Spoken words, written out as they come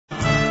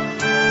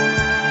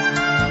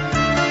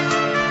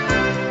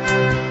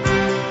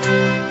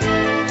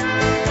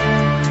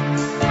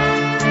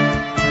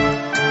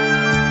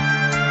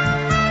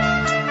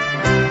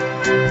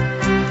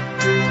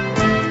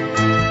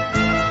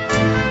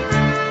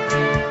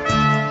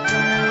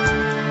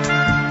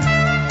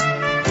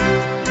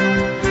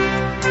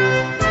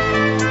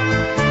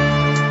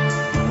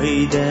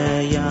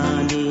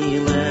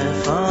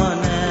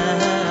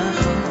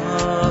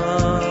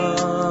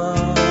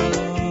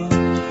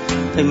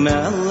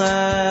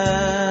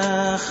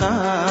melech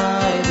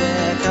chai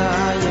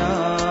v'kayam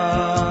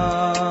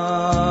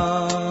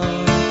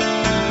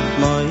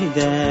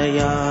moidei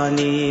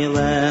ani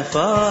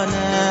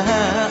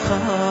lefanecha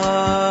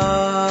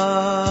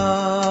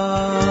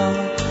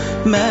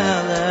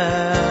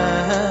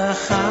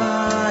melech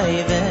chai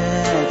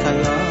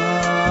v'kayam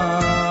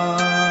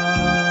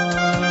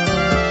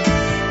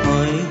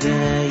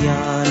moidei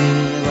ani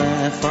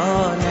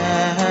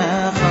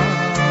lefanecha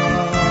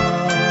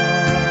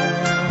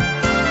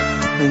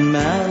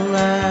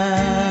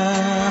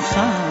melech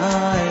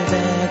chai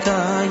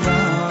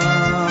v'kayam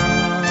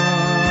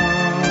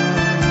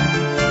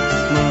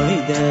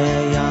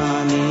moidei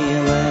ani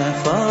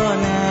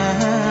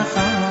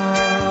lefanecha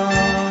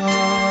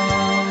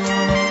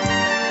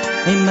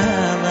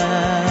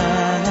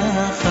melech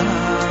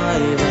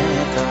chai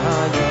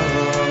v'kayam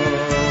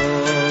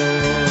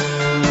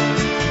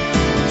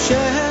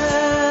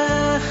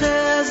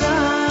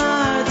shechezat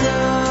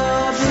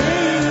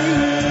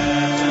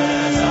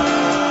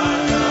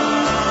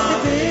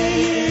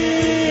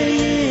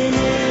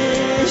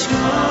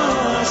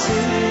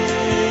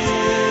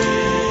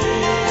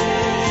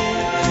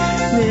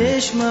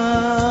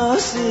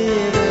nishmasi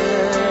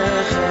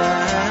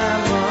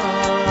b'chema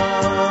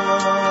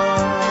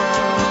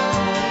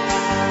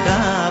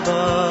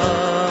Rabbi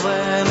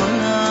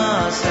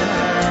v'munasecha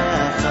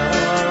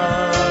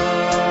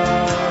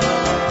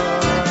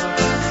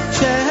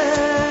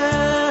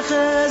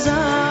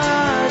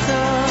shechezat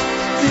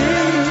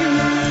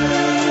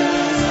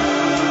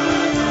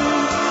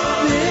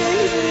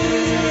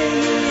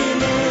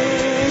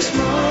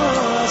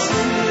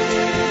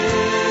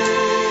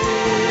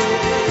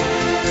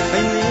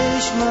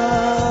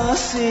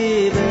nishmasi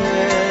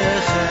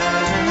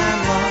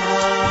b'chema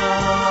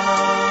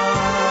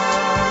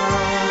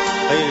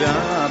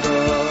Rabbi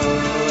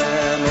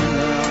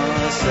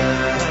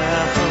v'munasecha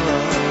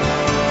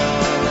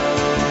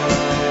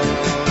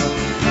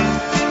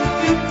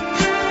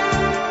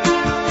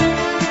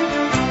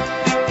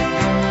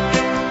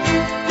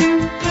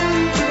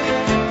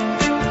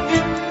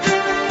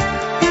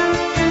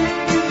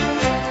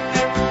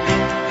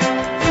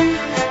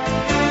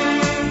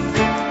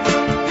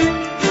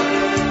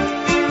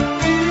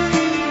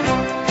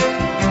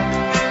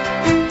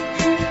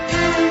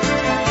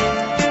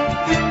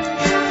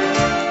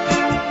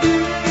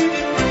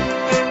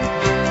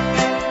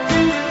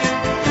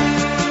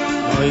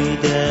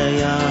moidei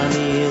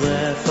ani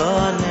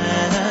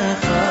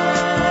lefanecha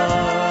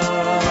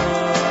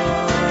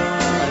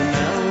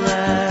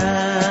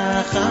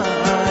melech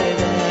chai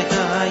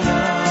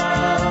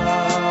v'kayam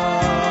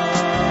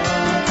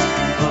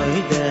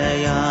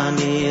moidei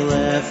ani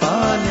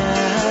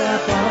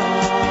lefanecha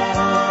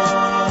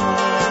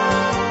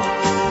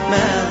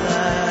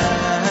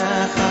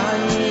melech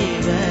chai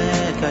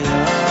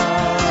v'kayam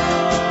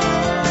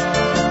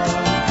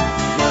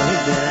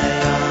moidei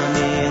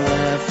ani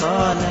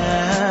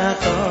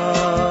lefanecha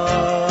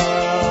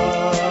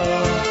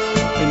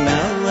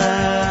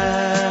melech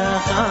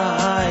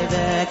chai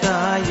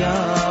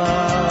v'kayam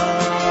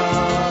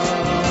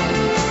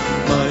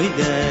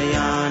moidei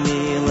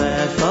ani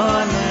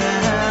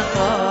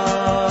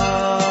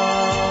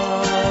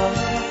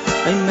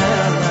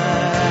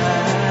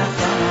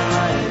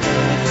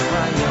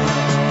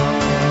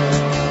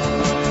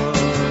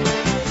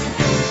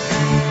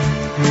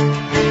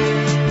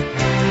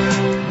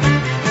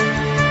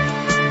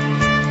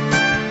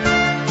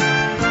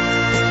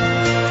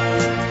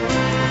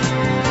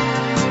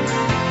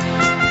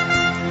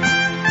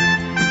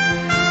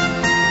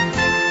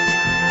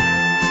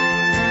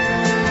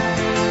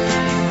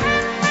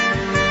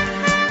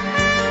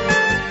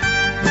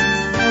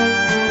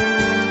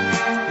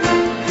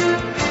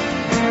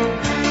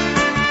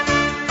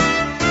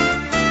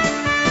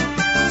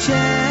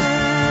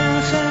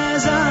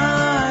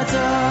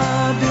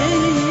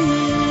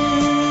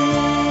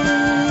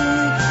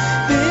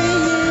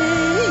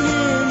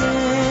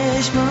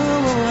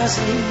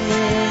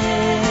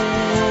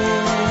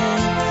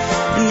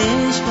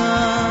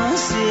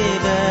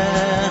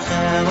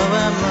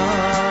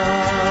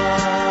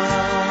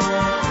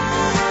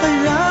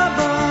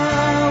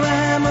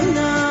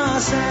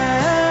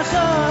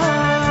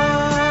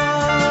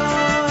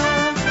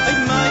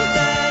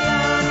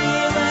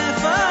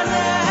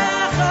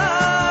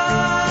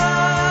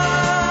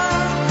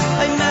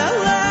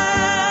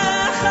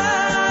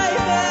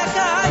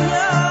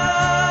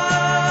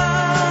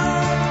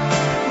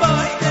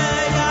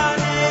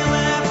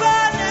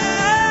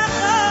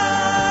lefanecha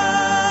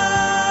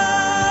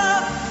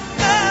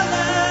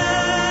melech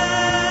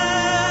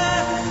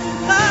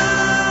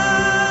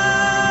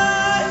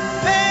chai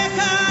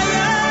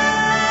v'kayam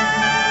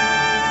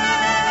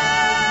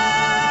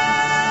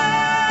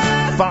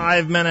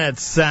 5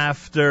 minutes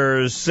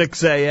after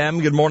 6 a.m.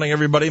 Good morning,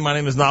 everybody. My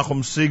name is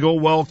Nachum Siegel.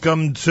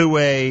 Welcome to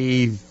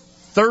a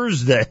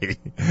Thursday.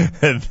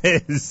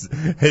 This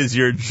is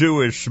your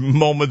Jewish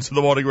Moments of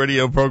the Morning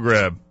radio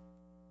program.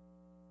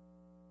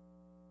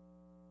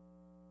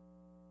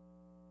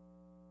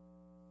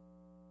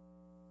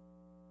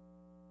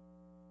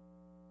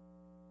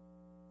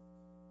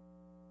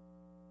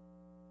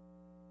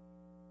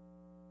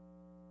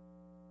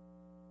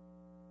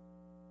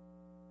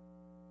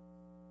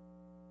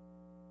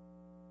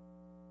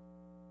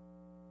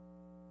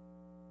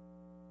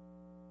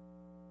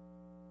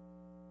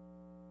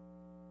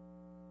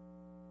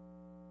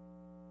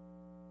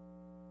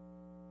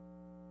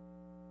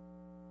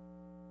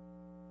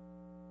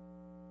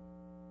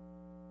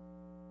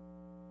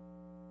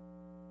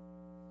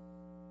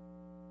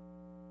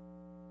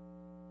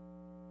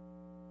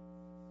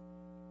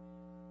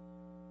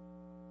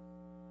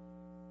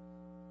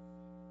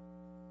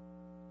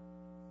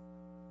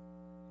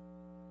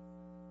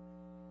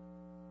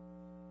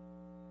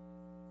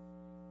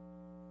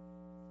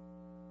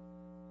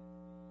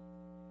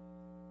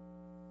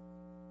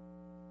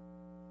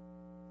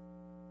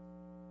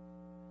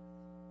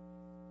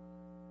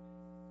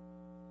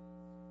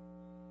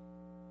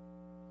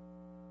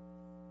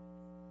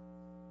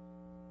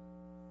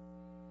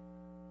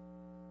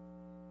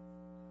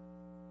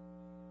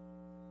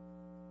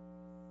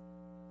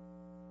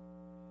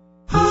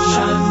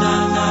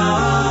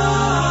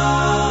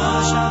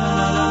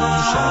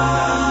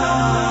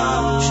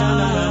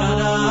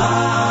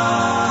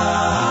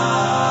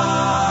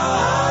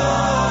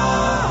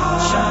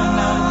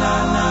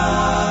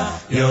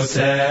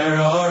 Yotzer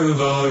or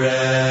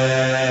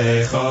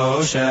uvorei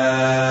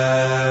choshech,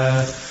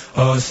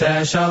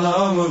 Oseh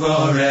shalom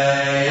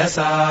uvorei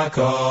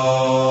esakol.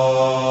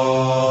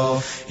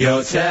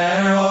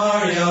 Yotzer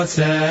or,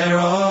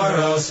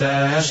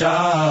 Oseh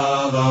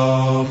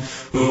shalom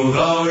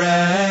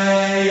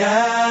uvorei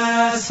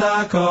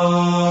esakol.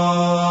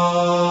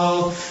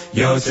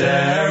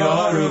 Yotzer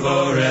or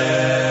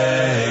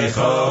uvorei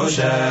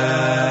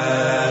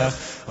choshech,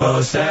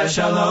 Oseh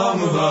shalom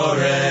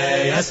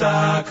uvorei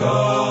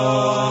esakol.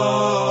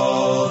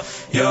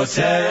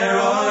 Yotzer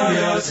or,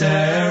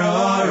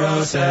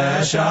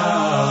 Oseh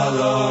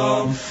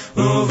shalom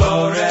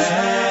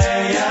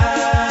uvorei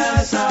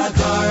esakol.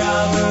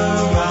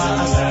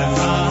 Ma'aseh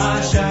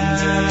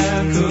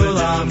Hashem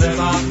kulam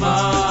b'chachma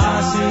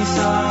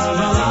asisa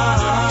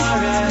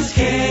v'la'aretz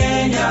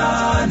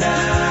kinyanecha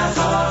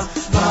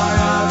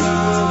baravu.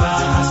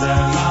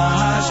 Ma'aseh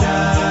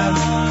Hashem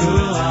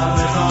kulam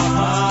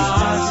b'chachma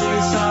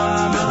asisa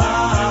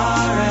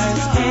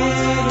v'la'aretz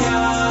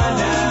kinyanecha.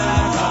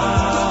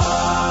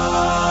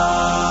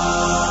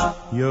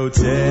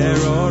 Yotzer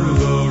or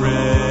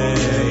uvorei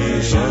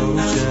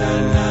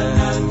choshech,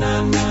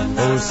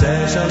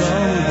 Oseh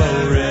shalom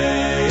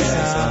uvorei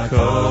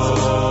esakol.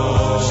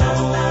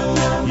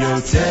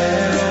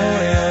 Yotzer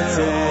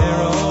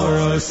or,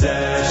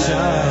 Oseh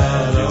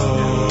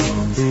shalom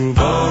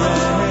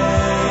uvorei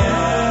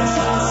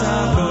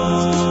esakol.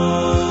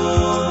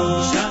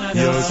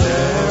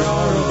 Yotzer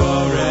or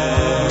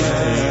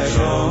uvorei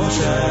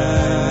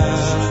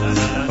choshech,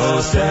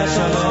 Oseh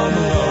shalom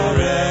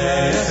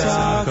uvorei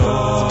esakol.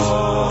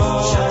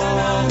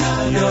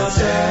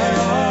 Yotzer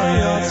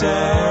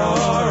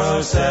or,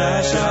 Oseh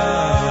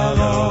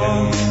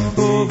shalom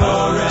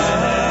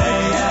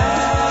uvorei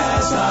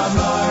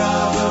esakol.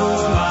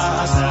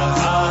 Ma'aseh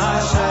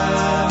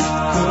Hashem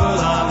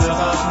kulam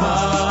b'chachma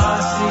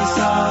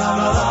asisa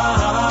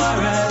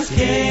v'la'aretz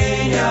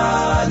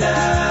kinyanecha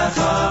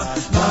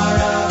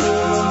baravu.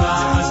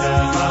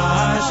 Ma'aseh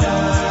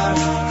Hashem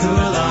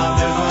kulam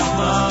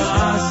b'chachma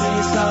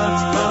asisa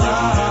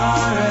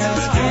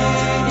v'la'aretz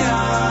kinyanecha.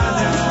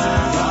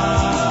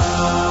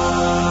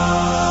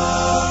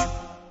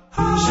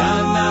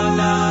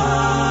 Shanana,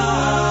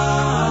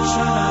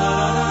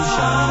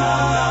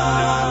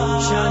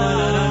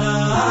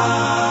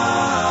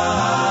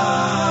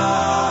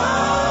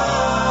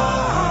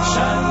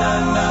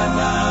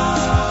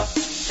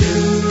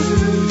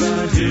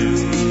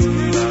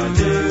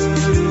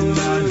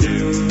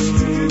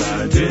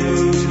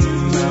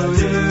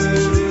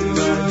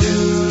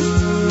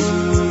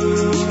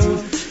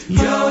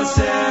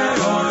 Yotzer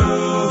or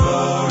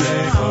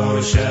uvorei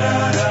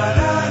choshech,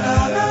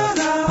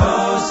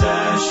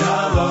 Oseh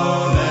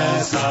shalom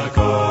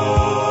esakol.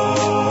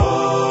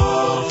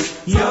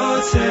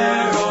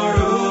 Yotzer or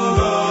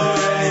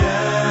uvorei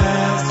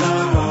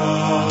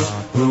esakol,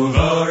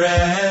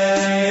 uvorei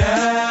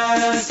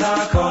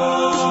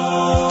esakol.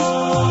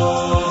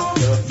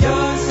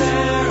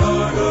 Yotzer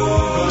or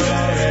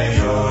uvorei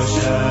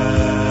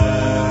choshech,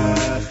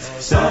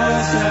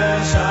 Oseh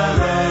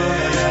shalom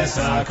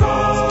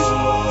esakol.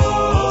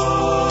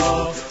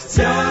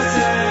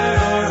 Yotzer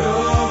or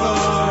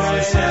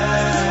uvorei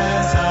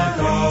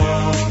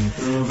esakol,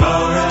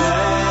 uvorei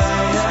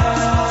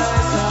esakol.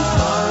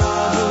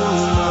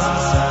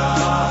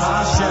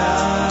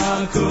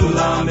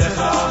 Kulam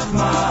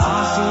b'chachma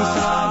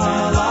asisa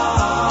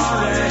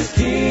v'la'aretz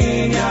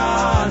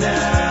kinyanecha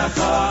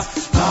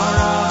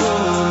baravu.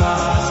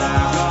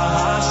 Ma'aseh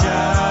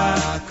Hashem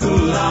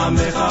kulam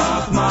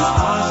b'chachma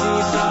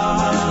asisa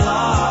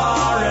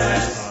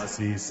v'la'aretz.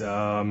 Asisa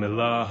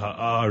mela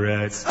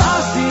haaretz,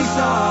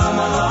 asisa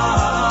mela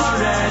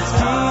haaretz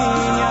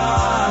kinyanecha.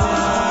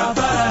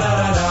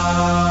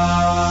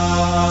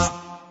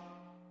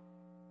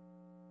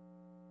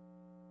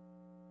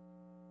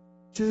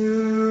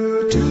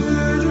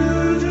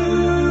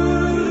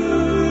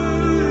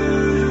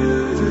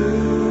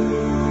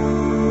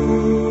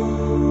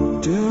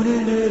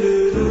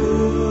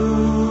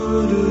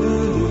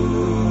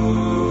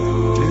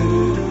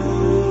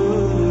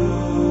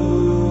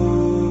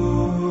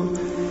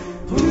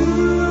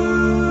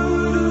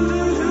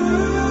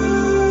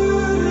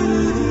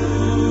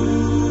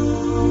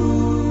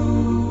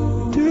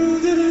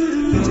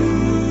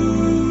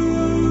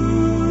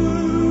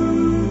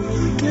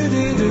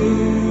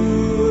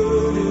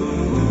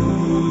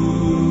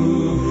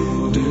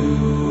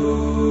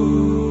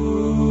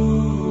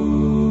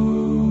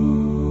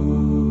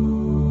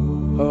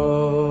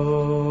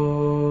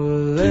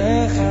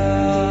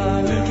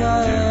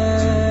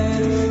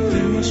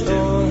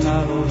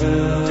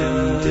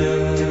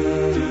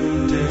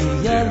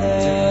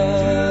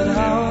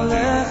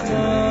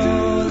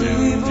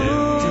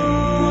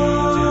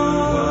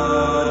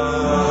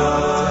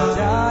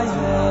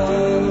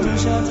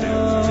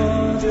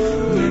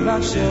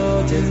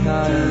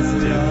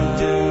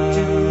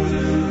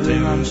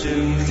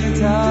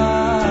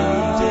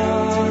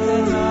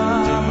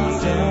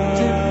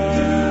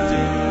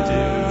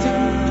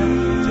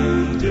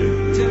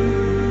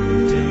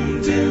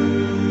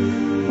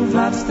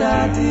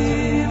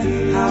 הצדדים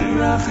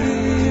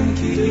הפרחים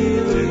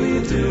כאילו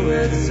ידעו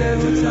את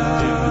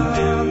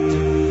זהותם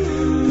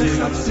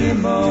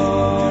מחפשים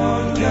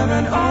עוד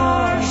גרן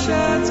אור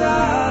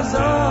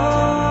שתעזור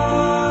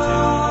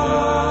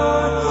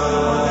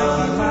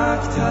לחימה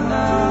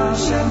קטנה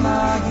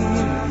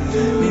שמגיעים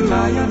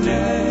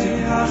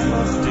ממעייני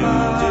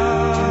החוכמה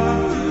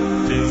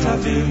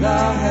תביא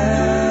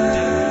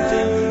להם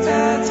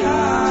את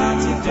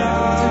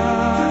התקווה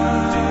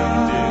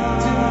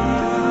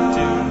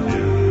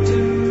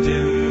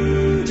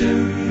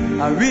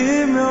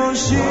הרים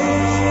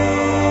ראשי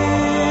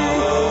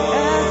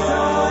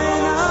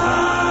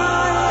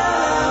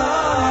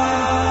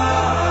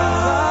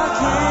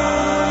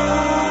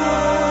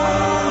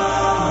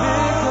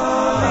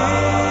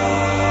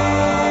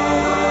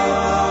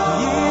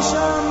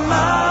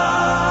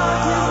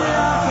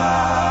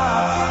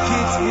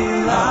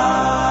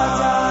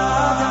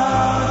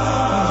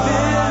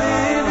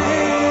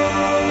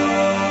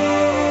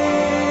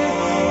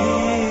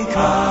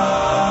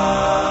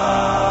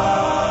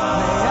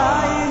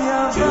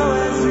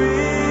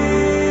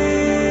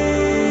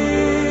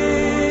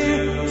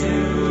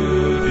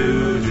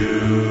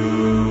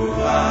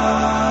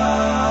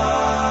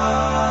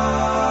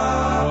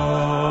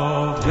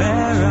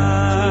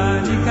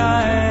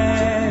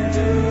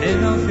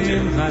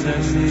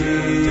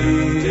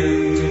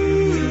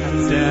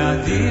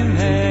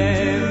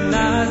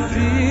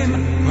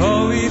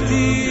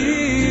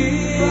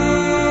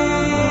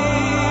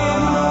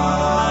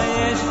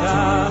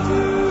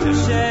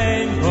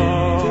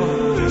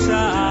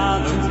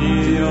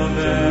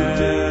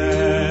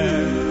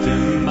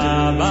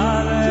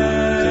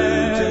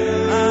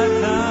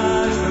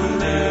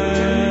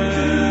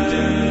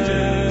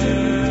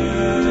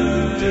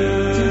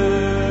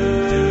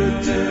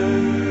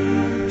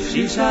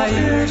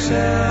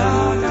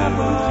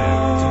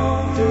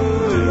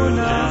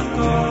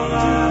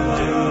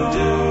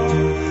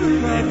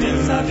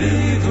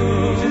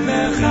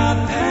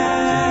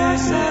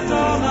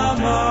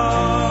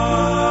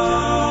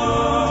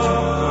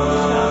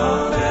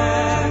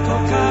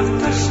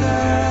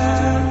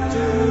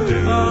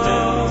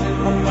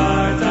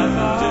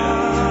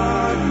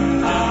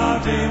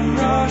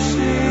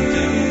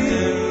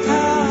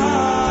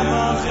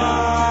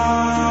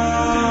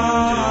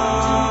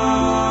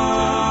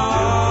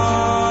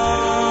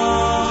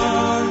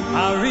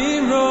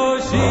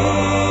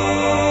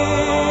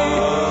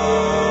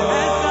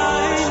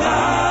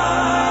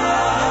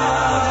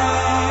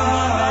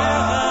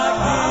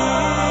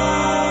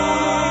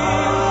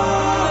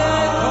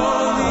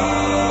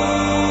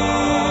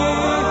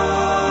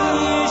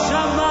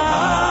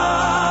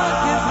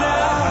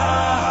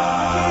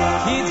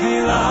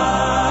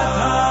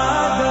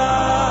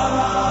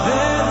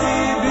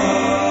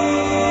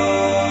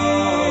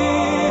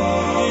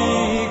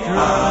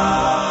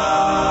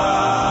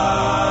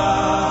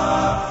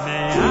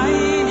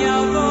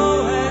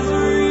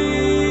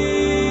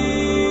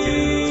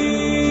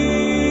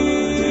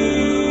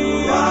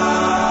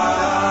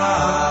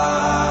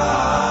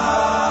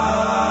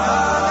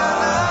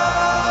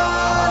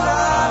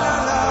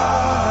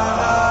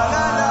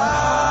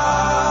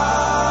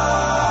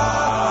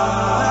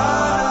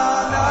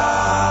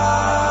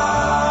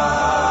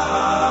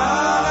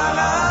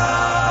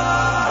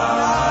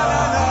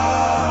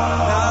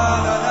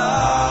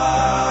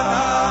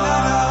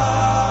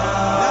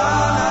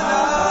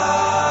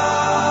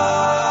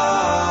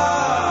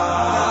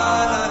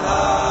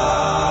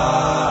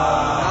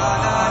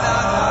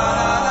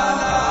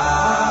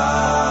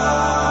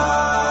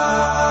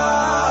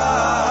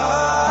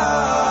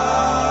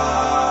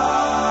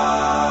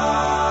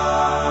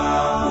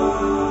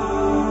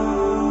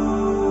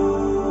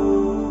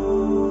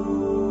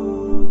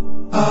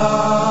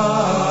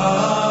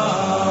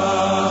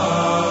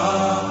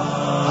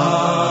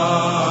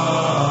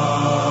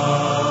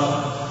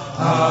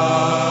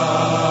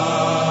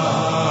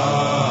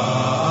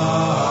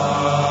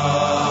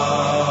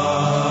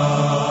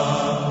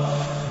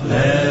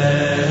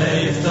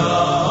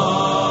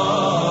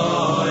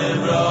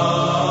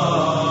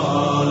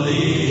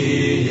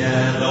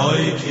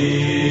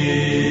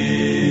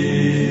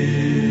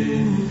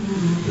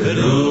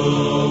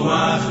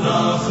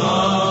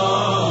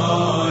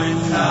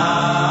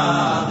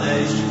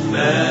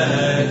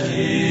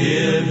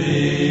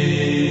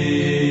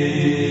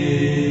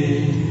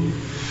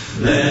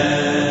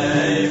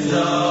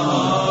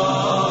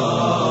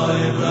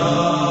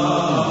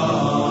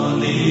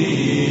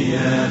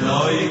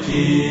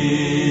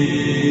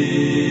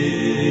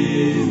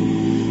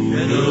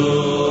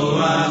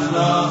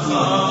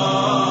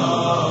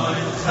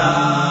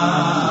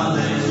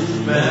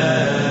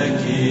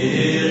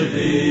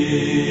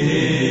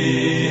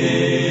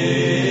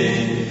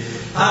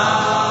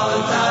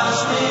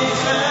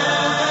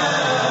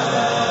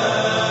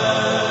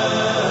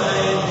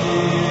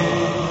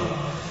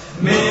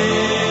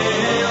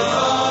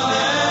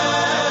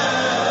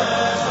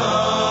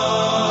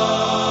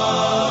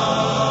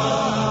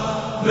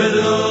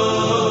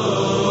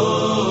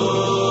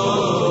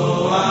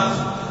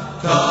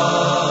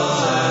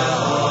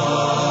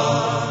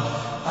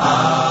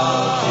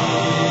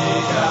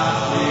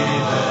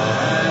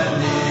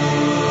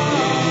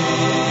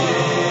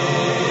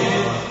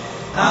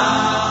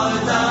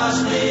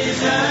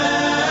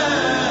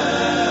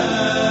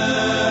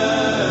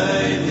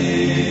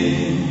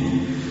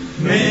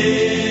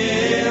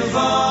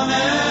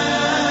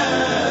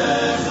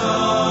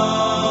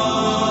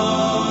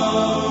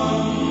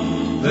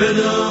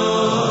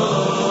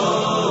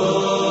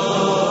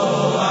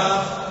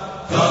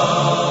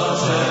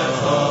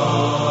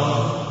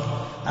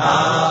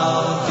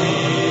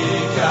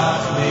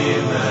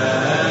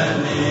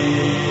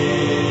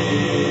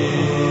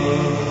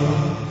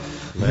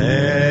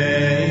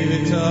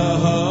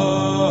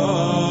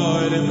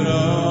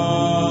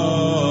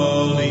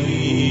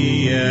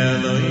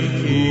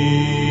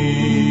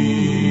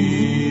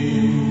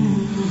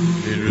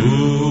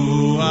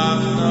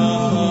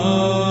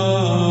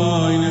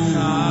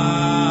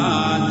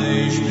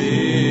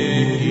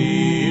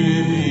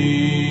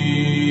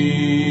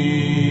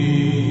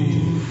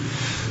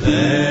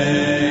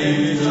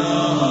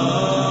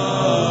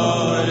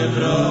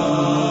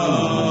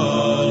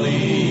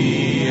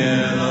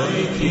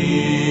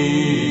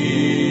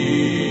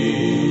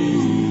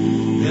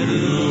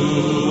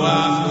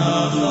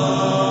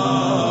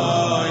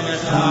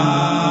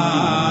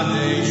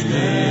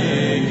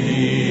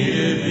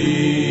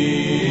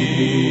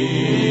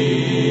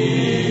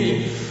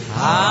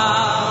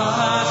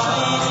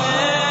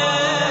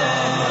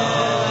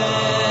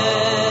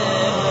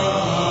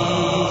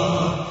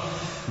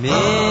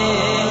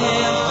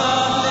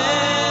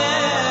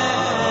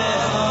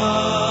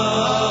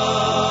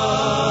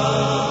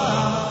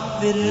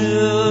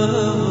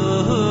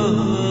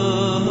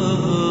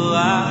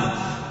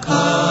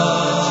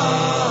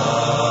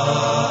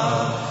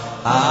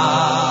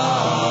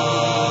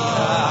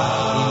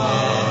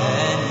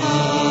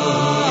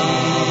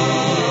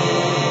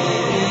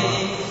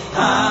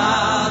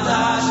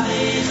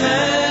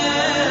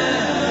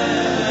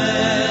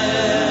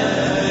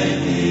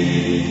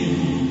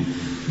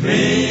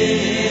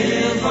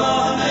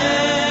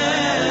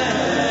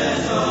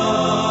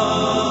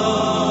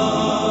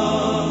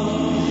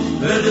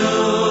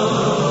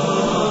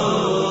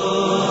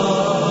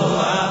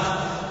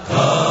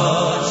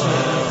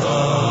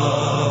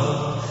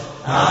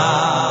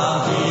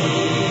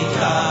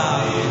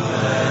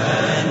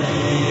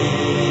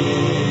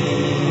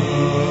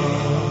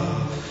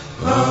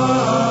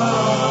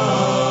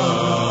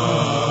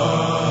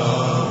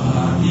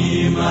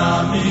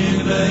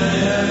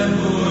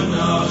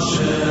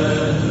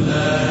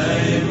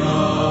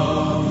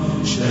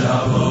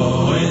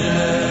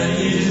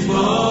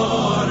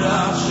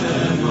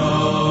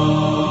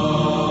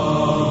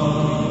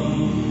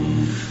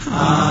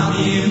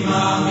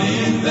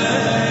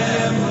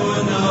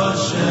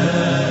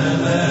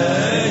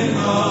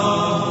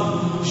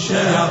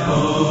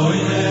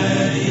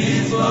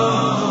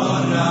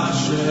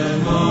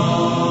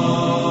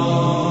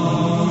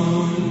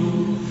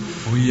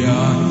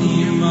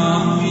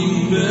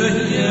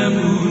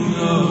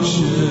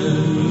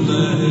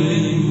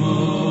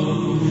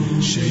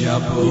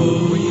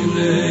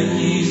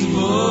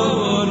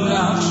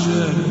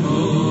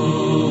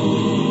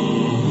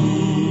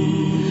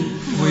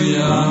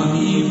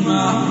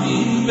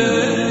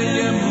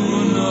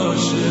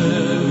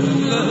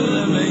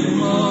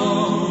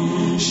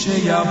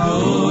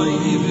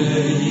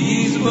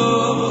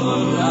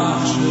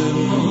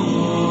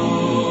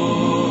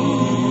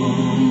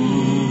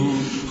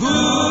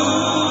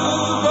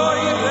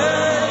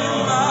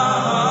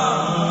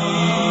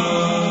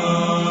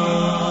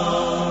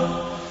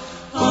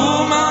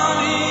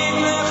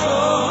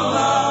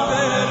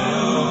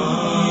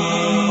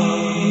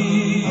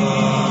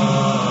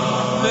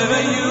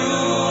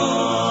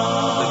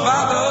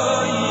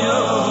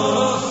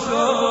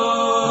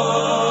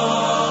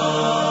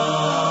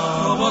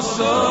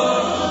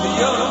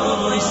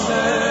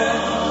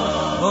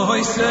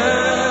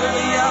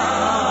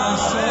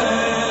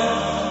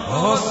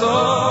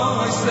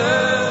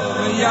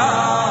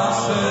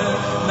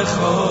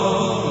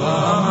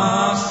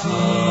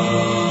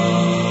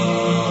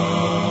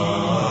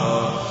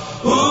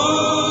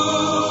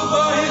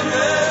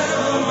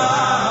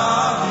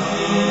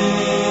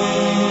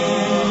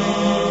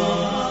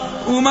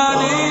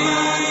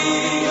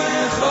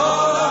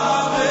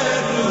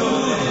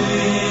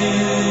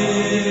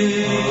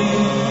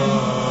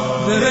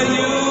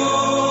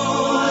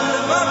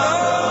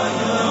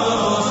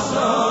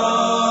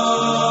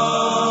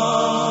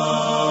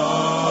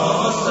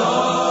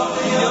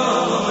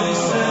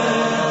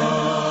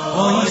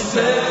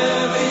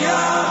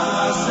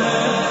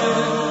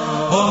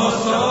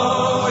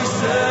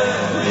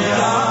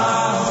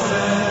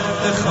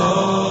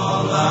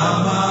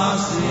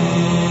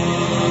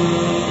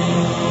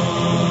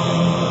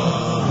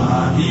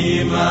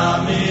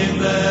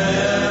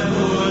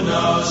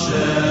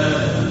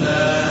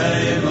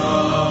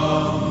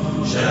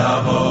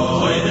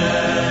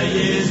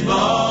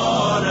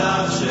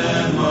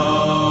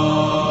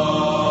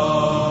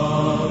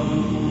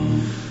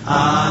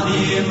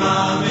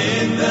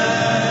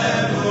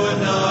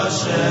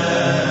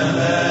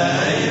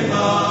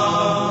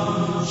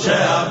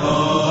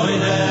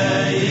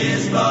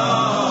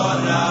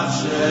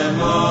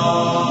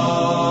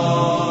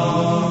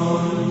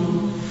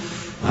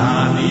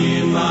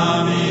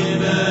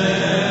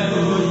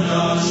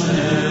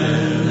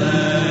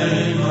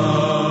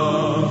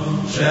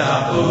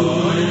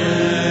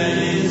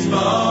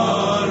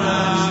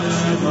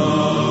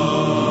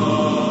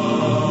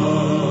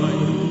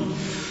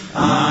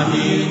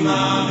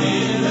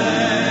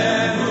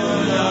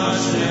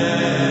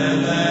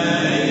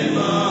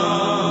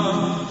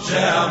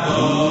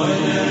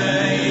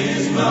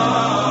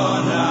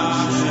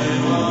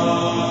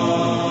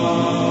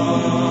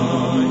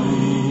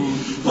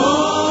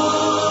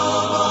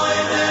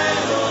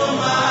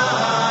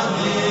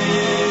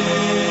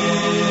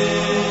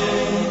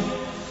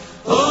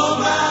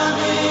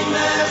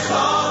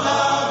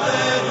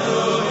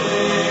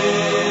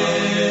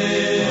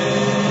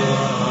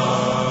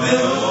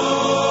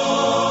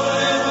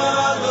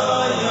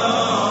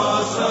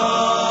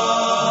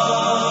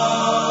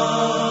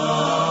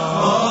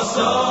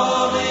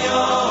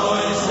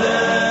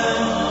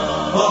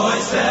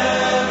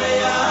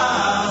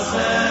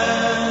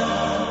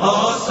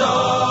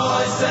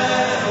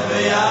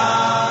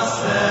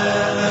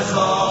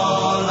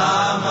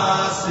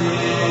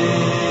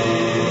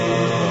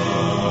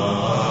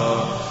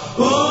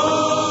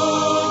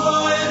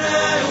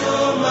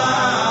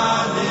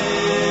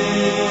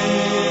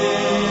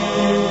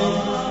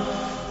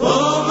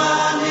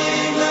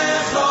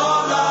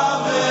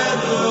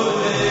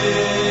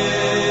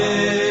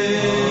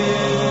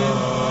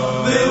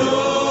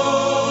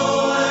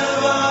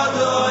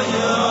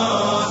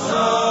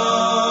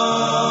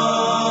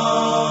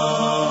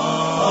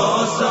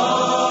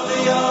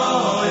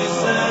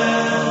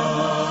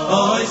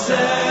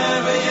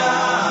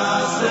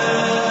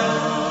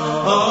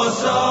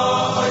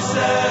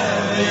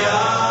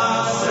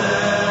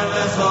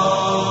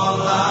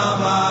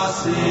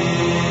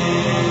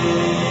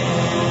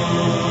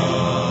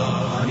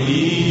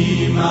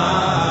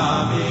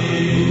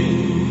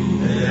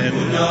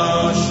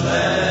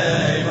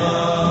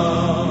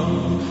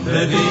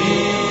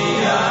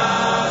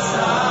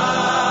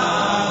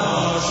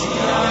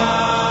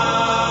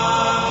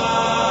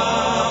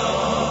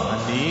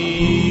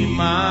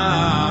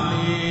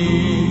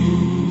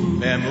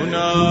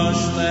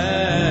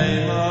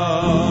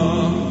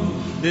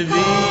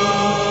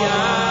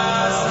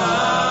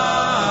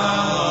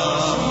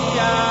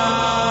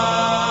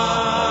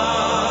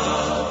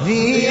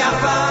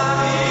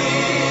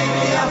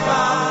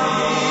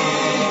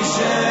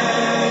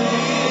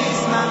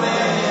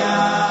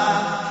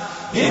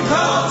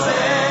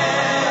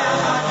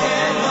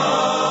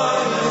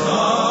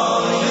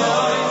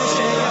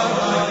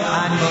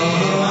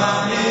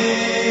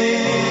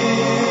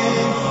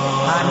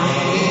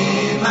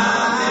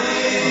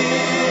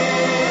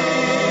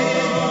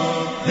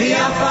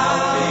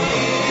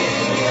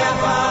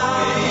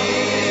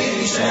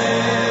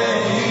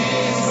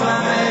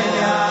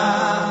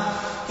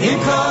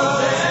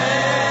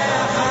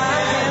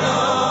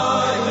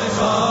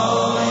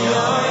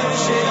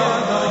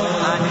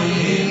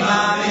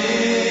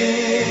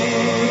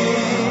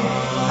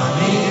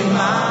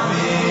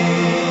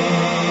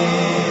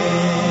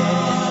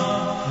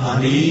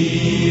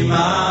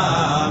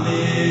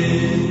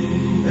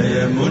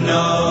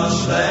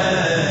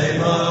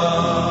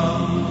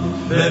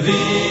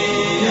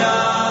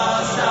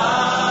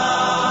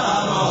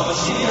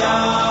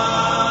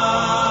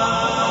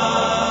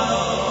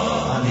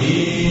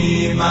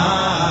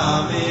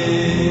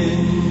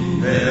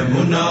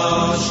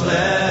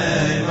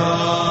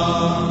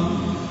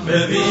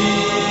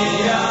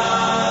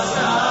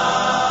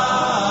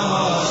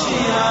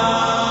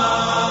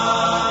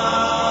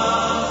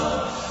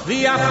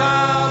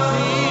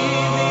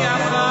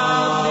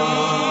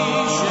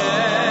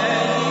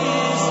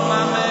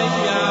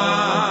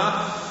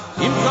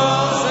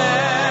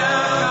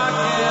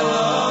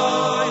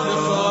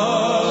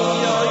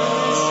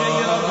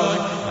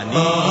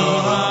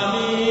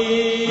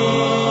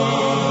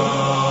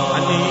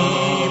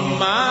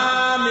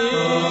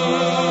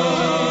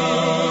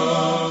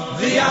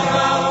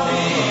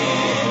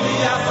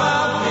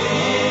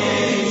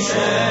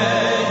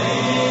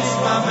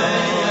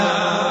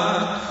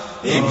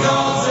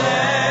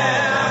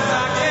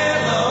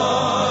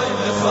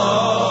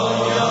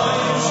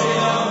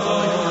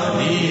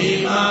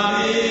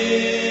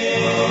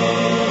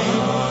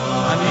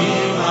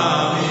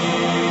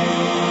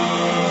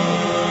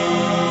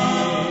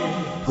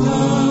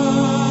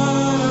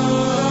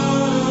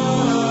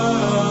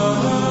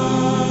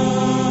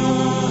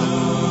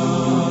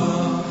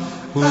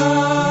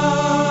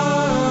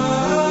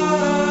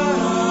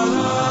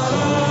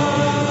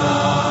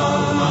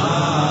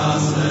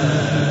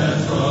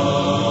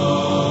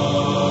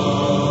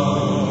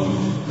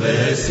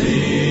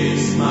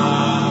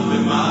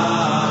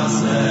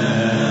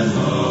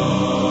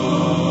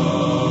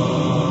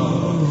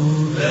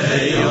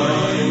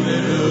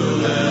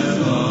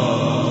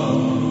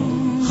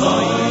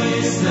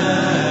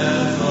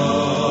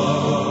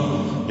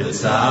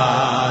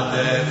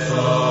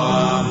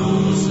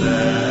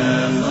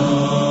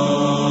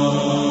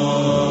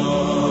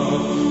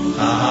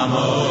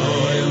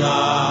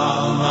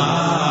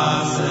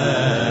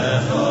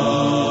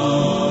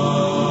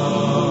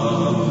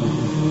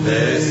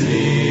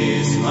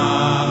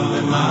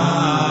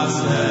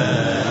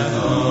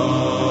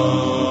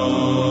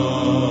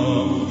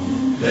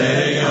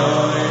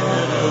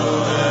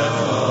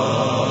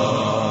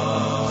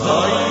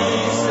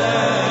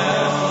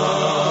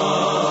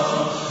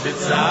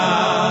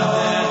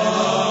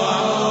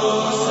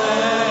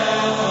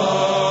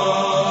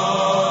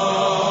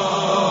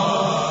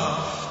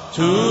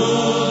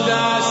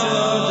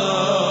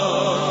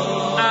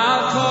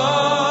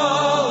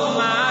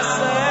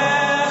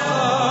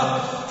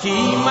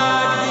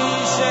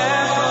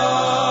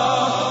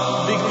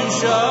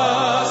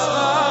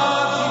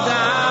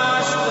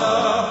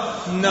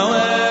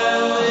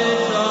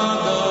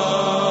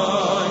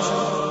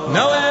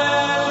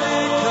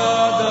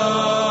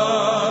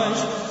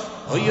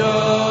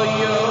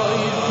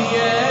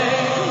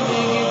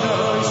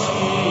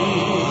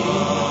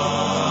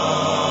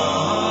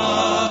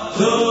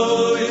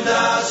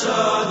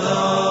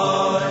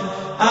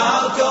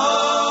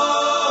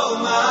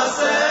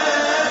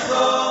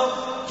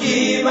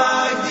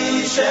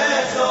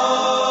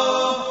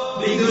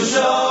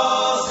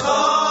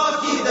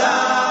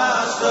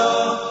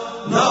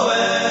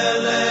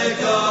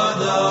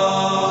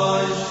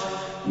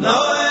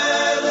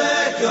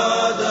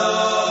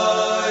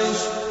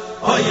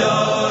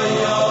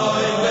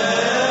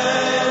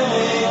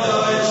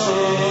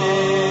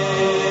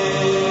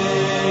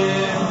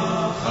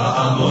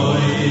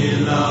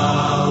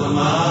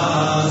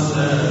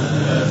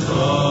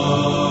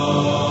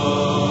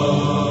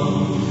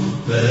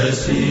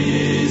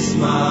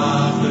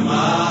Smach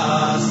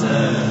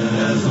b'masecho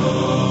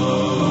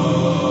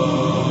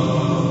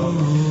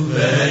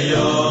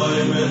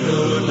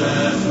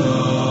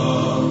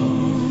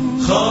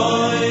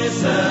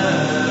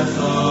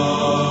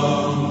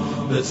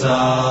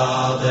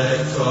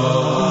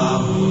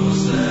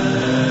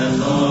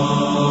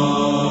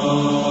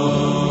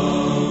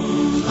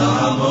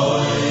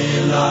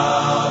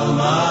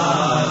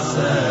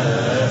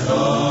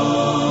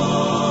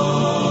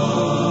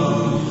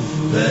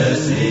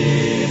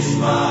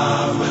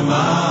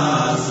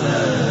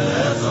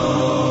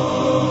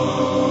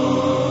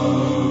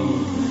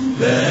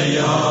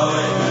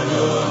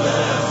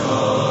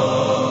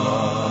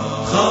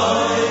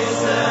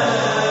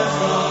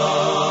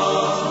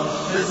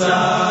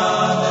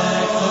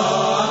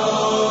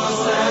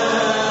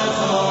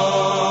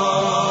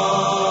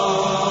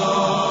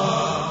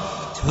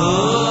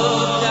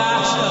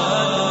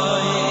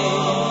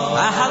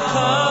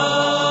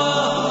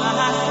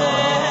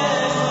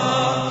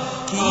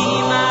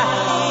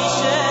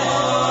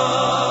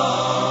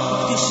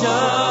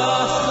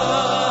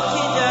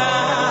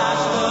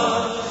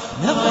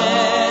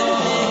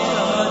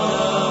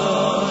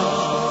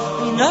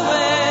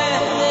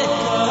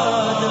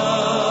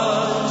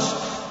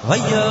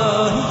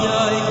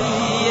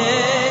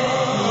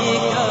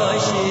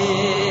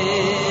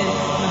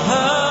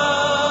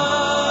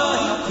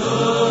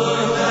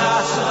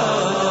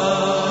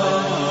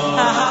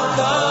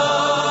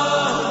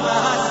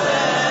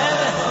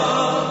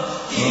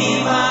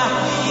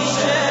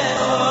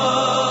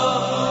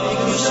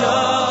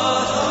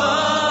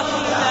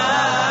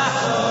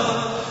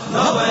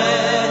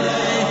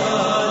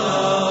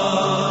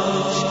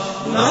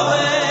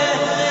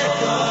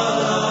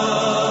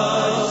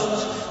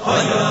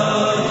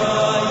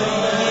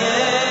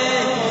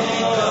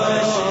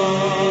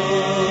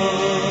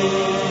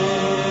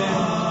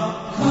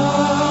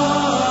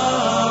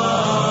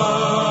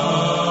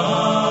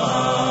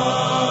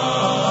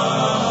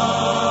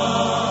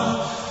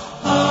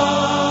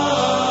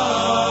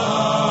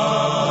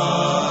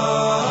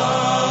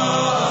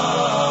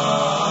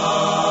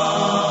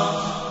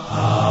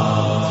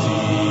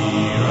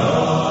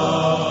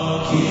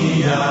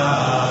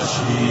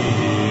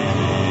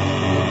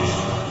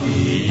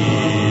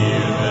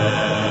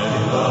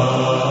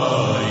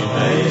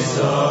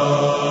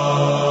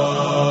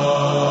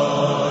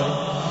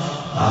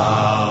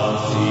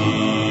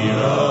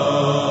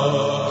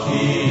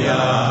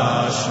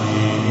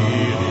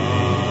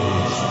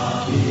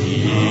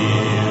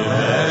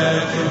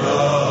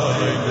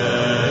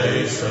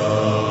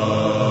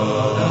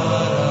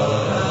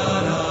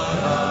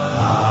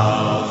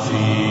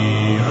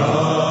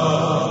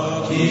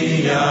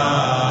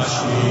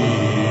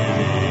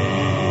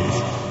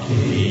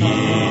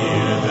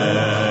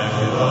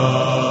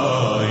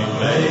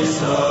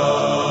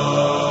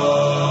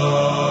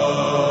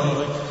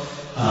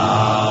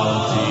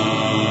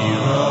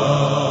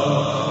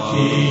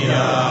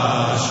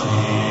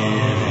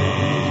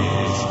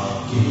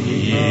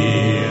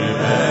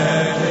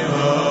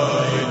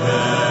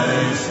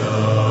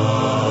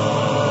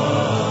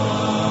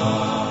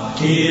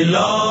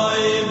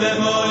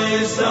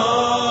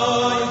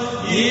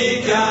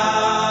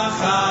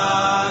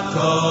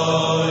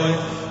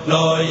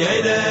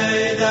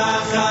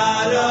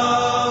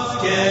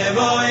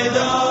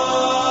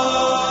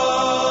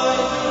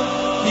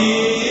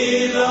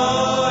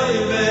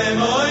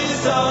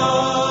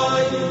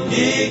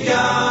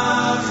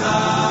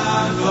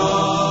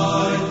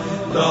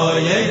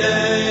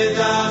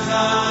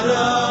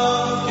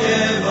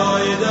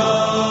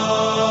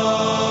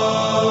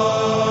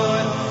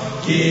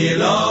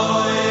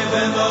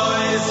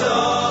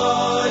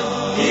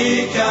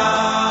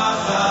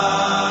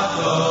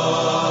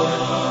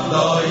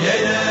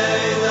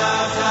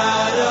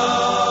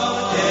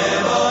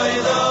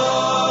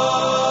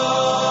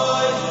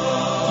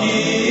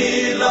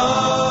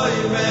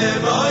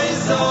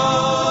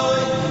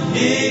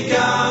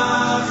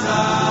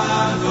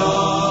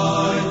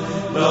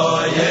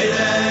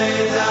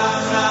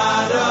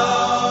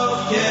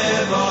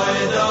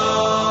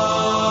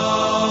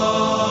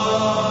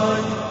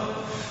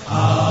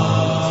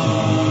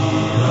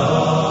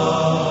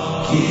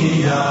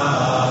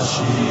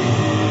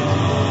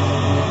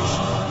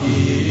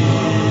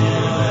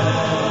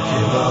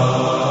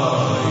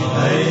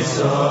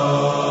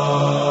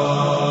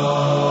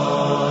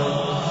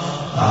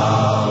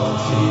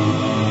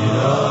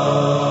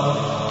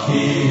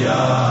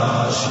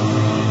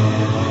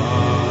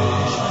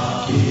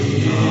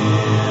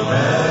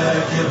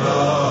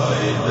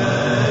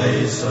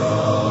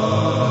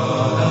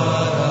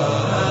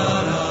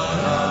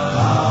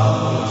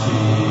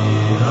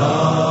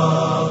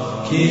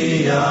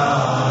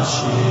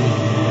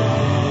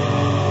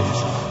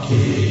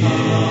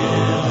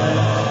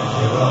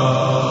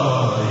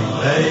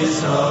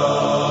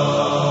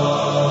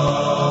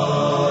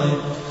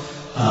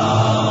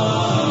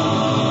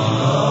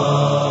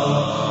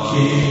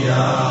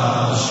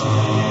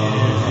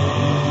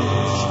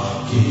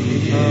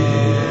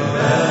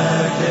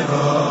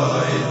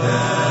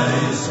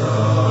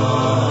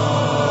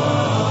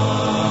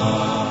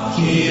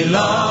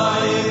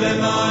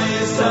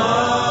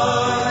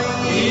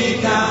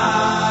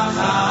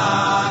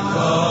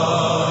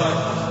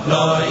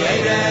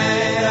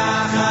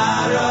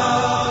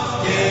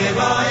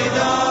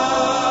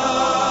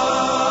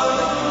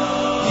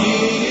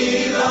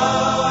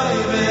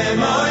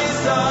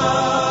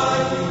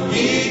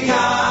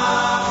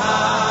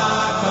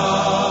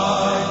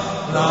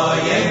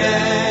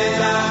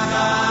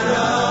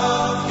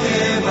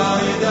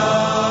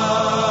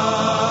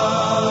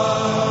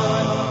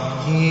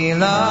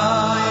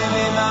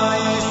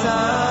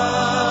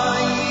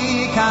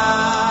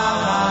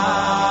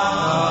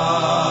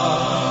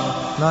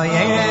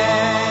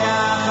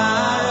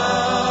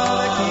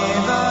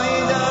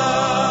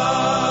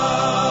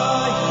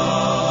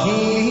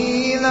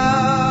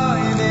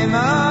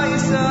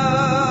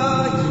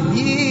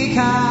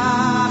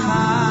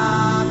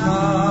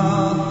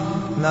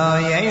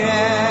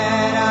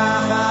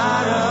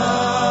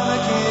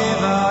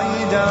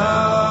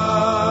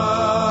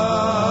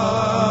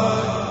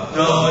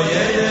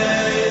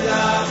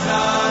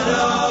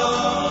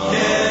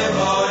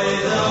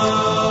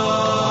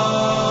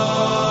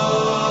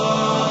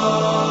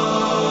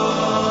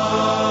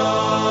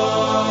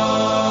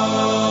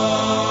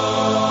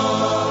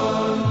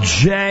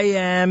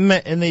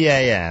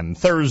a.m.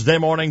 Thursday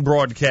morning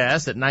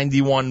broadcast at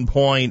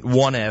 91.1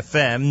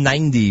 FM,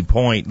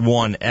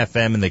 90.1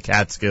 FM in the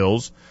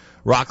Catskills,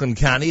 Rockland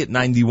County at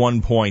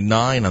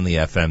 91.9 on the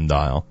FM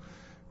dial.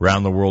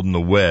 Around the world in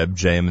the web,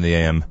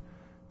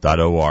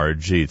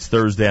 jmintheam.org. It's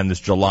Thursday on this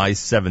July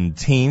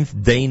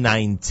 17th, day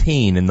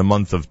 19 in the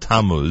month of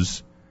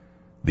Tammuz,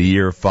 the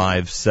year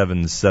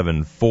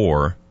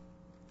 5774,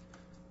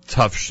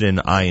 Tufshin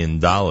Ayin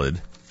Daled.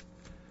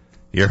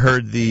 You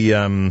heard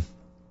the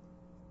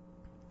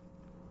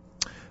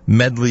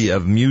medley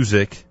of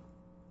music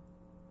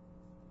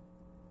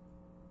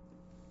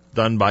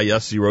done by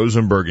Yossi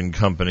Rosenberg and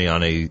Company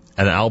on an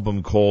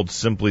album called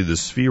simply the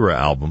Sphera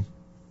album.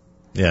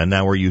 Yeah,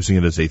 now we're using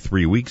it as a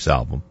 3 weeks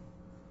album.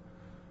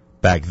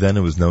 Back then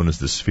it was known as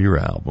the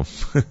Sphera album.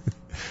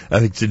 I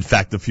think, in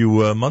fact, a few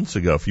weeks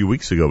ago,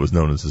 it was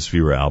known as the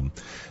Sphera album.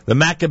 The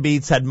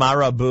Maccabees had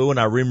Marabu and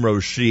Arim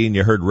Roshi, and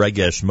you heard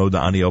Regesh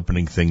Modani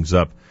opening things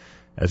up.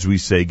 As we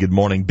say, good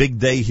morning. Big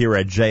day here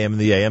at JM and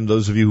the AM.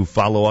 Those of you who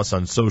follow us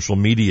on social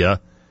media,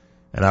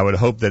 and I would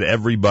hope that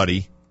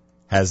everybody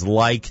has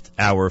liked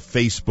our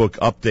Facebook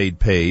update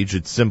page.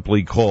 It's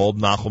simply called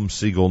Nachum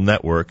Segal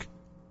Network.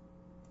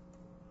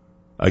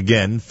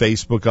 Again,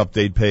 Facebook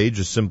update page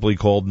is simply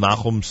called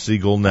Nachum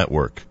Segal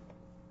Network.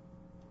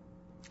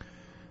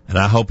 And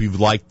I hope you've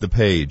liked the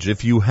page.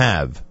 If you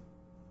have,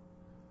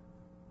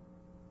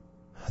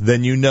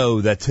 then you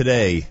know that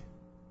today,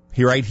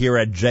 right here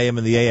at JM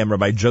and the AM,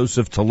 Rabbi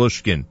Joseph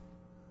Telushkin,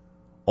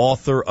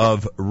 author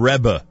of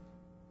Rebbe.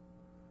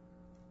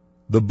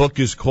 The book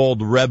is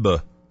called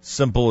Rebbe,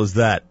 simple as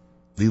that,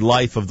 the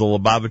life of the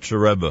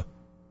Lubavitcher Rebbe.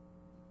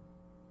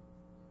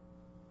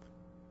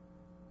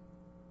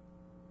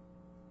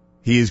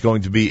 He is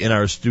going to be in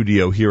our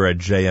studio here at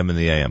JM and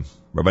the AM.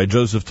 Rabbi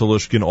Joseph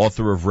Telushkin,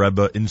 author of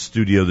Rebbe, in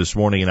studio this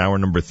morning in hour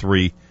number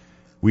 3.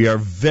 We are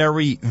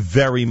very,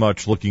 very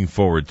much looking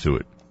forward to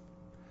it.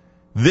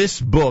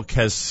 This book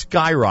has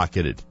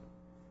skyrocketed.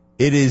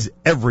 It is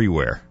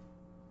everywhere.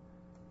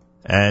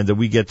 And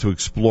we get to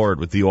explore it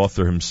with the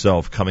author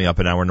himself coming up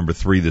in hour number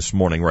 3 this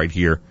morning right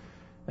here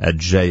at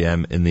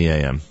JM in the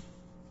AM.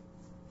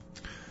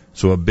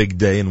 So a big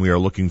day, and we are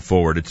looking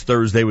forward. It's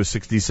Thursday with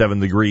 67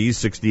 degrees,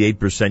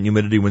 68%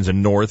 humidity, winds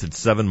in north at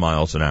 7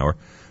 miles an hour.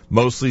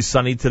 Mostly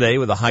sunny today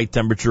with a high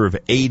temperature of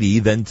 80.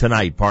 Then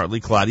tonight, partly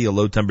cloudy, a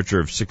low temperature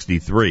of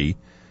 63.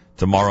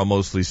 Tomorrow,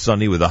 mostly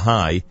sunny with a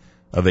high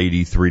of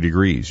 83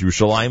 degrees.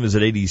 Yerushalayim is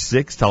at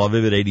 86, Tel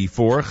Aviv at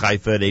 84,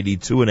 Haifa at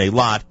 82, and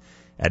Eilat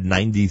at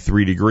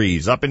 93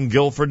 degrees. Up in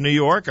Guilford, New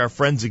York, our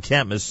friends at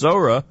Camp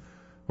Mesorah,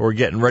 who are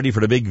getting ready for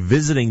the big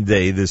visiting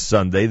day this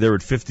Sunday, they're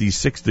at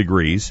 56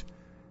 degrees,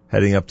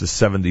 heading up to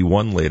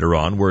 71 later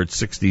on. We're at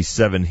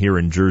 67 here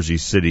in Jersey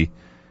City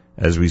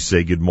as we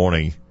say good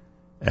morning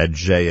at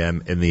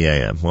JM in the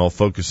AM. Well,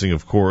 focusing,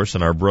 of course,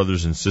 on our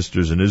brothers and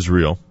sisters in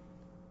Israel.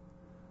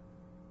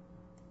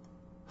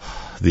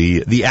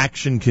 The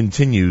action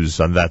continues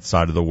on that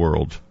side of the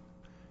world.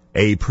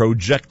 A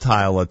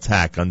projectile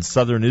attack on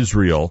southern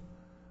Israel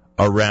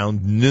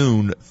around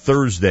noon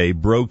Thursday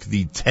broke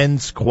the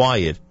tense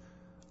quiet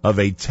of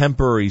a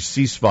temporary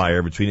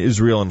ceasefire between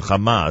Israel and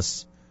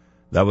Hamas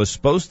that was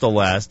supposed to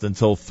last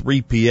until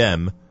 3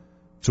 p.m.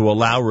 to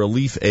allow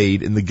relief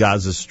aid in the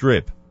Gaza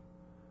Strip.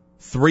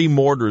 3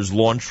 mortars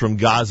launched from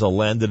Gaza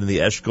landed in the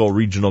Eshkol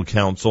Regional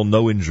Council,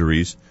 no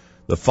injuries.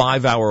 The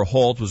 5-hour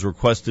halt was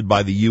requested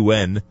by the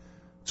UN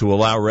to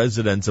allow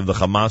residents of the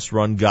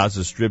Hamas-run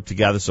Gaza Strip to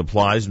gather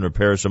supplies and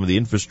repair some of the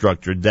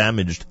infrastructure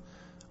damaged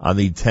on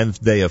the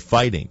 10th day of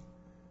fighting.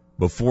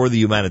 Before the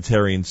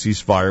humanitarian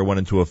ceasefire went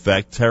into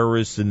effect,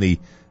 terrorists in the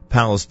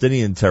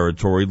Palestinian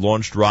territory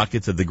launched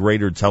rockets at the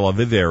greater Tel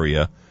Aviv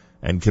area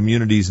and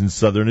communities in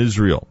southern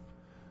Israel.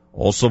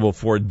 Also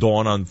before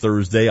dawn on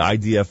Thursday,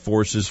 IDF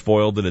forces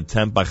foiled an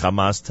attempt by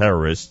Hamas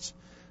terrorists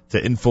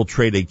to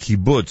infiltrate a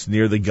kibbutz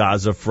near the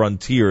Gaza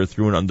frontier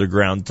through an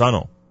underground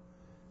tunnel.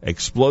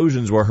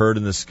 Explosions were heard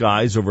in the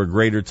skies over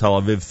greater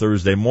Tel Aviv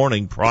Thursday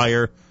morning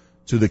prior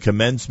to the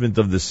commencement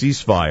of the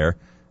ceasefire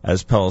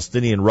as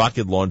Palestinian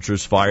rocket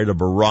launchers fired a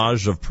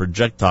barrage of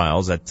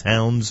projectiles at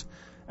towns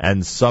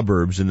and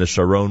suburbs in the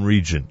Sharon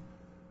region.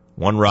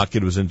 1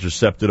 rocket was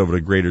intercepted over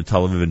the greater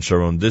Tel Aviv and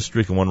Sharon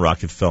district, and 1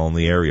 rocket fell in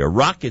the area.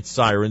 Rocket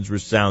sirens were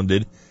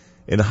sounded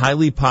in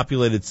highly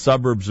populated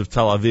suburbs of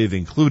Tel Aviv,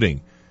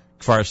 including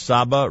Kfar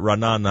Saba,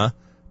 Ranana,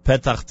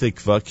 Petach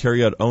Tikva,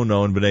 Kiryat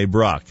Ono, and Bnei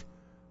Brak.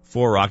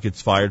 4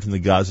 rockets fired from the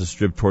Gaza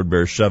Strip toward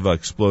Beersheba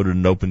exploded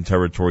in open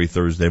territory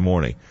Thursday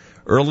morning.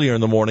 Earlier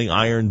in the morning,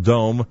 Iron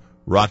Dome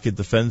rocket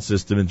defense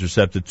system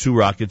intercepted 2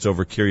 rockets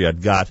over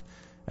Kiryat Gat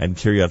and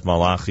Kiryat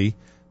Malachi.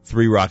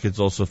 3 rockets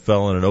also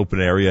fell in an open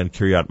area in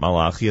Kiryat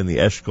Malachi and the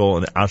Eshkol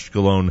and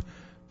Ashkelon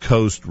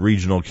Coast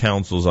Regional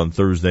Councils on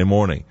Thursday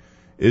morning.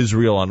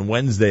 Israel on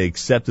Wednesday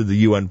accepted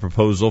the UN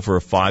proposal for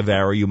a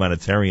 5-hour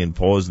humanitarian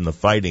pause in the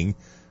fighting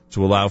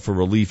to allow for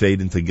relief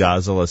aid into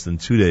Gaza less than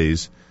 2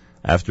 days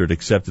after it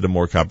accepted a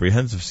more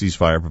comprehensive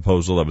ceasefire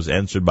proposal that was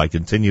answered by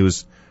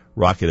continuous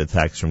rocket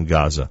attacks from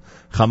Gaza.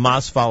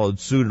 Hamas followed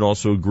suit and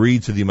also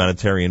agreed to the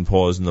humanitarian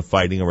pause in the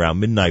fighting around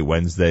midnight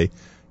Wednesday.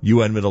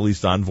 UN Middle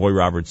East envoy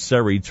Robert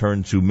Seri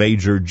turned to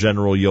Major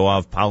General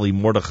Yoav Pali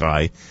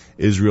Mordechai,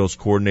 Israel's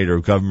coordinator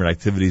of government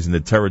activities in the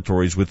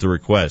territories, with the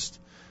request.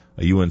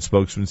 A UN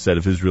spokesman said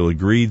if Israel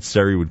agreed,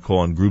 Seri would call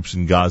on groups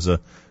in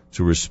Gaza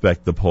to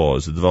respect the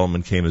pause. The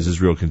development came as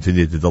Israel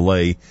continued to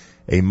delay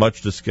a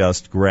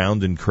much-discussed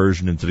ground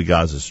incursion into the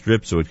Gaza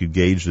Strip so it could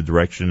gauge the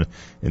direction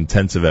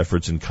intensive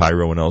efforts in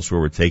Cairo and elsewhere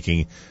were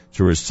taking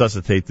to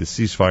resuscitate the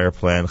ceasefire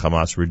plan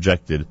Hamas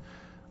rejected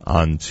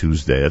on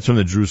Tuesday. That's from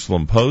the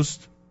Jerusalem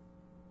Post,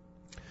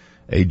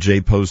 a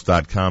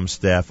jpost.com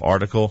staff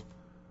article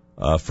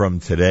from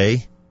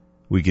today.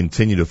 We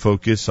continue to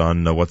focus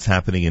on what's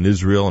happening in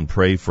Israel and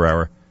pray for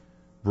our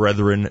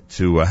brethren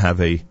to have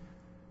a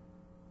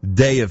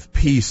day of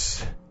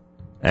peace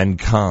and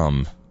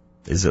calm.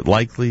 Is it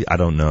likely? I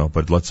don't know,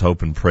 but let's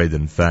hope and pray that,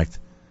 in fact,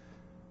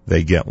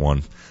 they get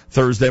one.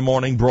 Thursday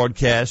morning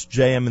broadcast,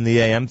 JM in the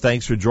AM.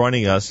 Thanks for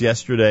joining us.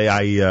 Yesterday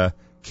I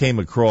came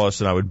across,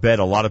 and I would bet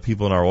a lot of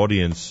people in our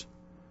audience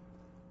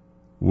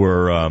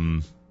were,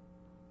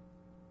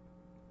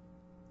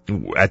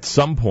 at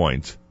some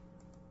point,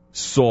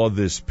 saw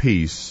this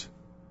piece.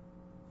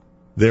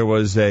 There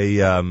was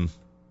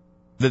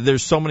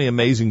there's so many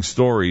amazing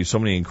stories, so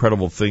many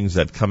incredible things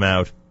that come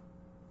out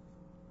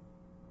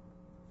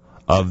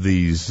of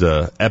these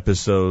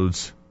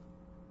episodes.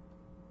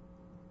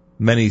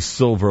 Many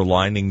silver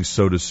linings,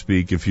 so to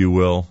speak, if you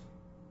will.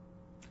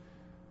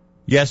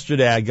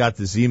 Yesterday I got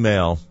this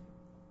email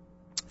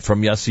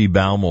from Yossi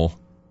Baumel.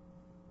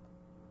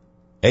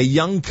 A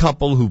young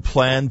couple who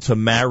planned to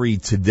marry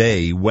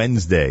today,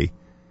 Wednesday,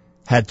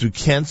 had to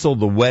cancel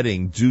the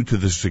wedding due to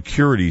the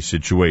security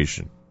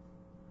situation.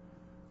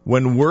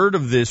 When word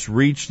of this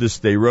reached the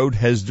Sderot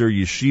Hesder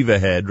Yeshiva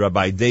head,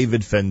 Rabbi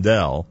David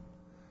Fendel,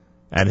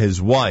 and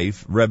his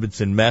wife,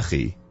 Rebbetzin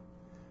Mechi,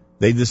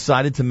 they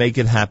decided to make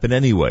it happen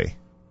anyway.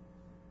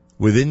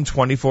 Within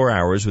 24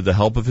 hours, with the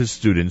help of his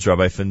students,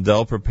 Rabbi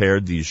Fendel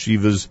prepared the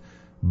yeshiva's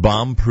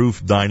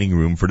bomb-proof dining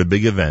room for the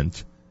big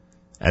event,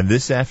 and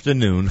this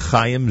afternoon,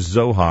 Chaim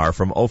Zohar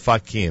from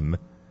Ofakim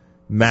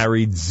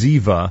married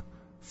Ziva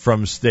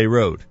from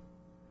Sderot.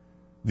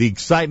 The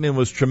excitement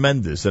was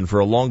tremendous, and for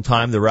a long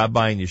time the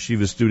rabbi and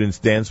yeshiva students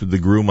danced with the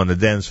groom on the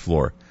dance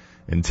floor.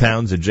 In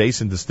towns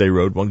adjacent to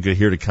Sderot, one could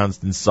hear the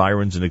constant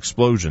sirens and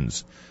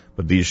explosions,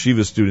 but the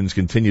yeshiva students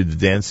continued the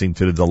dancing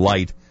to the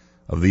delight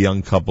of the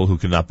young couple who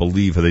could not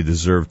believe how they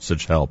deserved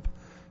such help.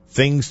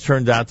 Things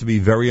turned out to be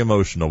very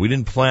emotional. We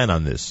didn't plan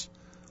on this.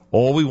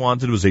 All we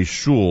wanted was a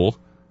shul,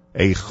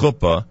 a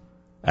chuppah,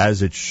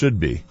 as it should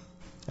be.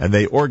 And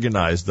they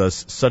organized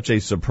us such a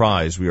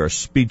surprise. We are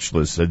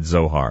speechless, said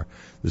Zohar.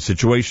 The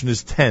situation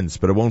is tense,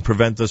 but it won't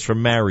prevent us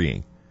from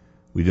marrying.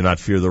 We do not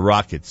fear the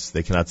rockets.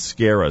 They cannot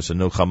scare us, and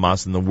no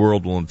Hamas in the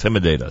world will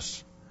intimidate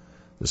us.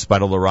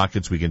 Despite all the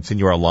rockets, we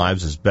continue our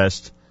lives as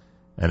best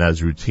and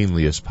as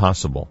routinely as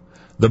possible.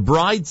 The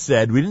bride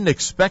said, we didn't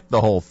expect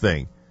the whole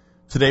thing.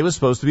 Today was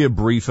supposed to be a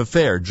brief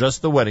affair,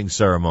 just the wedding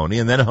ceremony,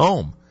 and then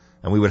home.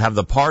 And we would have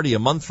the party a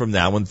month from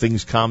now when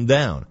things calm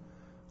down.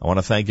 I want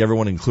to thank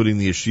everyone, including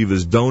the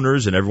yeshiva's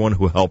donors and everyone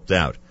who helped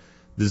out.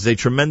 This is a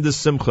tremendous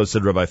simcha,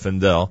 said Rabbi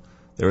Fendel.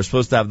 They were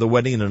supposed to have the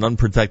wedding in an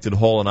unprotected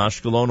hall in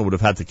Ashkelon and would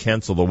have had to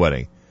cancel the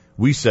wedding.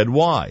 We said,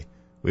 why?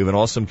 We have an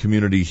awesome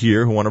community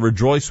here who want to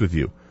rejoice with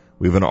you.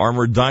 We have an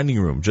armored dining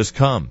room. Just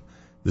come.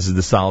 This is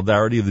the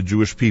solidarity of the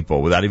Jewish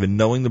people. Without even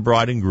knowing the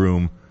bride and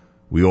groom,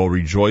 we all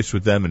rejoice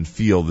with them and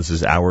feel this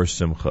is our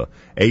simcha.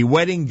 A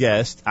wedding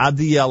guest,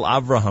 Adiel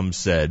Avraham,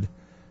 said,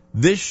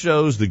 this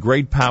shows the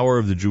great power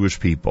of the Jewish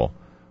people.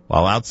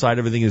 While outside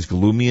everything is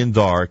gloomy and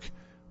dark,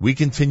 we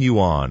continue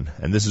on,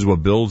 and this is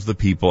what builds the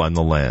people and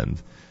the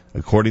land.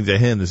 According to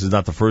him, this is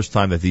not the first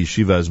time that the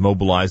yeshiva is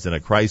mobilized in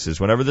a crisis.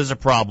 Whenever there's a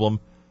problem,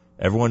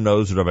 everyone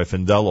knows that Rabbi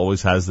Fendel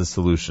always has the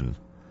solution.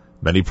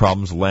 Many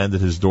problems land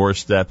at his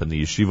doorstep, and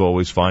the yeshiva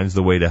always finds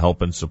the way to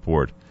help and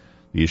support.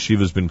 The yeshiva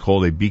has been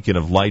called a beacon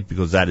of light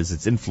because that is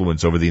its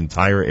influence over the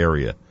entire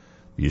area.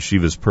 The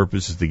yeshiva's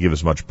purpose is to give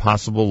as much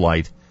possible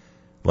light,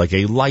 like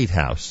a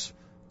lighthouse,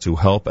 to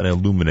help and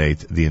illuminate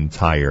the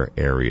entire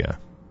area.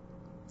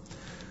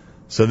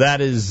 So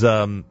that is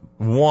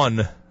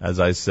one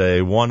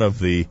of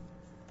the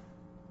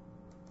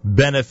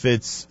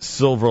benefits,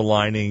 silver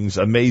linings,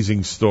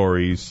 amazing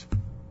stories,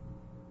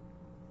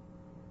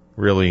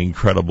 really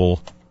incredible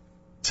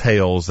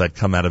tales that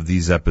come out of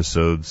these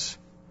episodes.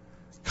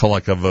 Kol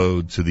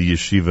hakavod to the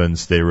yeshiva in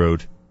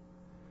Sderot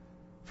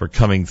for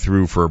coming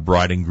through for a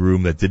bride and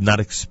groom that did not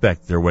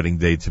expect their wedding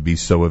day to be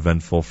so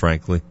eventful,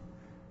 frankly,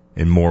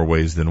 in more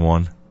ways than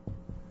one.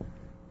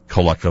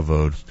 Kol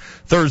hakavod.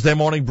 Thursday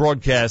morning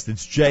broadcast.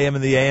 It's JM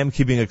in the AM,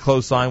 keeping a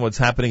close eye on what's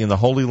happening in the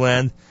Holy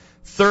Land.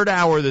 Third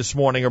hour this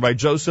morning are by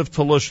Joseph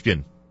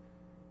Telushkin.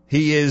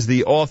 He is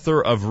the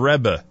author of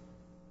Rebbe.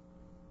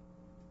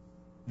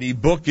 The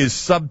book is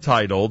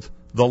subtitled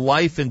The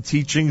Life and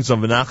Teachings of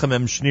Menachem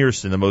M.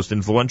 Schneerson, the most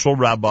influential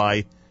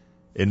rabbi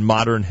in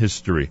modern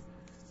history.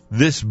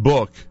 This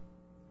book,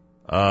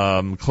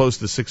 close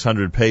to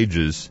 600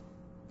 pages,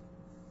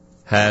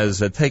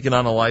 has taken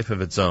on a life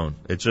of its own.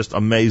 It's just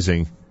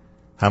amazing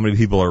how many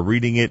people are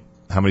reading it,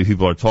 how many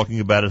people are talking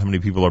about it, how many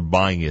people are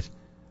buying it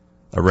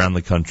around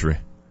the country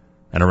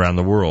and around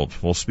the world.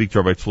 We'll speak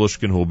to Rabbi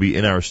Telushkin, who will be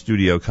in our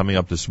studio coming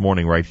up this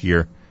morning right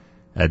here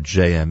at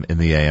JM in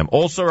the AM.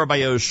 Also, Rabbi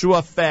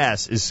Yoshua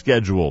Fass is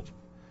scheduled.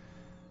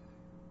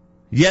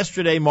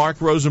 Yesterday, Mark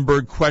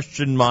Rosenberg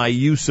questioned my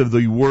use of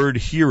the word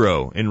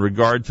hero in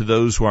regard to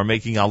those who are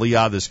making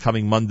Aliyah this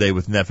coming Monday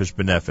with Nefesh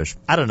B'Nefesh.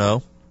 I don't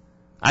know.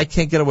 I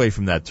can't get away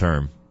from that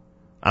term.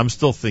 I'm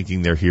still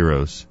thinking they're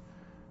heroes.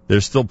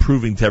 They're still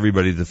proving to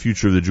everybody the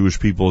future of the Jewish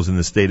people is in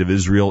the state of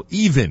Israel,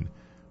 even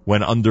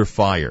when under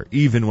fire,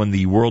 even when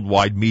the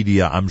worldwide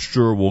media, I'm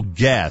sure, will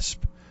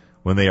gasp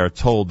when they are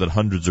told that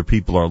hundreds of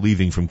people are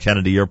leaving from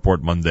Kennedy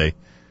Airport Monday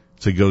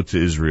to go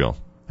to Israel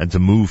and to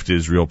move to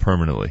Israel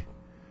permanently.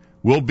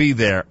 We'll be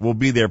there,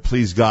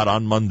 please God,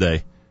 on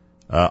Monday,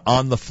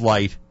 on the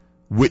flight,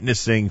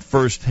 witnessing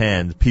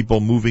firsthand people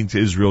moving to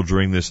Israel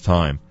during this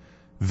time.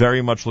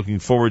 Very much looking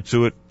forward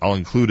to it. I'll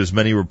include as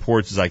many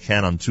reports as I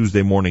can on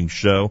Tuesday morning's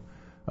show.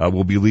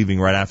 We'll be leaving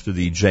right after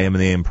the JM and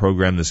the AM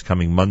program this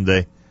coming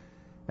Monday.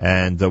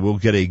 And we'll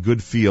get a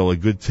good feel, a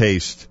good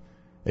taste,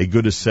 a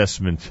good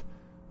assessment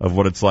of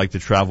what it's like to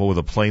travel with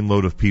a plane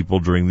load of people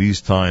during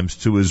these times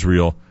to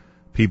Israel,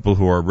 people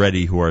who are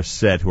ready, who are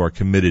set, who are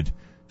committed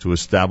to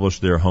establish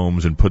their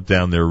homes and put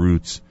down their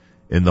roots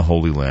in the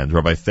Holy Land.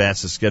 Rabbi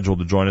Fass is scheduled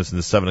to join us in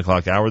the 7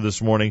 o'clock hour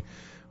this morning.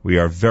 We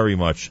are very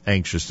much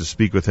anxious to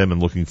speak with him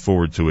and looking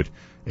forward to it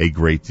a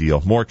great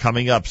deal. More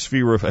coming up,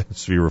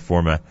 Sphera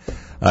format.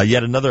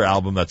 Yet another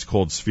album that's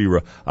called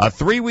Sphera.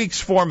 3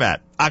 weeks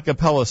format, a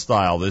cappella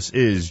style. This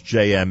is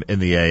JM in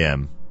the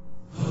AM.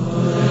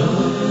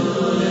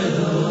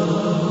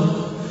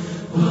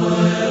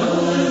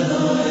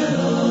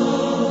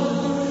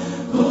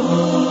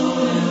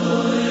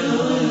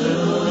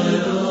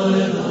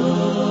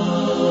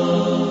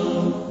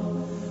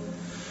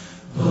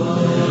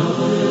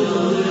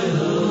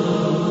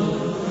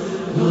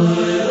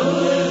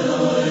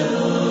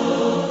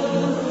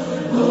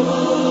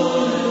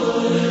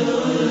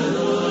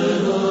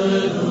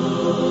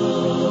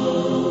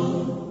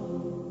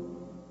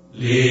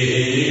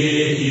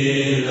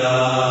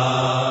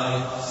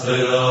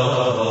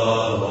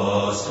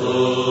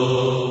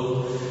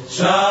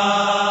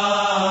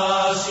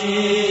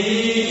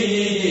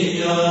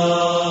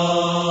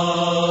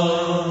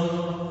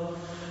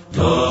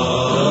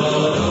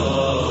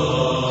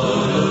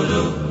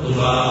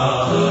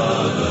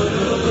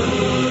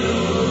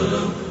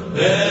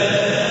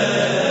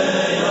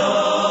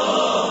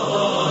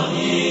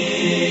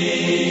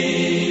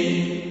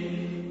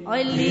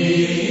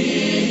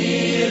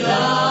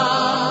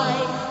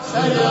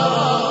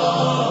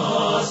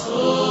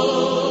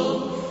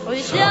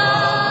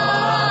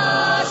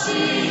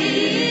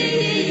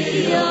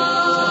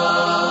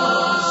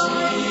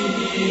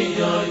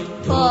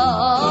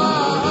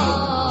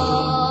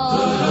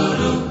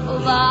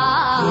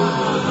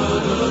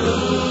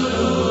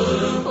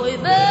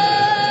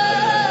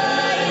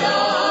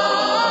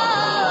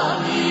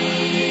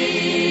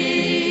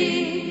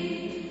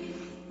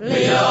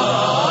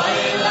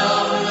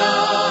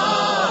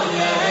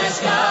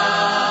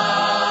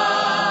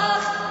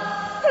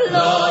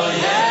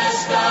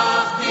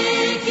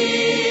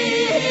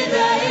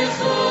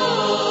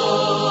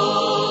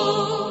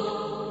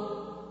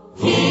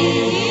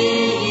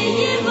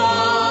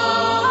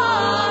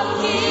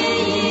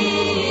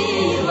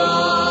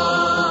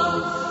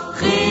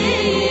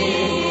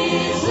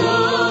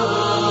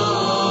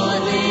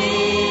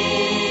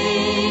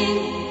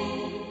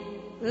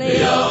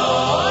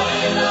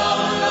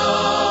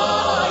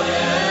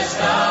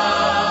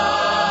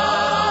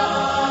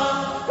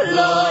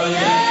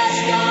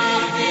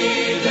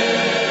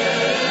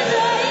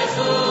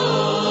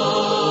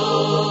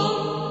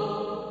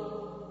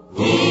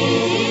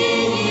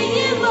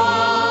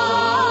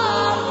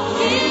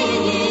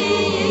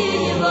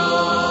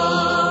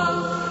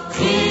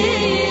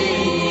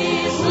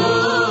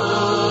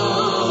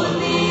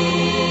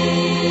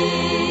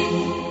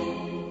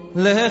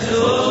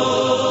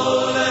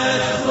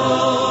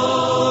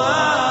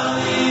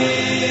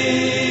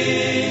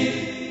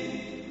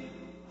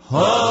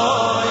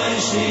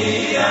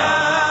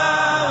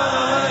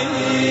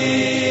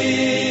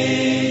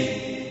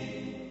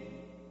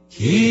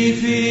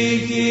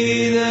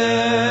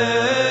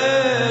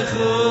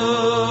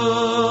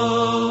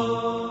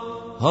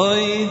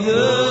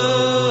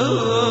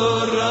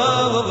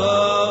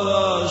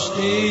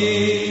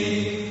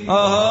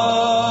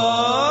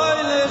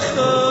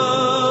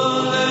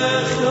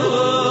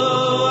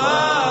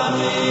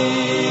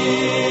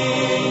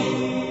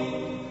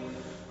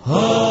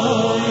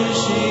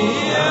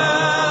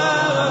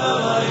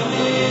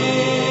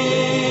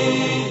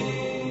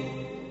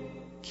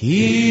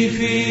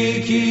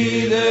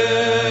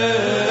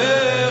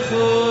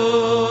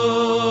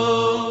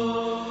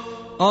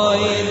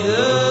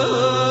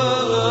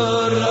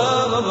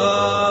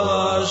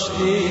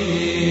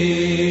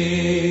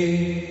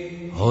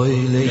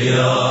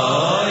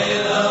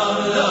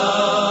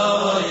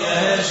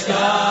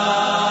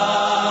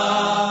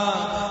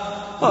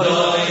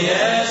 Lo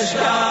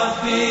yeshkach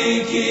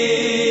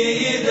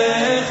biki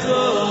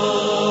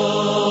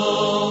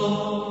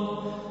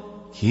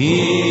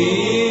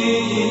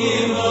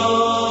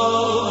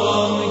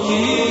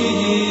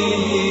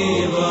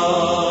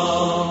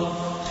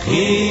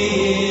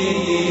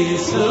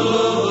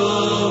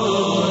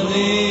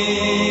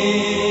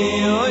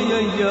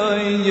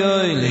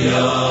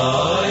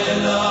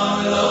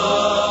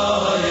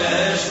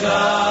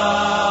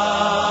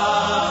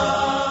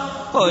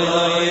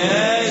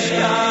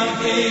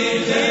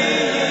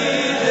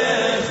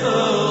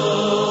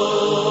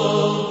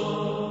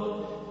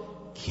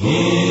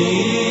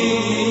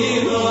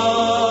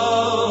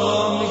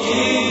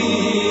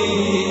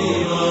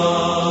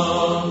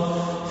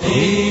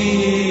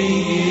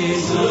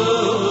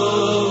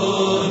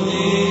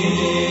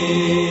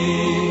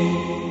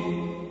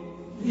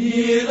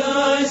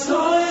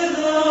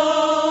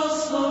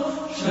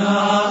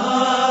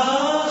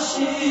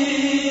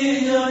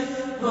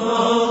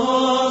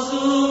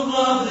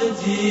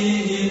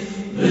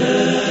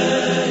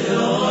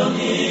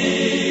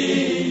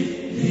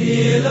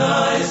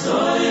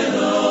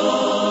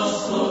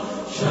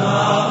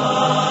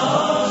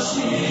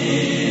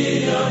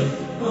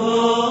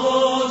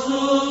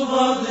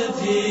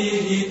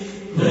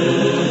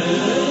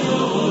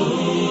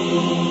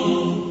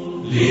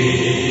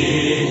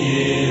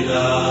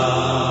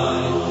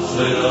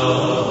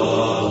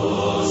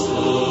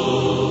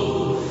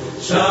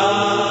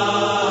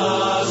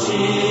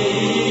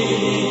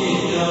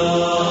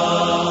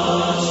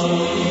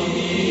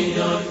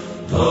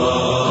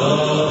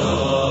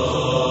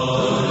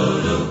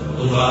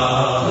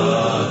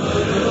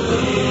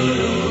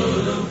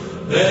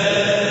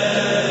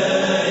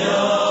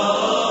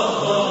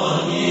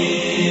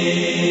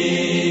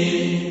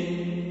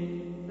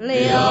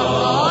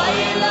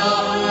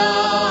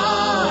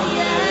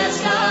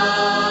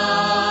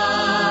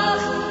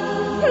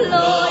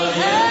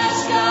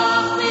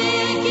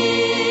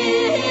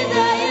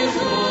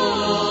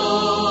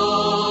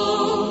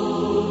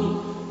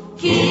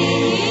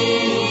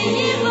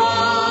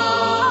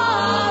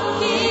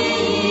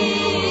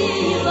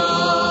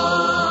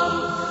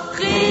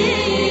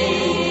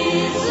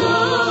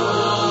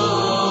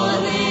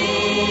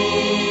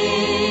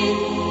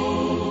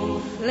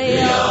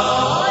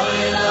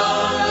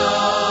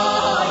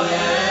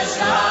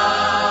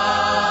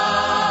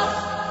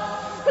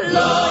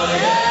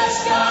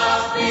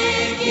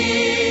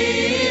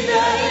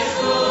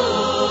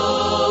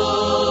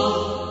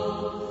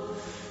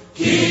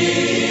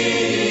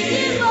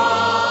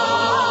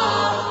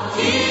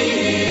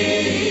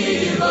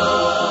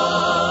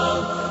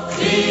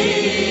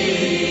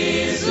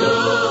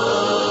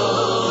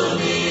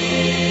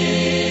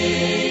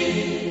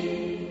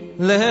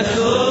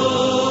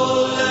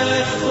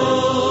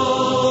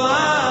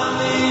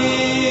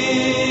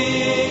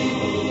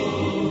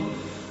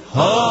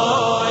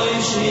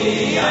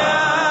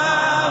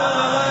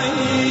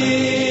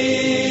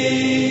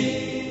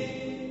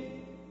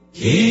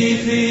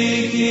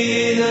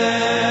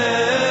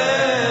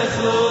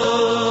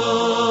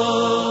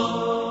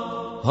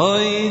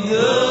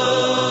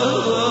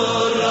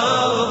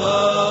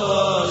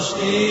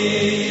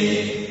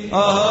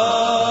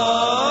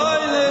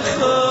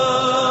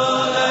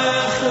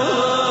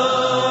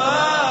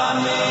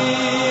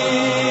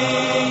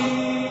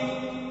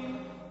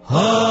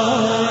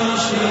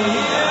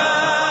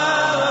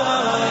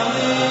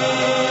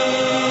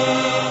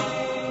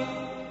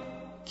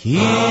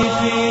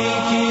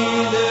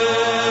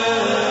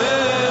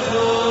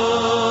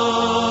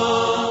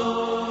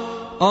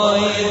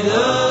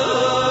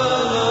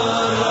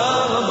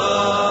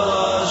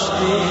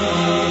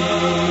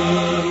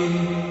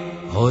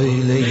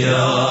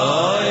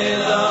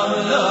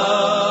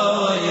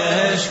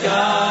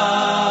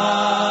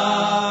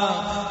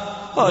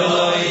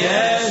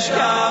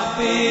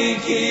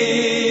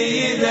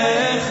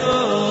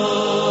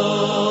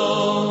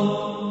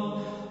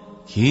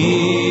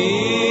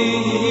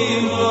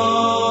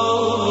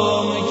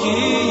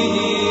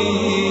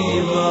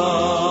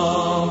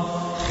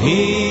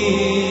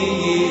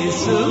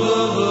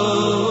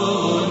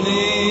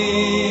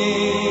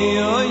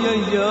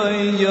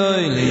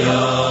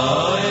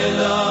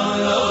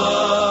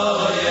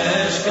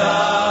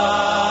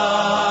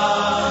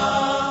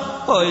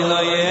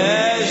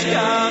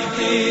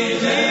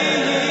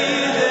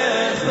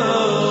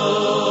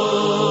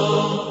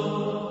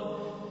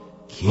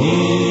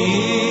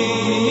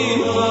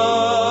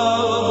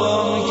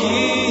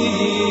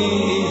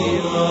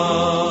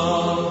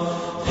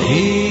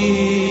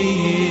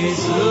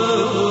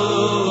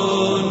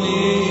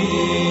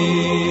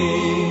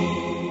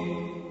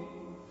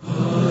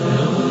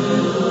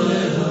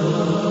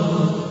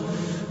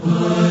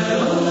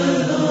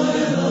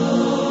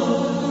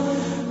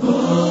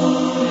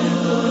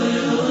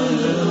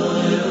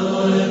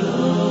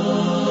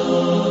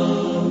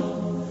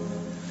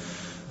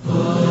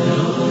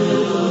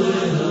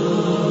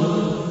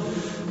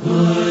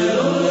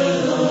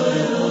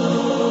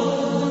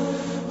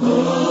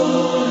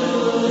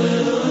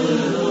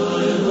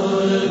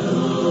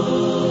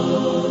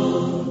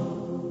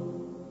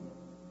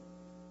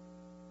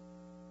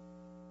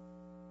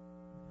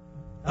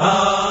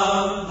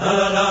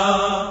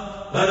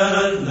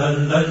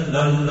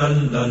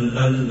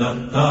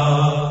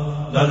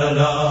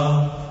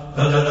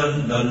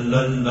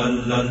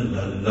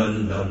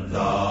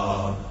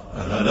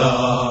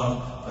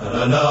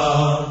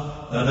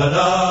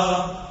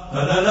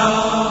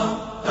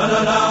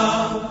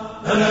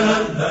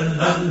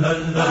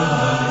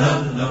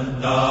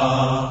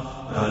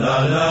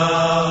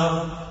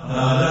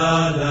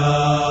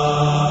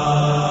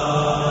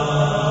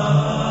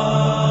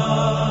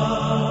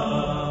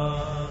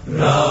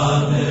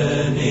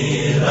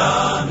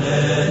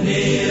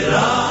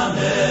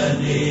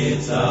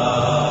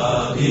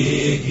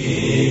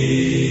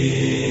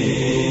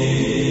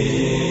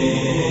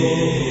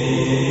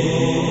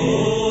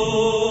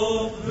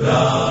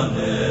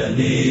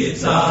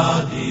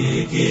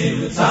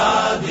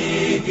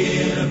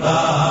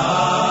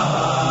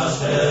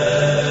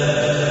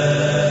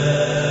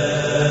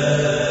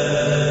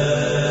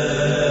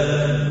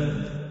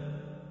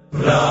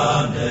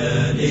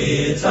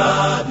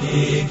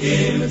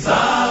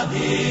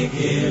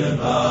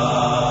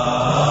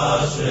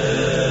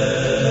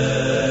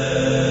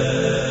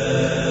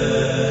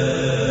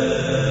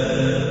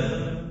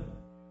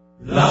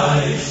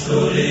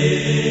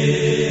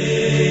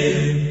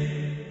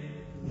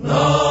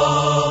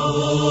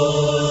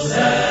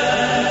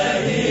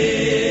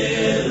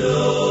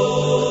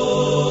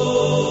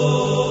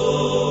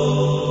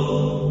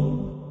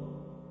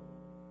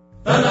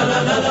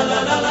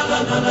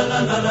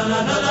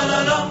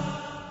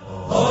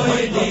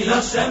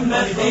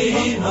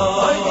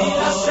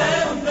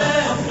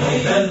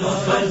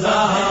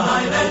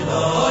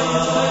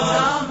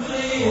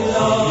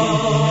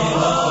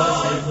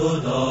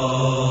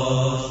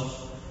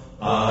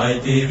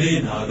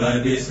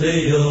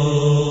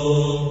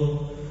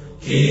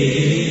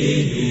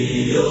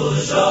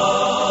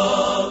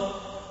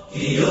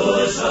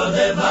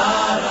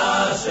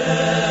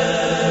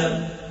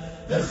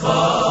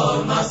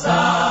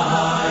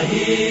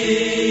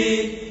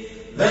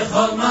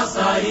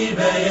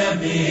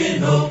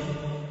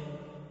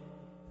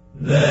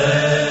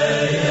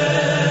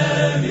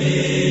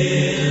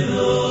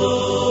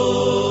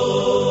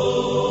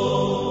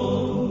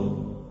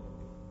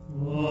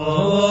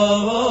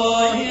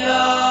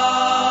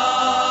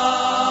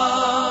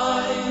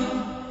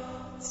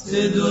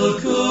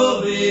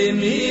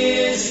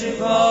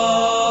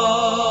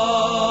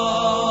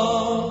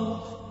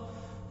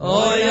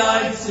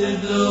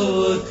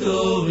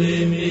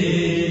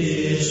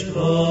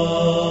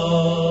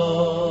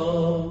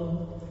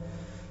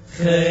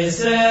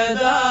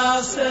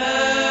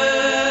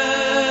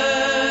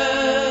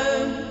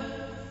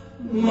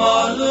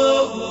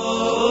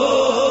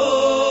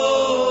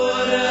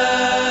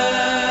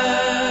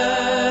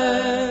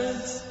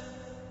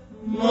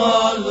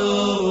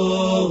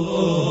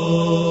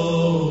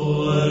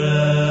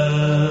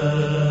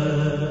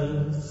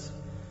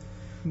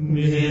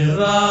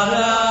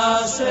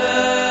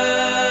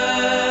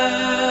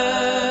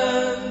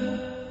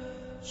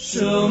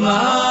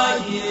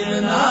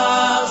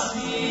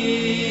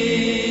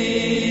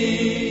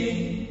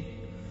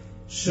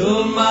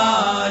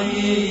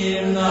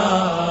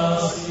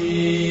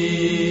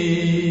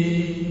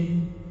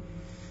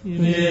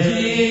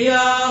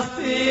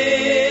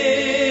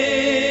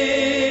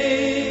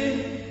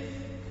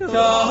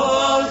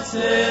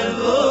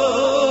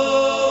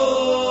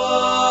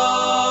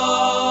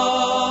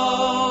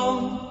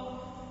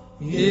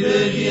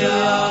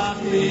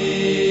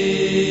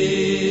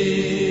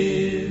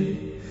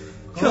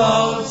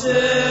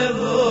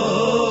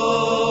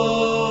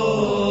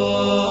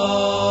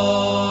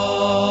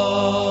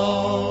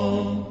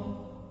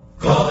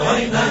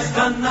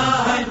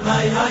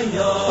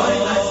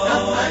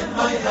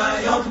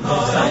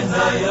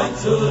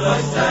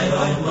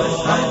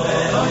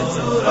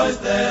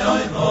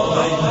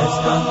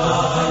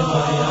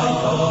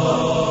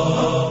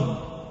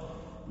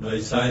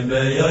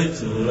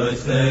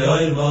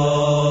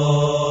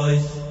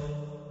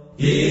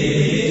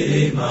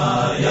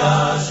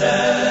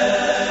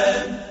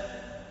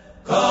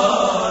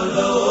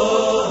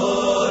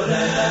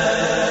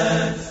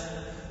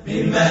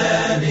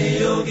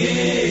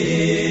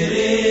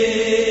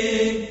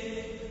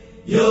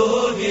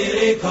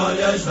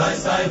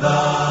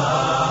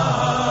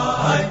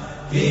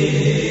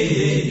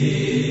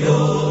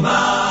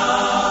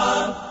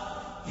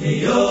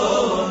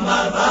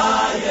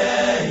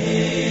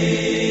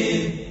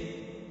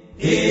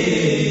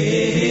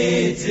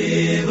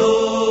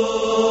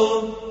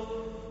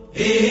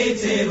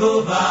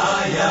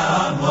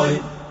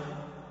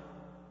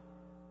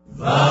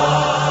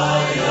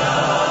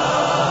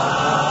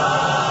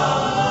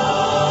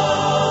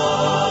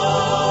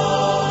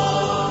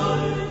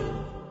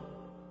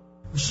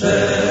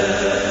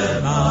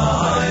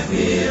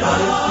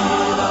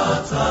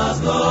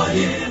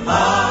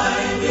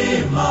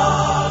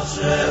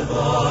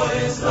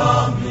Boys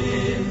from me.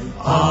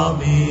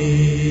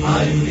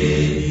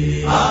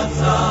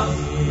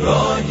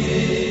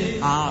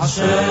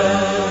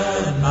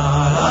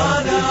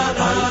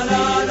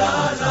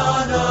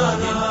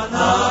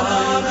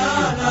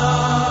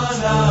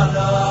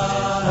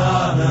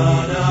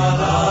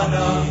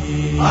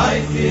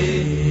 Hayfi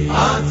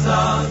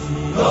Atzat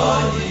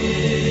Goyim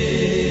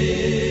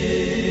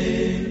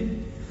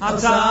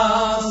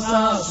Atzat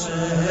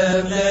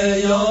Hashem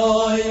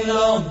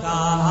Le'yoilom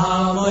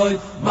Tahamoy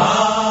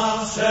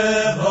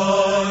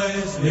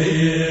Machshevois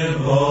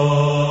Lirbo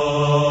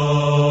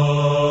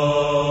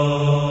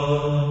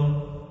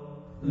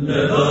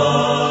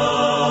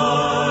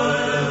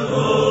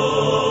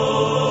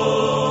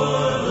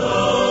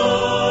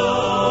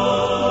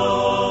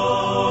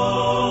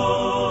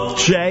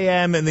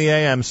JM in the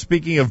AM.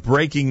 Speaking of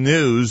breaking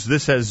news,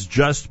 this has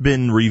just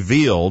been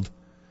revealed,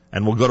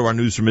 and we'll go to our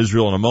news from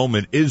Israel in a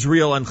moment.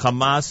 Israel and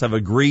Hamas have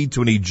agreed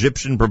to an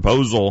Egyptian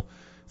proposal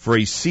for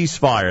a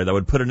ceasefire that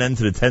would put an end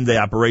to the 10-day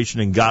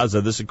operation in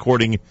Gaza. This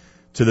according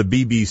to the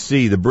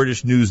BBC. The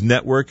British news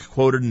network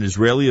quoted an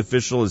Israeli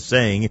official as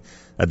saying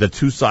that the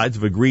two sides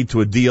have agreed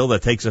to a deal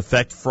that takes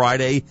effect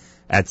Friday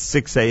at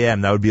 6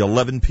 a.m. That would be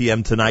 11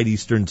 p.m. tonight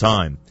Eastern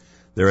Time.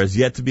 There has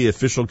yet to be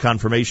official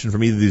confirmation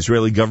from either the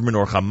Israeli government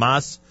or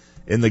Hamas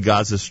in the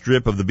Gaza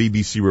Strip of the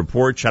BBC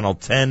report. Channel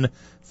 10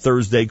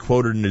 Thursday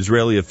quoted an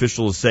Israeli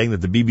official as saying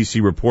that the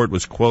BBC report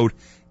was, quote,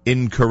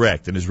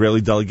 incorrect. An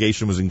Israeli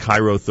delegation was in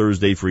Cairo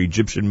Thursday for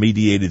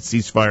Egyptian-mediated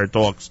ceasefire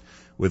talks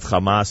with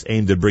Hamas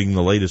aimed at bringing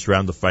the latest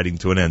round of fighting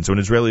to an end. So an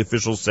Israeli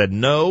official said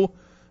no.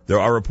 There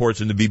are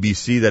reports in the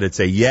BBC that it's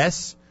a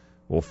yes.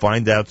 We'll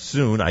find out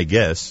soon, I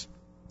guess,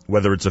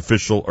 whether it's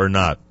official or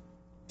not.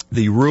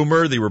 The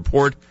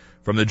report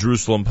from the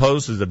Jerusalem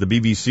Post is that the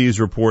BBC is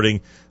reporting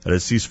that a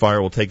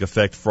ceasefire will take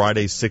effect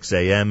Friday, 6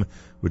 a.m.,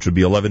 which would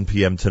be 11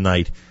 p.m.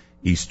 tonight,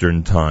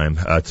 Eastern Time.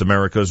 It's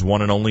America's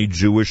one and only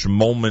Jewish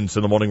Moments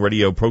in the Morning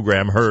radio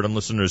program, heard on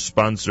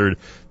listeners-sponsored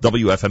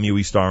WFMU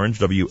East Orange,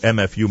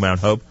 WMFU Mount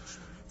Hope,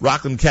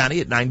 Rockland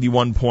County at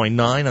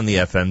 91.9 on the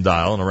FM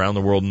dial, and around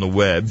the world on the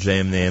web,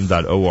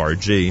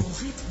 jmnam.org.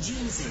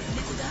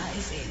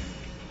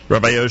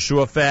 Rabbi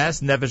Yoshua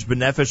Fass, Nefesh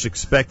B'Nefesh,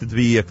 expected to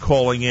be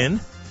calling in.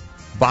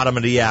 Bottom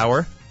of the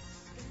hour.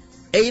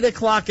 8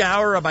 o'clock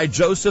hour, Rabbi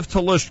Joseph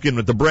Telushkin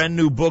with the brand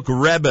new book,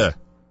 Rebbe.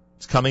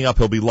 It's coming up.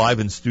 He'll be live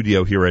in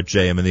studio here at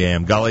JM in the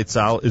AM. Galei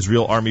Tzahal,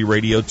 Israel Army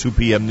Radio, 2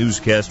 p.m.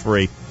 newscast for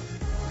a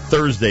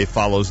Thursday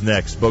follows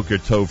next. Boker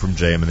Tov from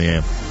JM in the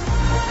AM.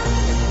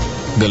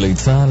 גלי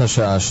צהל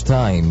השעה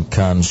 2,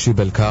 כאן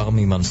שיבל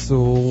קרמי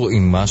מנסור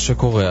עם מה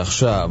שקורה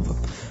עכשיו.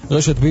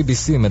 רשת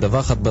BBC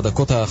מדווחת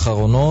בדקות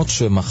האחרונות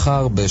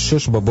שמחר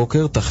ב-6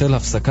 בבוקר תחל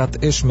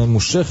הפסקת אש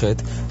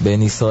ממושכת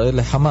בין ישראל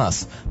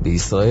לחמאס.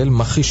 בישראל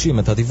מכחישים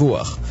את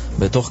הדיווח.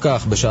 בתוך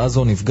כך, בשעה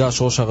זו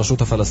נפגש ראש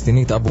הרשות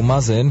הפלסטינית אבו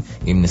מאזן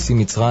עם נשיא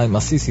מצרים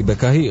הסיסי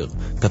בקהיר.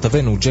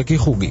 כתבנו ג'קי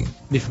חוגי.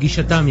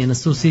 בפגישתם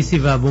ינסו סיסי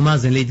ואבו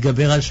מאזן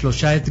להתגבר על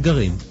 3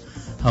 אתגרים.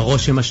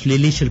 הרושם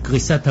השלילי של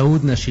קריסת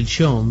ההודנה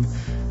שלשום,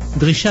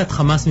 דרישת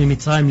חמאס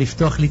ממצרים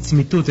לפתוח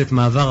לצמיתות את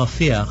מעבר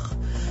רפיח,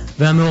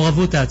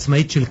 והמעורבות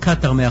העצמאית של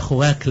קטר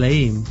מאחורי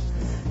הקלעים,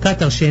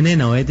 קטר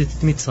שאיננה אוהדת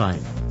את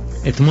מצרים.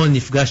 אתמול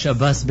נפגש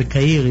אבאס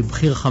בקהיר עם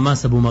בכיר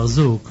חמאס אבו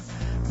מרזוק,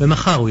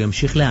 ומחר הוא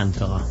ימשיך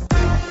לאנקרה.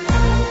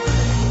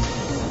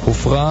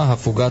 הופרה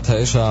הפוגת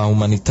האש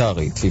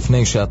ההומניטרית.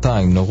 לפני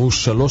שעתיים נורו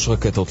 3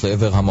 רקטות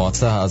לעבר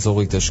המועצה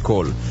האזורית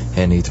אשכול.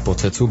 הן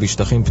התפוצצו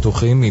בשטחים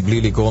פתוחים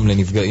מבלי לגרום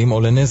לנפגעים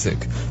או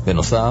לנזק.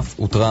 בנוסף,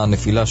 הותרה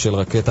הנפילה של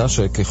רקטה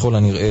שככל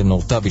הנראה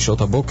נורתה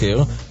בשעות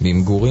הבוקר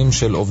במגורים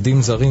של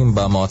עובדים זרים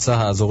במועצה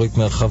האזורית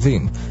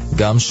מרחבים.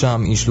 גם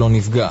שם איש לא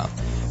נפגע.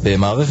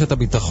 במערכת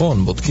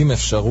הביטחון בודקים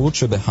אפשרות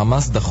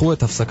שבחמאס דחו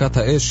את הפסקת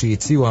האש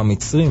שהציעו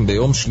המצרים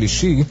ביום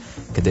שלישי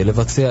כדי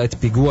לבצע את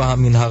פיגוע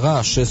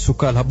המנהרה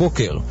שסוכל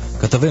הבוקר.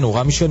 כתבנו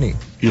רמי שני.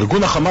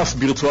 ארגון החמאס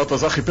ברצועת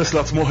עזה חיפש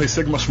לעצמו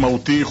הישג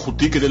משמעותי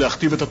איכותי כדי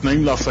להכתיב את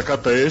התנאים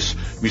להפסקת האש.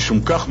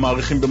 משום כך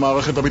מעריכים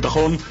במערכת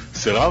הביטחון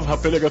סירב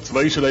הפלג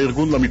הצבאי של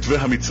הארגון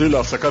למתווה המצרי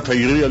להפסקת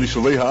הירי על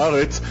יישובי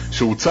הארץ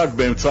שהוצג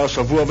באמצע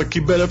השבוע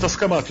וקיבל את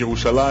הסכמת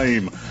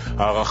ירושלים.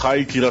 הערכה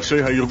היא כי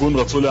ראשי הארגון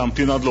רצו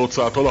להמתין עד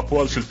להוצאתו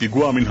לפועל של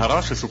פיגוע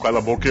המנהרה שסוכל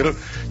הבוקר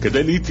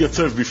כדי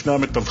להתייצב בפני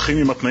המתווכים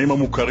עם התנאים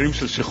המוכרים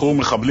של שחרור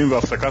מחבלים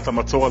והפסקת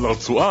המצור על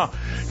הרצועה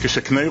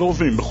כשקני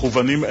רובים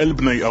מכוונים אל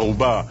בני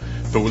ערובה.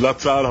 פעולת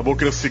צה"ל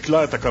הבוקר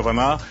סיכלה את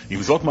הכוונה,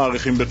 עם זאת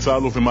מעריכים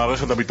בצה"ל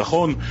ובמערכת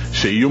הביטחון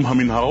שאיום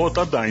המנהרות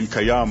עדיין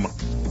קיים.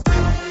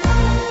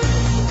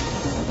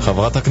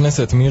 חברת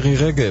הכנסת מירי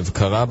רגב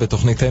קראה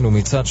בתוכניתנו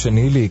מצד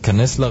שני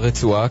להיכנס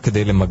לרצועה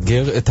כדי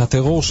למגר את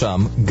הטרור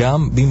שם,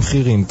 גם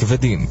במחירים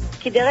כבדים.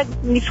 כי דרג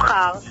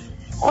נבחר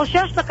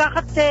חושש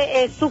לקחת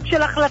סוג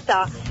של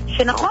החלטה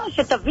שנכון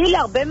שתביא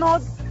להרבה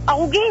מאוד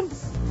הרוגים.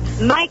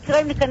 מה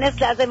יקרה אם ניכנס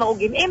לעזה עם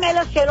הרוגים? אם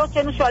אלה השאלות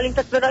שהיינו שואלים את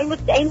עצמנו,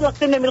 היינו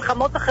יוצאים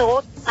למלחמות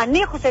אחרות,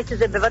 אני חושבת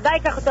שזה בוודאי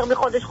ייקח יותר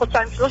מחודש,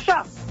 חודשיים, 3.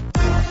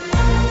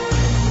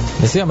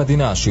 נשיא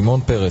המדינה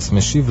שמעון פרס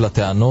משיב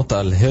לטענות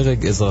על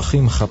הרג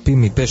אזרחים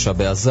חפים מפשע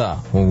בעזה.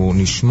 הוא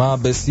נשמע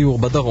בסיור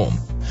בדרום.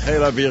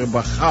 חיל האוויר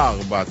בחר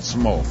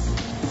בעצמו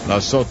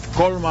לעשות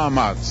כל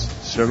מאמץ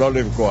שלא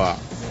לפגוע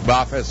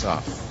באף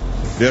אזרח.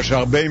 ויש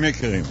הרבה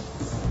מקרים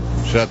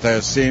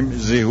שהטייסים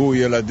זיהו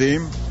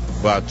ילדים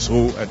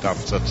ועצרו את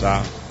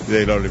ההפצצה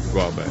כדי לא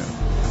לפגוע בהם.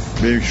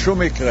 בשום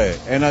מקרה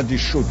אין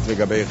אדישות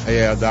לגבי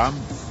חיי אדם,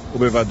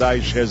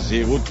 ובוודאי שיש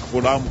זהירות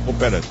כפולה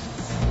ומכופלת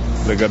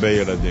לגבי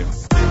ילדים.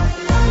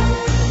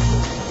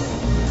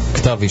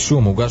 כתב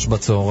אישום הוגש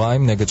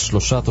בצהריים נגד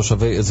 3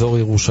 תושבי אזור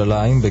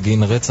ירושלים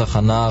בגין רצח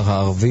הנער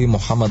הערבי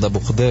מוחמד אבו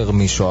ח'דיר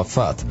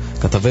משועפאט.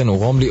 כתבנו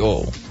רום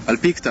ליאור. על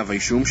פי כתב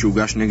האישום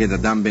שהוגש נגד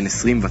אדם בן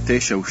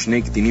 29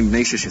 ושני קטינים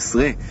בני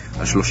 16,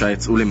 השלושה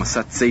יצאו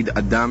למסע ציד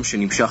אדם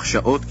שנמשך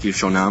שעות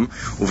כלשונם,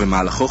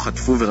 ובמהלכו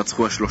חטפו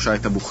ורצחו השלושה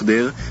את אבו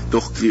ח'דיר,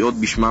 תוך קריאות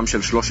בשמם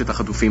של 3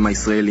 החטופים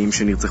הישראלים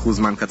שנרצחו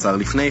זמן קצר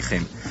לפני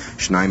כן.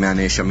 2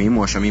 מהנאשמים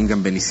מואשמים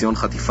גם בניסיון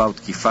חטיפה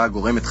ותקיפה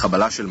גורמת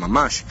חבלה של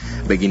ממש,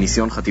 בגין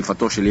ניסיון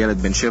חטיפתו של ילד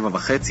בן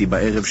 7.5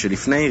 בערב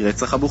שלפני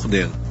רצח אבו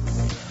ח'דיר.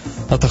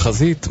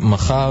 התחזית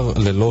מחר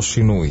ללא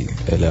שינוי.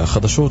 אלה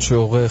החדשות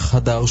שעורך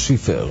הדר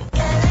שיפר.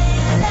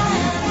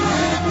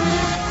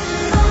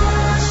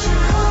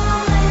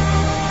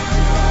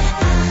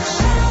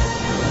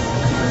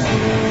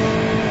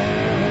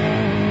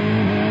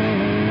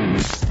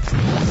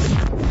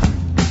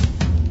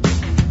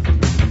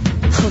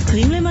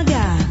 חותרים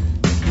למגע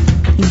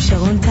עם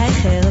שרון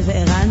טייכר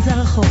וערן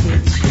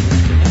זרחוביץ'.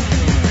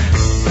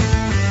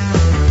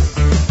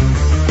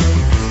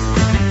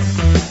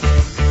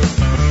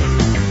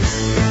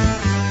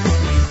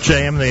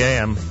 JM the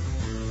AM.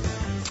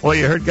 Well,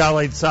 you heard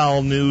Galei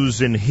Tzahal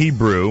news in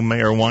Hebrew.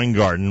 Mayor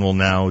Weingarten will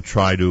now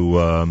try to,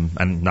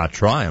 and not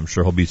try, I'm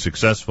sure he'll be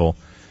successful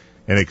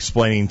in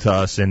explaining to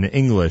us in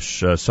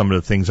English some of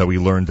the things that we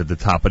learned at the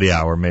top of the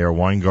hour. Mayor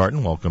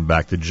Weingarten, welcome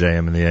back to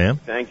JM and the AM.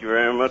 Thank you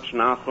very much,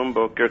 Nachum.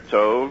 Boker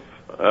Tov.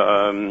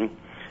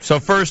 So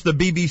first, the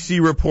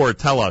BBC report.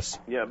 Tell us.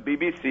 Yeah,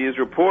 BBC is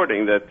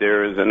reporting that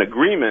there is an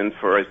agreement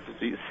for a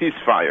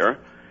ceasefire,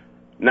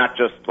 not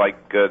just like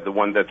the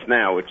one that's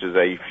now, which is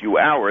a few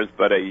hours,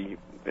 but a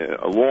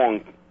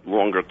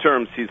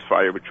longer-term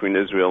ceasefire between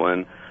Israel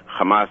and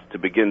Hamas to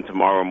begin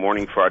tomorrow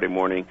morning, Friday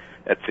morning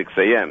at 6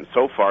 a.m.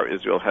 So far,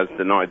 Israel has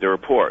denied the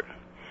report.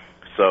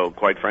 So,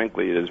 quite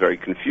frankly, it is very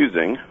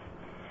confusing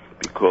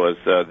because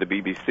the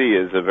BBC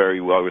is a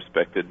very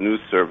well-respected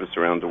news service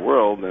around the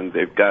world, and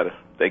they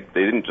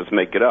didn't just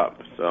make it up.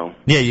 So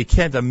yeah, you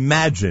can't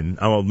imagine,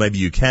 well, maybe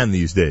you can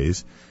these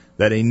days,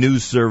 that a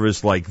news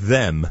service like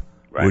them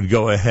would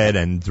go ahead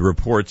and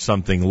report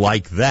something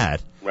like that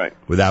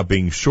without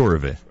being sure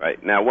of it. Right.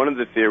 Now, one of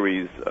the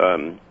theories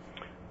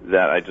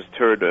that I just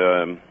heard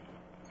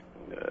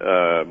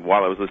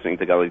while I was listening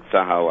to Galei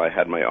Tzahal, I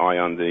had my eye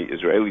on the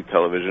Israeli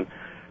television,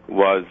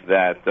 was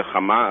that the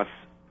Hamas,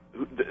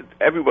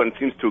 everyone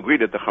seems to agree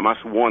that the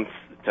Hamas wants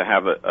to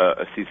have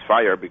a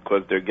ceasefire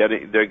because they're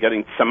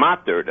getting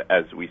samatered,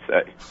 as we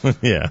say.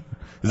 Yeah.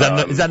 Is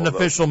that an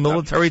official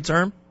military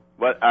term?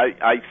 But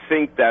I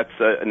think that's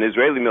an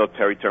Israeli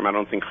military term. I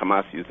don't think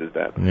Hamas uses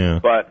that. Yeah.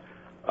 But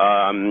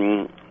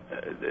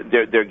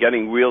they're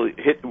getting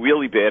hit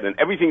really bad, and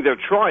everything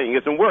they're trying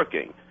isn't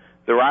working.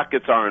 The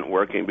rockets aren't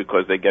working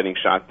because they're getting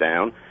shot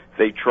down.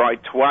 They tried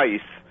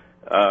twice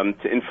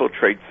to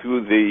infiltrate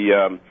through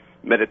the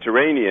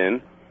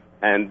Mediterranean,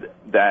 and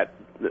that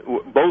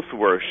both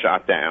were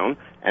shot down.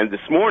 And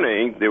this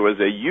morning there was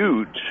a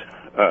huge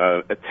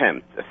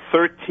attempt.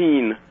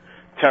 13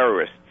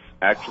 terrorists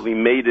actually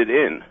made it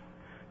in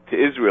to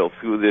Israel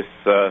through this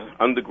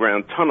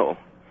underground tunnel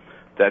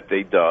that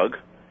they dug,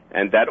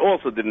 and that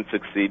also didn't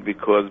succeed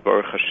because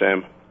Baruch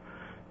Hashem,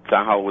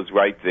 Tzahal was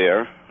right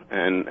there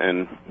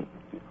and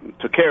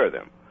took care of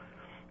them.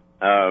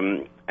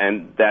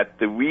 And that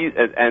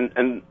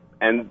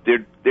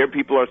their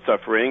people are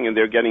suffering, and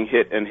they're getting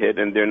hit, and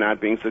they're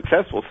not being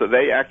successful. So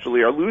they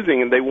actually are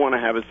losing, and they want to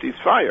have a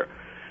ceasefire.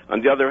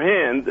 On the other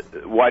hand,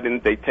 why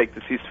didn't they take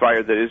the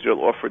ceasefire that Israel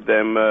offered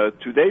them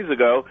 2 days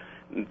ago?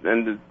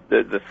 And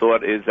the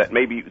thought is that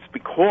maybe it's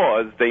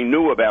because they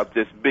knew about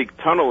this big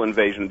tunnel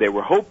invasion. They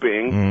were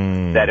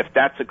hoping that if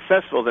that's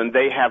successful, then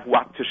they have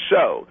what to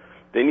show.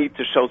 They need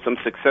to show some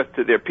success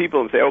to their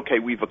people and say, okay,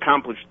 we've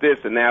accomplished this,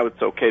 and now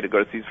it's okay to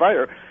go to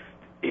ceasefire.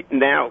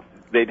 Now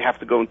they'd have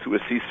to go into a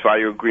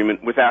ceasefire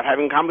agreement without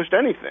having accomplished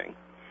anything.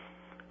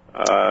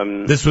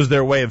 This was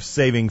their way of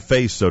saving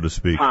face, so to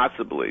speak.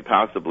 Possibly.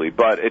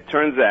 But it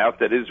turns out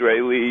that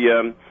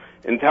Israeli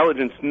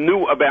intelligence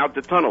knew about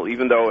the tunnel,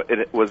 even though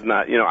it was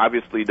not,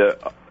 obviously the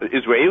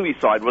Israeli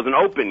side wasn't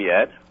open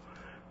yet,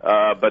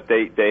 but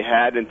they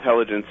had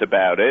intelligence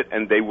about it,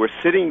 and they were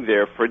sitting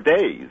there for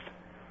days.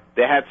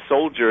 They had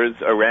soldiers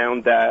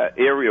around that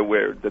area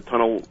where the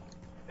tunnel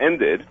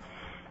ended,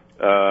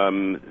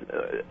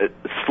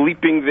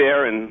 sleeping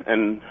there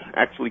and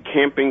actually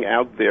camping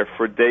out there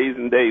for days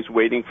and days,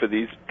 waiting for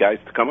these guys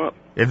to come up.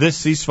 If this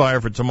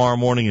ceasefire for tomorrow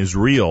morning is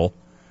real,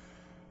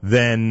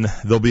 then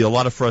there'll be a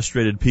lot of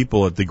frustrated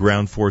people that the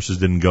ground forces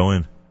didn't go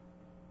in.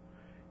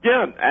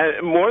 Yeah,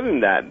 more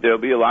than that, there'll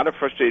be a lot of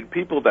frustrated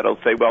people that'll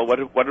say, well,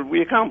 what did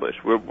we accomplish?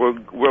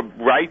 We're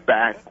right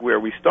back where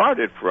we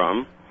started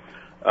from.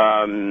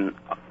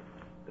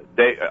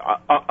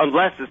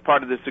 Unless as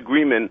part of this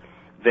agreement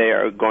they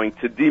are going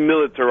to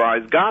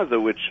demilitarize Gaza,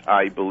 which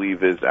I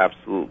believe is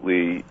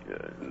absolutely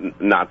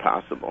not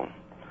possible.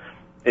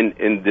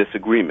 in this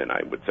agreement.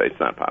 I would say it's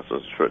not possible.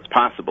 I'm sure it's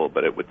possible,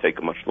 but it would take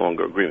a much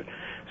longer agreement.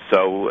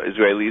 So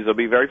Israelis will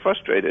be very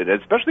frustrated,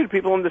 especially the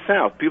people in the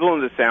South. People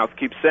in the South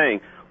keep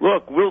saying,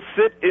 look, we'll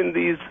sit in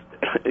these,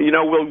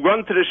 we'll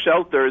run to the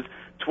shelters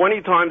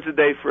 20 times a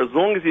day for as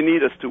long as you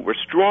need us to. We're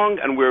strong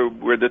and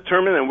we're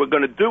determined and we're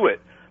going to do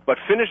it. But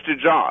finish the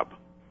job.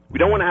 We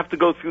don't want to have to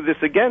go through this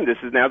again. This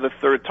is now the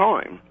third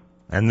time.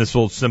 And this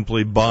will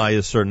simply buy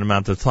a certain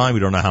amount of time. We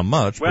don't know how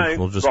much, but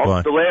we'll just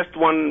buy. The last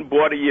one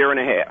bought a year and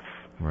a half.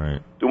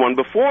 Right. The one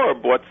before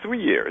bought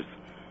 3 years.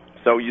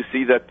 So you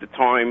see that the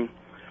time,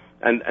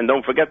 and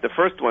don't forget the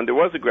first one, there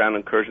was a ground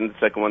incursion. The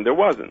second one, there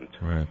wasn't.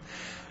 Right.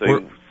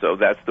 So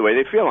that's the way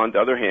they feel. On the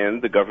other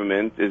hand, the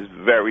government is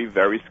very,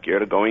 very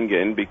scared of going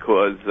in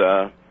because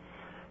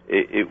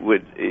it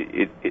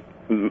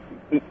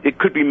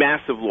could be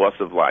massive loss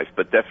of life,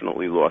 but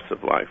definitely loss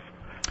of life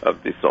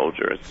of the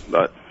soldiers.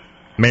 But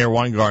Meir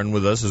Weingarten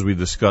with us as we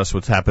discuss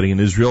what's happening in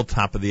Israel.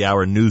 Top of the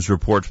hour news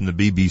report from the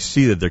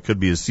BBC that there could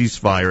be a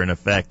ceasefire in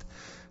effect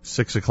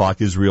 6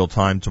 o'clock Israel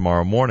time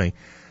tomorrow morning.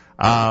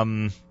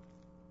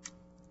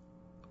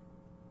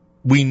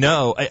 We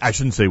know, I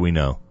shouldn't say we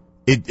know.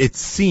 It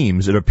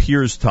seems, it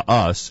appears to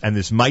us, and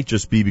this might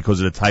just be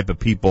because of the type of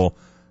people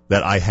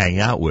that I hang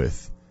out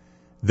with,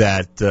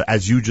 that,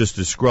 as you just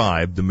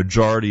described, the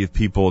majority of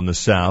people in the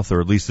South,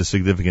 or at least a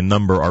significant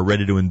number, are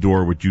ready to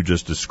endure what you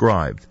just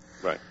described.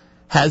 Right.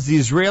 Has the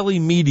Israeli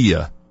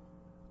media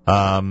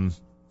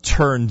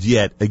turned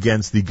yet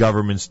against the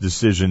government's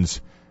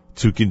decisions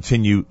to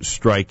continue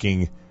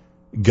striking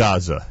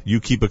Gaza?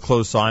 You keep a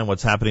close eye on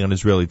what's happening on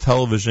Israeli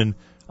television,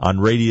 on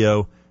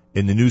radio,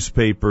 in the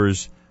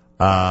newspapers.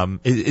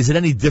 Is it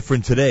any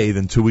different today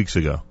than 2 weeks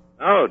ago?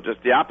 Oh,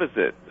 just the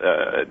opposite.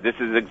 This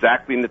is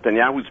exactly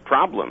Netanyahu's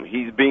problem.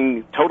 He's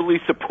being totally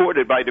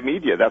supported by the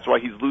media. That's why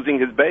he's losing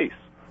his base.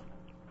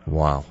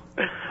 Wow.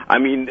 I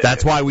mean,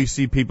 that's why we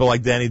see people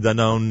like Danny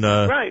Danon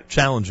right.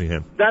 challenging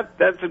him.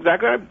 That's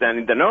exactly right.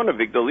 Danny Danon,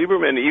 Avigdor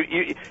Lieberman.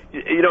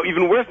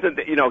 Even worse than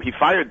he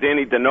fired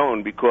Danny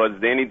Danon because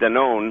Danny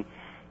Danon,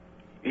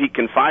 he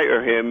can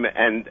fire him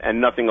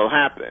and nothing will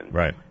happen.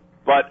 Right.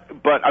 But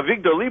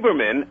Avigdor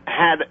Lieberman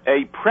had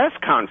a press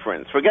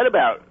conference. Forget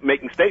about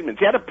making statements.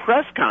 He had a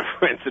press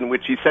conference in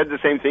which he said the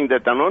same thing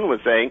that Danon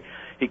was saying.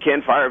 He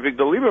can't fire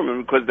Avigdor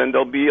Lieberman because then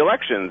there'll be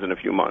elections in a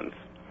few months.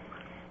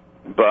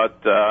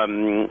 But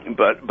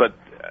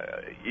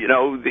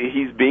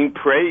he's being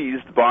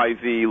praised by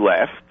the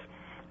left,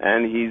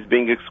 and he's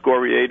being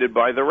excoriated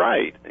by the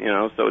right.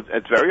 So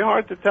it's very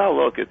hard to tell.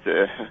 Look,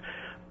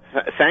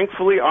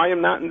 thankfully I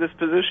am not in this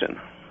position.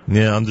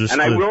 Yeah, understood.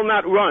 And I will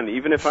not run,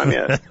 even if I'm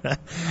in.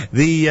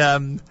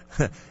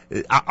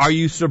 Are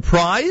you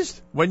surprised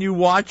when you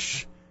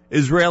watch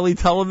Israeli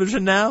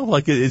television now?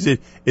 Like, is it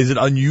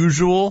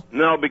unusual?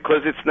 No,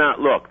 because it's not.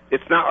 Look,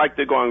 it's not like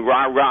they're going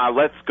rah rah.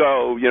 Let's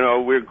go.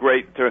 We're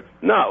great.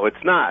 No,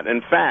 it's not.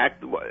 In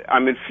fact,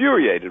 I'm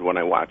infuriated when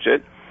I watch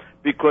it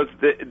because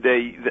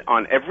they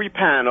on every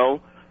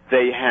panel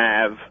they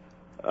have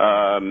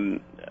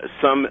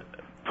some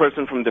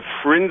person from the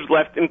fringe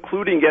left,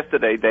 including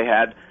yesterday they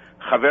had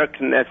Chaver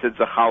Knesset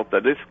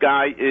Zachalta. This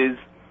guy is,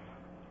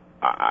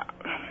 I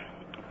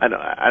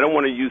don't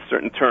want to use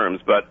certain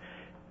terms, but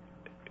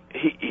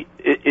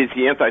is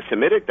he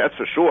anti-Semitic? That's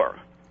for sure.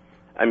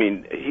 I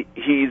mean,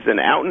 he's an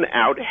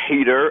out-and-out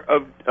hater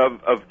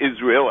of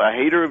Israel, a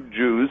hater of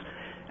Jews,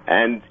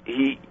 and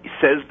he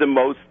says the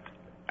most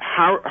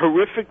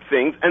horrific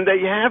things, and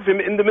they have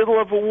him in the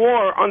middle of a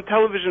war on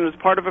television as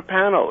part of a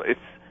panel.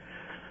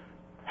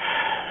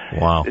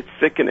 Wow. It's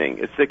sickening.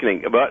 It's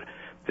sickening. But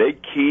they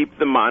keep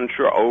the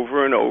mantra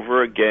over and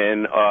over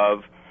again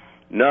of,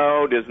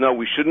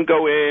 we shouldn't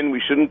go in,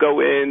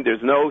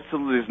 there's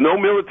no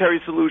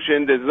military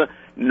solution, there's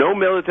no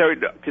military,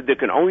 there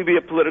can only be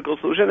a political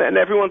solution, and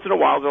every once in a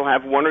while they'll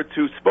have one or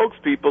two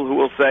spokespeople who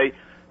will say,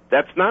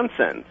 that's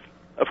nonsense.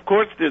 Of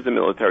course there's a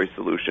military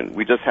solution,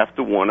 we just have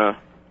to want to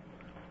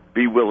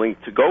be willing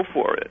to go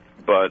for it.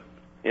 But,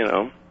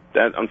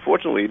 that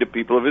unfortunately the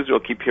people of Israel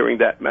keep hearing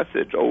that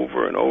message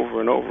over and over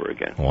and over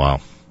again. Wow.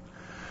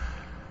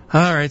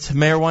 All right,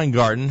 Meir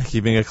Weingarten,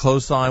 keeping a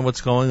close eye on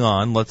what's going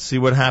on. Let's see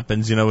what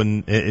happens. You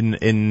don't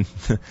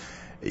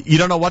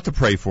know what to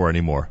pray for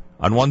anymore.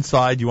 On one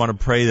side, you want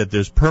to pray that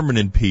there's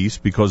permanent peace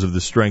because of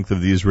the strength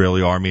of the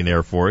Israeli Army and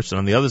Air Force, and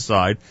on the other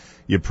side,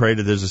 you pray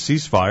that there's a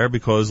ceasefire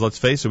because, let's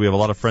face it, we have a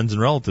lot of friends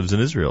and relatives in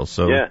Israel.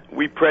 So yeah,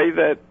 we pray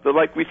that,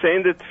 like we say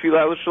in the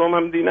Tefillah L'Shalom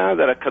HaMedina,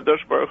 that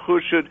HaKadosh Baruch Hu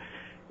should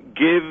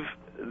give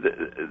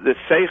the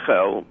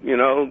seichel,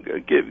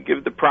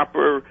 give the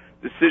proper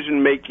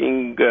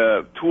decision-making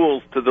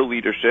tools to the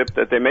leadership,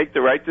 that they make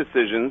the right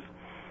decisions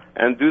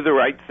and do the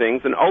right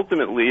things. And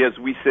ultimately, as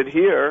we sit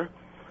here,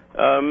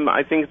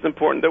 I think it's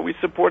important that we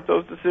support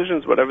those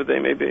decisions, whatever they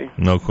may be.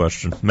 No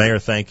question. Meir,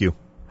 thank you.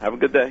 Have a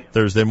good day.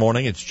 Thursday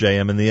morning, it's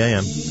JM in the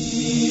AM.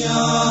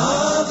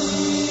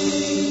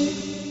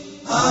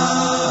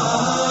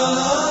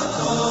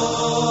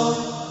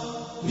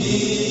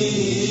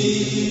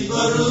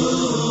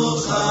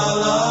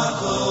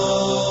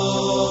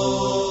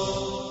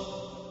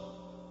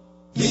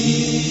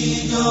 Me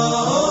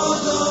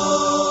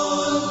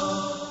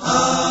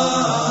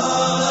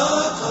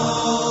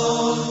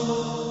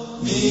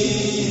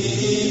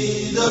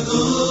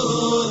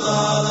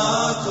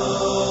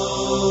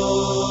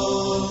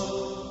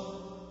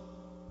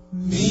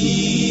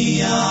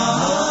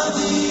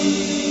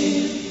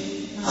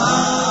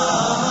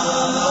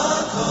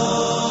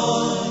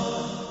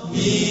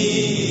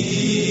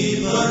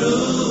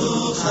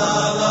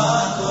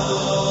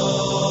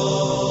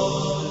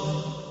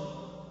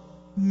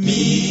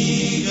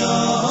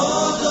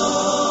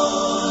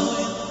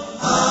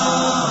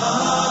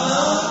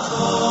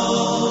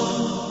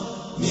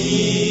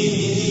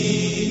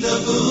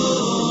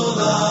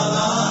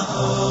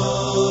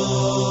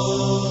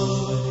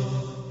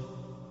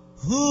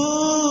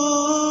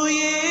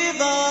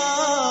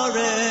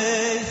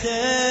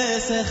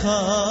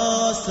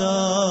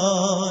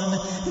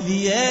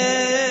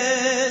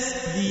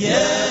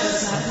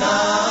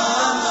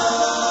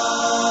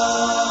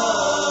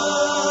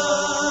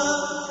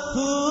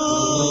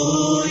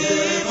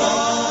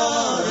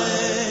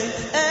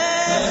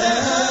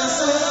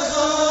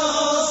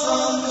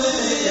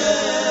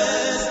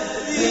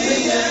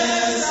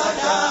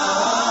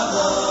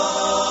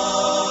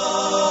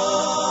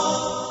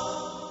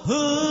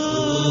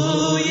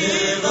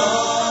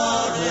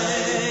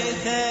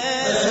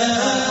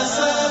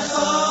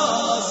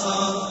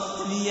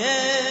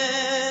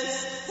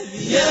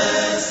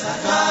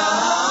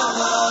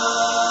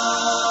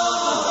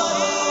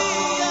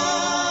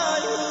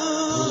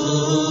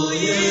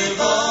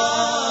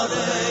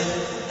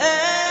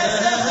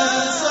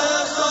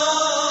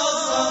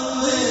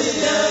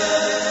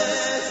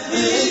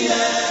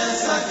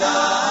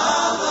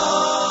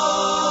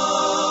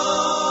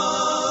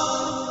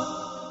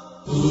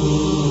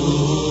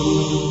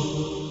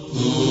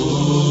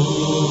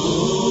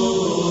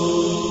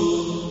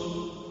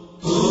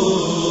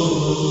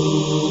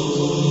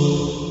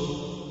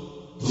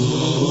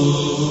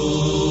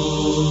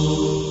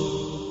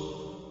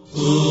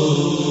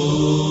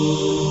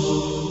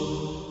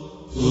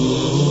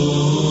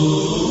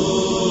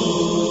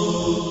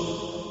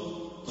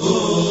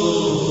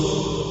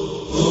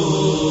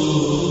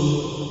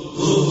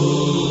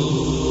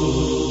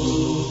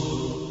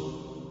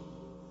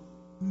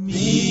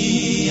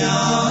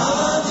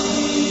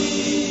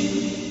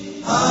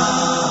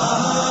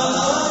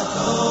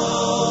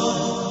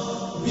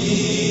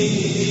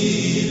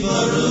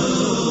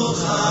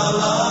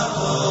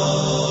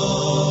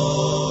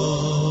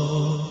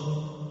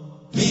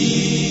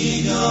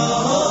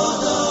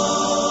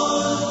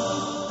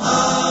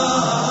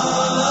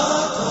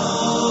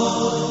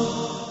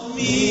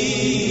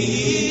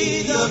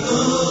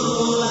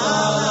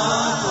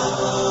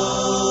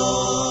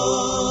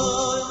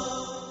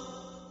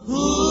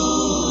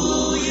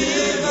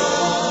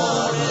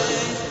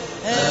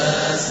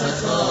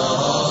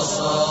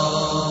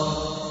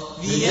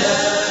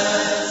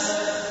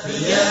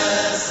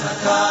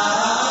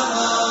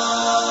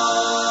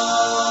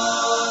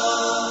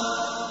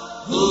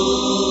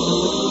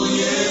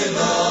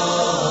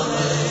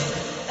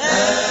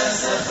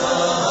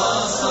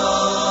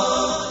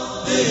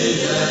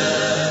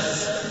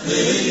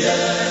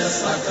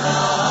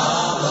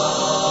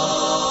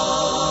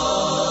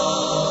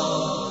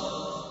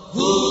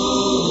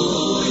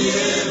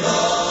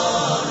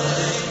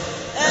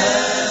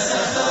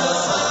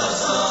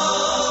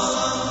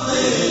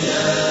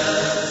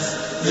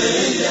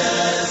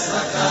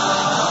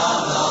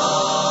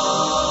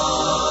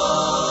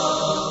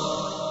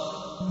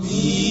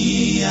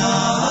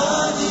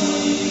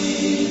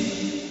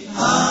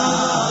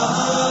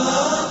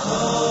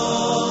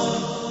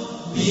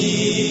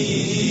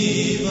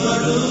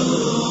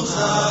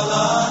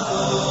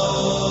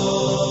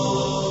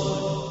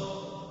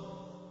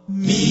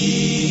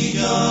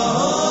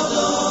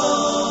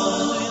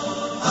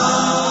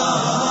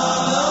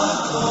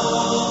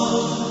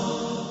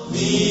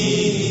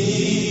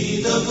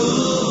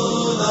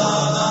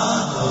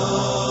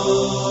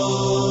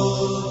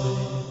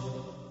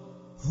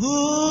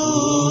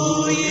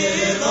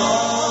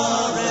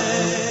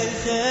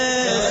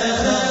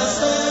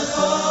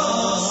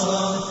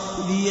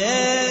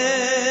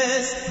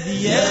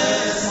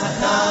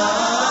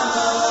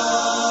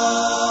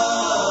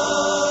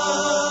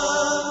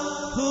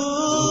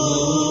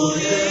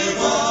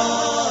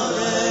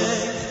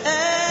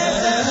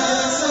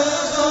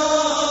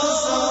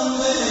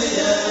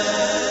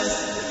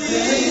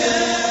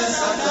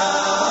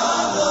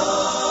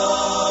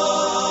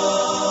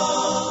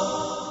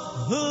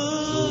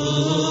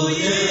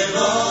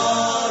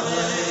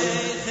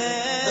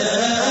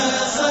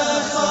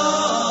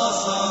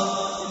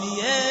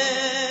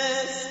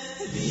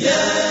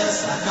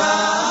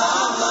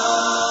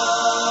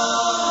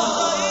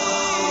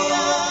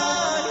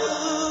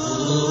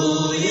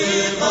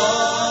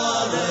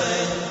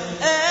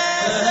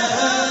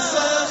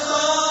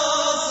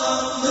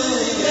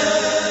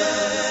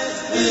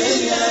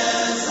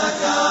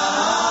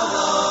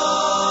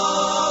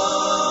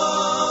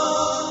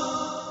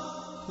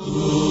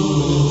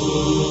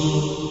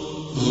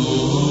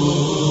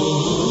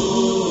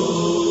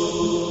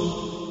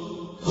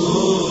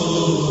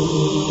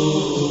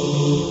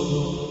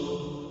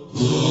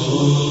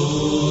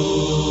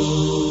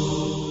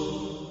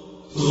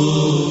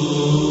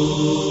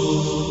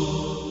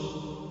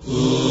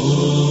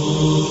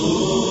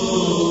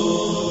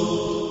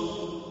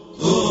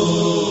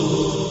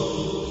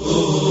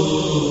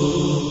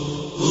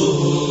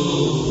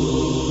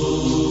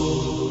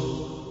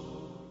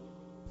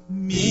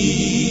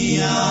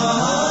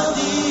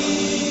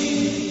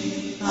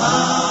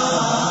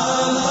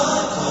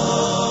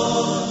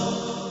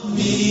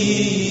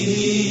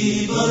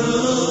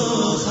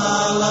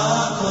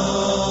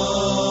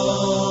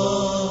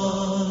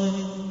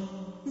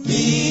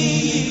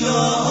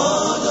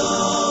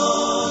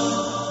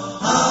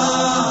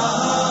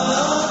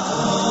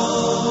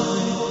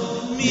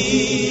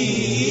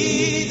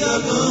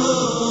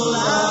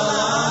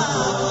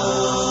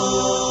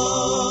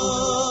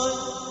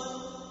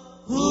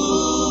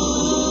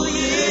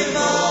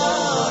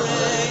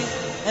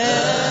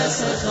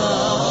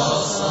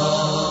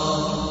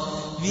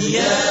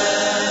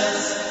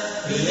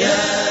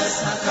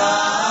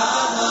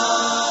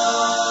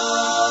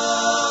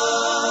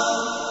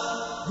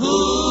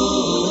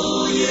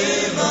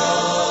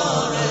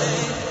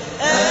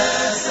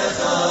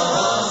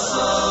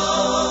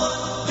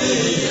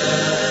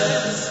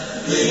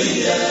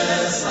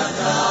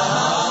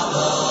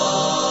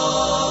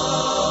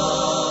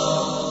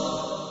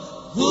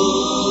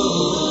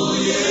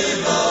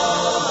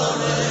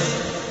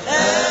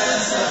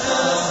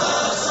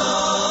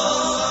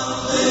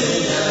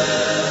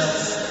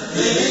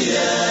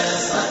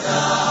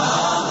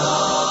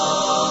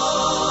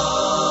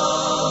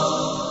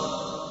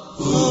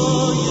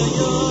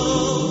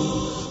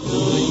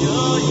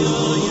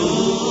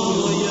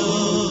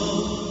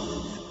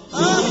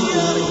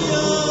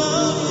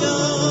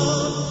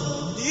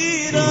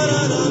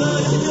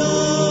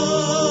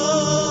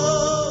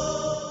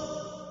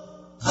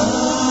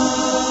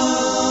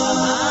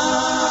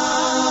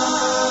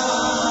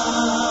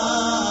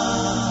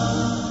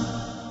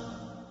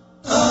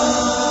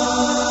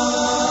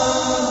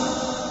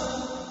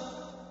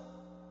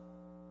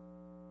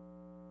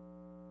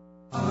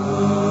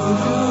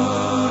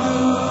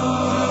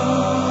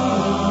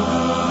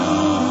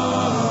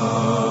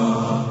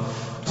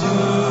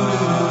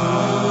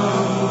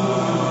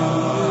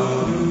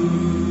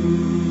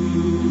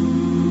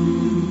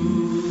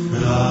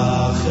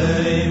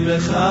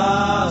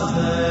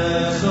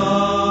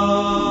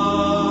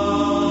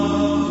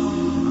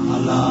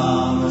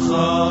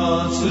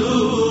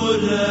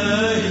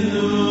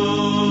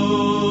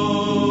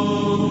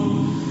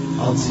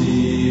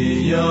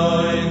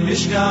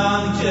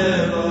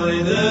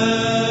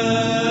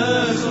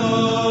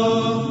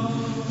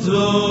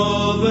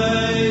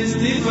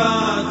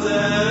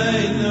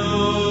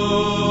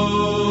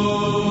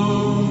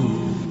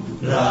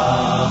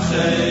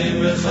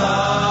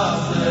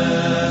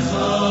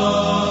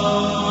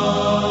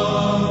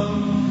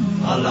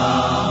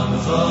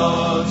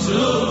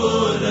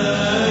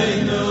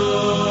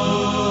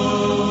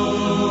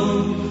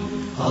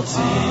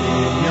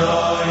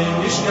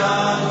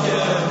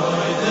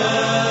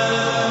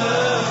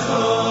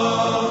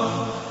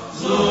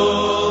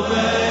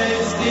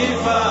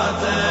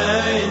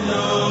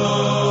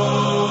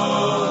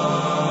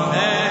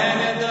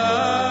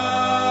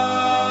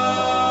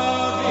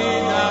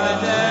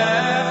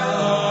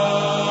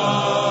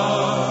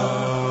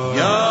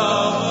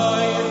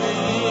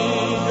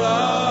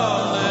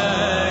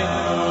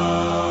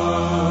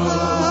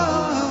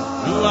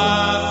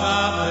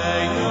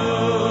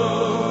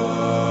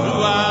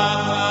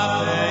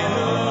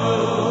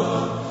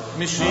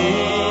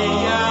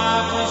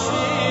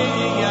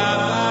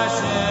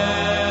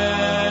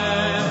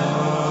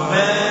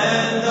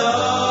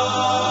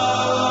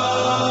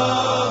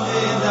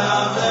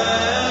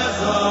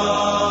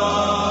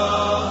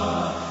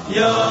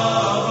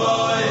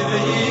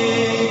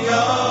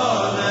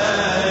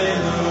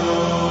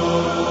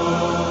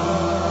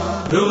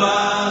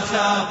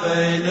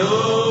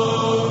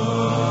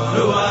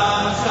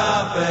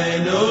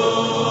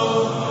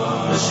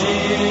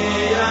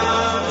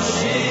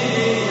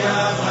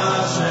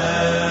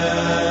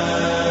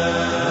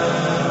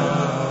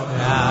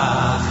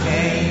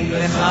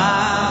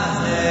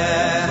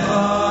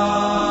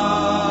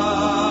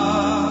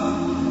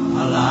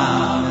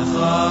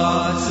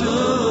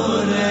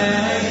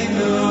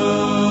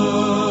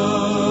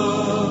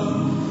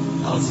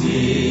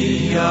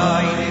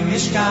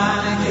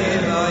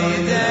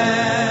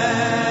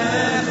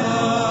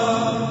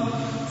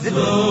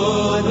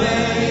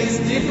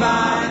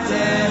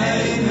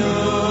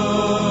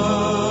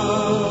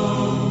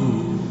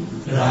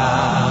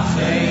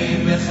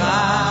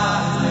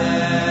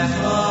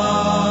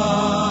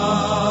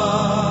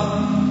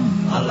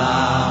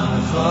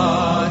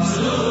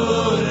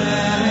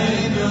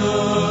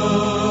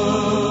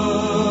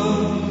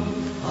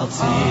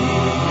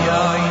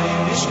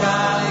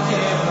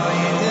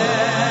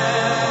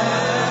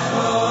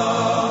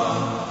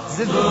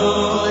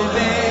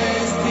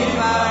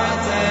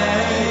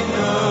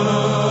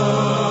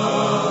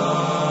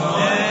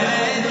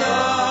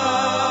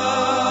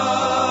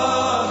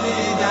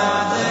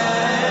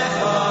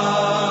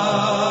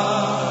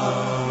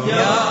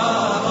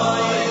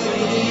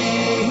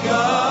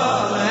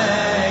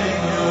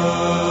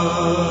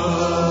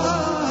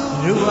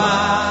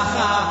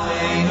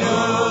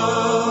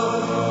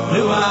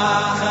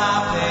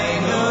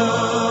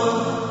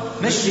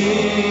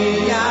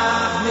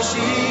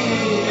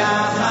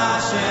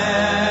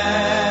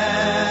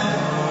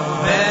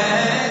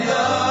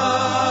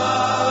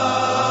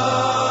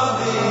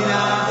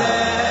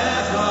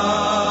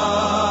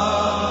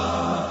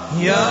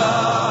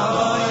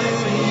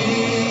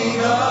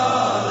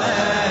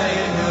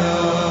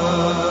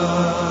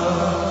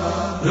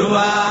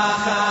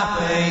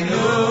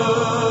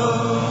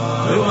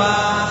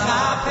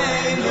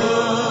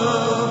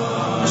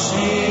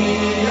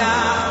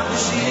Mashiach,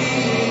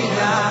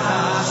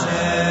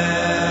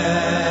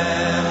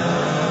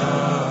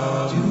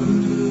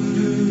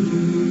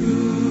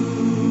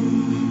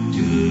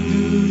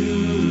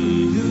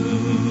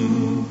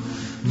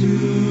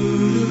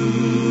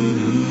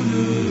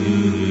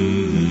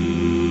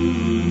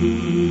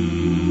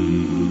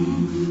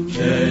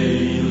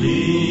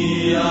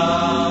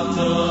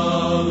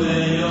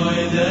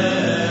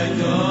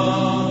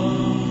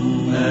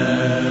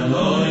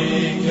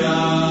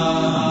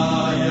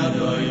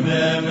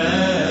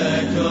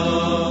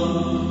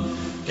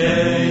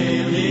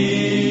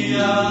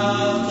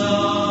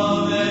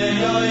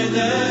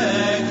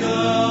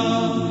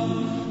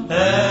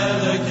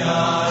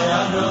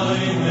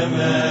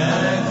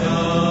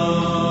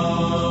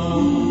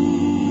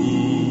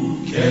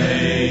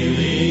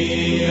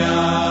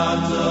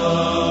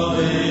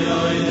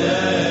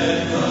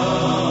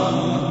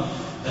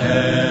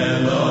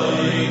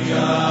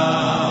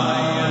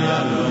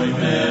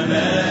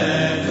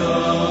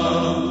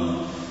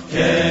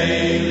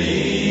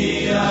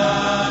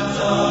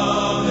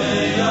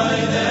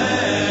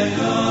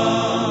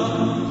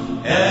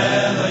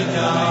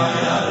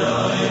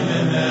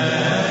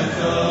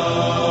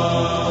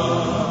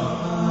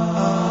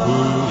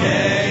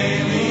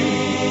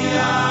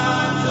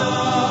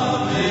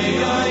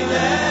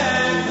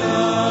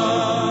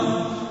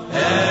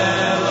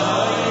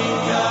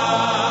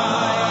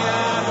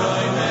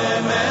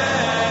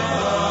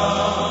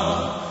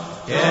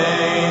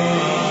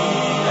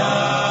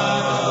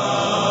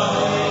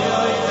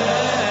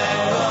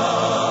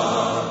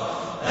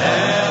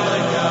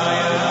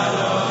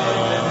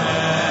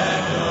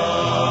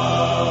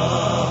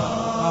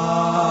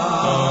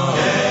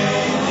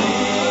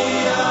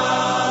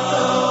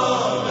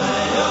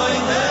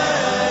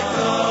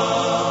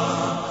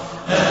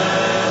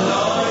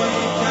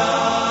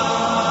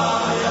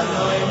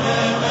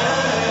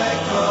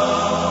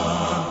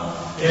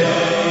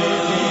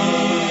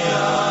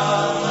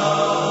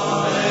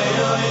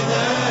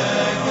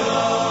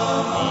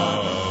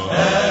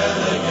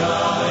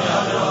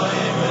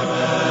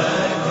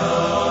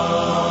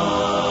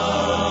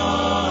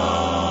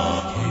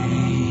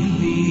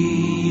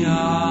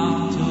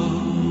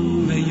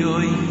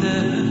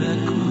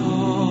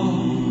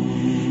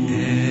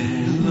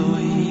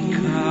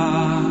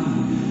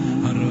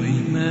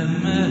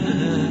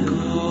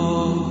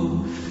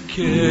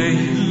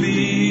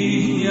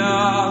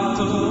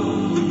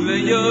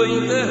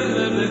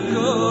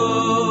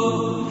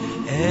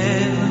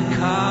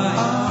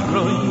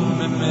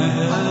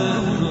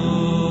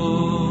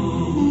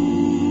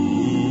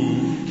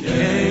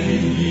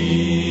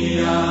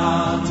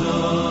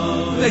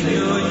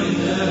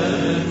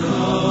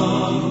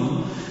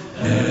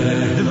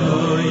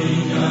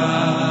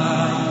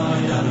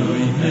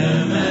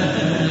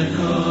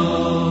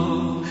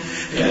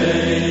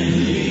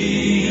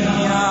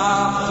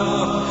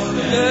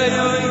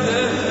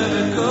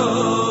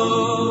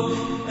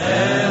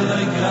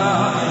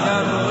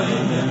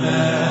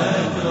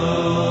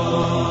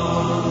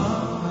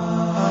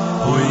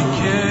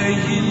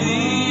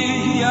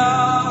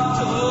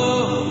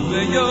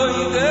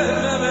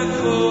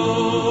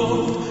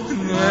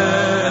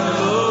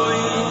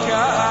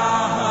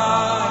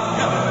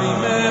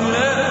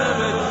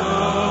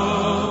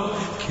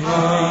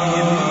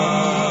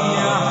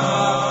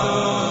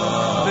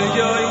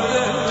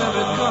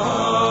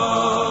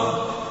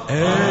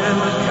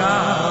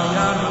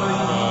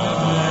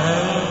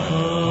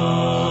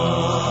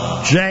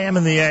 JM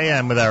in the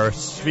AM with our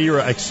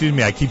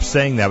I keep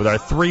saying that, with our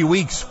 3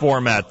 weeks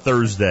format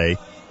Thursday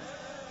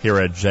here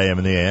at JM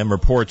in the AM.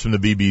 Reports from the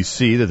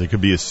BBC that there could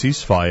be a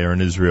ceasefire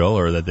in Israel,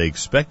 or that they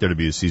expect there to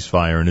be a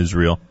ceasefire in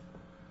Israel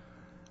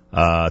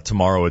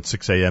tomorrow at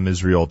 6 a.m.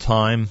 Israel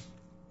time.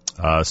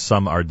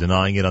 Some are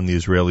denying it on the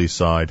Israeli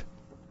side.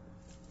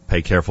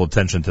 Pay careful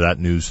attention to that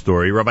news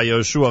story. Rabbi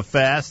Yoshua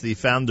Fass, the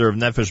founder of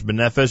Nefesh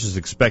B'Nefesh, is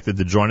expected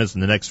to join us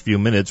in the next few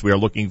minutes. We are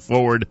looking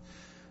forward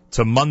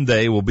to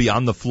Monday. We'll be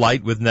on the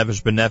flight with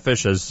Nefesh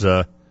B'Nefesh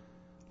as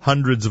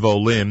hundreds of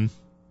Olim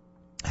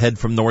head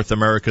from North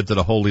America to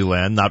the Holy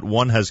Land. Not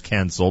one has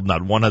canceled,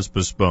 not one has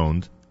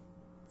postponed.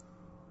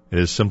 It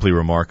is simply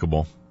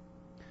remarkable.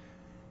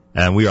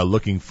 And we are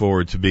looking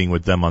forward to being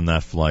with them on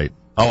that flight.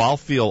 Oh, I'll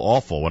feel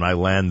awful when I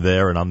land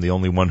there and I'm the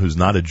only one who's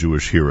not a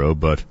Jewish hero,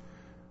 but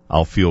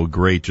I'll feel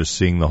great just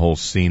seeing the whole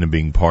scene and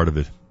being part of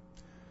it.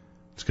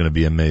 It's going to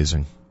be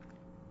amazing.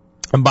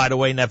 And by the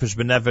way, Nefesh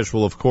B'Nefesh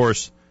will, of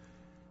course,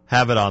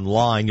 have it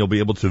online. You'll be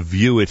able to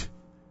view it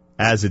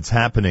as it's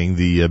happening,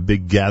 the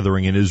big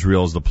gathering in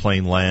Israel as the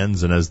plane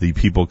lands and as the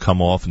people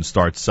come off and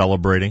start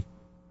celebrating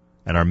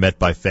and are met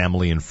by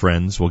family and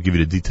friends. We'll give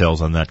you the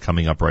details on that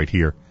coming up right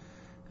here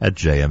at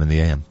JM in the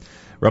AM.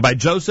 Rabbi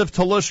Joseph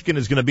Telushkin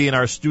is going to be in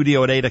our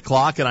studio at 8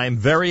 o'clock, and I am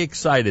very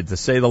excited, to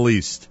say the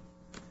least.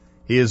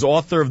 He is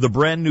author of the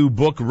brand new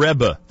book,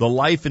 Rebbe, The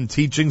Life and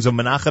Teachings of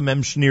Menachem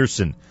M.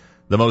 Schneerson,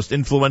 the most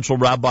influential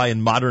rabbi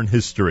in modern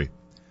history.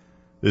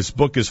 This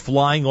book is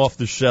flying off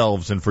the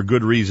shelves, and for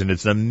good reason.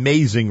 It's an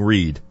amazing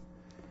read.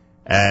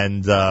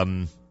 And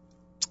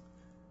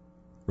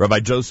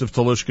Rabbi Joseph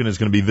Telushkin is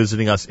going to be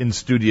visiting us in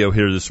studio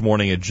here this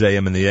morning at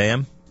JM in the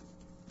AM.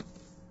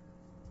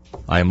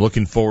 I am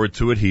looking forward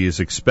to it. He is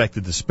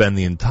expected to spend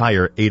the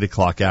entire 8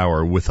 o'clock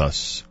hour with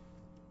us.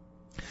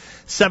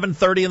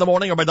 7:30 in the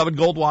morning, Rabbi David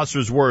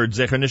Goldwasser's words.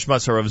 Zecher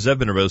Nishmas Harav Zev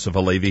ben Yosef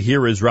Halevi.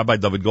 Here is Rabbi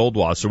David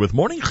Goldwasser with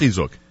Morning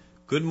Chizuk.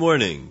 Good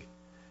morning.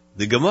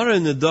 The Gemara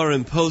in the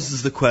Dorim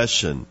poses the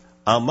question,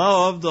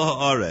 Alma Avda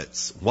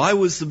Haaretz, why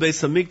was the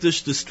Beis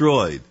Hamikdash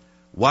destroyed?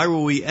 Why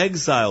were we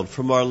exiled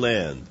from our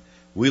land?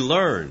 We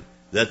learn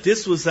that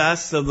this was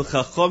asked of the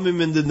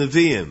Chachomim and the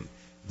Nevi'im.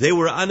 They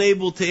were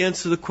unable to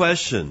answer the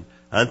question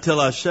until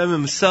Hashem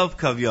himself,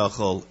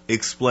 Kavyachol,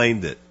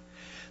 explained it.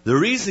 The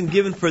reason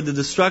given for the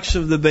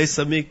destruction of the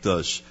Beis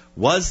Hamikdash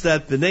was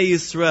that Bnei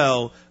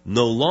Yisrael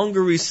no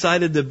longer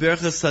recited the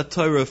Berachas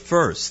HaTorah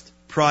first,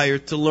 prior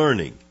to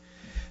learning.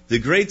 The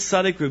great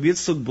tzaddik Rabbi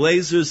Yitzchak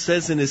Blazer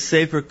says in his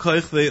Sefer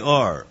Koich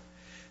Ve'or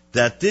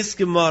that this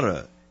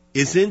Gemara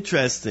is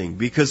interesting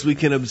because we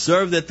can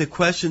observe that the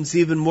question's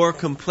even more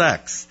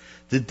complex.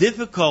 The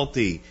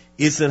difficulty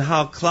is in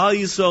how Klal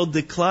Yisrael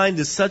declined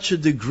to such a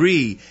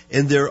degree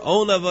in their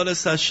own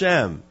Avodas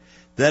Hashem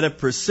that it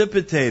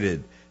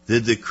precipitated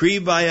the decree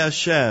by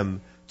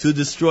Hashem to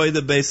destroy the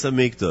Beis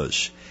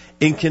Hamikdash.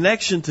 In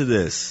connection to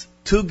this,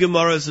 two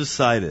Gemaras are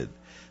cited.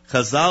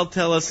 Chazal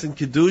tell us in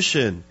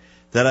Kedushin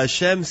that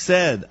Hashem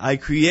said, I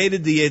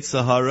created the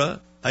Yetzer Hara,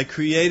 I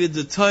created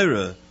the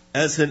Torah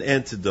as an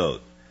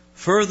antidote.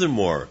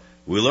 Furthermore,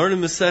 we learn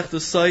in Masechta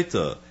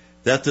Saita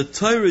that the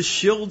Torah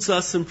shields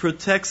us and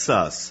protects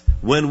us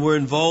when we're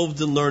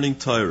involved in learning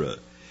Torah.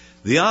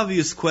 The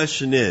obvious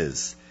question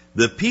is,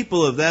 the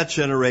people of that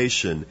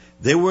generation,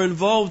 they were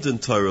involved in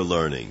Torah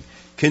learning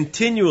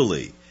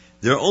continually.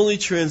 Their only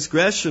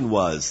transgression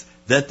was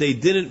that they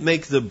didn't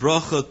make the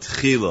bracha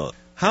tchila.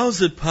 How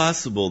is it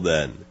possible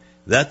then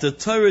that the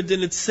Torah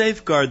didn't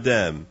safeguard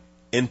them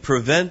and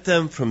prevent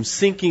them from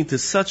sinking to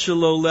such a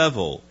low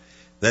level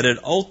that it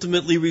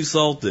ultimately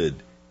resulted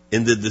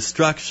in the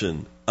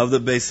destruction of the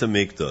Beis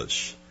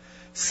Hamikdash?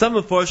 Some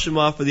Mefarshim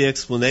offer the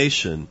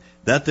explanation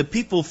that the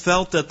people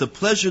felt that the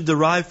pleasure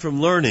derived from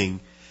learning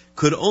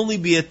could only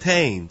be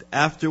attained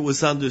after it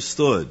was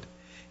understood,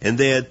 and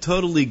they had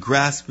totally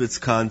grasped its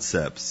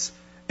concepts.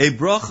 A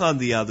bracha, on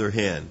the other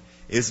hand,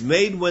 is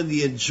made when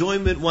the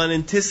enjoyment one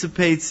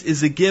anticipates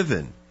is a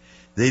given.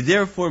 They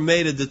therefore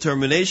made a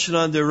determination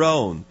on their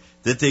own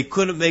that they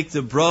couldn't make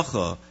the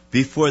bracha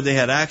before they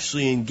had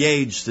actually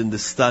engaged in the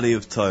study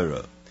of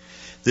Torah.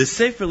 The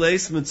Sefer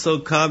Leis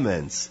Mitzvot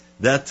comments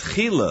that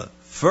Tchila,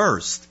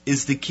 first,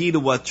 is the key to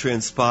what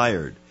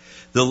transpired.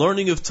 The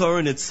learning of Torah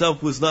in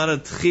itself was not a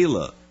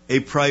Tchila, a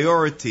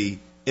priority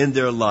in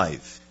their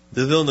life.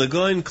 The Vilna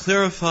Gaon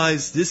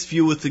clarifies this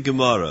view with the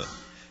Gemara.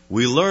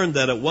 We learned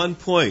that at one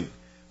point,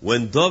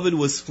 when David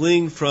was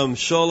fleeing from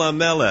Shaul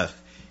HaMelech,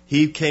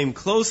 he came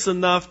close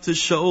enough to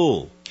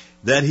Shaul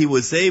that he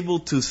was able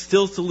to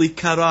stealthily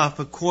cut off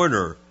a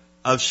corner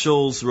of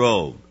Shaul's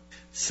robe.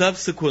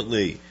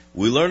 Subsequently,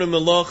 we learn in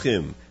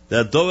Melachim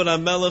that David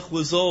HaMelech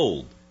was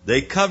old.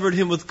 They covered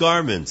him with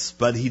garments,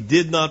 but he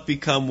did not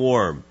become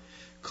warm.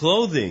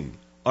 Clothing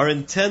are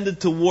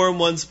intended to warm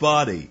one's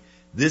body.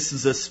 This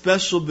is a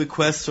special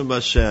bequest from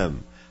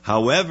Hashem.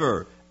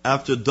 However,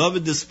 after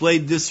David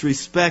displayed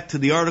disrespect to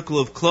the article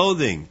of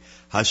clothing,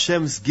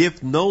 Hashem's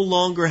gift no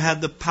longer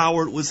had the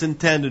power it was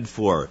intended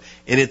for,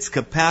 and its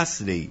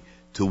capacity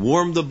to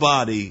warm the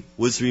body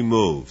was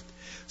removed.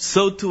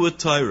 So too a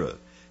Torah.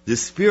 The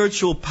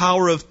spiritual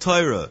power of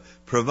Torah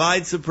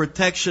provides a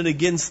protection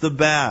against the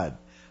bad.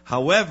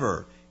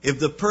 However, if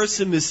the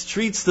person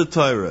mistreats the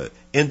Torah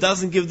and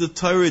doesn't give the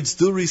Torah its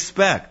due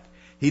respect,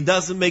 he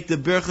doesn't make the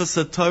Berachas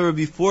HaTorah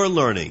before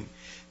learning,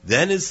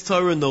 then his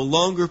Torah no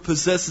longer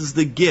possesses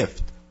the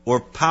gift or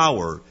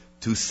power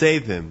to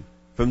save him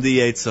from the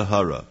Yetzer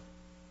Hara.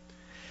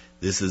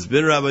 This has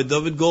been Rabbi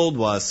David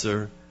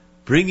Goldwasser,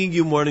 bringing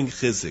you Morning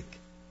Chizuk.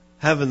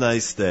 Have a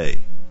nice day.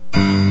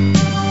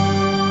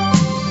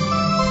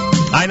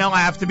 I know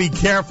I have to be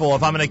careful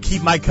if I'm going to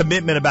keep my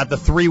commitment about the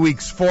 3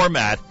 weeks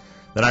format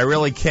that I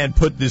really can't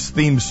put this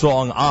theme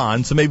song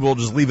on, so maybe we'll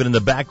just leave it in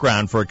the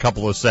background for a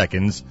couple of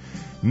seconds.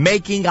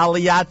 Making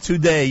Aliyah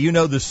Today. You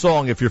know the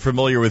song if you're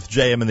familiar with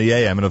JM and the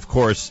AM, and of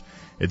course,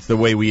 it's the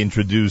way we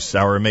introduce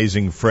our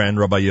amazing friend,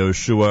 Rabbi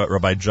Yoshua,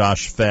 Rabbi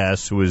Josh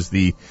Fass, who is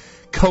the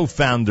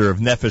co-founder of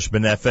Nefesh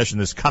B'Nefesh,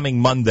 and this coming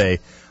Monday,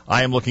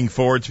 I am looking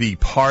forward to be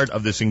part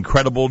of this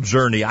incredible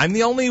journey. I'm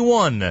the only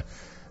one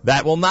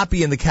that will not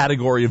be in the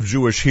category of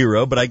Jewish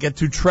hero, but I get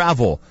to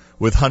travel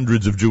with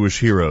hundreds of Jewish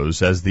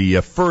heroes as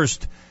the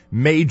first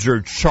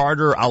major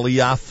charter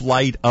Aliyah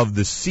flight of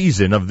the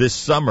season of this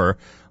summer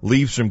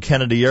leaves from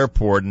Kennedy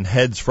Airport and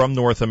heads from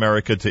North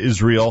America to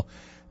Israel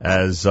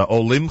as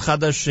Olim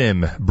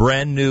Chadashim,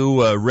 brand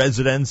new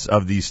residents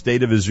of the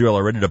state of Israel,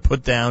 are ready to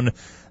put down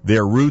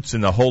their roots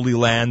in the Holy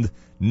Land.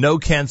 No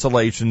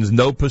cancellations,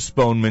 no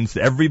postponements.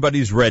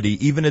 Everybody's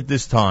ready, even at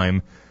this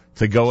time,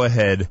 to go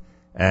ahead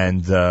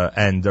and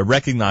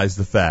recognize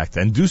the fact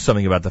and do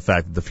something about the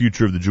fact that the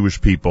future of the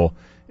Jewish people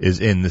is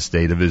in the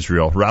state of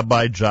Israel.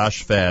 Rabbi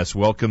Josh Fass,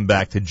 welcome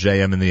back to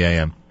JM and the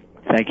AM.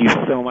 Thank you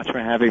so much for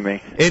having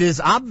me. It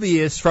is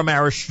obvious from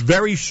our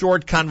very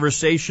short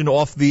conversation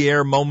off the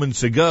air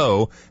moments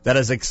ago that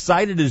as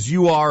excited as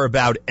you are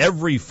about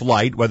every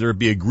flight, whether it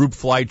be a group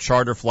flight,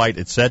 charter flight,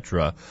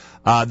 etc.,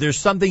 there's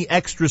something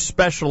extra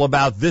special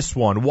about this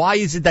one. Why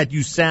is it that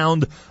you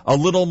sound a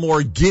little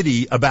more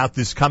giddy about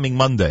this coming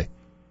Monday?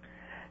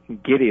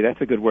 Giddy, that's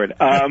a good word.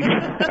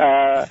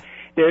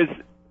 There's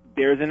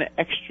an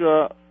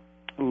extra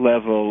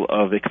level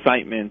of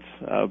excitement,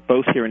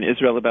 both here in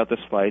Israel about this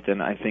flight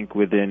and I think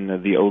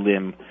within the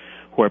Olim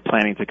who are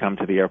planning to come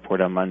to the airport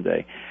on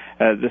Monday.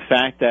 The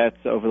fact that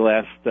over the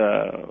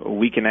last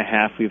week and a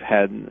half we've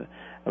had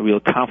a real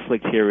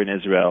conflict here in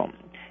Israel,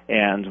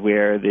 and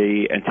where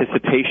the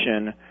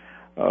anticipation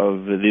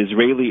of the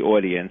Israeli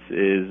audience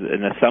is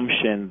an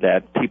assumption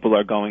that people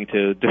are going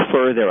to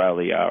defer their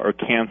Aliyah or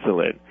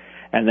cancel it.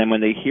 And then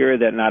when they hear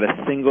that not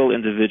a single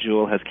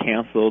individual has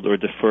canceled or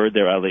deferred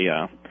their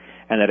Aliyah,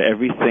 and that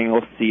every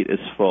single seat is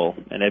full,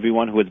 and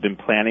everyone who has been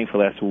planning for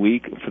the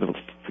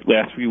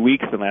last few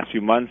weeks and last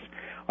few months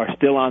are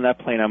still on that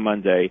plane on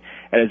Monday,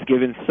 and has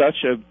given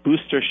such a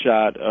booster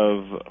shot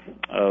of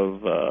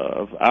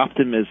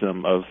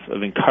optimism, of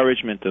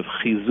encouragement, of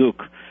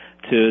chizuk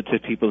to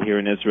people here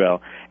in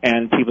Israel,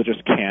 and people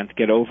just can't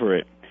get over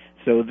it.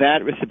 So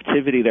that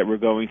receptivity that we're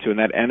going to, and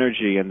that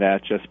energy, and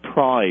that just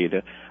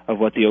pride of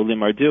what the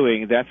Olim are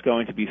doing, that's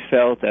going to be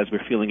felt as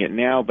we're feeling it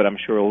now, but I'm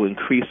sure it will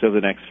increase over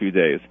the next few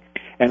days.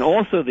 And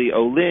also the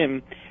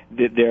Olim,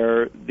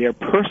 their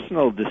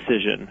personal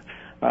decision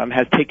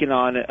has taken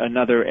on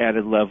another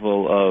added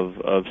level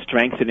of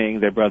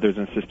strengthening their brothers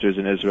and sisters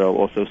in Israel,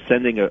 also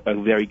sending a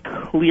very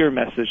clear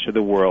message to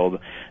the world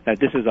that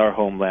this is our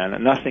homeland,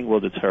 and nothing will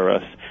deter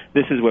us.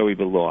 This is where we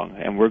belong,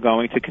 and we're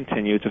going to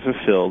continue to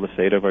fulfill the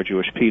fate of our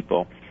Jewish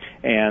people.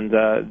 And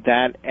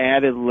that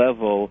added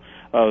level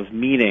of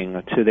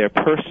meaning to their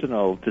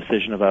personal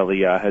decision of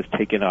Aliyah has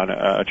taken on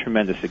a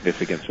tremendous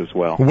significance as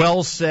well.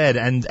 Well said.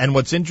 And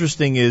what's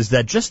interesting is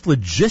that just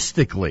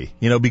logistically,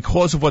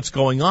 because of what's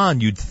going on,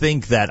 you'd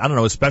think that, I don't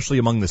know, especially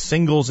among the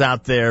singles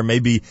out there,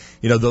 maybe,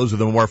 those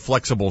with a more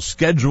flexible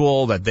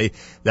schedule,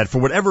 that for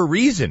whatever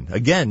reason,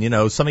 again,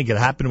 something could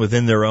happen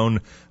within their own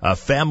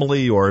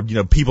family or,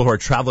 people who are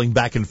traveling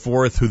back and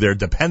forth who they're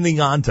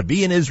depending on to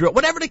be in Israel.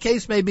 Whatever the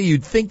case may be,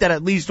 you'd think that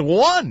at least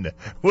one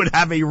would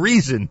have a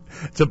reason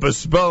to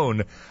postpone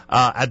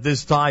at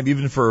this time,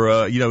 even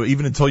for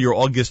even until your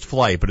August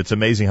flight. But it's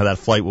amazing how that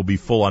flight will be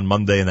full on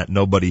Monday and that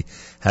nobody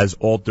has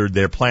altered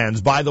their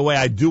plans. By the way,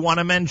 I do want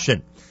to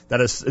mention that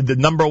the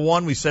number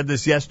one, we said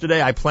this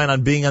yesterday, I plan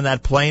on being on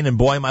that plane, and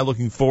boy, am I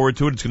looking forward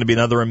to it. It's going to be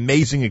another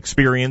amazing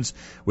experience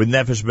with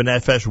Nefesh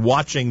B'Nefesh,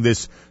 watching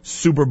this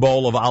Super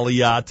Bowl of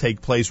Aliyah take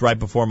place right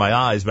before my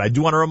eyes. But I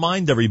do want to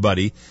remind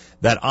everybody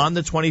that on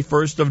the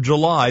 21st of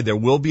July, there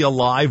will be a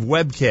live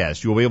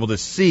webcast. You will be able to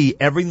see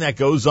everything that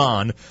goes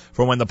on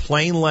from when the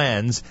plane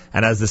lands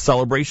and as the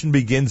celebration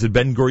begins at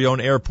Ben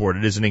Gurion Airport.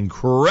 It is an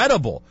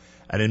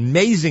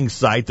amazing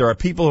sight. There are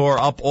people who are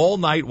up all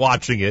night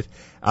watching it.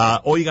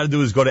 All you got to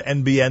do is go to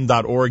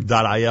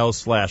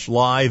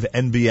nbn.org.il/live,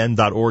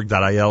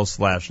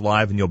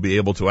 nbn.org.il/live, and you'll be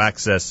able to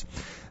access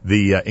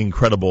the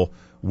incredible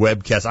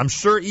webcast. I'm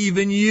sure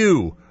even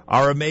you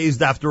are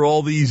amazed after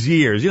all these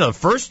years. The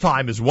first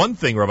time is one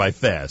thing, Rabbi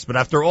Fass, but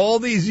after all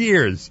these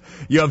years,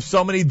 you have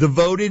so many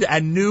devoted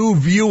and new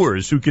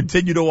viewers who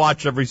continue to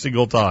watch every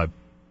single time.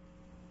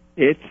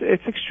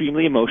 It's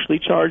extremely emotionally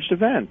charged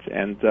event,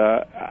 and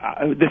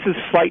this is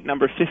flight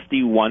number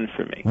 51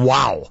 for me.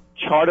 Wow.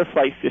 Charter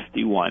flight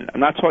 51.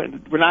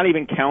 We're not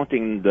even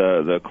counting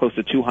the close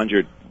to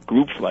 200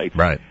 group flights.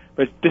 Right.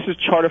 But this is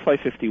charter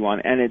flight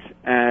 51, and it's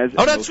as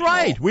Oh, that's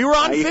right. We were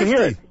on 50. You can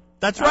hear it.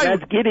 That's right. As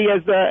giddy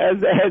as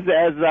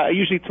I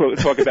usually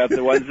talk about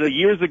the ones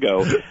years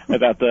ago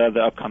about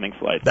the upcoming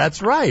flight.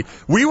 That's right.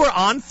 We were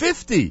on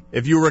 50,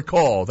 if you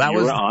recall. We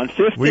were on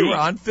 50. We were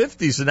on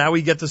 50, so now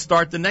we get to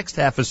start the next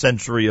half a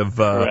century of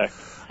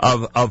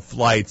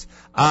flights.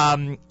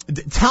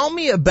 Tell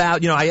me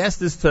about, I asked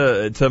this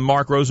to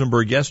Mark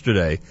Rosenberg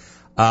yesterday.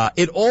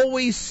 It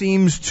always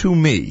seems to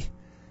me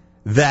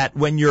that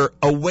when you're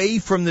away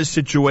from this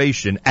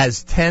situation,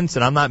 as tense,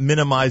 and I'm not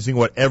minimizing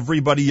what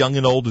everybody young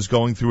and old is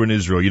going through in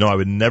Israel. I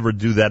would never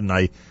do that,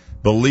 and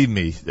believe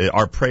me,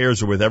 our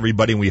prayers are with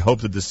everybody, and we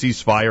hope that the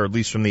ceasefire, at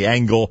least from the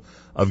angle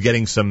of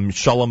getting some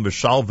shalom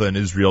v'shalva in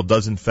Israel,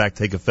 does in fact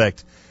take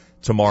effect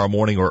tomorrow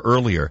morning or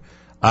earlier.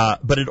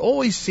 But it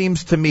always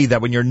seems to me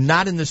that when you're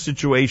not in this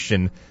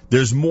situation,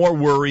 there's more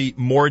worry,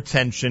 more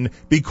tension,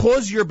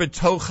 because you're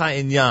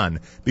betocha inyan,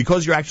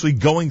 because you're actually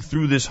going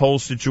through this whole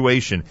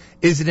situation.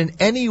 Is it in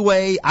any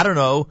way, I don't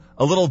know,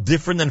 a little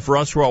different than for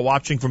us who are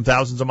watching from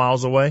thousands of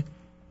miles away?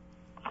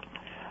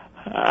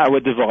 I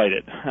would divide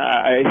it.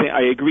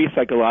 I agree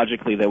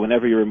psychologically that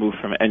whenever you're removed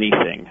from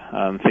anything,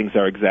 things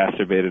are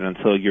exacerbated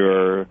until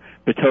you're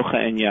betocha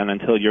inyan,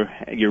 until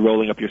you're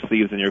rolling up your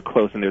sleeves and you're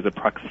close and there's a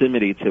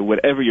proximity to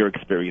whatever you're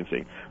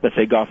experiencing. Let's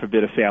say, God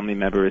forbid, a family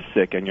member is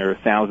sick and you're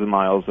 1,000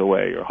 miles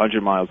away or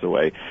 100 miles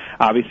away.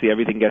 Obviously,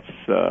 everything gets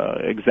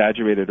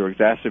exaggerated or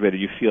exacerbated.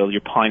 You feel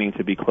you're pining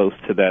to be close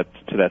to that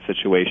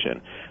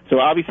situation. So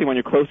obviously, when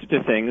you're closer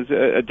to things,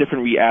 a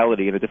different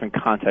reality and a different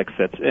context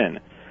sets in.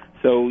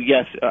 So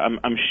yes,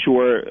 I'm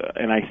sure,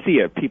 and I see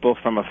it. People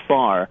from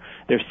afar,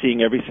 they're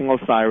seeing every single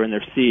siren,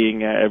 they're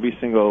seeing every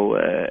single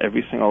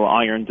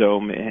Iron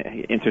Dome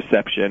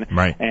interception,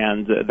 right,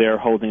 and they're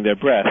holding their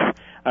breath.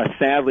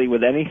 Sadly,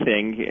 with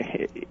anything,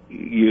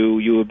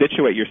 you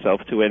habituate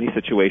yourself to any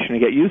situation and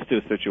get used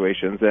to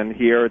situations. And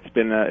here, it's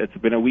been a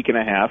week and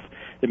a half.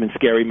 There've been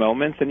scary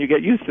moments, and you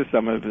get used to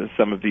some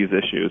of these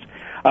issues.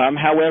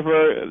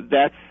 However,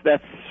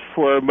 that's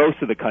for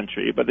most of the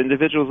country, but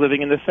individuals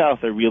living in the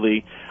South are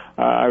really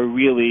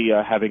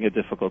having a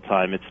difficult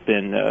time. It's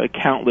been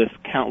countless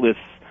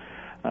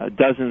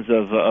dozens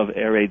of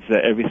air raids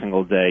every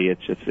single day.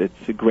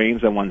 It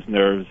grains on one's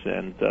nerves,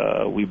 and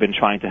we've been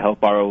trying to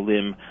help our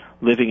olim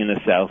living in the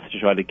South to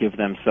try to give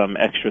them some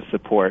extra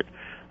support.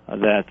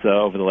 That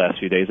over the last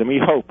few days, and we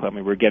hope.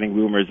 We're getting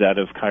rumors out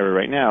of Cairo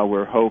right now.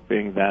 We're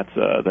hoping that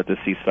the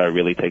ceasefire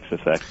really takes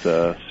effect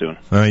soon.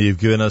 You've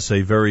given us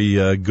a very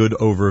good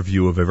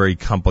overview of a very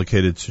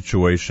complicated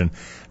situation.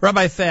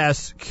 Rabbi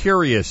Fass,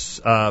 curious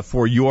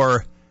for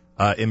your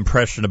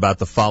impression about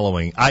the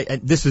following.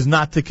 This is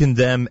not to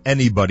condemn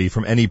anybody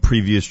from any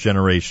previous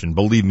generation.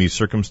 Believe me,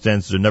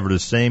 circumstances are never the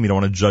same. You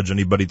don't want to judge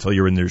anybody till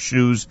you're in their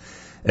shoes,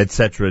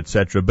 etc.,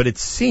 etc. But it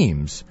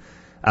seems,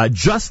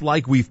 just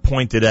like we've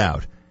pointed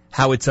out,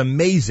 how it's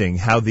amazing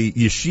how the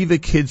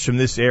yeshiva kids from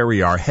this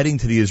area are heading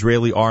to the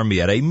Israeli army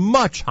at a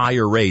much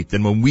higher rate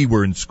than when we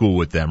were in school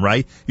with them,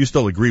 right? You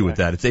still agree with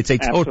that? It's a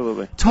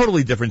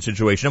totally different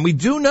situation. And we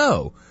do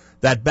know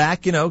that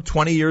back,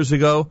 20 years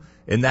ago,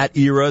 in that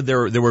era,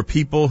 there were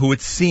people who it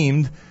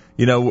seemed,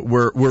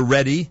 were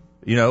ready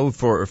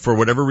for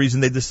whatever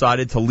reason they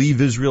decided to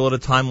leave Israel at a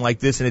time like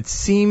this. And it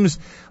seems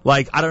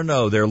like, I don't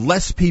know, there are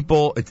less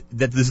people,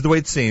 that this is the way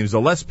it seems, there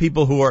are less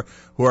people who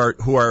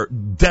are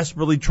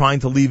desperately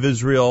trying to leave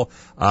Israel.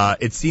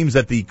 It seems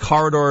that the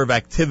corridor of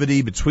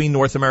activity between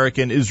North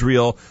America and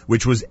Israel,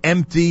 which was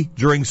empty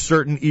during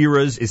certain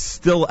eras, is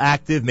still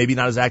active, maybe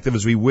not as active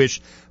as we wish,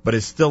 but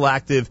is still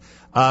active.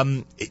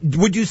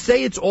 Would you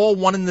say it's all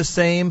one and the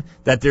same,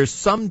 that there's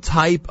some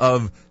type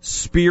of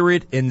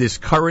spirit in this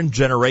current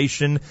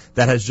generation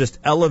that has just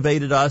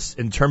elevated us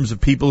in terms of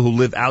people who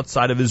live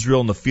outside of Israel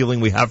and the feeling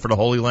we have for the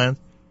Holy Land?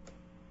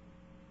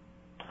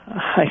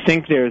 I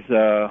think there's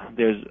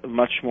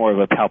much more of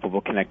a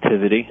palpable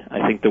connectivity.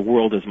 I think the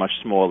world is much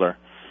smaller.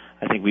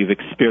 I think we've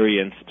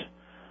experienced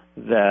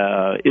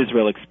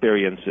Israel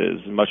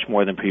experiences much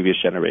more than previous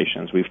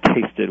generations. We've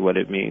tasted what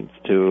it means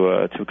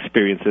to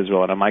experience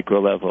Israel on a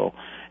micro level,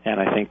 and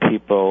I think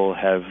people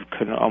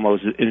can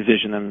almost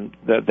envision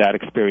that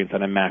experience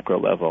on a macro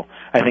level.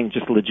 I think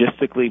just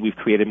logistically we've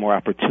created more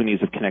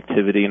opportunities of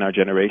connectivity in our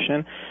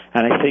generation,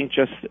 and I think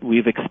just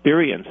we've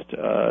experienced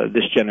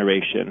this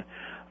generation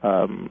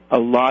a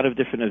lot of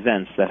different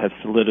events that have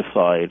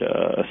solidified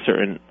a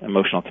certain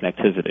emotional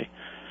connectivity.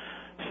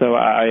 So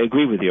I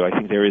agree with you. I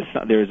think there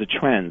is a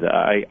trend.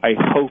 I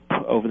hope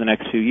over the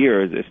next few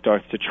years it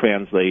starts to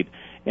translate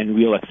in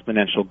real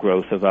exponential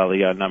growth of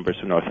Aliyah numbers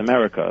for North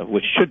America,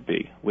 which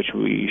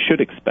we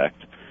should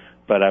expect.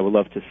 But I would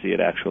love to see it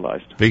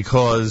actualized.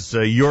 Because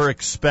you're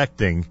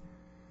expecting,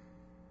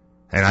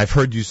 and I've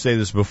heard you say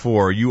this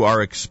before, you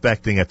are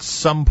expecting at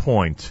some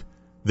point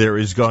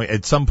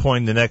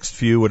in the next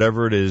few,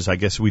 whatever it is, I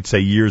guess we'd say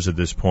years at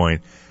this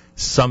point,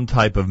 some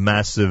type of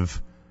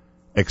massive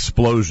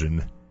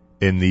explosion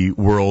in the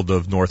world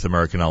of North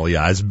American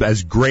Aliyah.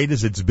 As great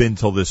as it's been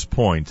till this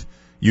point,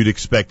 you'd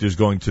expect there's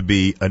going to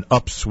be an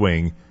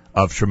upswing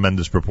of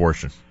tremendous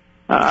proportion.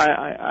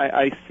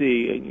 I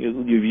see.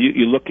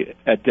 You look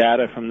at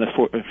data from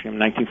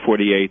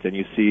 1948, and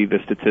you see the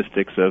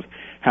statistics of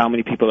how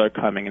many people are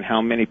coming and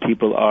how many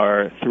people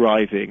are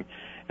thriving,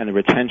 and the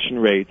retention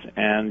rates,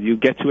 and you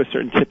get to a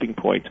certain tipping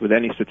point with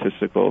any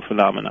statistical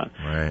phenomenon.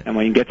 Right. And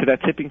when you get to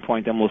that tipping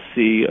point, then we'll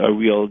see a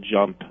real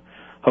jump.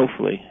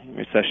 Hopefully,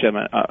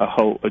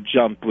 a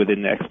jump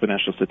within the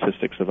exponential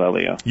statistics of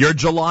Aliyah. Your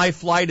July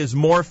flight is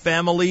more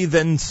family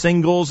than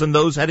singles and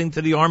those heading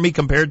to the Army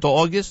compared to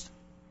August?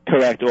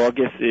 Correct.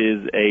 August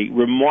is a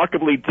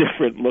remarkably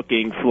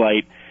different-looking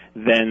flight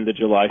than the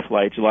July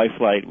flight. July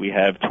flight, we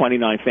have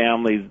 29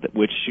 families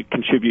which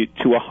contribute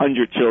to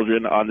 100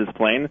 children on this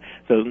plane.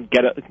 So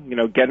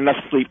get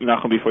enough sleep,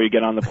 Nachum, before you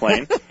get on the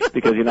plane,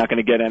 because you're not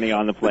going to get any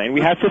on the plane.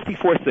 We have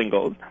 54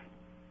 singles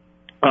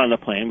on the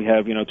plane. We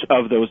have,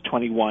 of those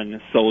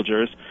 21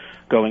 soldiers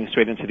going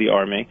straight into the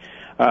Army.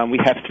 We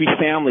have 3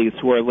 families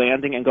who are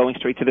landing and going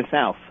straight to the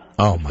south.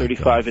 Oh, my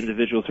 35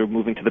 individuals who are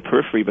moving to the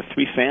periphery, but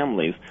 3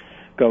 families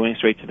going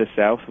straight to the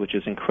south, which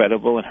is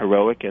incredible and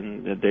heroic,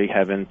 and they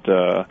haven't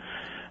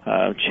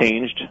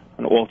changed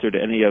and altered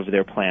any of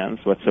their plans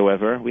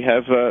whatsoever. We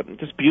have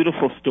just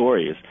beautiful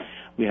stories.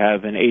 We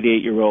have an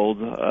 88-year-old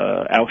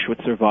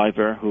Auschwitz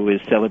survivor who is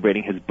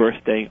celebrating his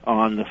birthday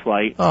on the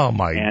flight. Oh,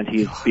 my And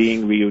he is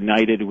being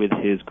reunited with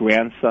his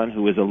grandson,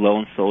 who is a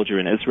lone soldier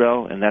in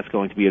Israel, and that's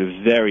going to be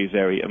a very,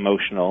 very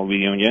emotional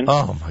reunion.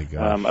 Oh, my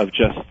God. Of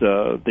just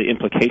the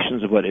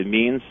implications of what it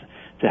means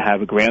to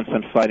have a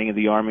grandson fighting in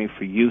the Army,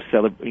 for you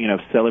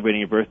celebrating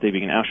your birthday,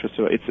 being in Auschwitz.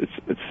 So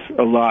it's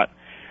a lot.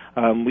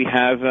 We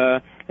have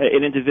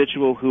an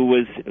individual who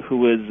was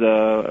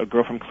a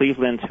girl from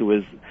Cleveland who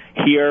was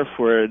here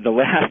for the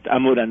last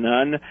Amud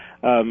Anan,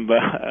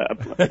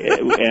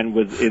 and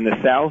was in the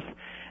South,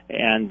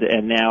 and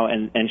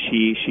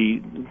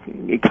she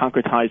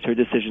concretized her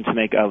decision to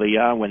make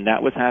Aliyah when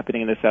that was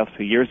happening in the South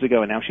 2 years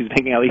ago, and now she's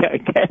making Aliyah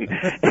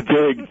again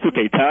during Tzuk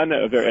Eitan,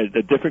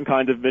 a different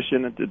kind of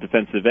mission, a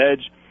defensive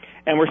edge,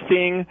 and we're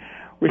seeing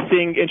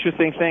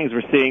interesting things.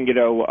 We're seeing,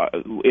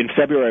 in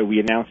February we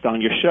announced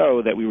on your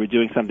show that we were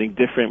doing something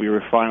different. We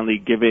were finally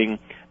giving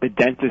the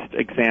dental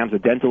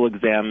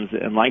exams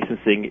and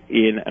licensing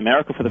in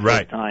America for the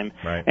first time.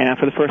 Right. And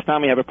for the first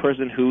time we have a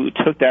person who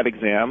took that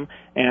exam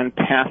and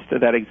passed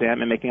that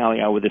exam and making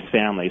Aliyah with his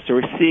family. So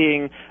we're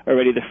seeing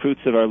already the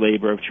fruits of our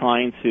labor of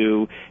trying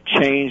to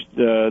change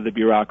the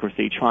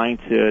bureaucracy, trying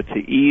to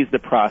ease the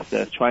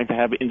process, trying to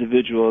have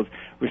individuals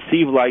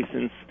receive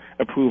license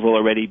approval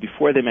already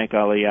before they make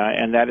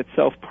Aliyah, and that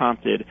itself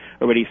prompted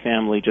already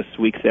family just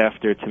weeks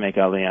after to make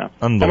Aliyah.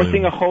 And we're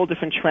seeing a whole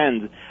different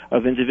trend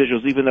of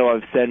individuals, even though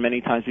I've said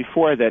many times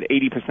before that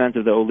 80%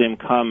 of the Olim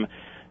come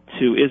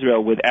to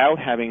Israel without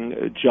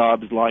having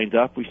jobs lined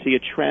up. We see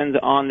a trend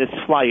on this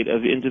flight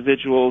of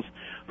individuals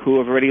who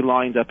have already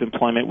lined up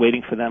employment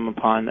waiting for them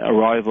upon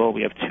arrival.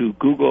 We have 2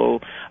 Google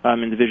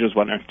individuals,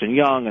 one Ernst &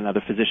 Young,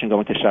 another physician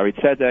going to Shari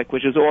Tzedek,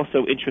 which is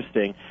also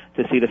interesting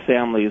to see the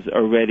families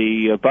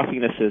already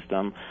buffing the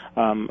system,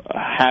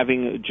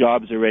 having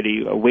jobs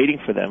already waiting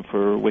for them,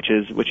 which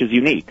is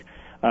unique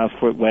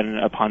for when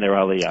upon their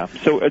Aliyah.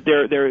 So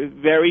there are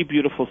very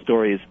beautiful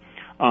stories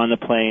on the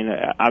plane.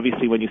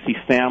 Obviously, when you see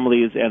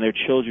families and their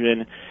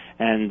children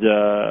and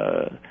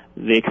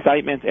the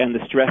excitement and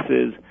the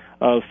stresses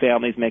of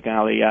families making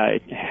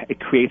Aliyah, it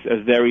creates a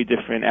very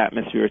different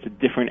atmosphere. It's a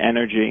different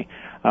energy,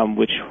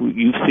 which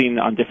you've seen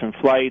on different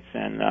flights,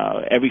 and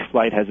every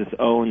flight has its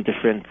own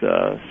different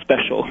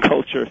special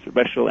culture,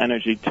 special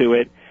energy to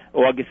it.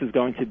 August is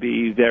going to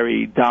be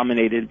very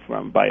dominated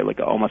by like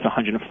almost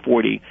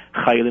 140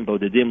 Chayalim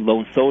Bodedim,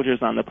 lone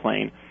soldiers on the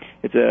plane.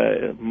 It's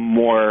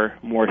more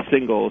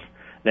singles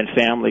than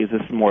families.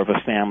 This is more of a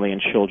family and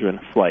children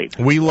flight.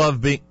 We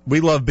love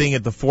being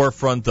at the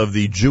forefront of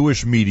the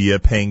Jewish media,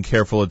 paying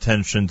careful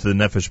attention to the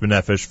Nefesh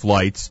B'Nefesh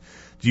flights.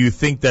 Do you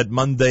think that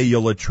Monday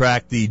you'll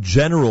attract the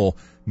general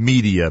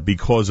media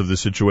because of the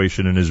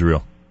situation in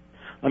Israel?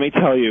 Let me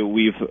tell you,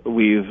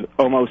 we've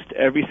almost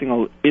every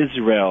single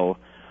Israel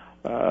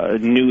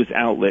news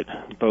outlet,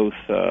 both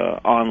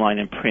online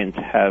and print,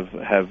 have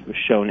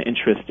shown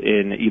interest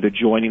in either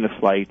joining the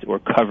flight or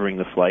covering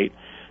the flight,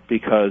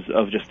 because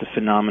of just the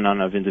phenomenon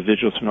of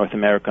individuals from North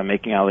America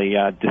making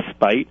Aliyah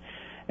despite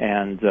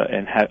and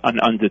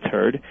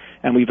undeterred.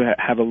 And we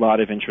have a lot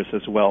of interest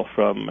as well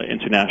from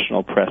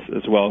international press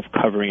as well of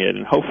covering it.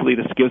 And hopefully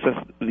this gives us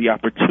the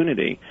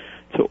opportunity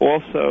to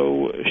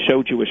also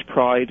show Jewish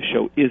pride,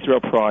 show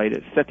Israel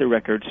pride, set the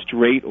record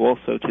straight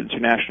also to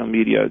international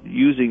media,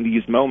 using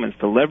these moments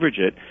to leverage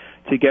it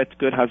to get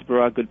good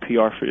hasbara, good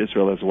PR for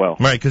Israel as well.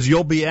 Right, because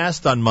you'll be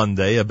asked on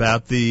Monday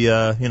about the,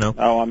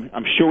 Oh,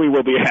 I'm sure we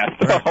will be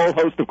asked a whole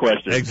host of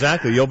questions.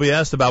 Exactly, you'll be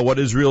asked about what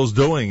Israel's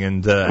doing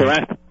and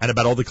correct, and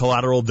about all the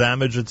collateral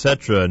damage,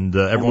 etc. And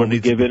everyone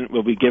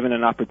we'll be given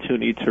an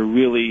opportunity to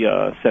really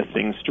set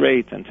things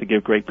straight and to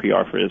give great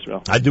PR for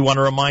Israel. I do want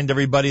to remind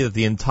everybody that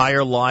the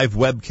entire live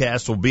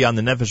webcast will be on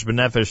the Nefesh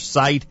B'Nefesh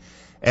site,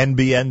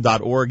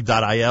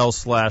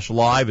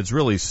 nbn.org.il/live. It's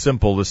really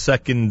simple. The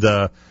second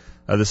that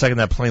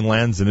plane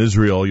lands in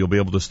Israel, you'll be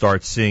able to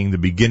start seeing the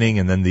beginning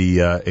and then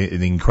the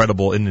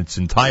incredible, in its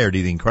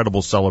entirety, the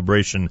incredible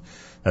celebration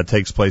that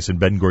takes place in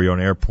Ben Gurion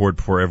Airport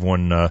before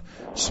everyone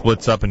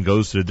splits up and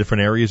goes to the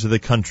different areas of the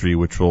country,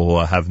 which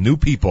will have new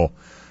people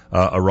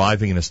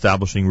arriving and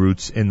establishing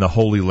roots in the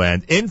Holy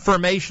Land.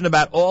 Information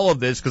about all of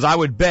this, because I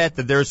would bet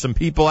that there are some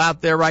people out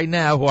there right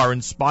now who are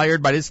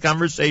inspired by this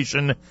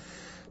conversation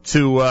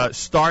to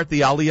start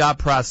the Aliyah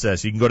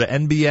process. You can go to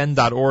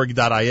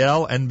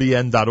nbn.org.il,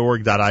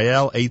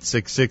 nbn.org.il,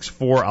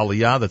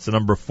 866-4-ALIYAH. That's the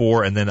number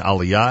 4 and then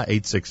Aliyah,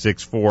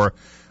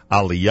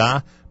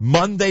 866-4-ALIYAH.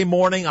 Monday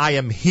morning I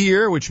am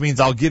here, which means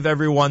I'll give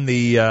everyone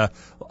the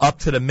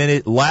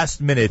up-to-the-minute,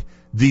 last-minute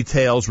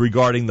details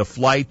regarding the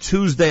flight.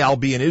 Tuesday I'll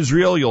be in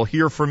Israel. You'll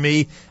hear from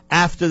me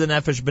after the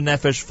Nefesh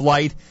B'Nefesh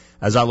flight,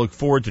 as I look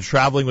forward to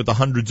traveling with the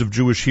hundreds of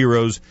Jewish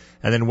heroes.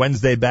 And then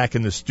Wednesday back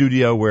in the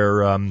studio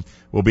where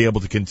we'll be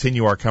able to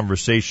continue our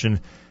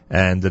conversation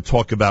and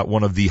talk about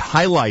one of the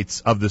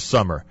highlights of the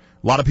summer.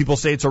 A lot of people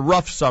say it's a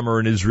rough summer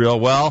in Israel.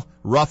 Well,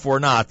 rough or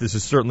not, this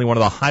is certainly one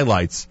of the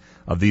highlights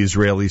of the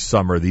Israeli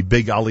summer, the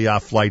big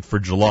Aliyah flight for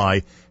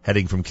July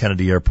heading from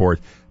Kennedy Airport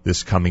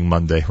this coming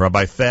Monday.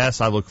 Rabbi Fass,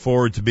 I look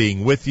forward to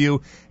being with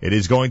you. It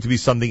is going to be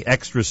something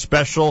extra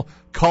special.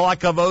 Kol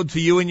hakavod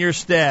to you and your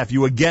staff.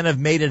 You again have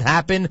made it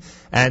happen,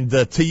 and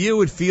to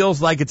you it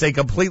feels like it's a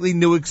completely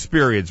new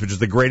experience, which is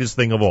the greatest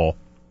thing of all.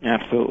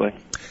 Absolutely.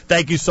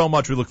 Thank you so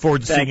much. We look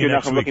forward to seeing you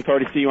next week. I'm looking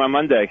forward to see you on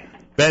Monday.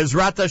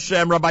 Bezrat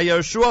Hashem, Rabbi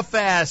Yoshua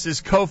Fass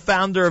is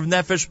co-founder of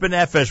Nefesh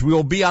B'Nefesh. We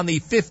will be on the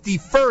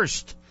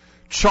 51st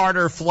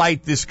charter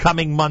flight this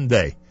coming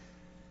Monday.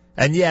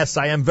 And yes,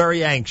 I am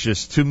very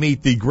anxious to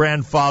meet the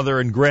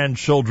grandfather and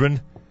grandchildren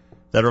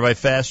that Rabbi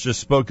Fass just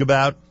spoke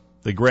about,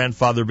 the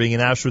grandfather being an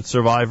Auschwitz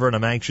survivor, and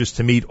I'm anxious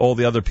to meet all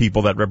the other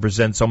people that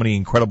represent so many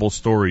incredible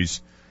stories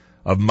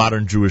of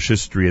modern Jewish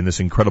history and this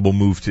incredible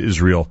move to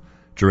Israel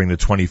during the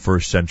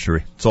 21st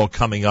century. It's all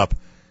coming up.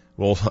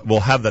 We'll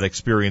have that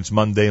experience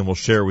Monday, and we'll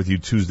share it with you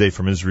Tuesday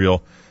from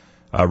Israel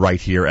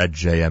right here at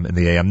JM in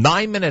the AM.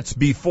 9 minutes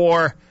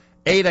before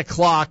 8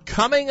 o'clock,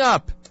 coming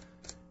up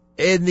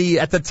at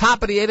the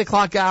top of the 8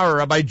 o'clock hour,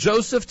 Rabbi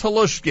Joseph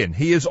Telushkin.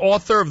 He is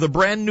author of the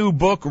brand new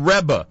book,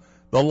 Rebbe,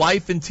 The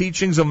Life and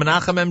Teachings of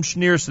Menachem M.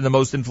 Schneerson, the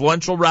most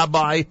influential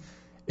rabbi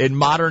in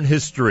modern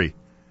history.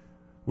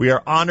 We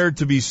are honored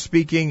to be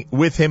speaking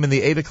with him in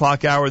the 8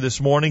 o'clock hour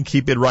this morning.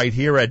 Keep it right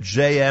here at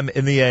JM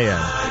in the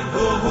AM.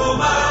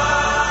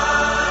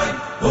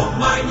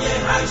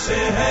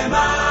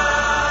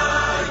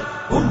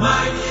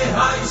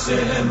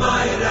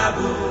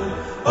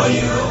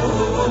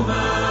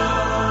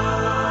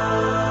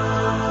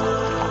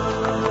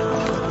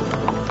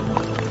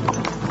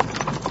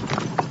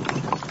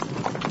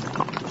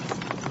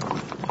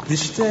 Die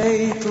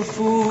steht auf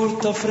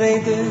Furt auf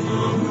Rede,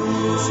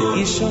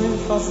 sie ist schon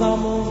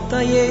versammelt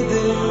an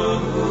jede,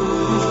 man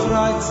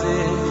freut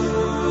sich,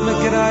 man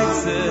greift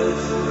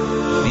sich,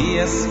 wie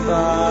es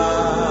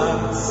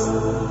passt,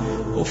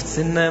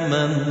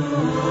 aufzunehmen,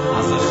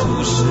 als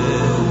Kusche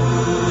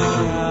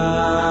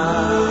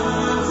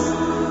begraß.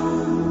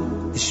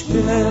 Ich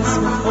bin es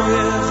mit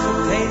euch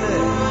Teile,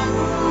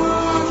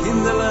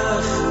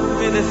 kinderlich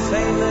wie die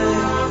Feine,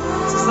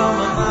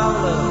 zusammen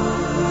alle,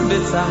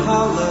 bis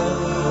alle,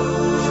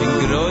 von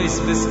groß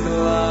bis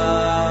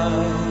klein.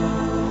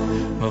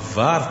 Man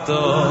wart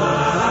auf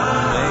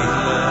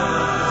Meile.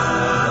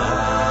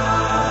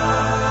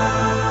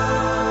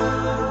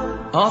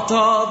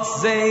 Dort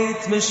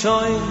seht mir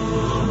schon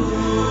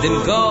den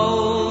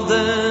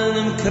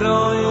goldenen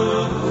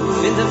Kräun,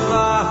 in den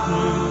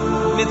Wachen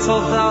mit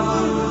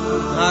Soldaten,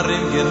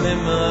 Arim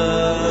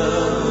genimmer.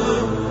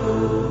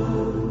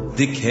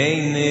 Die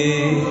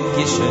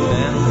königischen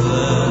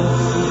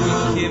endlich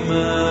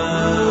gekimmer.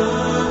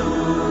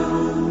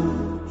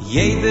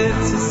 Jeder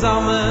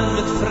zusammen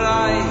mit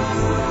Freit,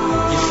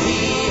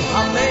 Gefi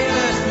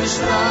Hamelech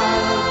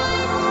mishreit.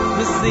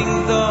 Wir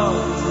singen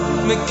dort,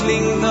 wir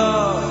klingen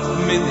dort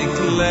mit die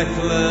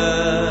Kleckle.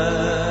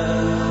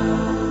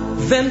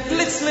 Wenn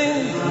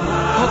plötzlich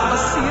hat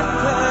passiert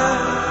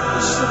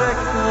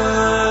Schreckle.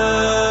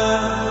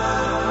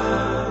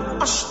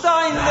 A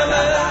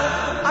Steindele,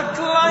 a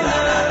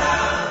kleine,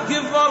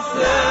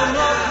 geworfen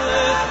hat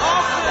mit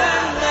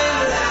offenen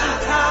Meile in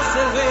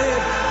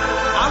Kasselweg.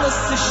 Alles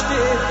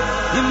zerstört,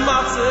 die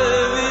Matze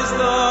ist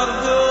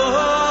dort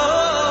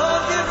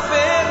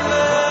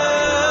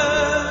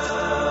gefährlich.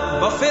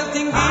 Was fehlt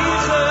in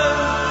Giechen,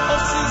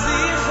 auf sie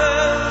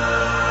sichern,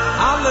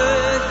 alle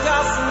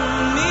Gassen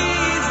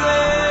miese,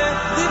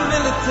 die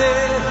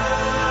Militär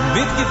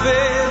mit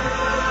Gewehr,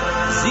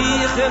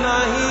 sichern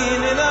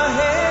ein in der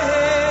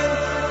Heer,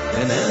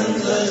 und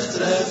endlich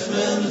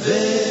treffen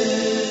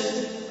wir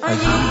ein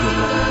Jünger,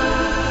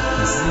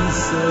 ein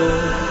Süße,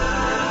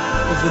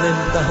 auf dem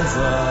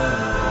Tanzar,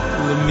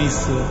 le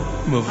Miese,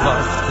 me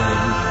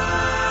wachten,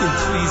 in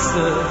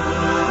Twisse,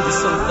 die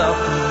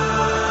Soldaten,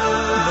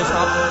 me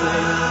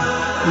gappen,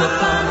 me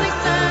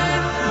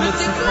panikten, mit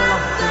den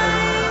Klappen,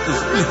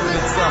 ich bin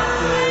mit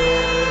Sachen.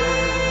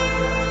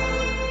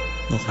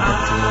 Noch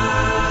Natten,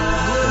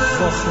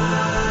 Wochen,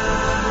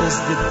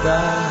 ist die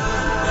Tag,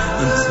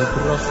 in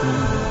zerbrochen,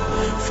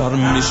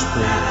 vermischt,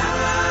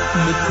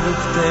 mit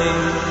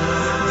Rückteil,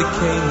 die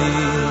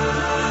König,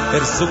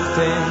 sucht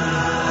den,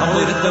 am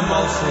Eure der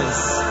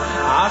Malchus,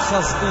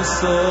 Achas du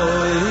so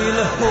in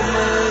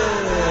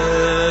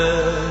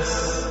Hummes.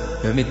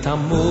 Wenn mit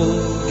Amor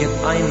geht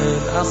einer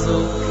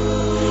Azuk,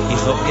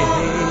 ich hab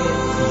gehört,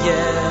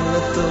 jene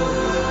Tug,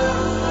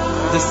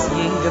 das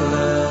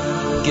Jüngele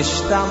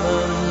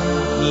gestammen,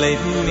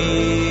 leben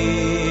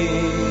mir.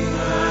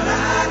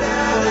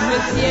 Und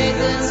mit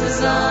jedem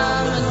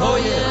zusammen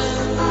heuer,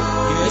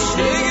 wir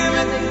schlägen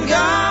mit dem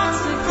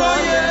ganzen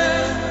Feuer,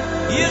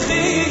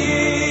 Yechi,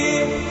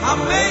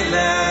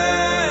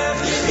 Hamelech,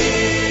 Yechi,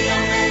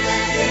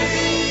 Hamelech,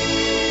 Yechi.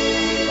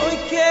 Oy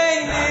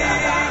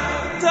König,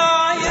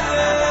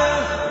 Teire,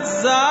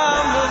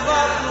 Samen,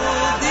 Wattel,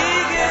 die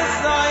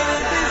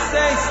Geseinen, die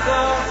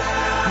Seister,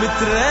 mit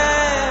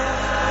Recht,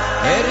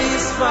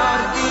 ist vor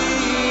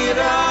dir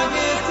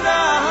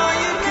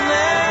angetragen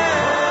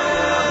Knecht.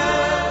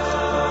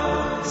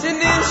 Sind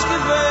nicht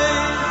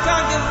gewöhnt,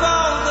 kein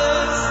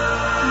Gewaltes,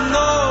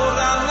 nur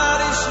an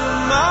narischen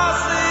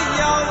Maße,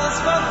 alles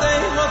von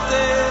dem und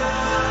dem.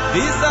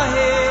 Bis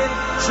dahin,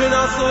 schön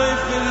als so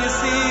viel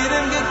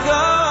Jesirem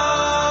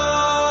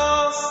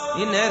gekost,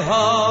 in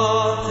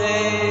hat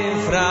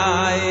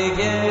frei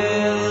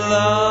gelassen.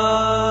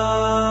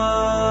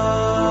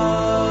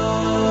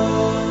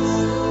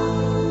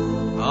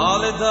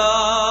 Alle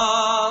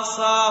das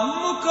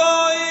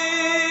Amukoi,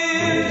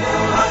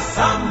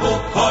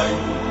 Samukoi,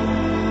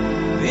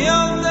 wie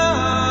all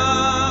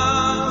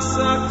das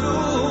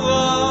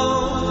Akua,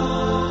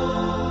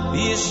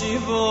 wie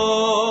Shivo,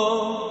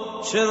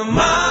 של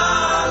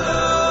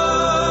מעלה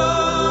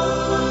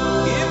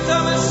gibt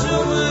am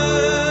Schume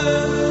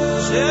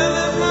של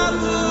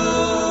Matu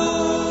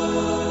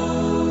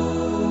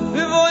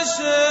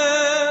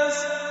bevoices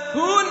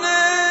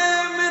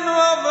unem in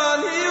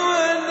aval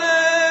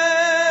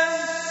yunem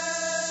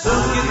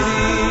und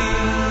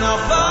gedin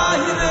auf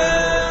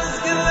Weihres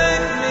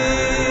gelebt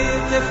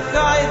mit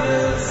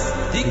Efkaides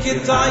die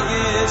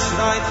Kitaye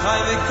schreit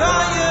Heive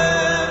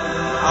Kayem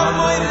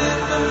Amoyre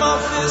de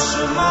Mafis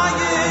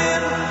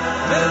Shumayim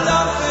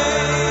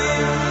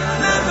Verdafim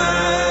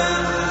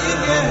Nemen in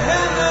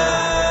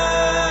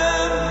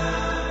Gehenem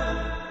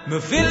Me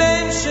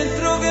vileim shen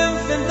trugem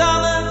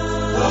findalet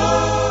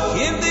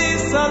Kim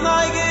dis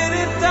anayger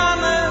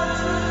itanet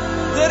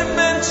Der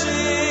Mensch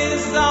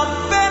is a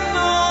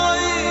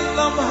benoi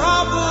lam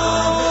habu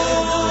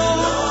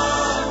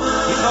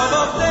Ich hab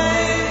auf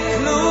den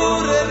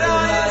klure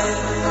Reis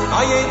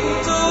A jeden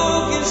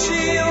Tug in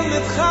Schiel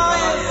mit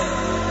Chayes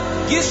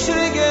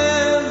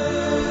Geschrigen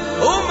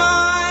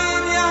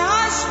mein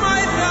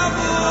Yashmai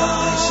Rabu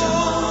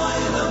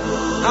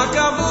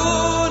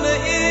Akavune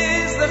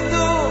is der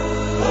Du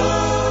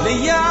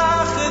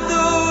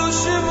Liyachedu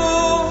Shemu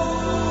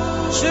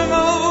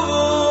Shemu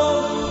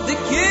De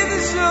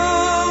Kiddishu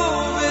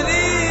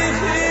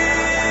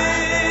Berichin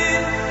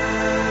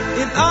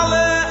In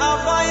alle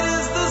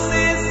Arbeites das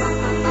ist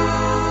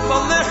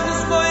Von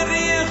Lechnes Boi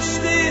Riech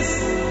Stis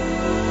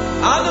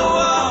Anu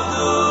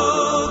Abdu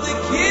De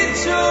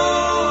Kiddishu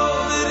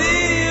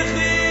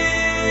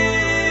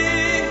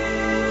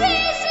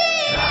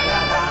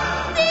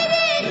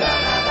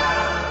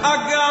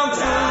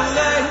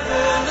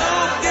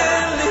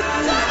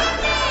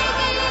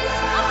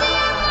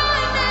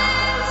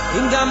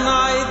in Gan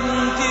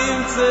Eden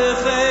kimt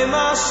sich ein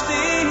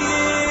Mastin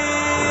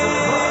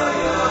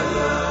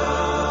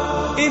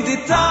in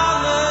die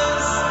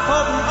Tanes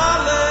haben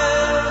alle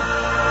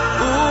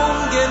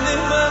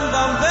ungenommen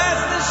beim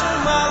bestischen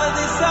Male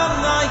die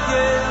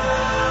Sanneige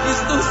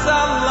ist du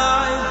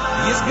Sallai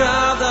ist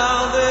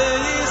Gadal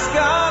ist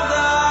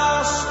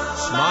Gadash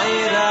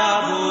Meir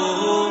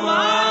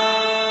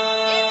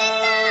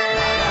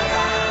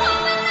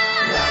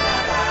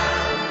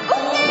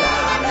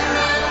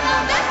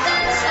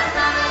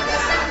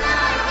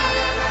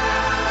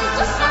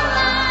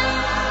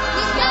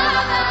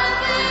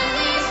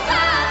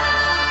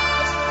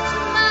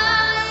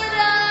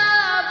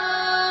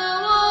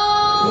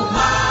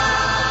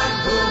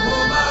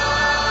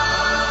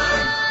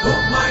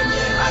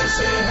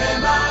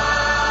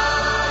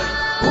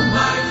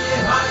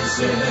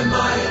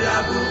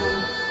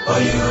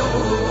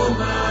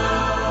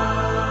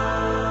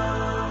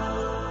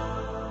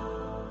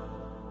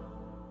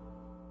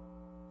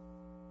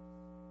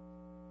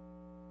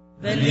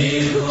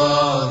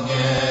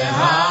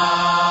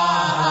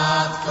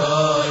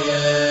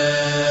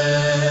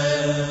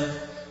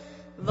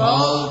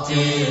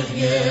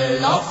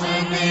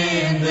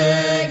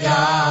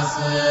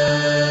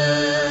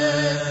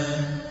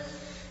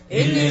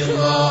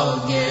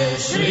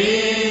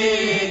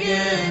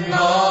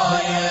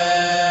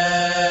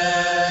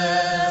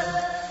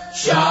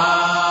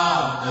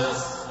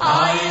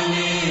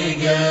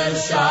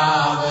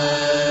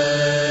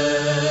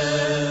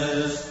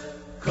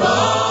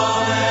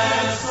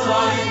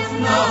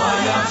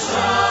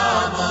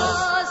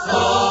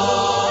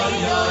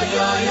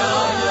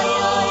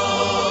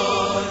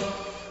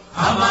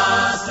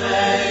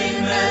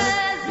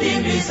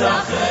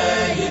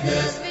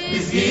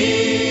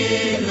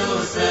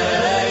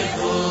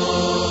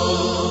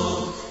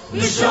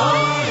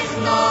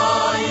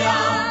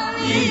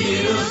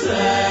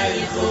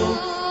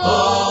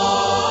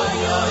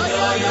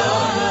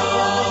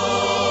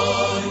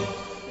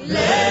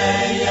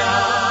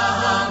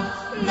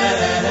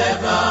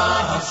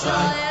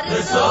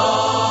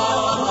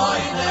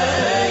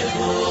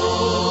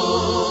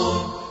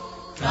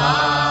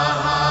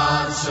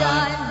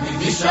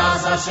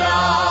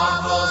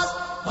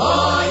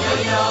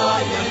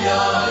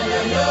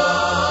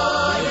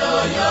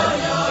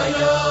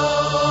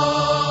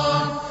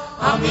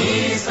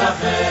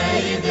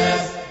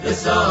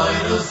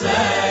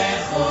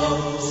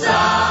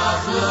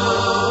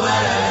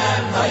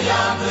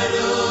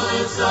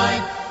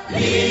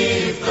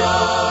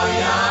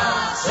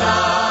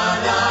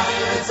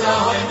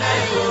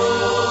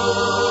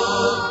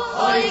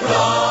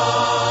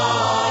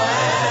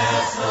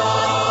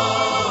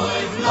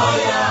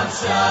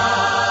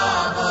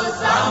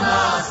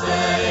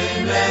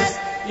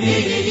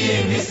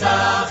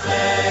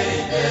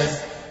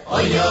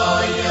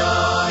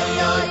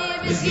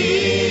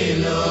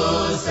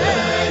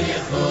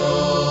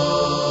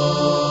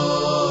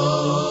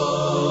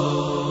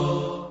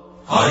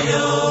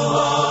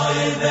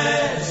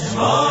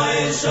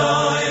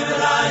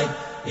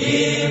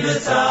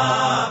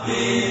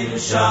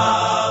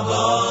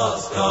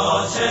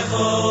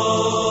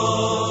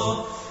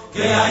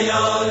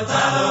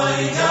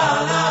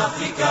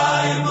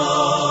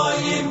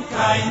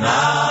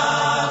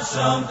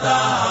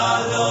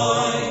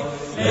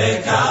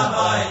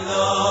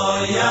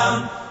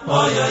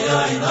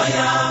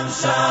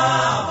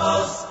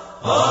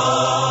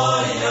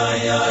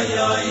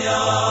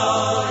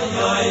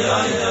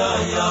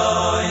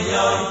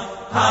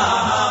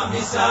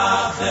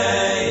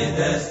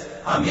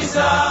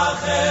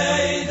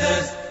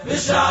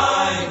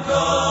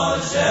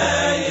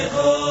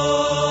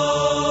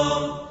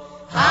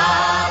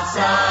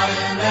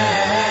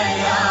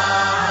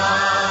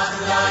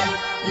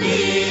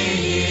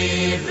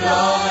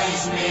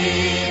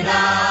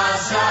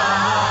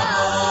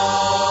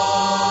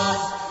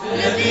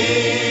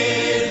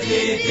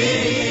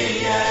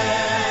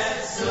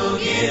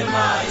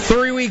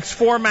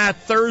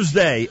Format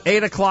Thursday,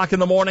 8 o'clock in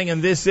the morning,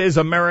 and this is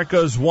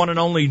America's one and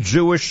only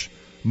Jewish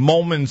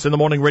Moments in the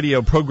Morning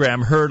radio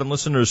program, heard and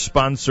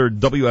listeners-sponsored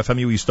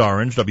WFMU East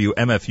Orange,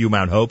 WMFU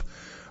Mount Hope,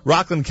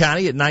 Rockland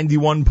County at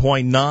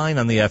 91.9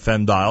 on the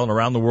FM dial, and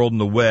around the world on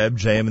the web,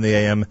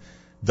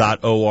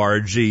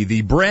 jmandtheam.org.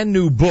 The brand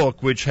new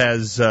book, which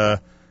has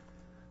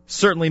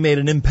certainly made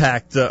an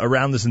impact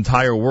around this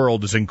entire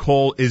world,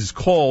 is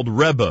called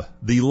Rebbe,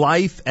 The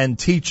Life and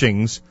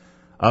Teachings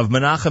of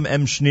Menachem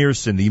M.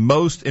 Schneerson, the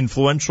most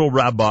influential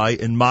rabbi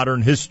in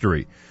modern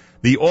history.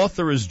 The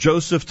author is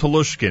Joseph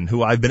Telushkin,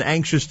 who I've been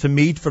anxious to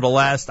meet for the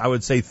last, I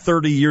would say,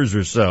 30 years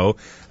or so,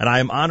 and I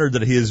am honored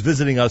that he is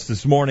visiting us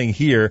this morning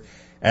here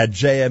at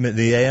JM at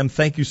the AM.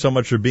 Thank you so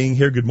much for being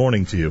here. Good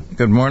morning to you.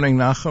 Good morning,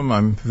 Nachum.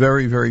 I'm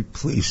very, very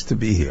pleased to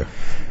be here.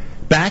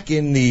 Back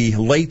in the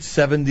late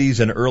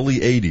 70s and early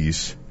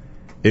 80s,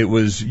 It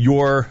was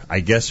your, I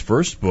guess,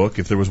 first book.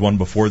 If there was one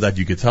before that,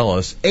 you could tell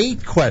us.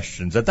 8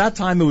 questions. At that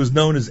time, it was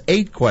known as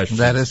 8 questions.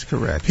 That is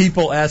correct.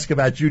 People ask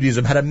about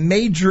Judaism had a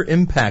major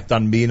impact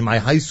on me in my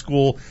high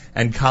school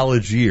and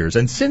college years.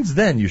 And since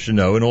then, you should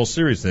know, in all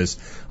seriousness,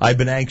 I've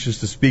been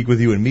anxious to speak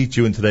with you and meet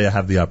you, and today I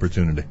have the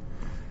opportunity.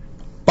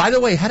 By the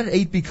way, how did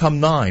 8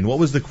 become 9? What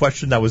was the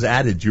question that was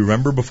added? Do you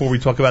remember before we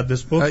talk about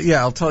this book?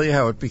 Yeah, I'll tell you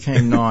how it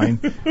became 9.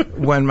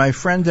 When my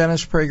friend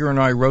Dennis Prager and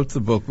I wrote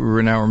the book, we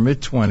were in our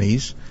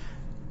mid-20s,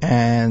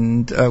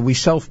 and we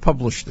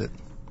self-published it.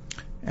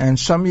 And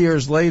some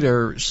years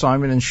later,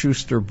 Simon &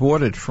 Schuster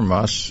bought it from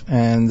us,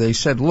 and they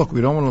said, look,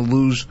 we don't want to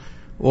lose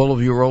all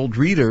of your old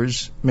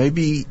readers.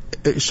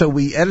 So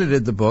we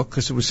edited the book,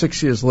 because it was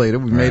 6 years later.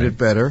 We made it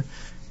better.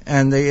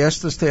 And they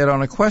asked us to add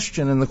on a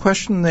question, and the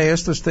question they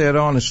asked us to add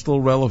on is still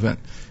relevant.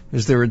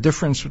 Is there a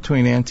difference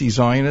between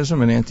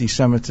anti-Zionism and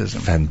anti-Semitism?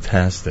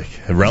 Fantastic.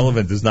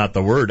 Relevant is not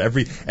the word.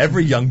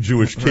 Every young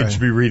Jewish kid should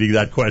be reading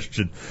that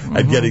question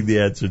and getting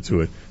the answer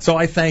to it. So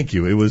I thank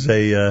you. It was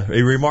a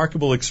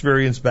remarkable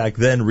experience back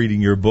then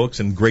reading your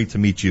books, and great to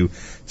meet you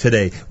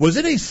today. Was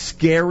it a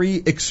scary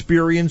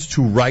experience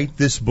to write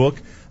this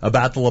book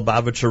about the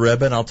Lubavitcher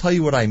Rebbe? And I'll tell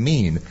you what I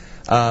mean.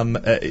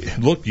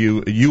 Look,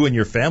 you and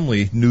your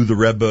family knew the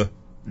Rebbe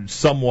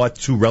somewhat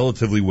to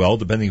relatively well,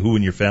 depending who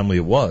in your family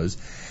it was.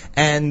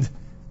 And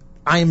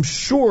I am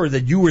sure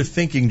that you were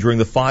thinking during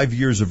the 5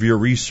 years of your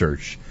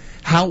research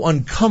how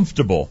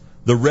uncomfortable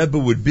the Rebbe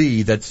would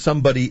be that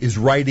somebody is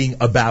writing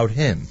about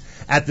him.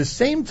 At the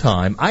same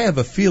time, I have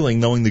a feeling,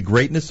 knowing the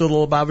greatness of the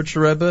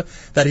Lubavitcher Rebbe,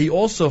 that he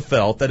also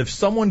felt that if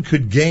someone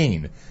could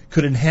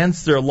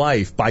enhance their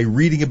life by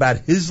reading about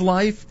his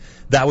life,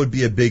 that would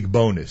be a big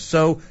bonus.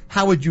 So,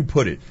 how would you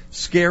put it?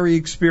 Scary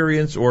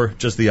experience or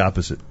just the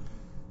opposite?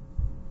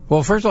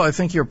 Well, first of all, I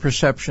think your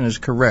perception is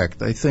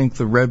correct. I think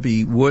the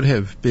Rebbe would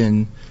have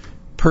been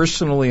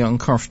personally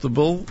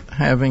uncomfortable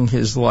having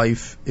his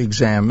life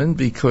examined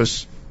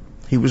because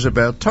he was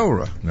about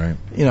Torah. Right.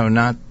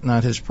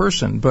 Not his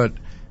person. But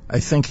I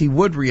think he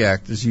would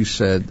react, as you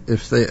said,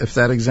 if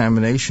that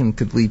examination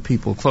could lead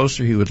people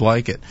closer, he would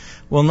like it.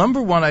 Well,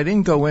 number one, I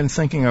didn't go in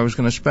thinking I was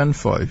going to spend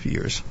 5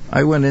 years.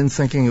 I went in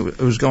thinking it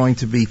was going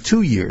to be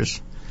 2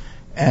 years.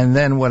 And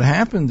then what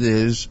happened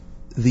is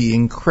the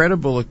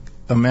incredible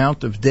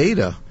amount of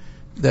data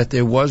that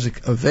there was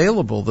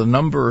available, the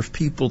number of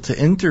people to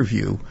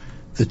interview,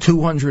 the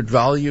 200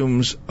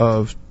 volumes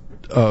of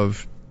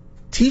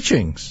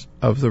teachings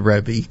of the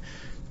Rebbe,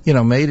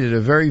 made it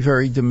a very,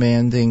 very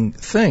demanding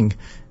thing.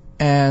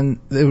 And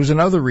there was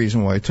another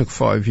reason why it took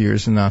 5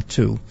 years and not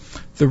 2.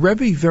 The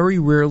Rebbe very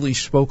rarely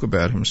spoke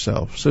about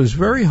himself. So it's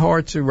very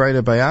hard to write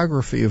a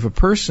biography of a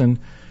person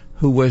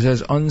who was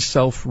as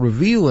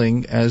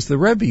unself-revealing as the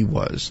Rebbe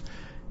was.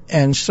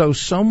 And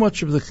so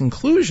much of the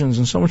conclusions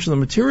and so much of the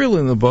material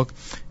in the book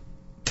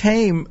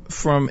came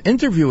from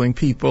interviewing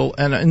people,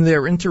 and in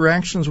their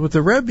interactions with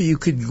the Rebbe, you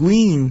could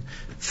glean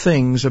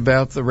things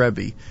about the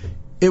Rebbe.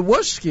 It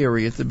was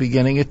scary at the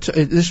beginning.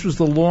 This was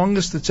the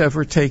longest it's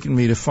ever taken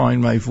me to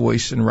find my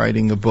voice in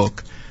writing a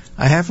book.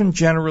 I haven't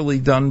generally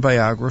done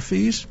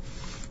biographies,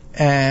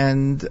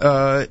 and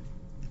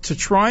to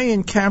try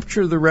and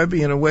capture the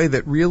Rebbe in a way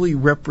that really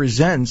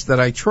represents, that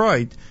I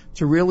tried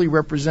to really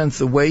represent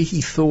the way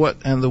he thought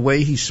and the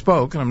way he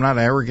spoke, and I'm not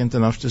arrogant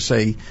enough to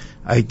say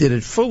I did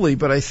it fully,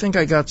 but I think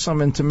I got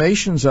some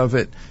intimations of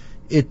it.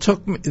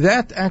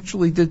 That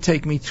actually did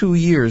take me 2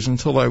 years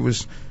until I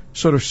was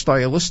sort of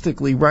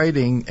stylistically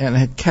writing and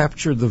had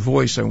captured the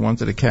voice I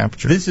wanted to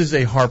capture. This is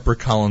a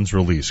HarperCollins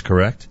release,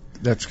 correct?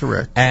 That's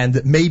correct.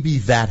 And maybe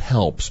that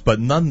helps, but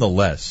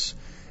nonetheless,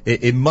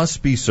 it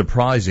must be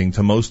surprising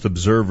to most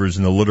observers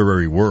in the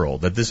literary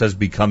world that this has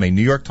become a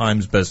New York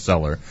Times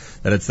bestseller,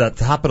 that it's at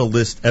the top of the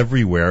list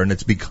everywhere, and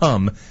it's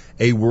become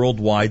a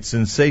worldwide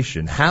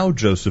sensation. How,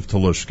 Joseph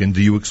Telushkin,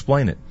 do you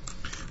explain it?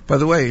 By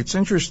the way, it's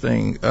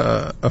interesting.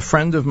 A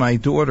friend of my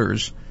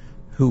daughter's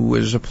who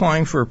was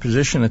applying for a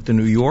position at the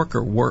New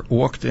Yorker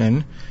walked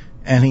in,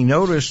 and he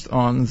noticed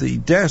on the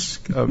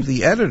desk of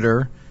the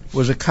editor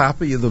was a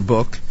copy of the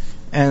book.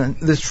 And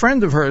this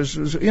friend of hers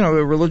was, a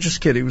religious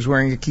kid. He was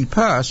wearing a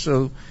kippah.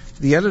 So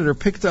the editor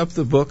picked up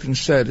the book and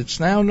said, "It's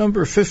now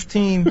number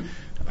 15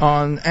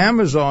 on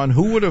Amazon.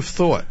 Who would have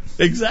thought?"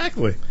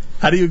 Exactly.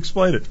 How do you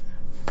explain it?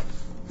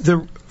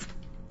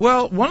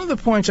 Well, one of the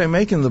points I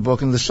make in the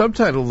book, and the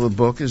subtitle of the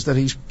book, is that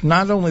he's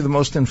not only the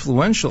most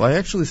influential, I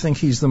actually think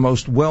he's the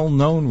most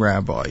well-known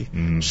rabbi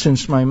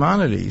since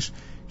Maimonides.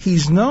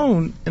 He's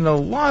known in a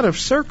lot of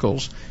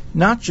circles,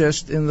 not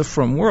just in the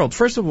frum world.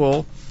 First of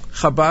all,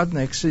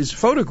 Chabadniks, his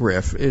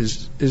photograph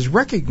is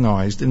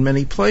recognized in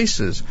many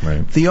places.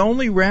 Right. The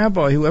only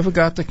rabbi who ever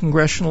got the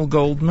Congressional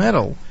Gold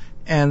Medal,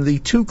 and the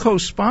 2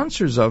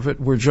 co-sponsors of it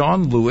were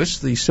John Lewis,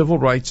 the civil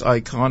rights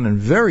icon and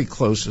very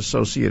close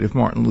associate of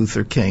Martin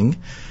Luther King,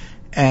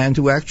 and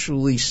who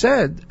actually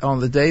said on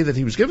the day that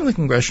he was given the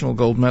Congressional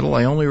Gold Medal,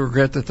 "I only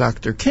regret that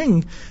Dr.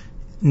 King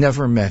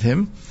never met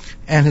him."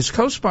 And his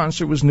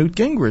co-sponsor was Newt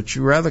Gingrich,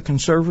 a rather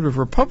conservative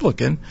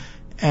Republican,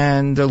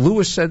 And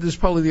Lewis said this is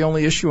probably the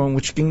only issue on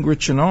which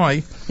Gingrich and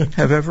I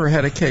have ever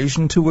had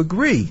occasion to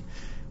agree.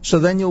 So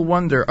then you'll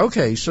wonder,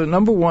 okay, so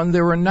number one,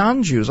 there are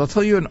non-Jews. I'll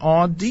tell you an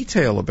odd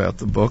detail about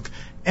the book.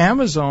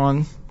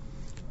 Amazon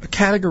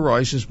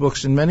categorizes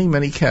books in many,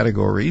 many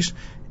categories,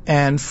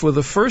 and for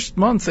the first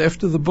month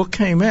after the book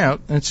came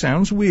out, and it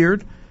sounds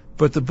weird,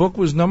 but the book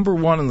was number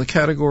one in the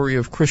category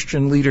of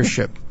Christian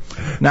leadership.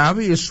 Now,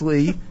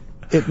 obviously,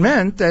 it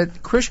meant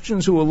that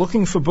Christians who were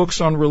looking for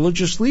books on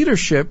religious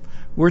leadership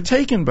were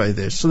taken by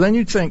this. So then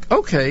you'd think,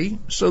 okay,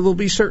 so there'll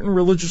be certain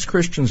religious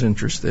Christians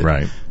interested.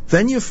 Right.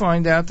 Then you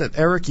find out that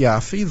Eric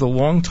Yaffe, the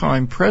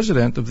longtime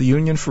president of the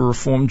Union for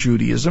Reform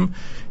Judaism,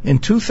 in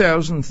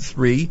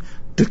 2003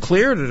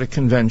 declared at a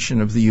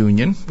convention of the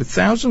Union with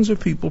thousands of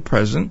people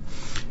present.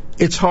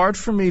 It's hard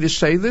for me to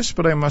say this,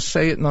 but I must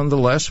say it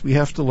nonetheless. We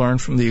have to learn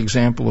from the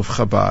example of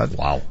Chabad.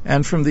 Wow.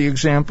 And from the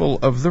example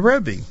of the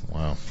Rebbe.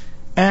 Wow.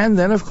 And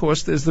then, of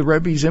course, there's the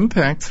Rebbe's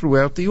impact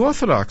throughout the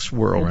Orthodox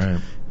world,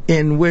 right,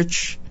 in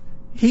which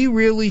he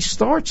really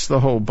starts the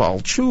whole Baal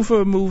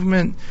Tshuva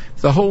movement,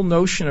 the whole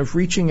notion of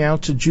reaching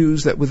out to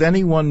Jews that with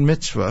any one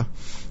mitzvah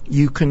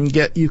you can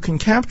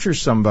capture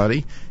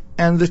somebody.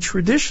 And the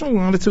traditional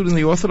attitude in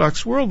the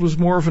Orthodox world was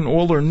more of an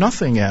all or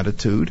nothing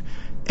attitude.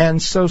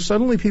 And so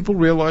suddenly people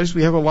realized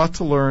we have a lot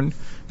to learn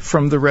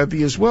from the Rebbe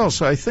as well.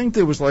 So I think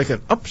there was like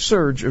an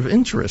upsurge of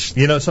interest.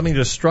 You know, something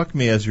just struck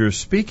me as you were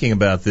speaking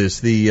about this.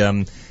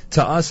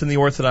 To us in the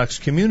Orthodox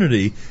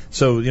community,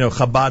 so, you know,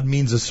 Chabad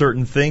means a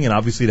certain thing, and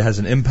obviously it has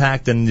an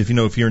impact. And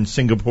if you're in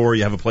Singapore,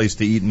 you have a place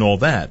to eat and all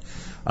that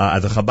at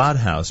the Chabad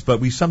house. But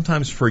we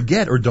sometimes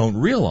forget or don't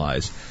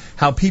realize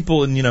how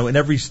people in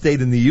every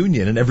state in the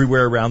Union and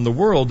everywhere around the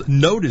world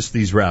notice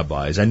these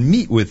rabbis and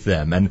meet with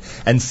them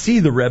and see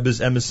the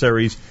Rebbe's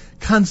emissaries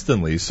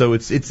constantly. So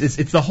it's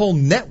the whole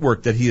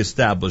network that he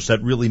established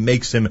that really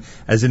makes him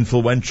as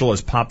influential,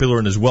 as popular,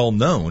 and as well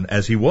known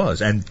as he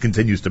was and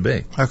continues to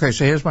be. Okay,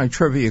 so here's my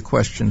trivia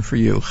question for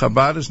you.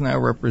 Chabad is now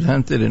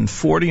represented in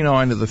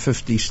 49 of the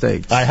 50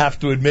 states. I have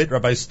to admit,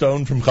 Rabbi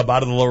Stone from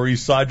Chabad on the Lower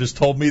East Side just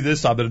told me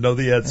this. I'm going to know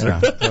the answer.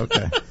 Yeah,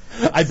 okay.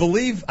 I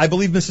believe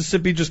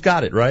Mississippi just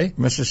got it, right?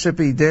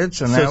 Mississippi did,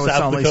 so now it's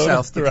only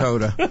South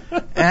Dakota.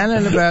 And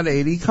in about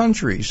 80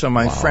 countries. So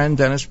my friend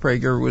Dennis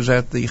Prager was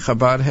at the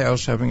Chabad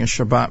house having a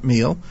Shabbat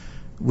meal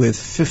with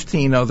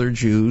 15 other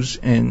Jews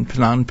in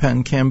Phnom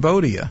Penh,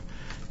 Cambodia.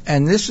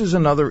 And this is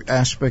another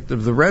aspect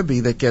of the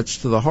Rebbe that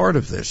gets to the heart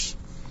of this.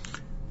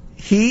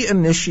 He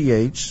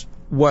initiates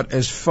what,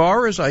 as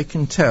far as I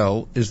can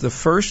tell, is the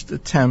first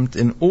attempt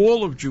in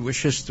all of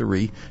Jewish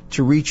history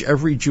to reach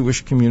every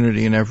Jewish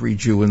community and every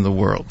Jew in the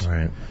world.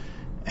 Right.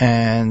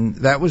 And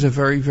that was a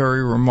very,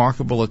 very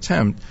remarkable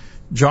attempt.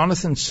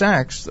 Jonathan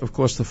Sacks, of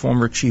course, the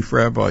former chief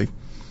rabbi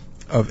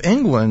of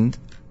England,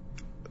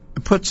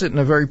 puts it in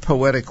a very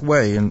poetic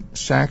way, and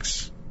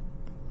Sacks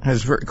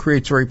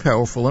creates very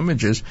powerful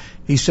images.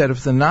 He said,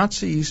 if the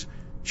Nazis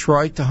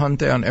tried to hunt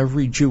down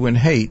every Jew in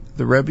hate,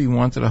 the Rebbe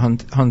wanted to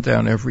hunt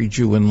down every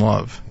Jew in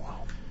love.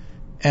 Wow.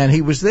 And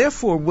he was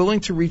therefore willing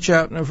to reach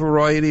out in a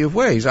variety of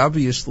ways.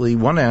 Obviously,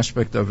 one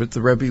aspect of it,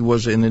 the Rebbe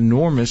was an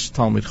enormous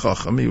Talmid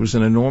Chacham. He was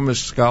an enormous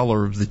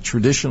scholar of the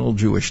traditional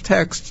Jewish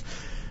texts,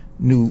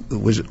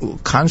 was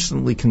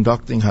constantly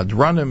conducting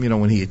Hadranim,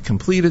 when he had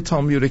completed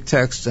Talmudic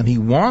texts, and he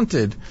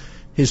wanted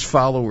his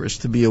followers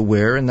to be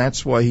aware, and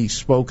that's why he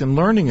spoke in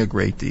learning a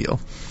great deal.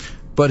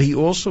 But he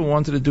also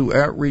wanted to do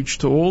outreach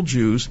to all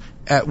Jews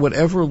at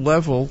whatever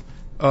level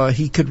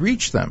he could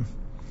reach them.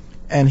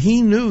 And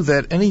he knew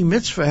that any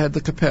mitzvah had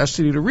the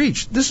capacity to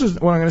reach. This is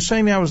what I'm going to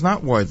say now is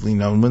not widely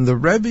known. When the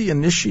Rebbe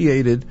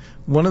initiated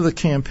one of the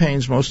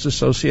campaigns most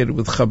associated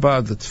with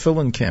Chabad, the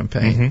Tefillin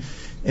campaign,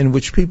 in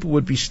which people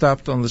would be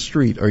stopped on the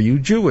street. Are you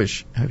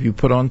Jewish? Have you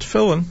put on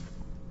tefillin?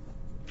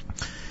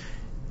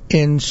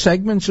 In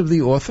segments of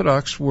the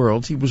Orthodox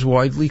world, he was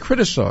widely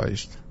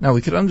criticized. Now,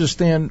 we could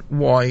understand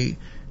why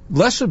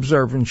less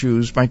observant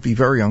Jews might be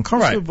very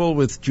uncomfortable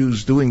with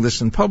Jews doing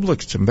this in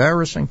public. It's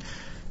embarrassing.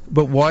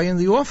 But why in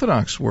the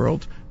Orthodox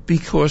world?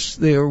 Because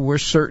there were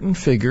certain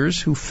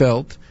figures who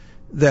felt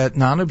that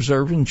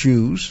non-observant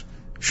Jews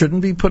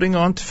shouldn't be putting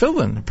on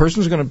tefillin. A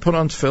person's going to put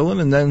on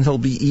tefillin and then he'll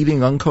be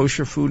eating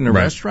unkosher food in a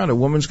restaurant. A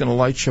woman's going to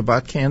light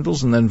Shabbat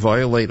candles and then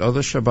violate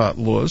other Shabbat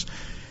laws.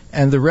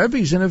 And the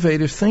Rebbe's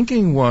innovative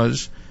thinking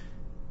was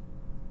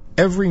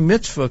every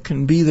mitzvah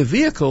can be the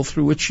vehicle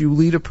through which you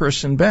lead a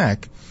person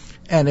back.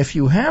 And if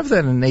you have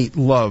that innate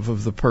love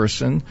of the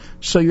person,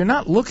 so you're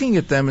not looking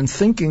at them and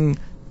thinking,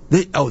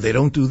 they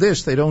don't do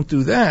this, they don't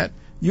do that.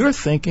 You're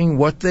thinking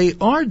what they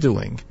are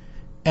doing.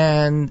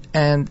 And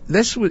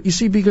that's what, you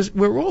see, because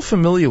we're all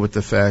familiar with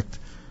the fact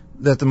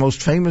that the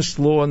most famous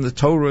law in the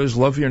Torah is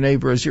love your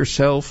neighbor as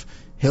yourself.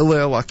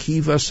 Hillel,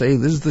 Akiva say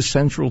this is the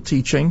central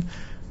teaching.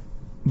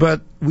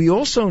 But we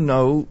also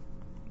know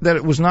that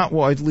it was not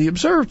widely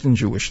observed in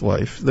Jewish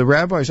life. The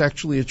rabbis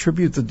actually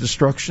attribute the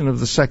destruction of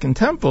the Second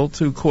Temple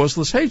to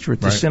causeless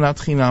hatred, to sinat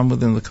chinam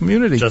within the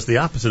community. Just the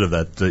opposite of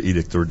that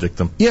edict or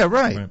dictum. Yeah,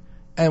 right.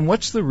 And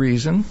what's the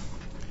reason?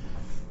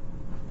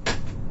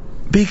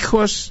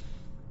 Because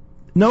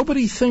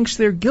nobody thinks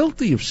they're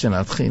guilty of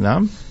sinat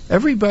chinam.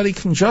 Everybody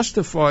can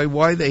justify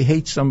why they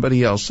hate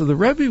somebody else. So the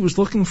Rebbe was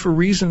looking for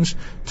reasons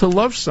to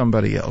love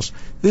somebody else.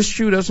 This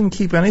Jew doesn't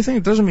keep anything.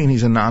 It doesn't mean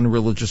he's a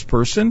non-religious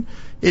person.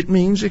 It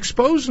means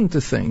expose him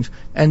to things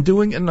and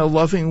doing it in a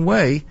loving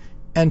way.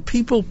 And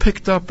people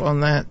picked up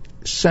on that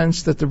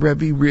sense that the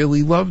Rebbe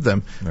really loved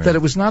them, that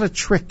it was not a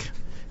trick.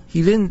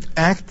 He didn't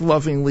act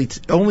lovingly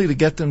only to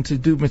get them to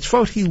do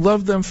mitzvot. He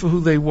loved them for who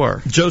they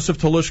were. Joseph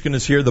Telushkin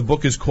is here. The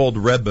book is called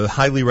Rebbe,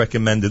 highly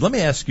recommended. Let me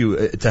ask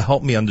you to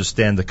help me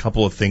understand a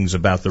couple of things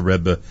about the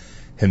Rebbe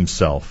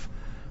himself.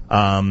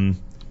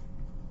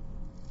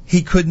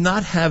 He could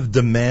not have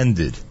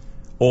demanded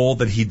all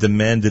that he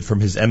demanded from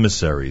his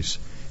emissaries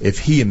if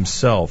he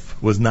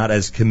himself was not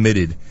as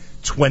committed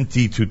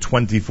 20 to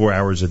 24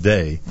 hours a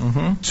day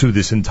to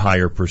this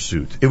entire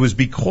pursuit. It was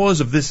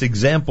because of this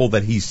example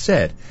that he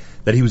set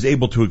that he was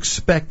able to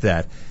expect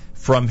that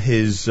from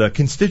his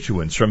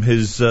constituents, from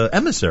his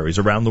emissaries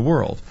around the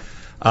world.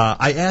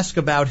 I ask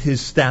about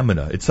his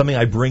stamina. It's something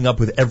I bring up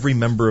with every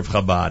member of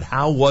Chabad.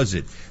 How was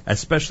it,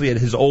 especially at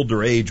his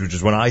older age, which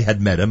is when I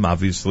had met him,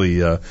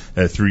 obviously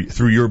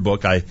through your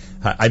book.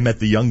 I met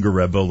the younger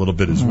Rebbe a little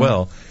bit as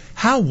well.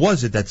 How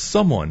was it that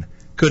someone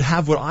could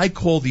have what I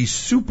call these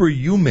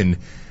superhuman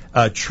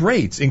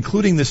traits,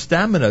 including the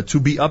stamina to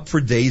be up for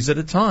days at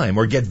a time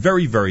or get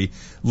very, very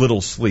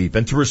little sleep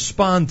and to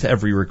respond to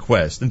every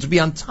request and to be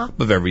on top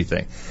of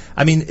everything?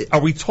 I mean,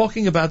 are we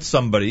talking about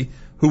somebody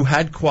who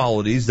had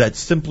qualities that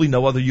simply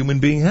no other human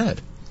being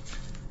had?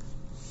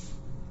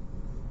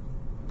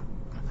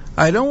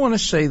 I don't want to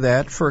say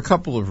that for a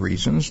couple of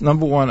reasons.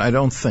 Number one, I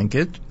don't think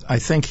it. I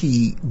think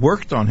he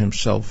worked on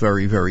himself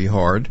very, very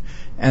hard.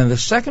 And the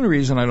second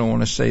reason I don't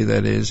want to say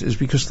that is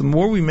because the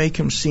more we make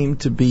him seem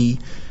to be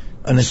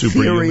an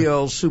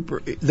ethereal,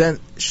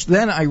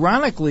 then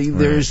ironically,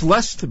 there's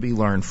less to be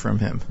learned from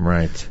him.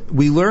 Right.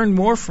 We learn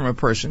more from a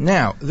person.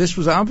 Now, this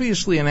was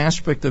obviously an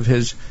aspect of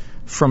his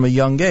from a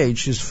young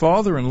age. His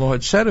father-in-law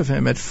had said of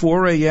him, at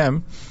 4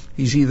 a.m.,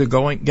 he's either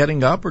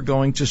getting up or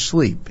going to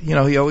sleep. You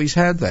know, he always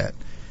had that.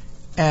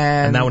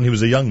 And now when he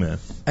was a young man.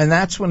 And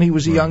that's when he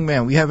was a young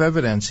man. We have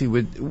evidence.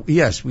 We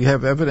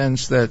have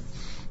evidence that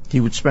he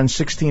would spend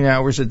 16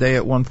 hours a day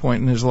at one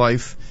point in his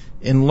life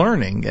in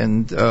learning,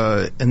 and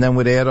then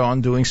would add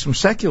on doing some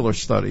secular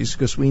studies,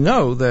 because we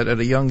know that at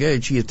a young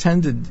age he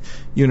attended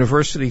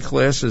university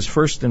classes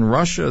first in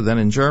Russia, then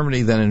in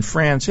Germany, then in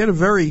France. He had a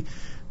very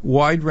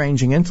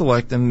wide-ranging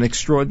intellect and an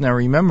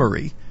extraordinary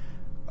memory.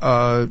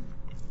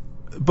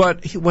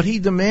 But what he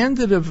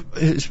demanded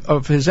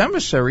of his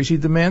emissaries, he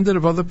demanded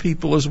of other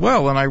people as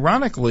well. And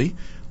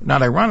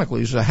not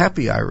ironically, it's a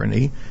happy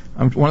irony.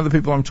 One of the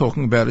people I'm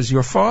talking about is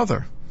your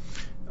father.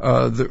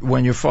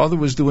 When your father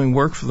was doing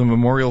work for the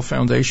Memorial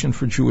Foundation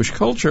for Jewish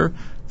Culture,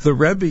 the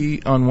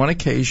Rebbe on one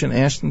occasion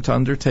asked him to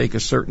undertake a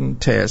certain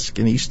task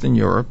in Eastern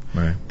Europe,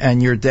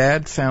 and your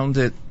dad,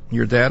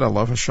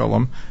 Allah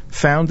Hashalom,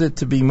 found it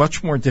to be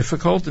much more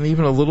difficult and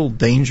even a little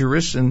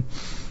dangerous,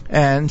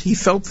 and he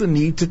felt the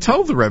need to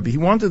tell the Rebbe. He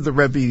wanted the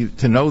Rebbe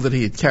to know that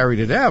he had carried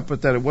it out,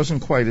 but that it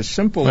wasn't quite as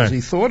simple as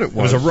he thought it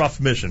was. It was a rough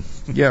mission.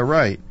 Yeah,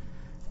 right.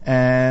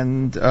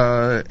 And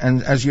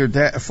as your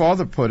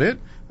father put it,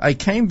 I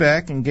came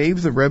back and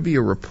gave the Rebbe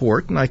a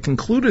report, and I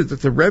concluded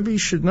that the Rebbe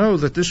should know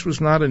that this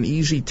was not an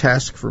easy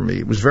task for me.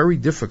 It was very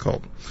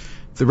difficult.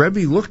 The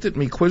Rebbe looked at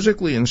me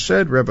quizzically and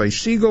said, "Rabbi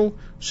Siegel,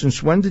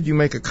 since when did you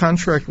make a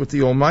contract with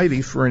the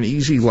Almighty for an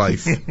easy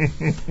life?"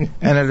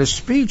 And at a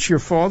speech your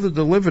father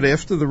delivered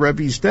after the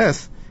Rebbe's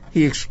death,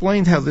 he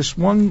explained how this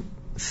one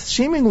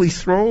seemingly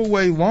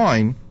throwaway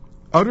line,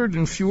 uttered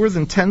in fewer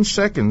than 10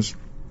 seconds,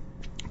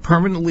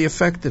 permanently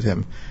affected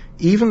him.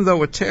 Even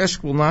though a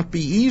task will not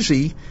be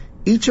easy,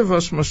 each of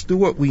us must do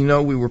what we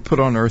know we were put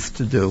on earth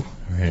to do.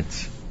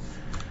 Right.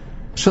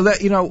 So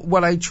that,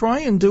 what I try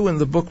and do in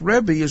the book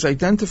Rebbe is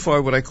identify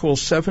what I call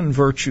 7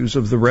 virtues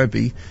of the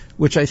Rebbe,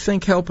 which I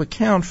think help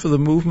account for the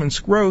movement's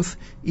growth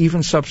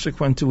even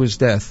subsequent to his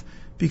death.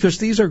 Because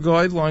these are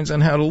guidelines on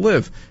how to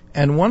live.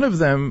 And one of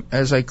them,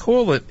 as I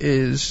call it,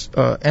 is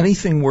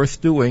anything worth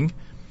doing.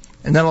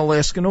 And then I'll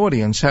ask an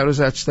audience, how does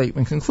that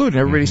statement conclude? And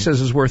everybody says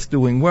it's worth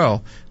doing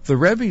well. The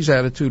Rebbe's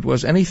attitude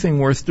was anything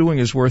worth doing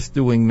is worth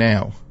doing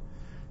now.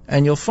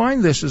 And you'll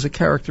find this as a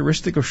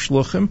characteristic of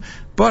shluchim,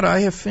 but I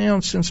have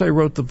found since I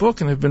wrote the book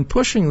and have been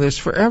pushing this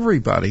for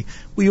everybody,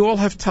 we all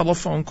have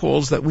telephone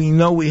calls that we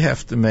know we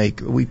have to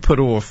make, we put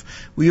off.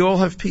 We all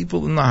have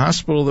people in the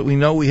hospital that we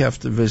know we have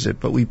to visit,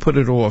 but we put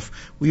it off.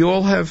 We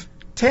all have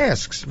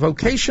tasks,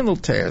 vocational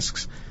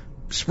tasks,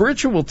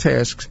 spiritual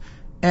tasks,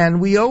 and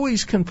we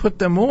always can put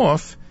them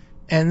off.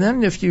 And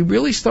then if you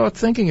really start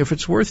thinking if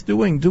it's worth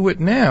doing, do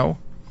it now.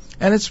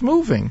 And it's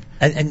moving.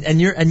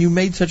 And you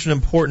made such an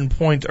important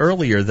point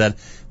earlier that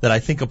I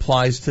think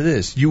applies to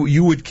this.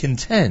 You would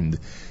contend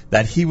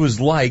that he was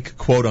like,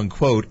 quote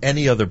unquote,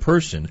 any other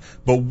person,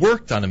 but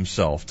worked on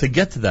himself to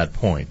get to that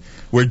point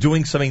where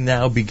doing something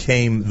now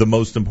became the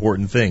most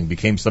important thing,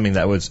 became something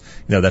that was,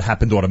 that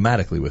happened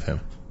automatically with him.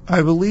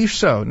 I believe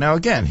so. Now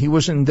again, he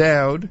was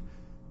endowed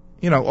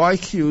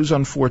IQs,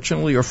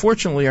 unfortunately or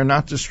fortunately, are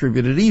not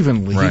distributed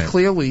evenly. Right. He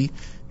clearly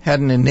had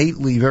an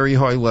innately very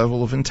high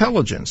level of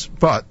intelligence.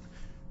 But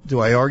do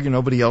I argue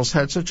nobody else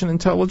had such an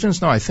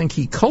intelligence? No, I think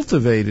he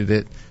cultivated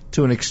it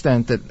to an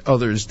extent that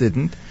others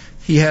didn't.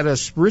 He had a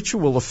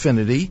spiritual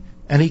affinity,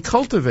 and he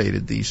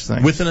cultivated these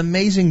things. With an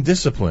amazing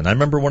discipline. I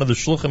remember one of the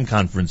Shluchim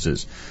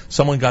conferences,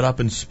 someone got up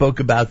and spoke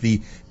about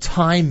the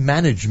time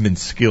management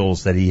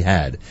skills that he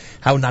had,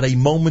 how not a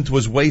moment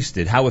was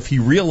wasted, how if he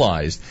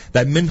realized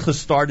that Mincha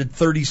started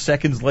 30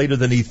 seconds later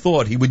than he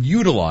thought, he would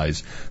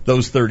utilize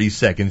those 30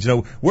 seconds.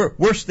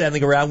 We're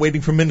standing around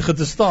waiting for Mincha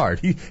to start.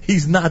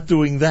 He's not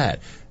doing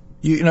that.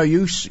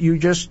 You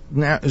just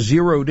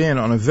zeroed in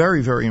on a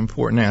very, very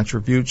important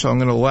attribute, so I'm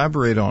going to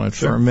elaborate on it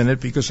for a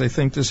minute because I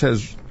think this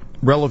has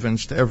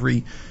relevance to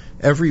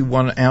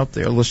everyone out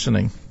there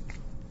listening.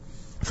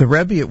 The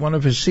Rebbe, at one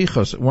of his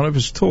sichos, at one of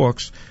his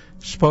talks,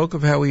 spoke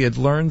of how he had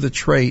learned the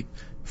trait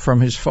from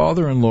his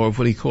father-in-law of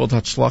what he called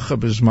Hatzlacha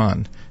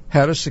Bizman,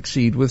 how to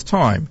succeed with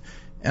time.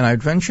 And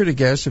I'd venture to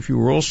guess, if you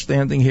were all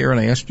standing here and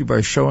I asked you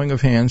by showing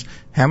of hands,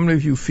 how many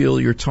of you feel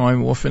your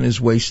time often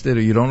is wasted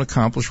or you don't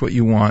accomplish what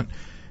you want,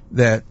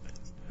 that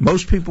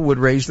most people would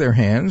raise their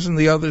hands, and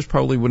the others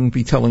probably wouldn't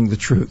be telling the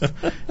truth.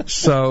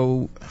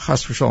 So,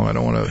 chas v'shalom, I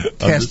don't want to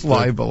cast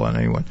libel on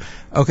anyone.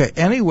 Okay,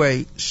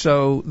 anyway,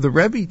 so the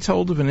Rebbe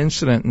told of an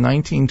incident in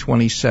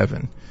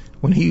 1927,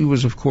 when he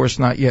was, of course,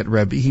 not yet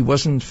Rebbe. He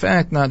was, in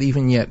fact, not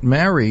even yet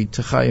married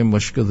to Chaya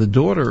Mushka, the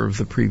daughter of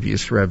the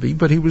previous Rebbe,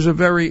 but it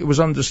was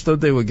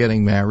understood they were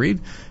getting married,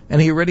 and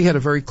he already had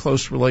a very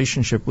close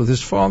relationship with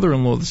his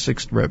father-in-law, the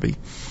sixth Rebbe,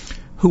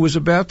 who was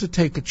about to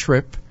take a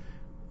trip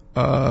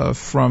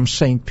from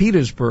St.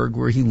 Petersburg,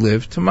 where he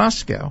lived, to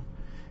Moscow.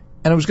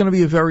 And it was going to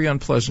be a very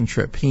unpleasant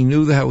trip. He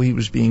knew how he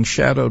was being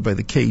shadowed by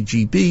the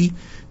KGB.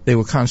 They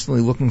were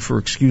constantly looking for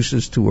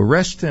excuses to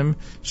arrest him.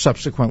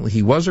 Subsequently,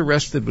 he was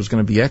arrested, was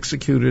going to be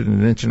executed,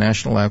 and an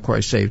international outcry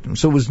saved him.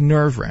 So it was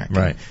nerve-wracking.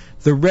 Right.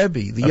 The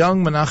Rebbe, the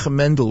young Menachem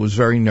Mendel, was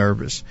very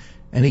nervous.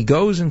 And he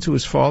goes into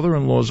his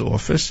father-in-law's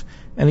office,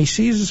 and he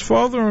sees his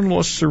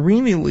father-in-law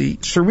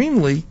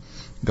serenely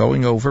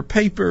going over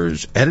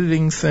papers,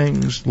 editing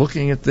things,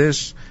 looking at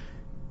this.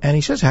 And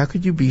he says, how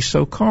could you be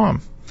so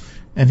calm?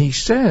 And he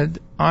said,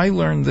 I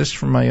learned this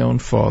from my own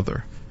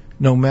father.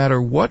 No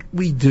matter what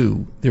we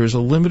do, there is a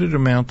limited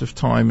amount of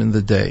time in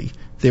the day.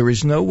 There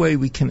is no way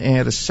we can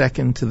add a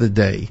second to the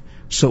day.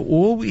 So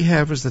all we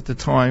have is that the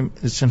time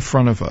is in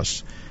front of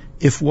us.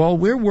 If while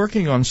we're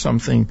working on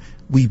something,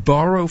 we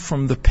borrow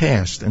from the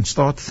past and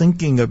start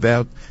thinking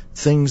about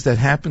things that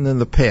happened in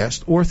the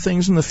past or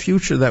things in the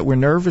future that we're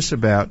nervous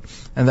about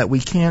and that we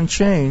can't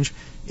change,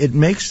 it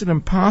makes it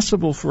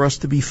impossible for us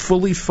to be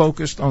fully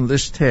focused on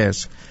this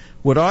task.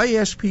 What I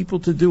ask people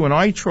to do, and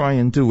I try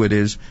and do it,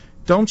 is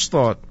don't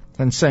start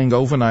and saying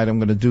overnight I'm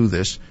going to do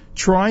this.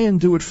 Try and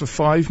do it for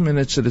 5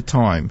 minutes at a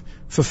time.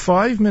 For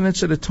 5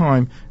 minutes at a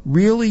time,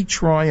 really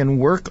try and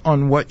work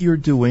on what you're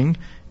doing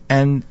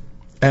and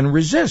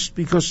resist,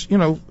 because,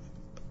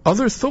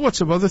 other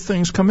thoughts of other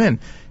things come in.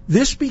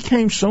 This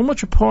became so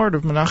much a part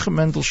of Menachem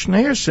Mendel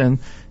Schneerson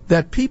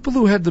that people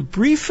who had the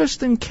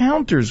briefest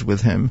encounters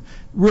with him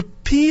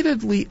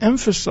repeatedly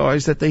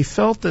emphasized that they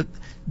felt that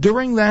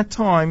during that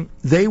time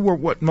they were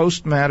what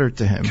most mattered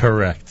to him.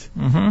 Correct.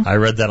 Mm-hmm. I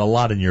read that a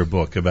lot in your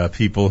book about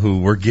people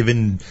who were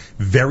given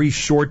very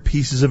short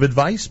pieces of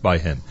advice by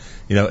him.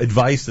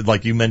 Advice that,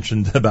 like you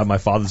mentioned about my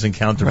father's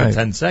encounter for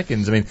 10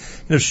 seconds. I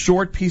mean,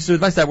 short pieces of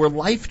advice that were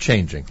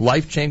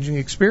life-changing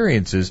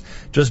experiences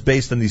just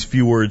based on these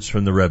few words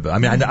from the Rebbe. I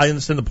mean, I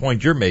understand the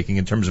point you're making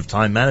in terms of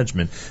time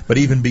management, but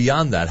even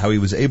beyond that, how he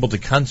was able to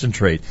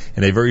concentrate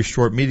in a very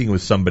short meeting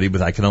with somebody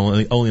with, I can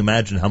only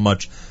imagine how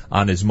much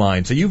on his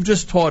mind. So you've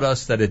just taught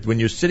us that when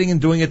you're sitting and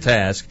doing a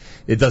task,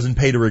 it doesn't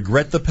pay to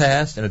regret the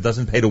past, and it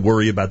doesn't pay to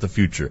worry about the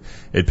future.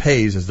 It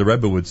pays, as the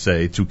Rebbe would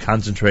say, to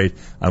concentrate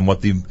on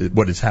what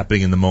is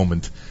happening in the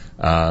moment.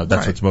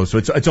 That's what's most. So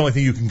it's the only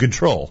thing you can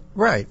control.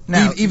 Right.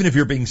 Now, even if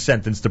you're being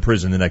sentenced to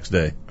prison the next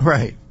day.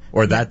 Right.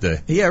 Or that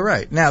day. Yeah,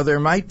 right. Now, there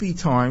might be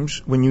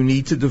times when you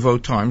need to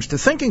devote times to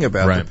thinking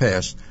about the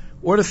past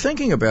or to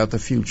thinking about the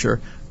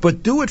future,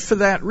 but do it for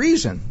that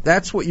reason.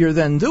 That's what you're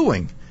then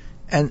doing.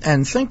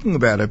 And thinking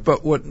about it.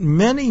 But what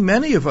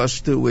many of us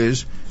do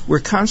is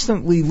we're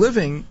constantly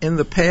living in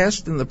the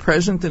past, in the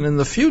present, and in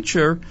the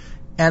future,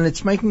 and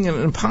it's making it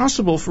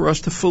impossible for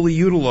us to fully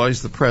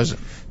utilize the present.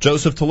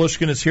 Joseph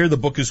Telushkin is here. The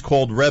book is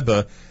called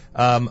Rebbe.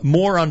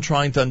 More on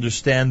trying to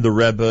understand the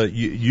Rebbe.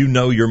 You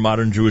know your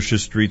modern Jewish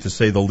history, to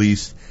say the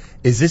least.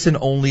 Is this an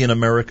only in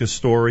America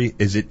story?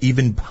 Is it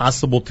even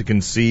possible to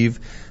conceive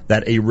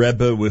that a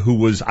Rebbe who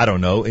was, I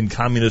don't know, in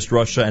communist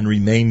Russia and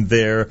remained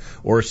there,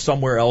 or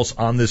somewhere else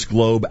on this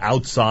globe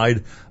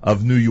outside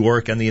of New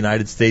York and the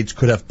United States,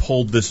 could have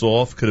pulled this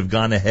off, could have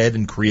gone ahead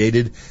and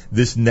created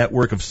this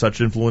network of such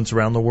influence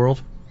around the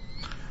world?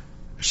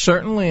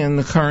 Certainly in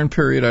the current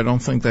period, I don't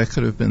think that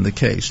could have been the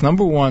case.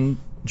 Number one,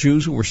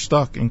 Jews who were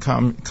stuck in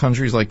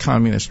countries like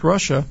communist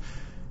Russia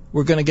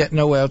were going to get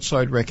no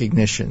outside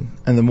recognition.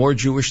 And the more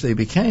Jewish they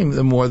became,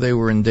 the more they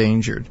were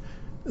endangered.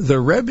 the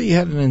Rebbe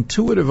had an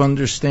intuitive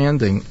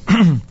understanding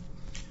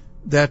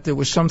that there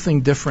was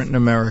something different in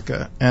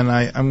America. And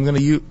I'm going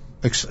to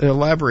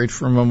elaborate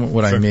for a moment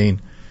what I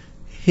mean.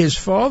 His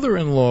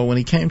father-in-law, when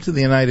he came to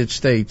the United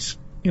States,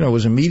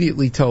 was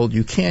immediately told,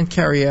 you can't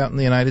carry out in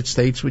the United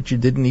States what you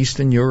did in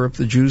Eastern Europe.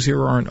 The Jews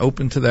here aren't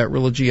open to that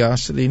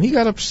religiosity. And he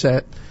got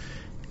upset.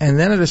 And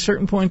then at a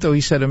certain point, though,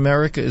 he said,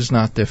 America is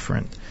not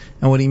different.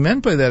 And what he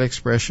meant by that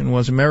expression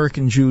was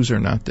American Jews are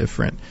not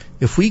different.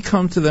 If we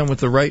come to them with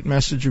the right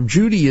message of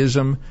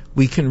Judaism,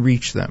 we can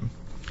reach them.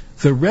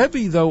 The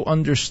Rebbe, though,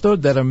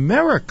 understood that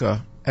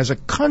America as a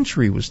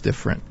country was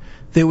different.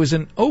 There was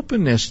an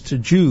openness to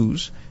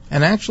Jews,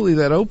 and actually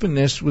that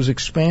openness was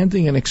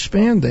expanding and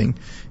expanding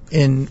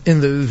in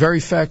the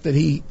very fact that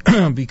he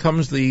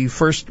becomes the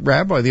first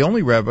rabbi, the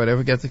only rabbi to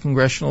ever get the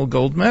Congressional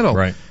Gold Medal.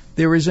 Right.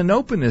 There is an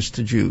openness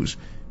to Jews.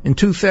 In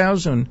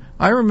 2000,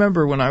 I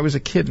remember when I was a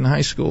kid in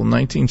high school in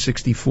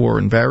 1964,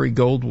 and Barry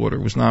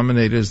Goldwater was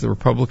nominated as the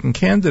Republican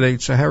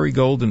candidate, so Harry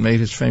Golden made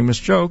his famous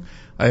joke,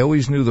 I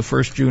always knew the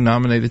first Jew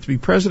nominated to be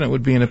president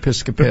would be an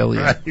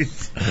Episcopalian.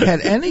 Right. Had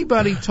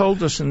anybody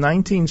told us in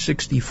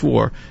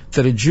 1964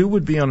 that a Jew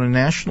would be on a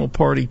National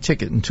Party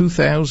ticket in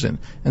 2000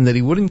 and that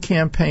he wouldn't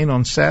campaign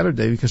on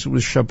Saturday because it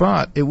was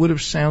Shabbat, it would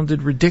have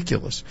sounded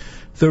ridiculous.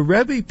 The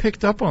Rebbe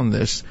picked up on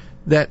this,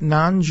 that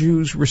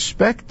non-Jews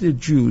respected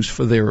Jews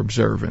for their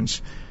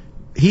observance.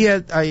 He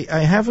had, I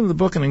have in the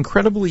book an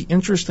incredibly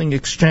interesting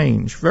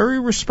exchange, very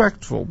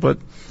respectful, but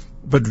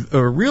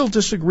a real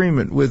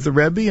disagreement with the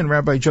Rebbe and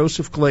Rabbi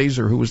Joseph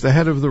Glazer, who was the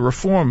head of the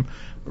Reform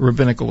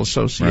Rabbinical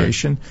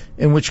Association,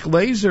 right, in which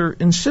Glazer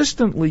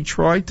insistently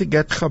tried to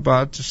get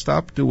Chabad to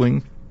stop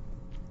doing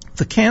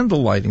the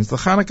candle lightings, the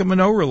Hanukkah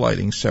menorah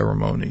lighting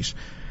ceremonies.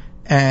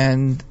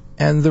 And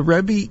the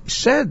Rebbe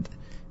said,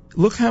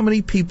 look how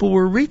many people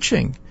we're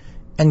reaching.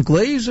 And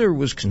Glazer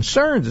was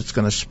concerned it's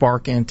going to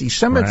spark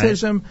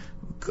anti-Semitism.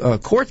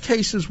 Right. Court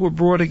cases were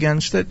brought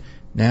against it.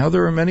 Now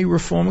there are many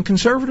Reform and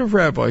Conservative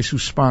rabbis who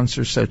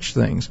sponsor such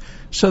things.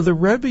 So the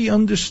Rebbe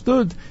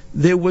understood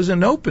there was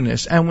an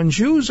openness. And when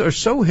Jews are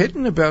so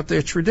hidden about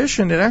their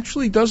tradition, it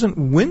actually doesn't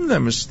win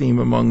them esteem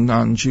among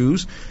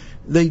non-Jews.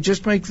 They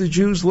just make the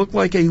Jews look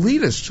like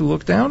elitists who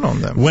look down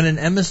on them. When an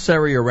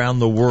emissary around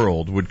the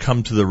world would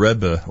come to the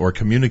Rebbe or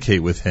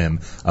communicate with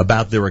him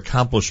about their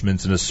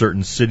accomplishments in a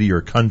certain city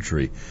or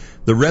country,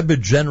 the Rebbe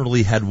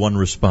generally had one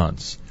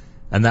response,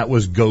 and that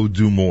was go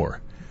do more.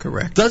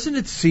 Correct. Doesn't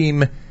it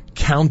seem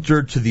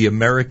counter to the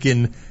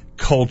American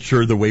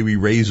culture, the way we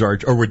raise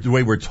the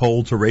way we're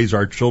told to raise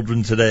our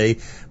children today,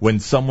 when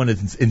someone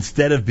is,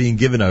 instead of being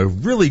given a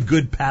really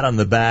good pat on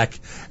the back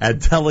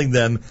and telling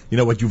them,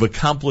 what you've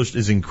accomplished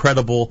is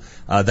incredible,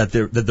 that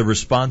the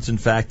response in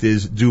fact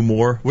is do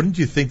more? Wouldn't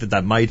you think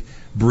that might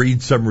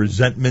breed some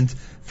resentment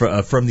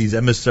from these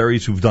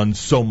emissaries who've done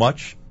so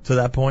much to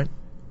that point?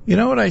 You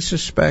know what I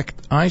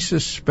suspect? I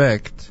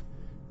suspect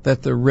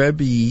that the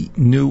Rebbe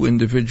knew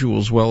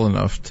individuals well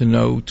enough to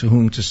know to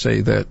whom to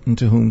say that and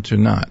to whom to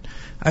not.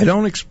 I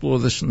don't explore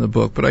this in the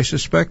book, but I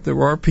suspect there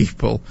are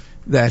people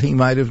that he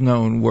might have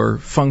known were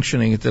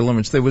functioning at their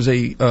limits. There was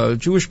a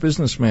Jewish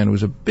businessman who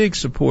was a big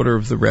supporter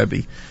of the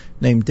Rebbe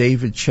named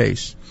David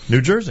Chase.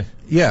 New Jersey.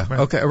 Yeah,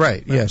 right. Okay,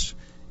 right, yes.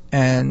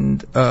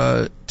 And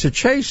to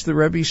Chase, the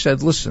Rebbe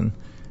said, listen,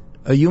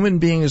 a human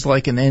being is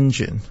like an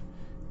engine.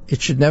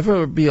 It should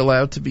never be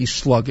allowed to be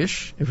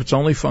sluggish if it's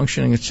only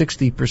functioning at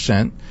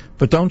 60%,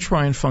 but don't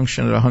try and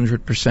function at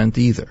 100%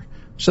 either.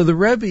 So the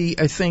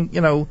Rebbe, I think,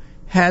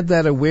 had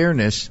that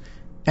awareness,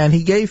 and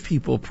he gave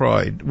people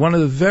pride. One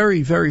of the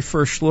very, very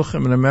first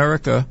shluchim in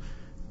America,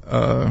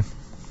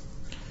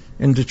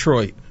 in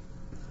Detroit,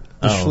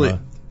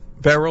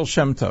 Beryl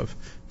Shem Tov.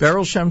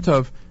 Beryl Shem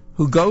Tov,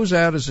 who goes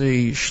out as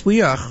a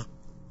shliach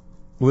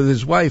with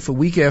his wife a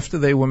week after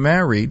they were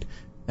married.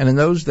 And in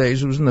those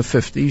days, it was in the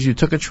 50s, you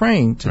took a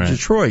train to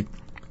Detroit.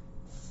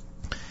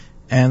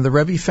 And the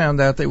Rebbe found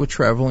out they were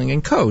traveling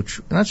in coach.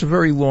 And that's a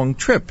very long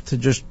trip to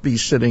just be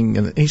sitting.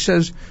 And he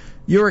says,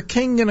 you're a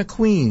king and a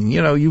queen.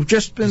 You've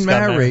just been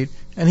married.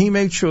 And he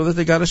made sure that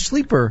they got a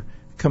sleeper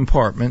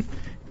compartment.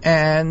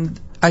 And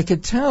I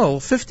could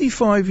tell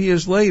 55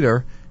 years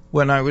later,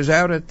 when I was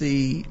out at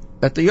the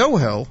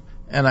Ohel,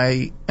 and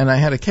I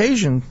had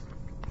occasion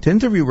to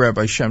interview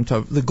Rabbi Shem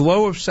Tov, the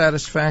glow of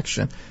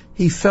satisfaction.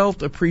 He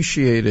felt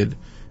appreciated.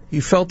 He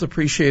felt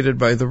appreciated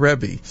by the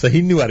Rebbe. So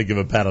he knew how to give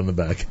a pat on the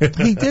back.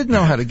 He did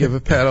know how to give a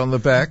pat on the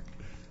back.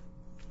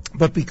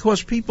 But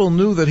because people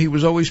knew that he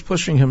was always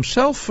pushing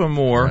himself for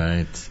more,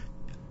 right,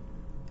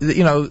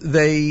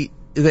 they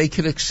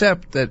could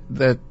accept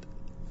that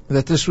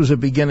this was a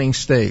beginning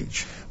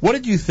stage. What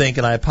did you think,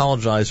 and I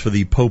apologize for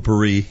the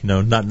potpourri,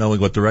 not knowing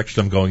what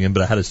direction I'm going in,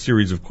 but I had a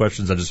series of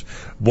questions I just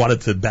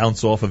wanted to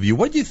bounce off of you.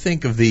 What did you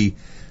think of the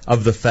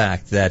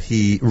fact that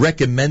he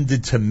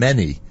recommended to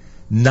many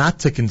not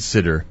to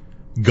consider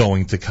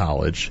going to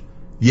college,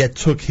 yet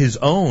took his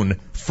own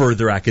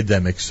further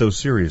academics so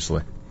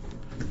seriously?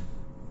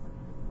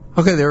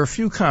 Okay, there are a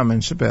few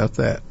comments about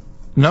that.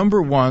 Number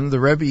one, the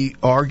Rebbe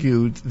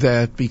argued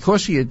that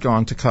because he had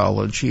gone to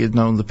college, he had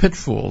known the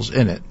pitfalls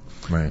in it.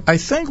 Right. I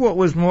think what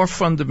was more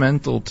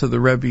fundamental to the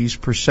Rebbe's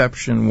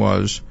perception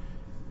was,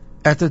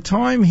 at the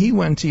time he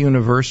went to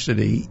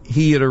university,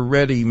 he had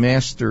already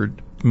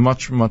mastered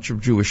much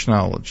of Jewish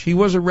knowledge. He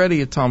was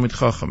already a Talmid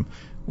Chacham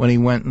when he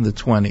went in the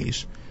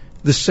 20s.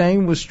 The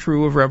same was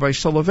true of Rabbi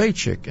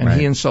Soloveitchik, and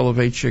he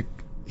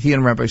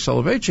and Rabbi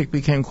Soloveitchik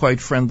became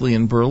quite friendly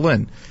in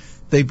Berlin.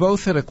 They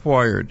both had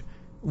acquired.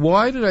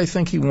 Why did I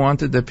think he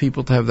wanted the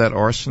people to have that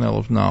arsenal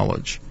of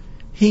knowledge?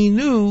 He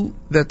knew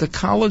that the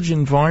college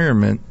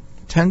environment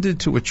tended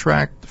to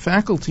attract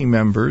faculty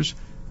members,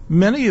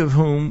 many of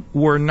whom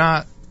were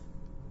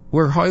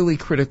highly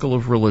critical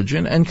of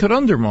religion and could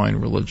undermine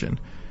religion,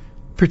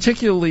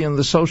 particularly in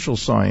the social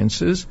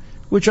sciences,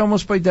 which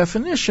almost by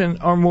definition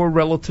are more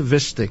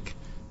relativistic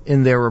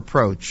in their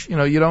approach.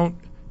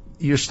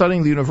 You're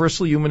studying the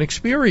universal human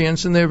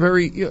experience, and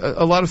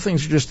a lot of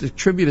things are just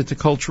attributed to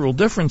cultural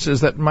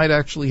differences that might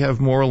actually have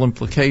moral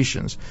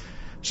implications.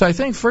 So I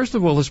think, first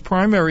of all, his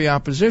primary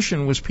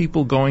opposition was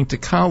people going to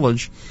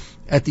college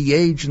at the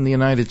age in the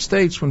United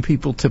States when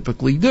people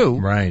typically do,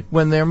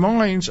 when their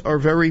minds are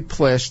very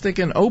plastic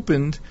and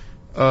opened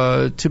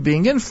to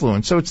being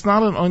influenced. So it's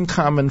not an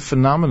uncommon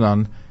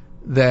phenomenon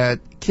that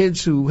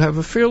kids who have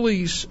a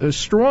fairly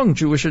strong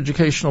Jewish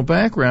educational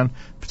background,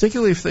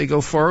 particularly if they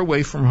go far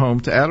away from home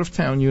to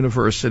out-of-town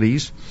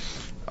universities,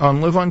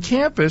 live on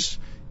campus,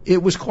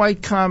 it was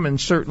quite common,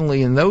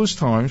 certainly in those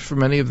times, for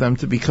many of them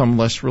to become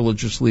less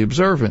religiously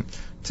observant.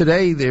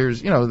 Today,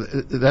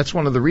 that's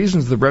one of the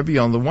reasons the Rebbe,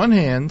 on the one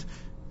hand,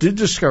 did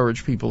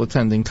discourage people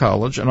attending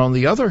college, and on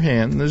the other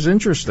hand, and this is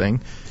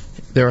interesting,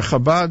 there are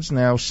Chabads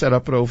now set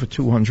up at over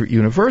 200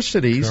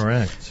 universities.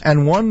 Correct.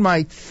 And one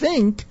might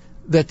think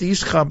that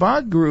these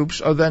Chabad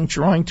groups are then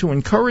trying to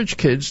encourage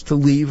kids to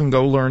leave and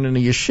go learn in a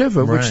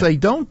yeshiva, which they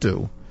don't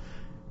do.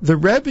 The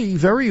Rebbe,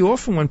 very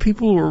often when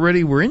people who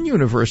already were in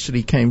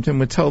university came to him,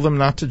 would tell them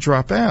not to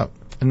drop out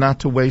and not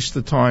to waste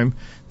the time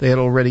they had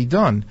already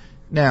done.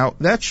 Now,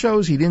 that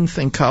shows he didn't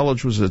think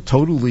college was a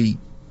totally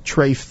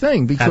treif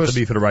thing. Had to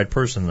be for the right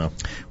person, though.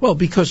 Well,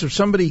 because if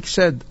somebody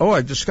said,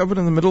 I discovered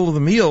in the middle of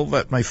the meal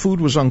that my food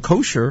was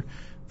unkosher,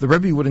 the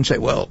Rebbe wouldn't say,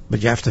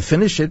 but you have to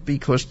finish it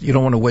because you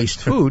don't want to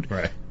waste food.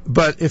 Right.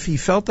 But if he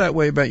felt that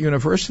way about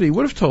university, he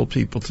would have told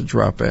people to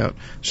drop out.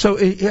 So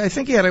I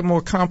think he had a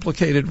more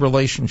complicated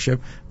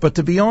relationship. But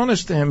to be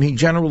honest to him, he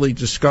generally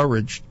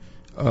discouraged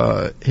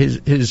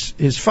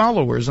his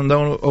followers, and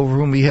over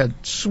whom he had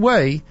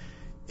sway.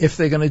 If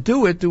they're going to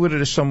do it at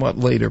a somewhat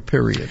later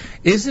period.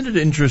 Isn't it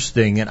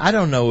interesting? And I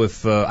don't know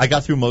if I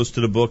got through most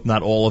of the book,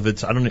 not all of it.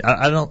 So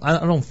I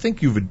don't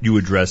think you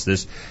addressed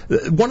this.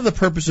 One of the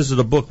purposes of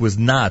the book was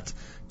not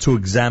to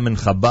examine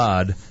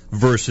Chabad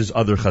versus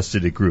other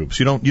Hasidic groups.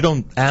 You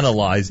don't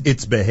analyze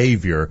its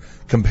behavior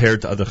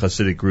compared to other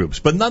Hasidic groups.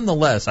 But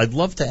nonetheless, I'd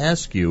love to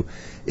ask you,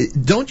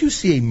 don't you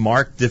see a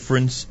marked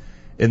difference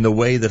in the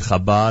way that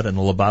Chabad and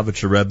the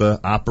Lubavitcher Rebbe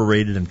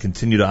operated and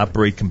continue to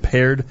operate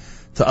compared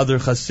to other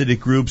Hasidic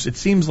groups? It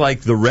seems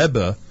like the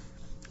Rebbe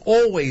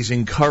always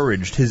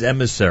encouraged his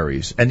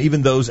emissaries, and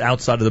even those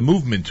outside of the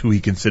movement who he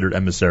considered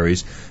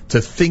emissaries, to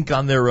think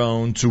on their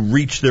own, to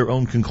reach their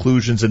own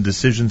conclusions and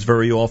decisions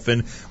very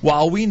often,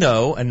 while we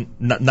know, and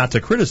not to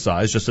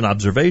criticize, just an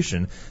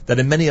observation, that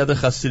in many other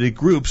Hasidic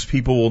groups,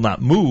 people will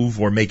not move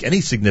or make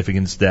any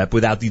significant step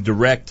without the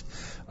direct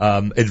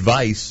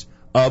advice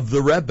of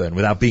the Rebbe, and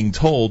without being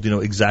told,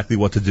 exactly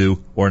what to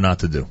do or not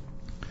to do.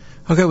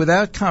 Okay,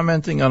 without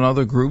commenting on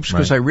other groups,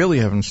 because I really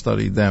haven't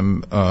studied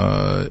them,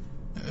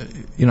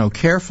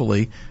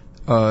 carefully,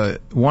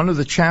 one of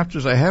the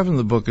chapters I have in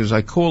the book is,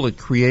 I call it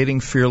Creating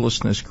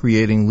Fearlessness,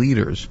 Creating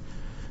Leaders.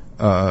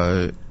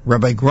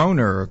 Rabbi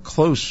Groner, a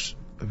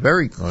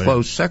very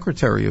close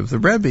secretary of the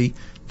Rebbe,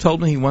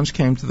 told me he once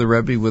came to the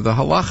Rebbe with a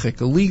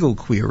halachic, a legal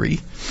query,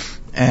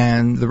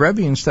 and the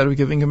Rebbe, instead of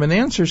giving him an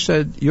answer,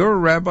 said, "You're a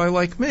rabbi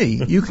like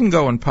me. You can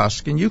go and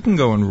paskin, you can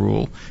go and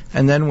rule."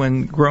 And then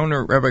when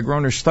Rabbi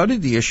Groner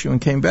studied the issue and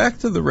came back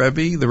to the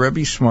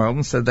Rebbe smiled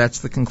and said,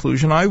 "That's the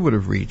conclusion I would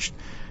have reached."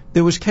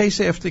 There was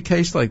case after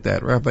case like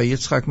that. Rabbi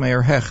Yitzchak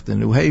Meir Hecht in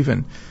New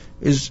Haven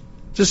is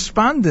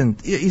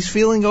despondent. He's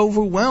feeling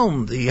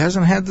overwhelmed. He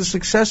hasn't had the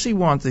success he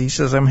wanted. He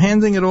says, "I'm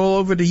handing it all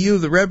over to you,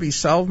 the Rebbe,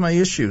 solve my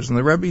issues." And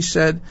the Rebbe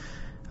said,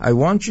 "I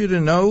want you to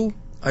know,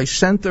 I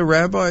sent a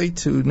rabbi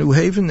to New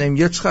Haven named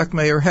Yitzchak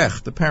Meir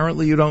Hecht.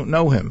 Apparently you don't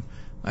know him.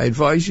 I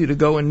advise you to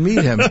go and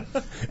meet him."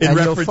 In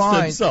reference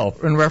to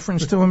himself. In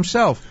reference to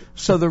himself.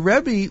 So the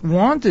Rebbe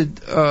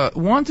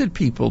wanted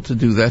people to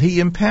do that. He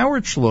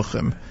empowered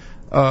shluchim.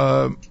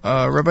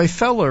 Rabbi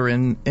Feller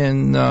in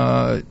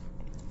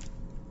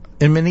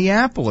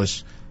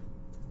Minneapolis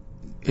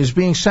is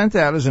being sent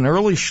out as an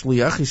early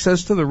shliach. He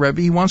says to the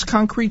Rebbe he wants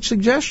concrete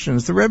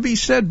suggestions. The Rebbe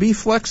said, "Be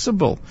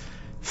flexible."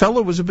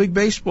 Feller was a big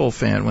baseball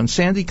fan. When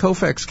Sandy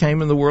Koufax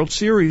came in the World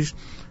Series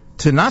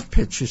to not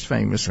pitch his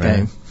famous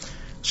game,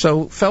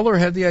 so Feller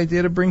had the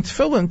idea to bring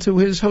tefillin to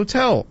his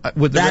hotel.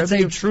 That's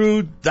a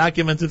true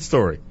documented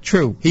story.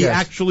 True. He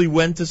actually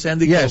went to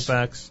Sandy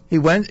Koufax. He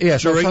went,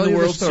 during the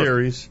World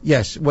Series.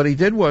 Yes. What he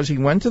did was he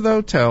went to the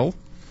hotel.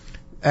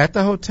 At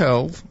the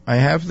hotel, I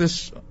have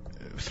this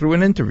through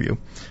an interview.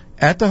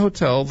 At the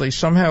hotel, they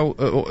somehow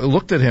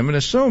looked at him and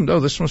assumed, oh,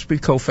 this must be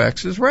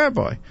Koufax's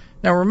rabbi.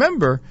 Now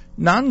remember,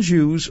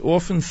 non-Jews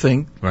often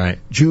think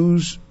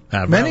Jews,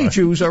 many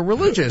Jews are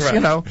religious. Right. You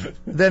know,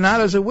 they're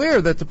not as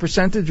aware that the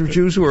percentage of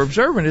Jews who are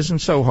observant isn't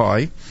so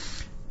high.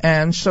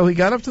 And so he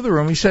got up to the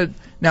room. He said,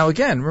 now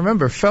again,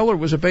 remember, Feller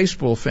was a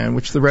baseball fan,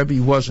 which the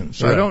Rebbe wasn't.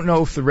 So I don't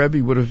know if the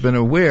Rebbe would have been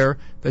aware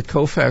that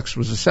Koufax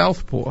was a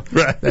southpaw,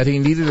 that he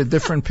needed a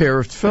different pair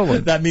of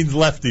tefillin. That means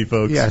lefty,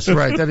 folks. Yes,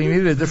 right, that he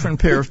needed a different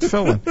pair of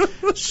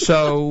tefillin.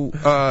 So,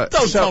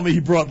 don't tell me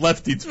he brought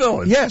lefty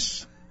tefillin.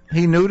 Yes,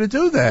 he knew to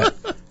do that.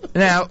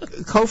 Now,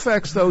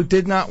 Koufax, though,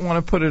 did not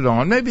want to put it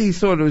on. Maybe he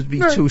thought it would be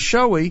too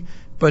showy,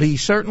 but he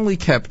certainly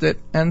kept it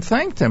and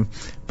thanked him.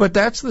 But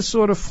that's the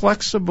sort of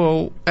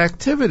flexible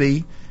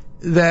activity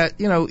that,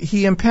 you know,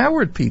 he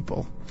empowered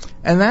people.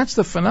 And that's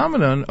the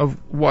phenomenon of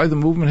why the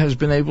movement has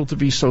been able to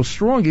be so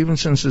strong even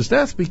since his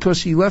death,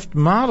 because he left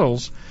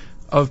models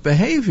of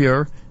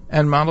behavior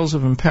and models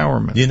of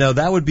empowerment. You know,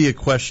 that would be a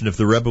question if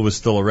the Rebbe was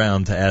still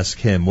around to ask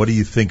him, what do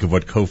you think of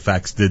what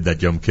Koufax did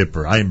that Yom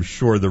Kippur? I am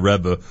sure the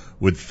Rebbe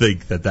would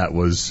think that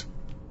was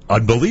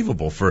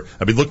unbelievable.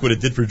 Look what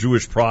it did for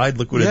Jewish pride.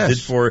 Look what it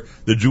did for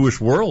the Jewish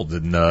world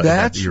in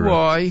that era.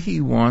 Why he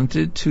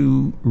wanted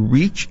to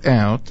reach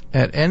out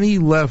at any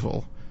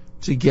level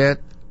to get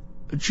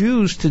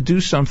Jews to do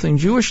something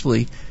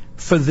Jewishly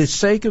for the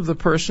sake of the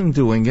person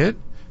doing it.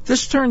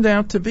 This turned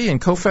out to be,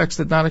 and Koufax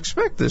did not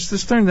expect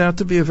this turned out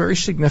to be a very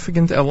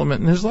significant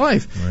element in his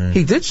life. Right.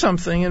 He did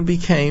something and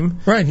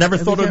became... Right, never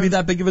thought it would be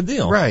that big of a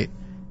deal. Right.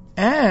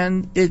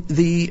 And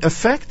the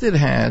effect it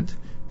had,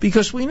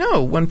 because we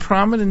know when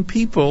prominent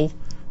people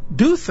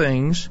do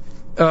things,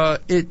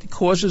 it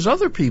causes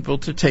other people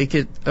to take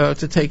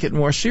it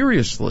more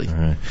seriously.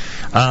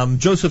 Right.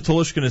 Joseph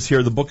Telushkin is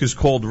here. The book is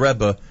called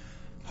Rebbe,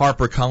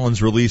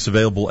 HarperCollins release,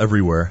 available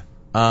everywhere.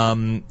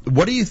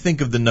 What do you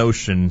think of the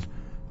notion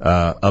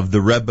of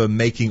the Rebbe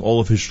making all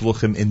of his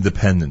shluchim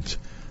independent?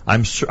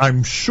 I'm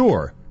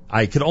sure,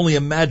 I can only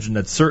imagine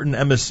that certain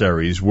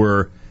emissaries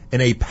were in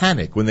a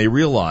panic when they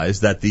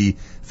realized that the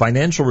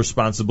financial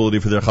responsibility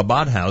for their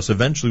Chabad house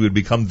eventually would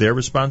become their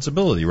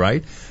responsibility,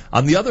 right?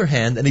 On the other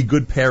hand, any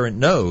good parent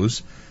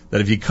knows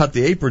that if you cut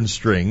the apron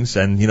strings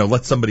and,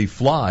 let somebody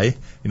fly,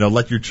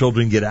 let your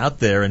children get out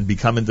there and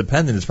become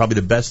independent, it's probably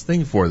the best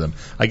thing for them.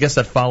 I guess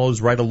that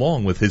follows right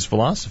along with his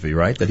philosophy,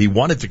 right? That he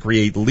wanted to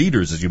create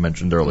leaders, as you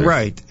mentioned earlier.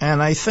 Right.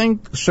 And I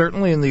think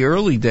certainly in the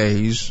early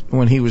days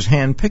when he was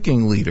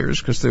hand-picking leaders,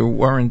 because there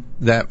weren't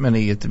that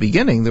many at the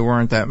beginning, there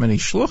weren't that many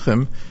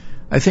shluchim,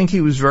 I think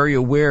he was very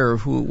aware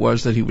of who it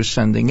was that he was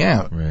sending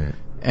out. Right.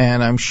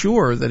 And I'm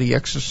sure that he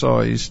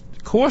exercised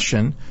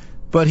caution,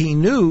 but he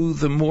knew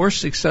the more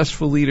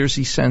successful leaders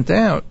he sent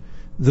out,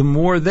 the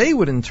more they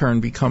would in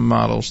turn become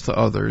models to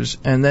others,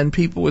 and then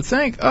people would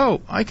think, oh,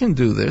 I can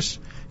do this.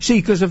 See,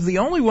 because if the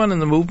only one in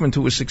the movement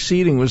who was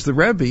succeeding was the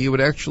Rebbe, it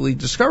would actually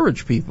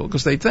discourage people,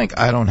 because they'd think,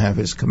 I don't have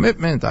his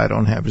commitment, I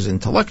don't have his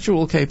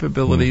intellectual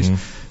capabilities.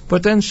 Mm-hmm.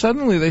 But then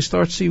suddenly they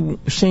start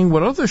seeing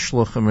what other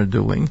shluchim are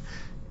doing,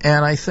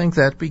 and I think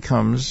that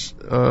becomes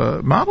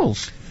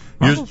models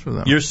for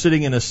them. You're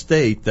sitting in a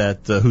state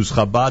that whose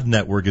Chabad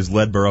network is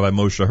led by Rabbi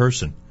Moshe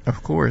Herson.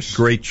 Of course.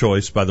 Great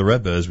choice by the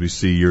Rebbe, as we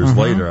see years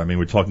later. I mean,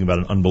 we're talking about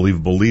an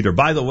unbelievable leader.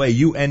 By the way,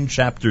 you end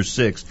chapter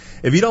 6.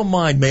 If you don't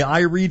mind, may I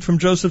read from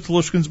Joseph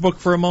Telushkin's book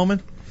for a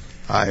moment?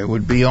 I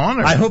would be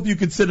honored. I hope you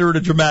consider it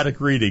a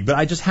dramatic reading, but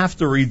I just have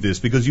to read this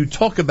because you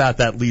talk about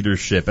that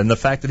leadership and the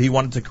fact that he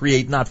wanted to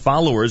create not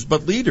followers,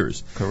 but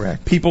leaders.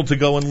 Correct. People to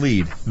go and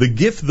lead. The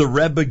gift the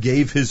Rebbe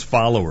gave his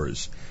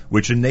followers,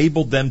 which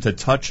enabled them to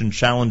touch and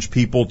challenge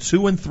people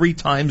 2 and 3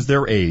 times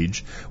their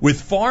age, with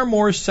far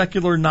more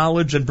secular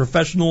knowledge and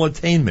professional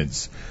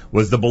attainments,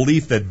 was the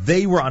belief that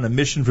they were on a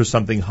mission for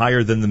something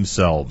higher than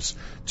themselves,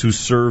 to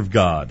serve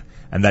God,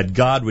 and that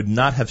God would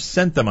not have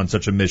sent them on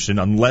such a mission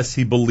unless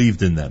he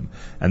believed in them,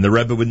 and the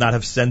Rebbe would not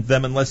have sent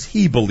them unless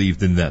he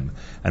believed in them.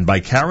 And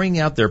by carrying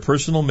out their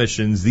personal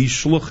missions, these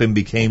shluchim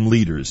became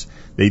leaders.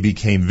 They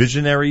became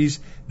visionaries,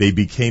 they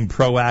became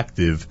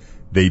proactive,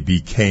 they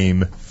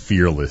became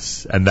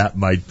fearless. And that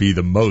might be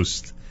the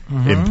most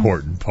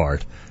important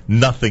part.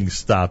 Nothing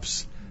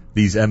stops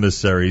these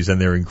emissaries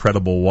and their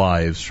incredible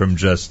wives from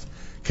just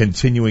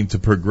continuing to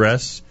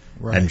progress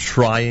and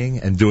trying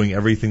and doing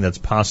everything that's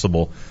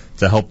possible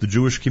to help the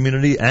Jewish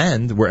community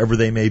and, wherever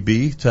they may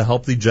be, to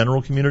help the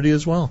general community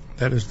as well.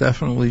 That is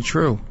definitely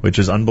true. Which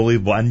is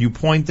unbelievable. And you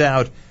point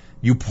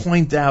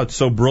out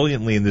so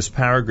brilliantly in this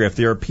paragraph,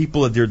 there are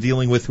people that they're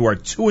dealing with who are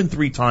 2 and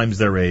 3 times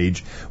their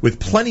age, with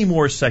plenty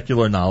more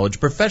secular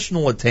knowledge,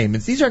 professional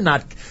attainments. These are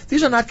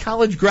not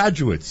college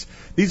graduates.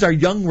 These are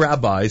young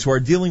rabbis who are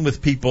dealing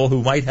with people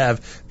who might have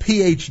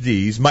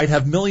PhDs, might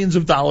have millions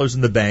of dollars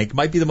in the bank,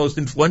 might be the most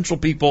influential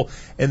people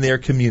in their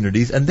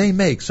communities, and they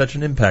make such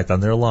an impact on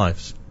their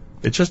lives.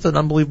 It's just an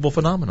unbelievable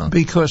phenomenon.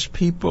 Because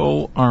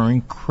people are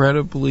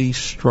incredibly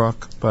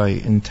struck by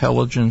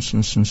intelligence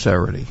and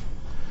sincerity.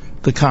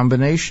 The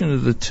combination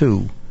of the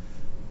two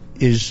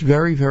is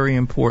very, very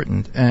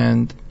important.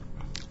 And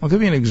I'll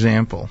give you an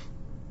example.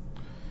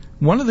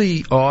 One of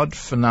the odd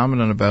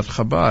phenomena about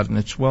Chabad, and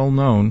it's well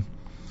known,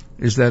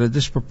 is that a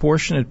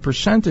disproportionate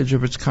percentage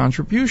of its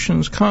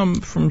contributions come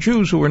from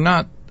Jews who are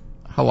not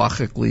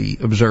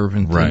halachically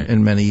observant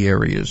in many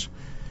areas.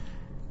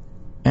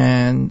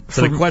 And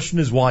so the question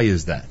is, why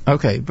is that?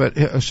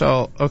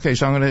 So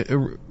I'm going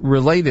to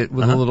relate it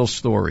with a little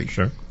story.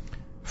 Sure.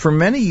 For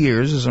many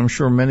years, as I'm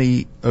sure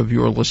many of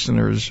your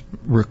listeners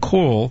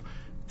recall,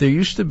 there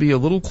used to be a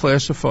little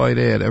classified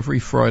ad every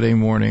Friday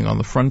morning on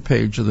the front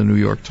page of the New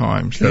York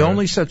Times. Sure. The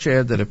only such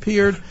ad that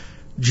appeared,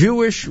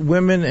 Jewish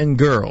women and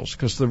girls,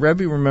 because the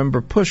Rebbe, remember,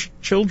 pushed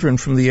children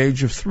from the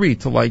age of 3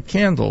 to light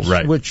candles,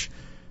 which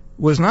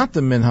was not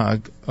the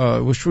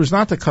minhag, which was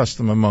not the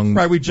custom among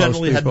we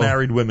generally most had people.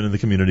 married women in the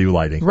community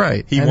lighting.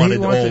 He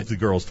wanted all the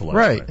girls to light.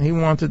 Right, he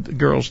wanted the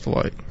girls to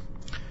light.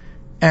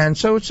 And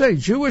so it say,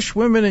 Jewish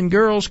women and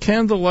girls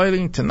candle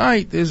lighting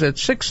tonight is at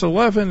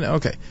 6:11.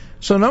 Okay.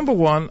 So number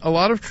one, a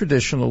lot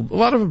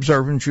of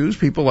observant Jews,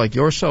 people like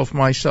yourself,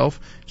 myself,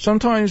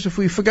 sometimes if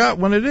we forgot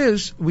when it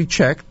is, we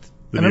checked,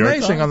 and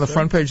amazing, on the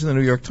front page of the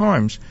New York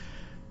Times.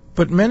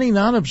 But many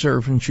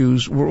non-observant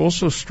Jews were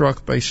also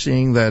struck by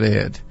seeing that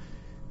ad.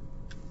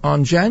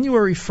 On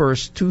January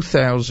 1st,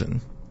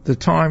 2000, the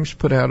Times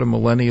put out a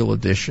millennial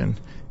edition.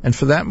 And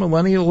for that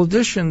millennial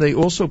edition, they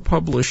also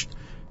published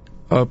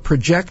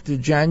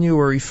projected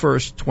January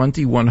 1st,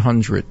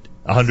 2100.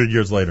 100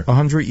 years later.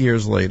 100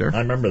 years later.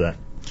 I remember that.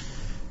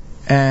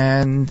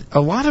 And a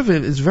lot of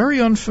it is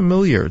very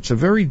unfamiliar. It's a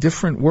very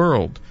different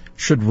world.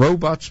 Should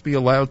robots be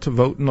allowed to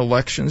vote in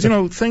elections?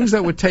 Things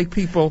that would take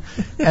people.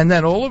 And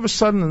then all of a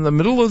sudden, in the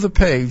middle of the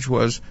page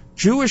was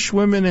Jewish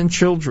women and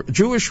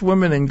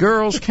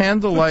girls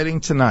candle lighting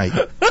tonight.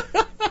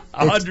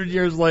 100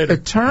 years later.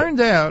 It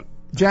turned out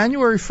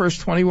January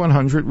 1st,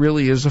 2100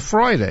 really is a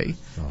Friday.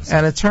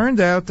 And it turned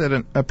out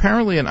that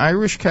apparently an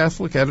Irish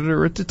Catholic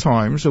editor at the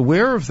Times,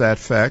 aware of that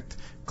fact,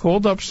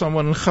 called up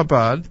someone in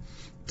Chabad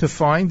to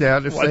find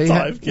out if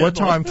what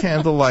time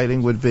candle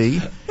lighting would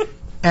be.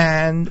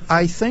 And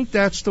I think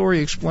that story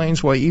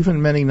explains why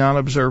even many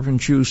non-observant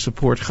Jews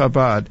support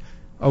Chabad.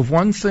 Of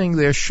one thing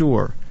they're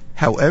sure,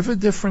 however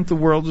different the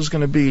world is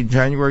going to be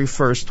January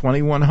 1st,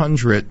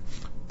 2100,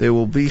 there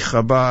will be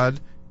Chabad.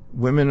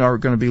 Women are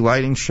going to be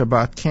lighting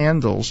Shabbat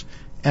candles.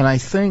 And I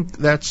think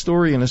that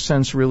story, in a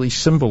sense, really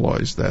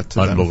symbolized that to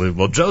them.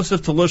 Unbelievable.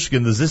 Joseph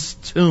Telushkin, does this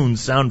tune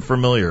sound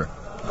familiar?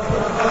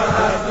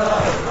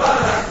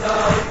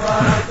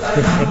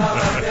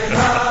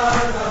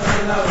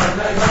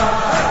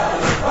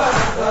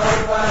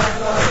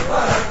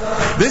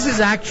 This is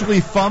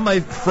actually from a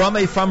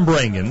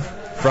Fambringen,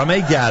 from a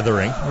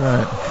gathering,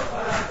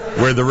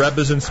 where the Rebbe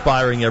is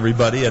inspiring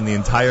everybody, and the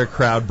entire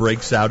crowd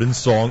breaks out in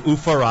song.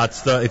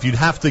 Ufaratzta. If you'd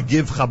have to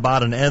give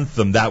Chabad an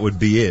anthem, that would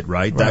be it,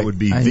 right? That would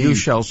be and you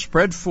shall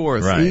spread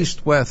forth,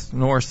 east, west,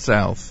 north,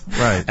 south.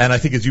 Right. And I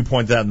think, as you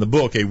point out in the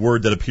book, a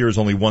word that appears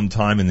only one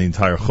time in the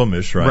entire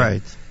Chumash, right?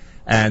 Right.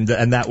 And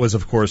that was,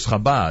 of course,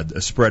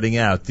 Chabad, spreading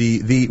out.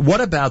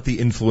 What about the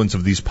influence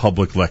of these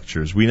public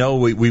lectures? We know,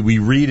 we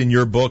read in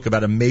your book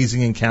about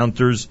amazing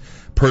encounters,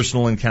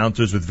 personal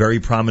encounters with very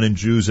prominent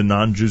Jews and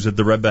non-Jews that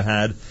the Rebbe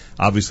had.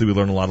 Obviously, we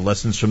learn a lot of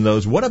lessons from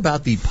those. What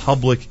about the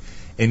public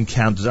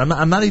encounters?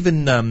 I'm not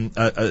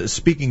even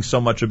speaking so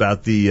much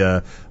about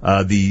the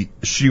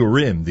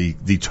shiurim,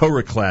 the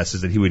Torah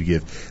classes that he would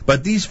give,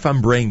 but these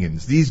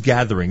Fambringens, these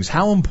gatherings.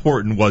 How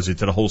important was it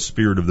to the whole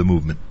spirit of the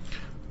movement?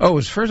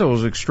 First of all, it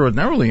was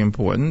extraordinarily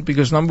important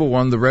because, number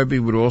one, the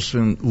Rebbe would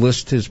also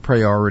list his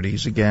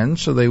priorities again,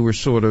 so they were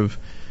sort of...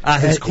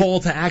 his call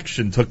to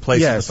action took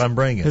place in the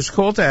Fambringen. His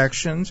call to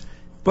actions,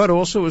 but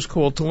also his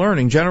call to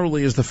learning.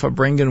 Generally, as the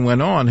Fambringen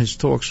went on, his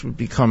talks would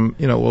become,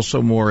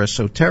 also more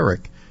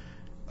esoteric.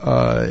 These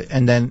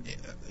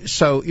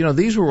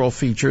were all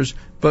features,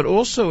 but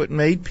also it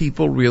made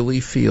people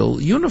really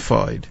feel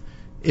unified.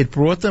 It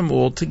brought them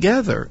all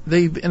together.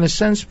 They, in a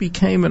sense,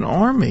 became an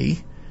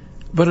army,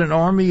 but an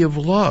army of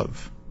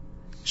love.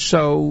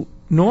 So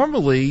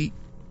normally,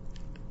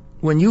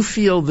 when you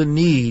feel the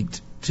need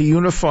to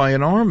unify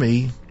an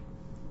army,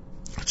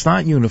 it's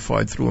not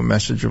unified through a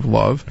message of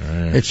love.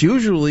 It's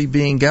usually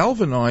being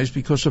galvanized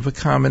because of a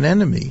common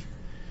enemy.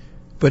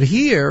 But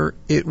here,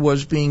 it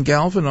was being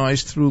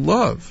galvanized through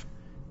love.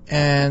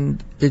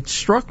 And it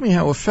struck me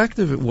how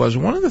effective it was.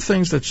 One of the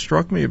things that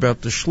struck me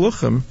about the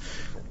Shluchim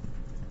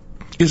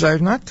is I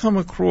have not come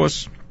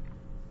across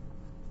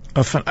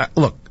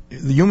look,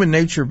 the human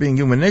nature being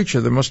human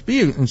nature, there must be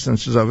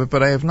instances of it,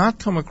 but I have not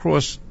come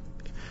across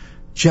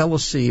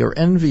jealousy or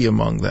envy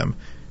among them.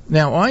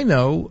 Now, I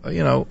know,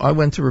 I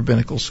went to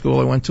rabbinical school,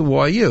 I went to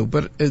YU,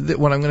 but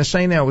what I'm going to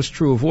say now is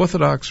true of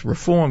Orthodox,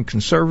 Reform,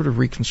 Conservative,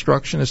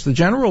 Reconstructionists. The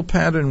general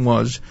pattern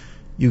was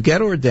you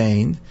get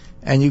ordained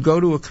and you go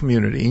to a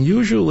community. And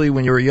usually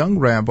when you're a young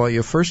rabbi,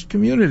 your first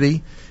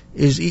community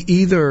is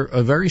either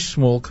a very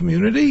small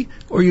community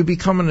or you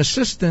become an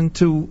assistant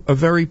to a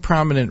very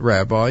prominent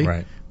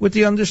rabbi, with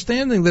the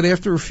understanding that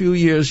after a few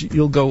years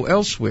you'll go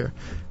elsewhere.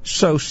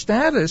 So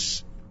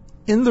status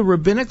in the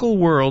rabbinical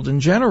world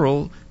in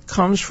general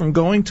comes from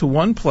going to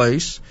one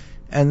place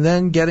and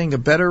then getting a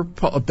better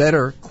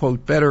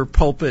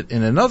pulpit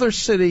in another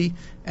city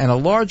and a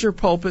larger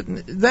pulpit, and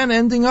then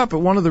ending up at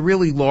one of the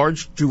really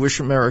large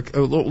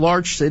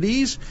large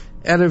cities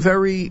at a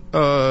very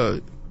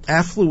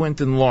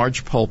affluent and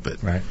large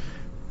pulpit. Right.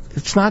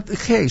 It's not the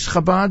case.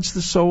 Chabad's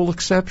the sole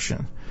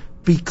exception.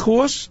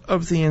 Because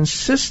of the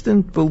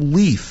insistent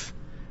belief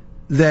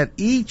that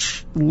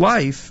each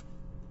life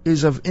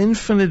is of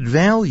infinite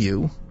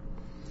value,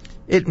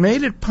 it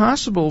made it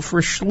possible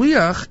for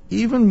shliach,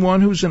 even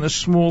one who's in a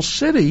small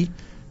city,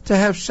 to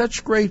have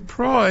such great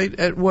pride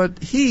at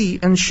what he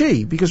and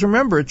she, because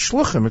remember, it's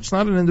shluchim, it's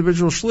not an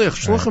individual shliach.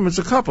 Shluchim, it's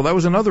a couple. That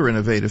was another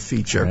innovative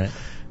feature. Right.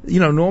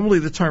 Normally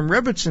the term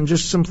rebbitzin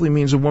just simply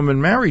means a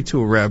woman married to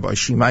a rabbi.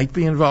 She might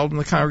be involved in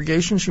the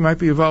congregation, she might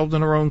be involved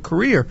in her own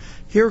career.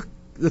 Here,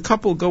 the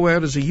couple go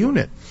out as a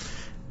unit.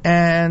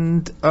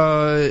 And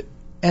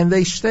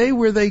they stay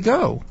where they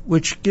go,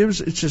 which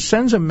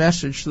sends a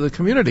message to the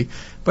community.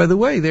 By the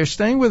way, their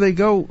staying where they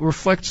go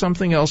reflects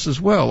something else as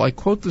well. I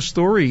quote the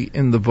story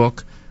in the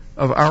book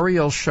of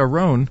Ariel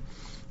Sharon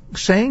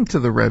saying to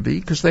the Rebbe,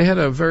 because they had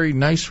a very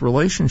nice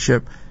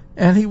relationship,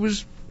 and he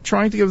was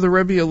trying to give the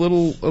Rebbe a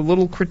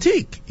little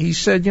critique. He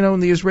said, in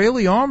the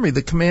Israeli army,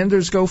 the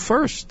commanders go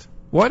first.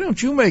 Why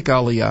don't you make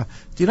Aliyah?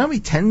 Do you know how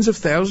many tens of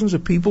thousands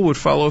of people would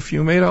follow if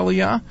you made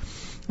Aliyah?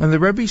 And the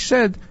Rebbe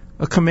said,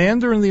 a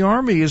commander in the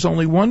army is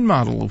only one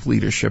model of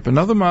leadership.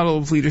 Another model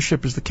of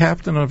leadership is the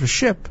captain of a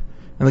ship.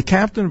 And the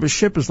captain of a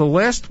ship is the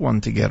last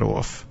one to get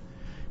off.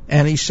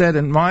 And he said,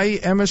 and my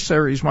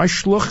emissaries, my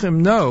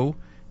shluchim know,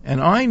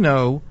 and I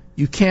know,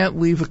 you can't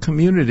leave a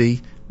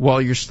community while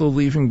you're still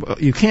leaving,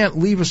 you can't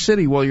leave a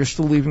city while you're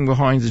still leaving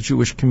behind the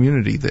Jewish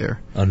community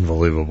there.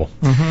 Unbelievable.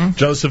 Mm-hmm.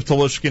 Joseph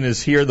Telushkin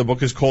is here. The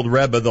book is called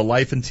Rebbe, The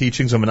Life and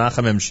Teachings of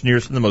Menachem M.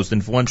 Schneerson, the most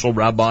influential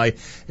rabbi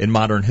in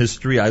modern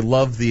history. I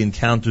love the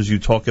encounters you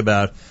talk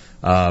about,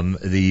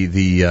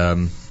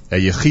 the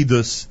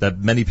yechidus that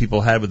many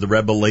people had with the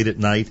Rebbe late at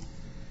night.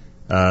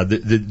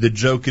 The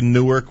joke in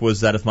Newark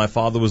was that if my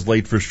father was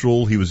late for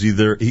shul, he was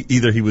either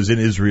he was in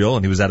Israel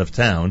and he was out of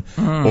town,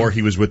 or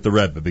he was with the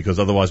Rebbe, because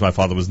otherwise my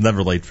father was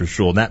never late for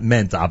shul. And that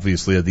meant,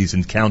 obviously, that these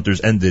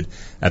encounters ended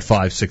at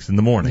 5, 6 in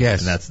the morning.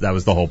 Yes. And that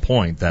was the whole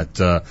point,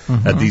 that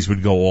these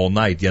would go all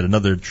night. Yet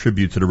another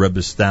tribute to the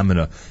Rebbe's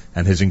stamina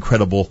and his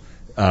incredible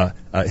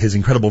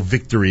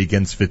victory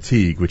against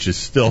fatigue, which is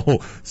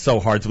still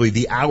so hard to believe.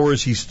 The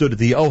hours he stood at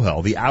the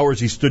Ohel, the hours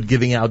he stood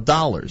giving out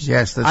dollars.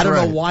 Yes, that's I don't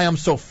right. know why I'm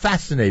so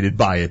fascinated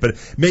by it, but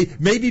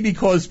maybe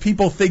because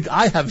people think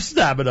I have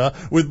stamina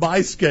with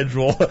my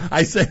schedule.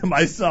 I say to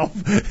myself,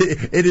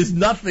 it is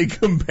nothing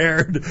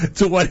compared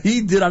to what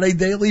he did on a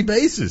daily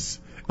basis.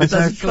 It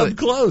doesn't come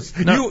close.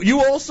 No.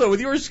 You also,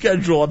 with your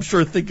schedule, I'm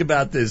sure, think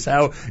about this,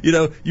 how,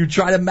 you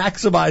try to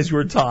maximize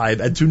your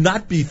time and to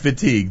not be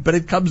fatigued, but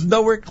it comes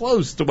nowhere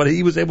close to what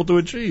he was able to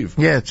achieve.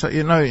 Yeah,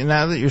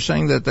 now that you're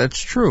saying that,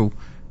 that's true.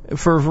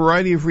 For a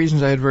variety of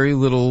reasons, I had very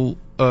little,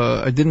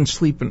 I didn't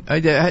sleep, I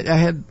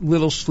had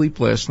little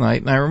sleep last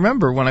night, and I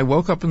remember when I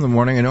woke up in the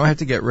morning, I know I had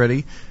to get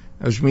ready.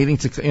 I was meeting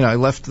I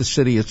left the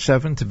city at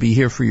 7 to be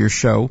here for your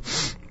show.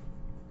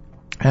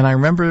 And I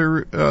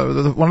remember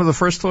one of the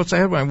first thoughts I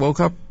had when I woke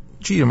up,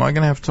 gee, am I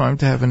going to have time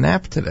to have a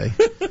nap today?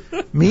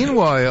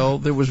 Meanwhile,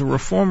 there was a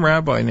Reform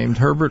rabbi named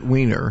Herbert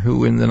Weiner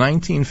who in the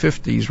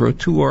 1950s wrote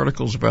 2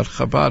 articles about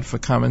Chabad for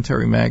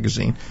Commentary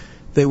magazine.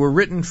 They were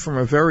written from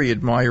a very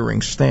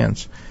admiring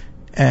stance.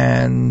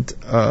 And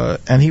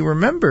he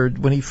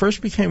remembered when he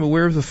first became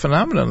aware of the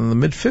phenomenon in the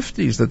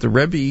mid-50s that the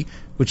Rebbe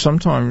would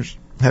sometimes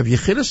have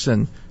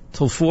Yechidasin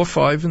till 4 or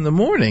 5 in the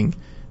morning,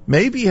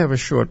 maybe have a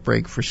short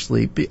break for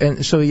sleep.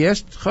 And so he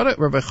asked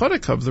Rabbi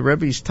Chodakov, the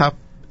Rebbe's top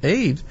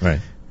aide, right,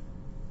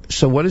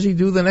 so what does he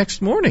do the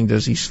next morning?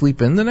 Does he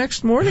sleep in the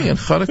next morning? And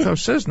Chodakov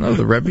says, no,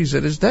 the Rebbe's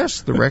at his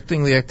desk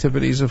directing the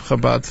activities of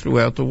Chabad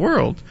throughout the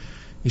world.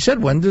 He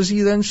said, when does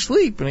he then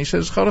sleep? And he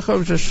says,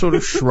 Chodakov just sort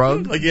of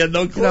shrugged, like he had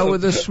no clue.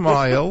 With a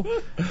smile.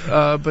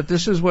 But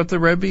this is what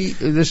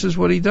this is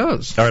what he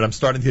does. All right, I'm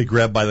starting to get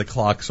grabbed by the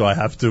clock, so I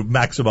have to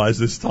maximize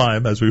this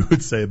time, as we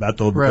would say about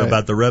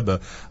the Rebbe.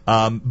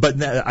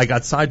 But I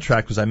got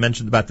sidetracked because I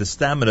mentioned about the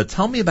stamina.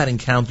 Tell me about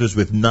encounters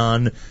with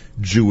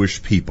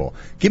non-Jewish people.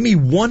 Give me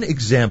one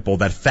example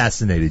that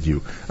fascinated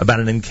you about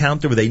an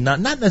encounter with a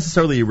not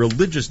necessarily a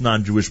religious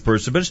non-Jewish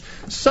person, but just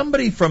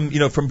somebody from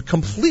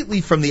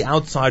completely from the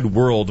outside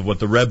world of what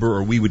the Rebbe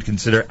or we would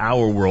consider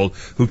our world,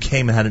 who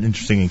came and had an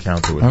interesting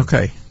encounter with him.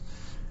 Okay.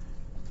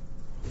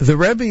 The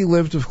Rebbe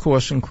lived, of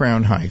course, in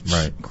Crown Heights.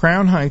 Right.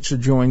 Crown Heights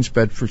adjoins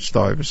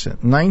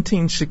Bedford-Stuyvesant. In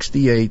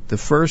 1968, the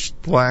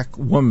first black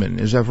woman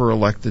is ever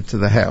elected to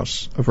the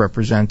House of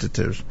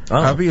Representatives. Oh.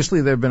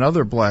 Obviously, there have been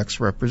other blacks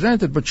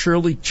represented, but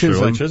Shirley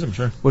Chisholm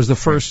sure, was the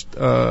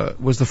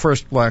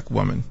first black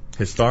woman.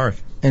 Historic.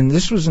 And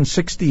this was in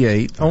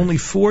 68, only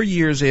 4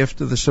 years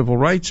after the Civil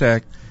Rights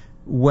Act,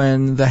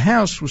 when the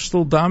House was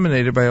still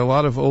dominated by a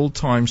lot of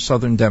old-time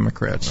Southern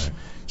Democrats. Right.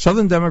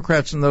 Southern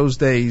Democrats in those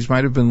days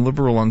might have been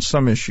liberal on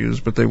some issues,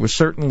 but they were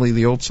certainly,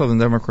 the old Southern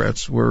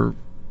Democrats were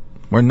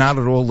not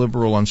at all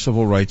liberal on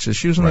civil rights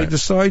issues, and they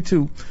decide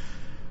to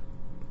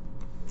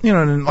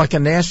like a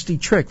nasty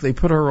trick, they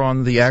put her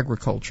on the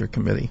agriculture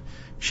committee.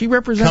 She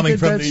represented coming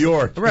from New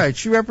York. Right,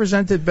 she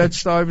represented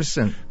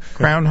Bed-Stuyvesant,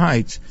 Crown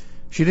Heights.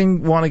 She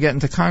didn't want to get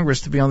into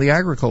Congress to be on the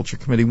agriculture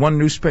committee. One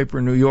newspaper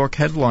in New York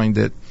headlined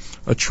it,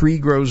 "A Tree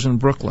Grows in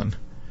Brooklyn."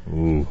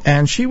 Ooh.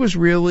 And she was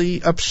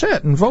really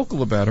upset and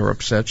vocal about her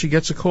upset. She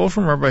gets a call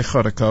from Rabbi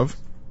Chodakov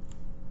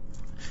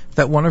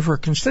that one of her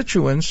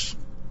constituents,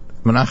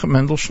 Menachem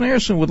Mendel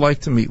Schneerson, would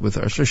like to meet with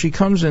her. So she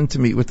comes in to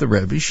meet with the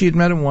Rebbe. She had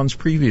met him once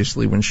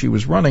previously when she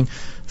was running.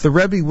 The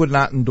Rebbe would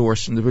not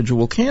endorse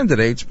individual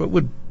candidates, but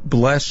would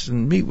bless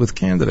and meet with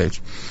candidates.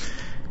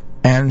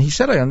 And he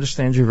said, "I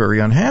understand you're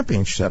very unhappy."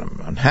 And she said,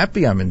 "I'm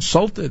unhappy, I'm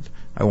insulted.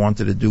 I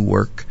wanted to do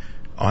work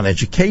on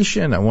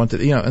education. I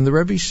wanted, And the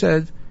Rebbe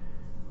said,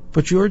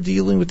 "But you're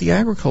dealing with the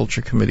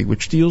Agriculture Committee,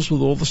 which deals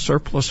with all the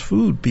surplus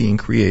food being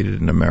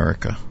created in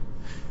America.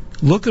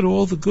 Look at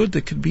all the good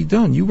that could be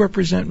done. You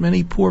represent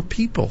many poor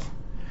people."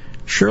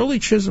 Shirley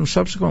Chisholm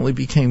subsequently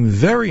became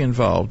very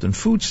involved in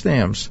food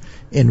stamps,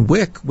 in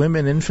WIC,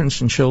 Women, Infants,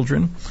 and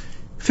Children.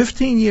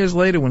 15 years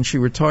later, when she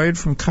retired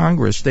from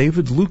Congress,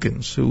 David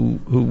Lukens, who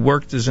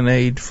worked as an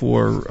aide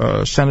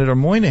for Senator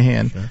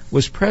Moynihan,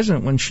 was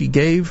present when she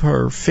gave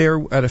her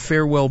at a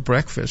farewell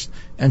breakfast,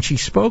 and she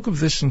spoke of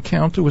this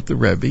encounter with the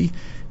Rebbe,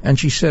 and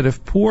she said,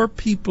 if poor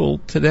people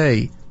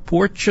today,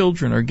 poor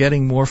children, are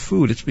getting more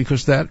food, it's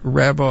because that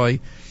rabbi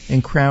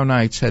in Crown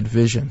Heights had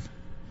vision.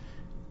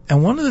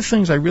 And one of the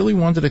things I really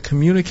wanted to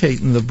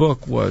communicate in the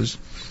book was,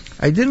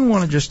 I didn't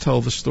want to just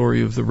tell the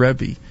story of the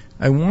Rebbe.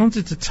 I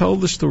wanted to tell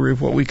the story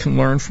of what we can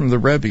learn from the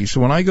Rebbe.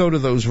 So when I go to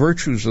those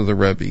virtues of the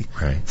Rebbe,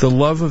 the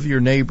love of your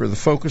neighbor, the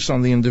focus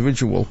on the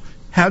individual,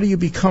 how do you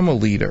become a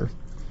leader?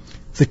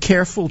 The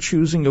careful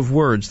choosing of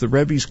words, the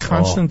Rebbe's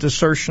constant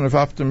assertion of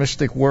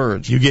optimistic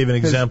words. You gave an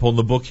example in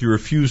the book. You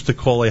refused to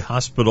call a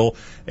hospital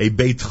a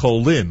Beit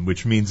Cholim,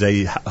 which means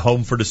a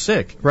home for the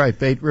sick. Right,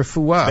 Beit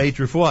Refuah. Beit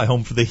Refuah,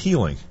 home for the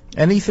healing.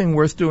 Anything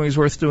worth doing is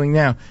worth doing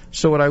now.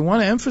 So what I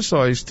want to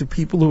emphasize to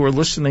people who are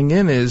listening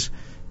in is,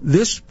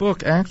 this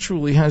book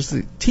actually has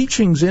the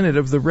teachings in it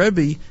of the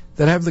Rebbe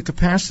that have the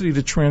capacity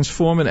to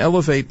transform and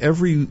elevate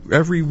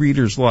every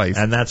reader's life.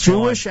 And that's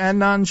Jewish and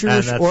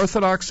non-Jewish,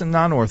 Orthodox and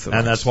non-Orthodox.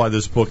 And that's why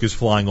this book is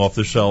flying off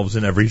the shelves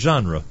in every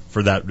genre,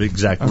 for that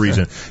exact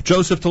reason.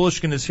 Joseph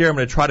Telushkin is here. I'm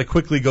going to try to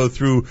quickly go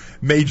through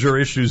major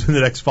issues in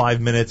the next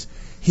 5 minutes.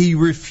 He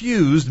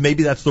refused,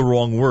 maybe that's the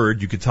wrong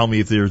word, you could tell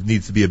me if there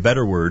needs to be a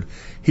better word,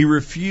 he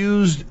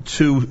refused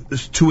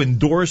to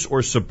endorse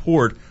or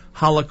support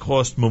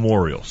Holocaust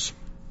memorials.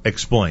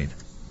 Explain.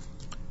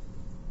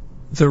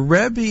 The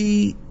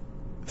Rebbe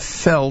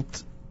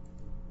felt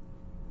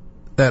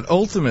that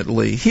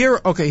ultimately, here,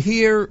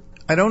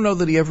 I don't know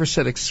that he ever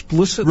said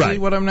explicitly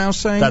what I'm now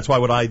saying. That's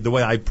why the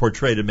way I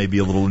portrayed it may be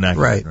a little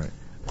inaccurate. Right.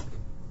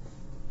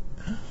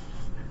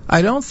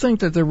 I don't think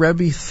that the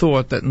Rebbe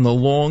thought that in the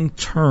long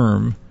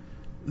term,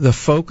 the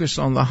focus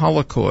on the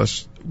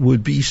Holocaust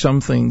would be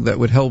something that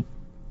would help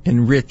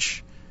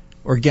enrich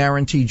or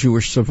guarantee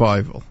Jewish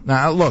survival.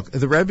 Now, look,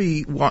 the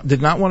Rebbe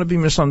did not want to be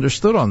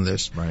misunderstood on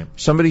this. Right.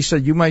 Somebody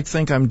said, you might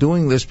think I'm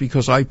doing this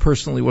because I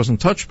personally wasn't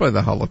touched by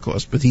the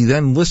Holocaust, but he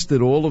then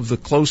listed all of the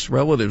close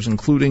relatives,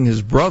 including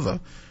his brother,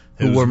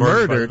 who were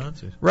murdered.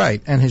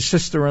 Right, and his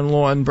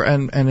sister-in-law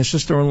and his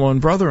sister-in-law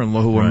and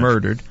brother-in-law who were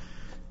murdered.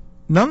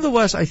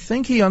 Nonetheless, I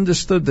think he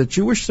understood that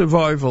Jewish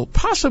survival,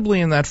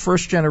 possibly in that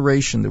first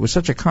generation, there was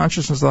such a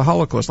consciousness of the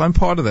Holocaust. I'm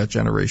part of that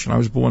generation. I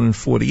was born in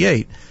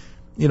 1948.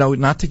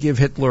 Not to give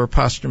Hitler a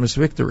posthumous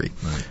victory.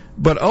 Right.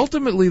 But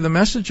ultimately, the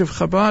message of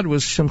Chabad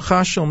was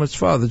Simcha Shel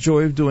Mitzvah, the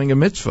joy of doing a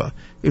mitzvah.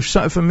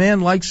 If a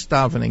man likes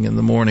davening in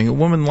the morning, a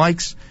woman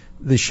likes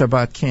the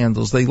Shabbat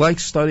candles, they like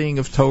studying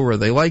of Torah,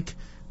 they like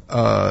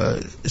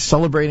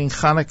celebrating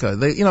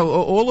Hanukkah,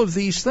 all of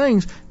these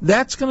things,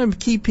 that's going to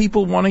keep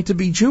people wanting to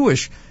be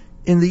Jewish.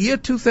 In the year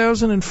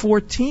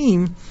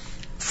 2014,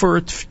 for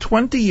a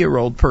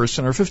 20-year-old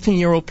person or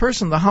 15-year-old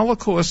person, the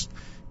Holocaust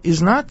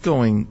is not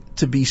going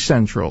to be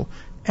central.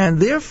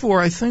 And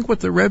therefore, I think what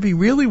the Rebbe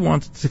really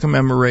wanted to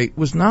commemorate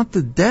was not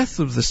the death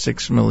of the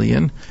 6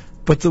 million,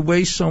 but the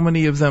way so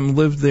many of them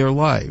lived their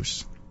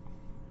lives.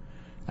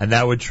 And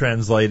that would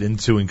translate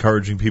into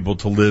encouraging people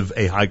to live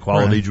a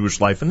high-quality Jewish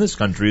life in this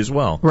country as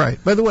well.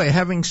 Right. By the way,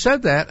 having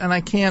said that, and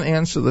I can't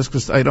answer this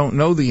because I don't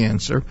know the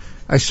answer,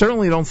 I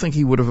certainly don't think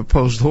he would have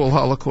opposed all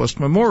Holocaust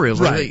memorials.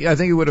 Right. I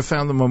think he would have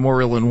found the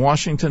memorial in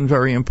Washington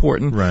very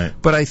important. Right.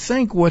 But I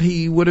think what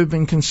he would have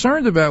been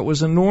concerned about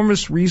was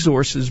enormous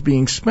resources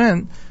being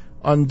spent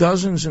on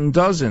dozens and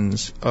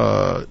dozens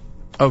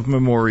of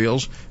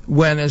memorials,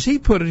 when, as he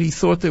put it, he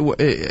thought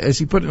that, as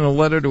he put it in a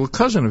letter to a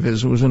cousin of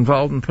his who was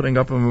involved in putting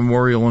up a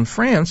memorial in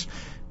France,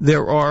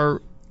 there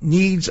are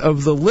needs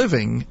of the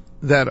living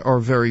that are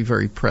very,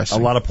 very pressing.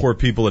 A lot of poor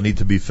people that need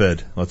to be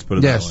fed. Let's put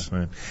it that way.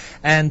 Right.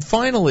 And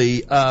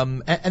finally,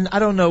 and I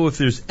don't know if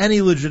there's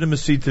any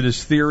legitimacy to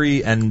this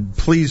theory, and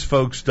please,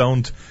 folks,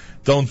 don't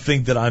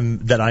think that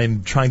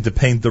I'm trying to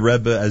paint the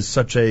Rebbe as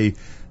such a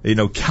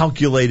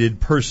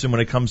calculated person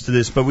when it comes to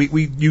this. But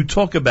you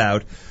talk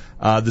about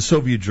the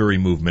Soviet Jewry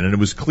movement, and it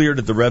was clear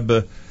that the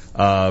Rebbe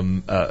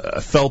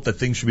felt that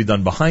things should be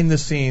done behind the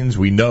scenes.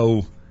 We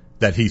know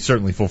that he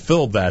certainly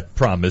fulfilled that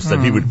promise,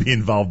 that he would be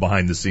involved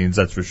behind the scenes,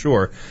 that's for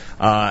sure.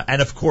 And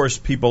of course,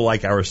 people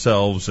like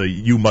ourselves,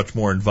 you much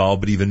more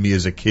involved, but even me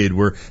as a kid,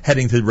 we're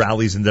heading to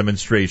rallies and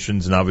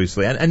demonstrations, and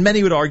obviously, and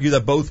many would argue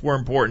that both were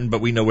important,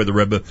 but we know where the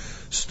Rebbe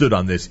stood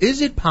on this.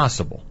 Is it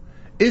possible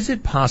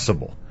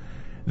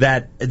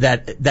that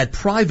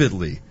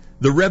privately,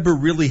 the Rebbe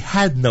really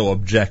had no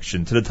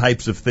objection to the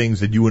types of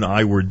things that you and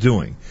I were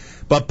doing,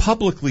 but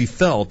publicly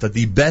felt that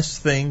the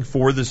best thing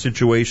for the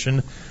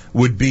situation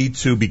would be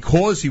to,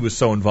 because he was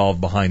so involved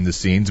behind the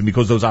scenes and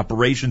because those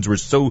operations were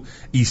so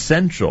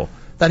essential,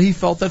 that he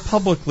felt that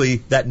publicly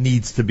that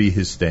needs to be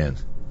his stand?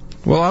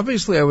 Well,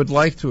 obviously I would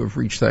like to have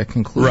reached that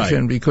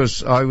conclusion,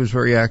 because I was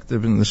very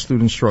active in the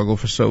student struggle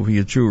for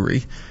Soviet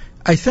Jewry.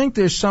 I think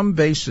there's some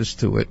basis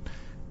to it.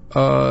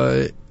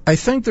 I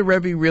think the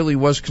Rebbe really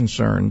was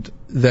concerned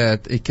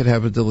that it could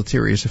have a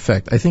deleterious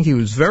effect. I think he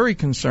was very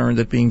concerned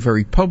at being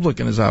very public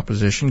in his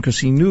opposition, because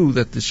he knew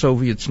that the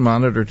Soviets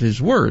monitored his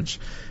words,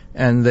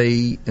 and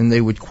they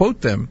would quote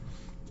them,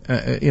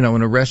 in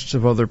arrests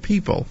of other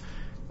people.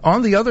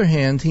 On the other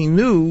hand, he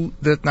knew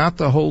that not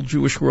the whole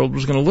Jewish world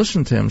was going to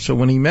listen to him. So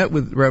when he met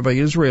with Rabbi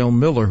Israel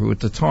Miller, who at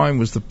the time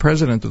was the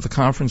president of the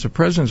Conference of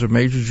Presidents of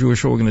Major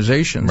Jewish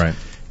Organizations,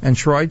 and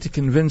tried to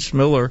convince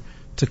Miller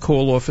to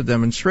call off a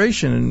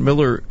demonstration, and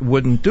Miller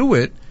wouldn't do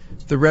it,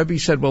 the Rebbe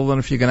said, well, then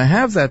if you're going to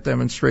have that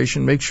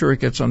demonstration, make sure it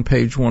gets on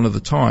page 1 of the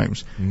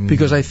Times.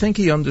 Because I think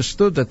he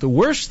understood that the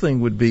worst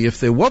thing would be if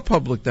there were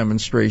public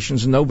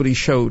demonstrations and nobody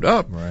showed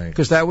up,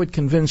 because that would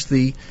convince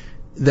that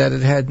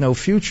it had no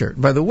future.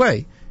 By the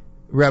way,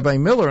 Rabbi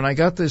Miller, and I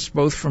got this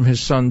both from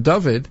his son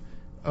David,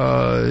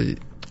 told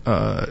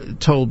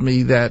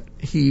me that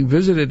he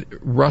visited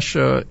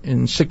Russia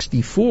in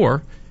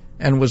 1964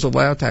 and was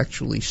allowed to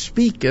actually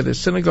speak at a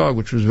synagogue,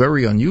 which was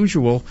very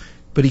unusual.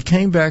 But he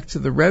came back to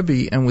the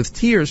Rebbe and with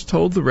tears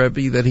told the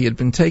Rebbe that he had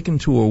been taken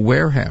to a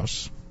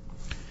warehouse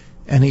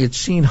and he had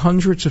seen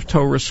hundreds of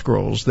Torah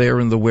scrolls there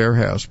in the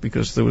warehouse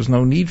because there was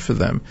no need for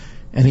them.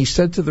 And he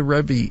said to the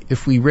Rebbe,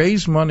 if we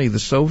raise money, the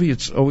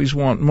Soviets always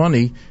want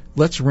money,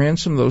 let's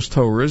ransom those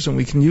Torahs and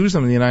we can use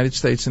them in the United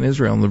States and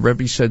Israel. And the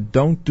Rebbe said,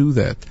 don't do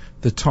that.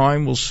 The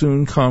time will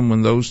soon come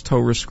when those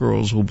Torah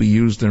scrolls will be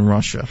used in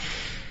Russia.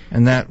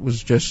 And that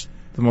was just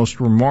the most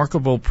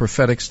remarkable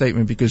prophetic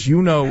statement, because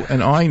you know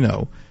and I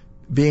know,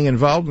 being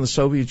involved in the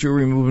Soviet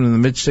Jewry movement in the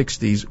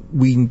mid-'60s,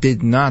 we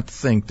did not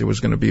think there was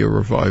going to be a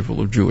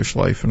revival of Jewish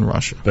life in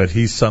Russia. But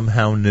he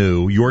somehow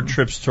knew. Your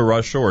trips to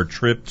Russia, or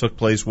trip, took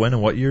place when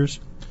and what years?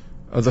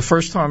 The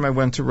first time I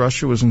went to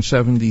Russia was in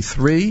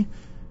 1973,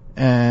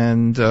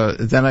 and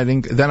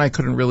then I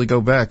couldn't really go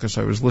back because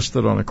I was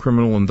listed on a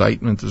criminal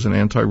indictment as an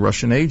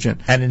anti-Russian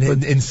agent. And in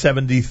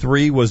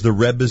 1973, was the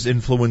Rebbe's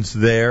influence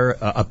there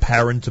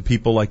apparent to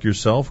people like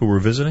yourself who were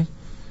visiting?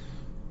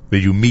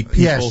 Did you meet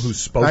people who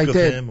spoke of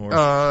him?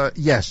 Or?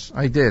 Yes,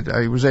 I did.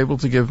 I was able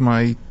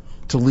to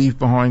leave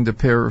behind a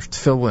pair of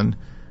tefillin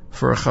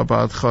for a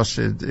Chabad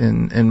Chassid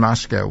in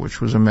Moscow, which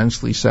was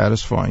immensely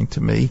satisfying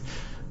to me.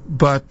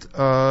 But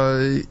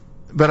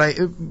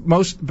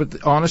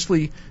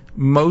honestly,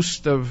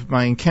 most of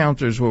my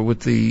encounters were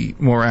with the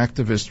more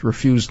activist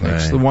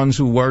refuseniks, the ones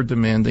who were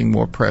demanding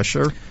more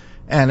pressure.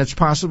 And it's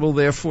possible,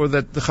 therefore,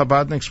 that the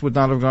Chabadniks would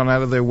not have gone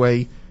out of their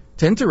way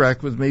to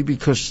interact with me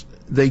because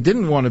they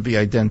didn't want to be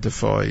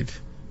identified,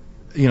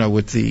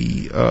 with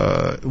the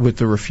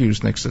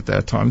refuseniks at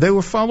that time. They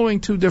were following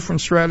two different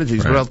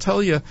strategies. But I'll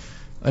tell you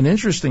an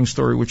interesting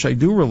story, which I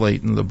do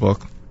relate in the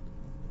book.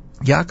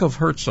 Yaakov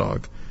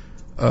Herzog,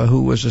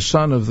 who was a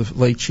son of the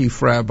late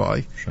chief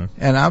rabbi,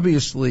 and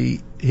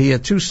obviously he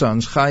had two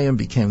sons. Chaim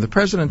became the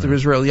president of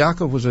Israel.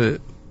 Yaakov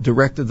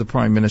directed the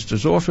prime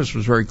minister's office,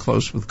 was very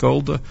close with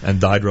Golda.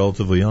 And died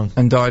relatively young.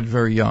 And died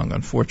very young,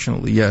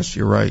 unfortunately. Yes,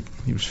 you're right.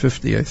 He was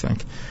 50, I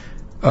think.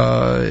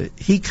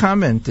 He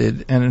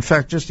commented, and in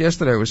fact, just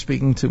yesterday I was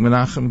speaking to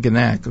Menachem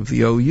Genak of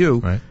the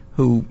OU,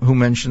 who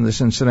mentioned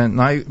this incident,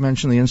 and I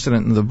mentioned the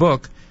incident in the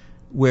book,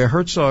 where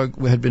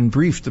Herzog had been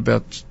briefed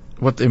about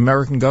what the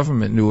American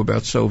government knew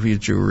about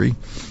Soviet Jewry.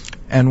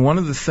 And one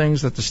of the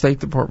things that the State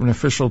Department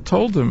official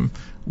told him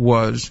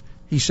was,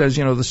 he says,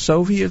 the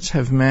Soviets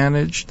have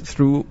managed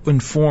through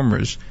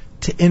informers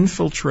to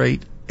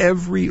infiltrate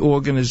every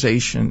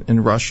organization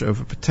in Russia,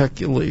 of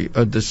particularly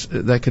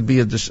that could be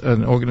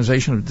an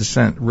organization of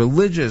dissent,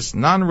 religious,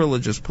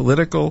 non-religious,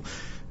 political,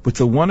 with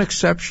the one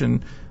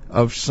exception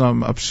of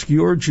some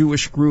obscure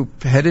Jewish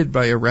group headed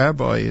by a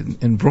rabbi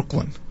in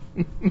Brooklyn.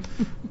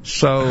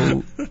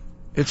 So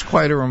it's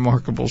quite a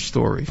remarkable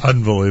story.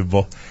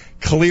 Unbelievable.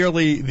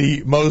 Clearly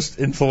the most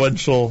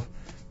influential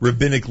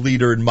rabbinic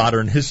leader in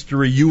modern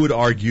history, you would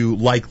argue,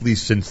 likely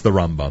since the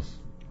Rambam.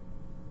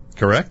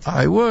 Correct?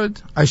 I would.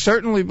 I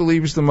certainly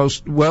believe he's the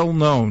most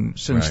well-known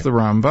since the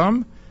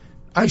Rambam.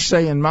 I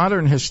say in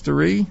modern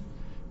history,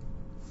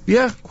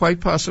 quite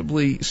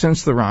possibly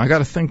since the Rambam. I got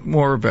to think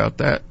more about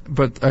that.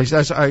 But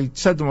as I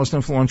said, the most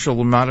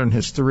influential in modern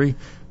history,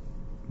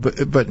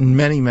 but in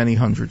many, many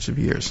hundreds of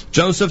years.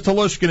 Joseph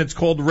Telushkin, it's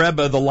called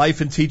Rebbe, The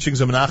Life and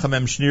Teachings of Menachem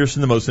M.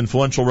 Schneerson, the most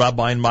influential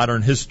rabbi in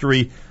modern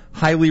history.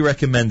 Highly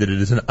recommended.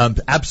 It is an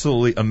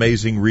absolutely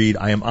amazing read.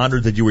 I am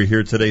honored that you were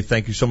here today.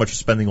 Thank you so much for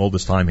spending all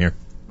this time here.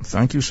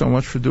 Thank you so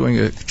much for doing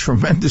a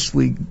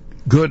tremendously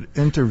good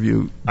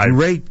interview.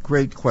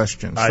 Great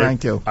questions.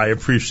 Thank you. I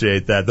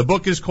appreciate that. The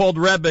book is called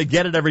Rebbe.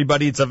 Get it,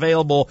 everybody. It's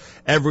available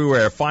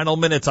everywhere. Final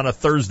minutes on a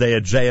Thursday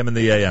at JM in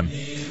the AM.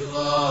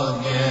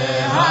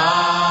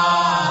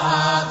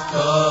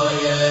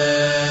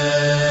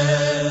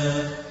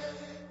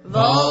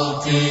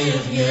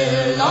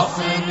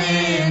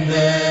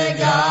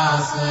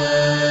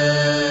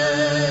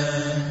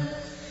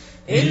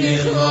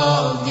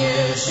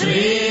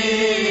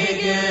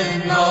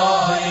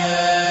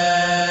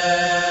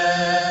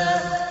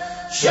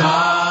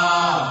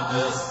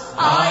 Shabbos,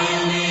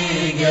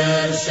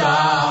 Eiliger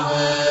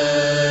Shabbos,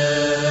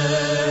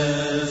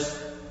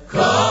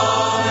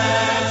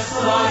 Kodesh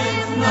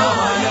Soif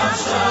Noyam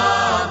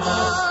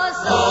Shabbos,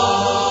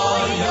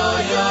 Oy,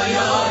 oy, oy,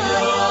 oy,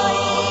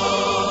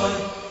 oy,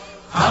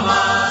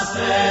 Hamas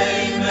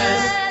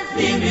Eimes,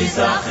 Bimis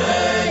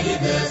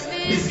Acheides,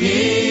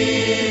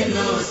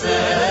 Bizgilu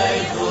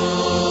Seichu,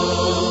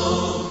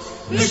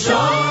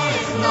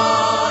 Mishoich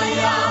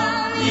Noyam,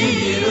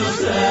 Yiru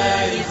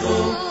Seichu,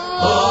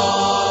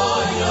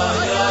 oy,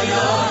 oy, oy,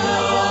 oy,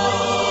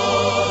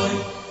 oy,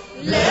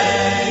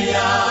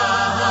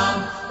 Leyam,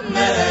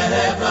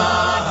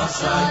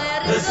 Melevashai,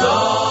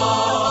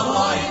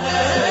 Lezoy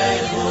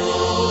Neichu,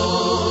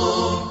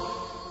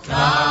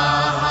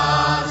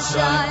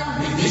 Kahashai,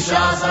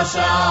 Mikdishas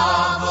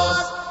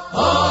HaShavos,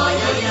 oy,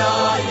 oy,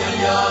 oy,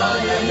 oy,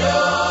 oy,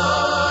 oy,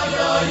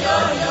 oy,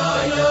 oy,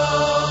 oy,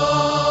 oy,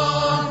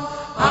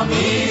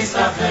 Amis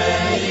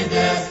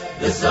Acheides,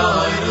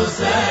 Besoiru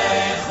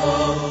Sechu,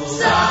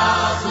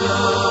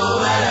 Sachluem,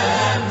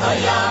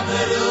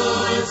 Vayameru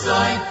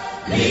Etzoin,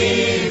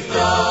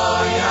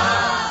 Liftoya,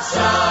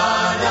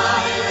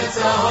 Shaddai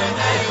Etzoin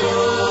Eichu,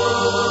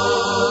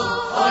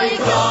 Oy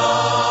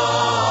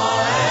Koech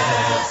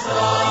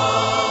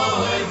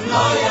Soif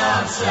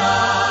Noyam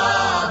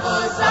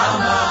Shabbos,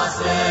 Amas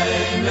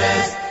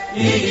Eimes,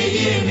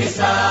 Igigim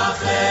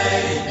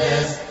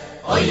Nisacheides,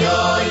 Oy,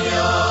 oy,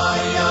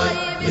 oy, oy,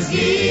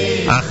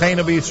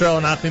 Acheinu b'Yisrael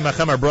and Achim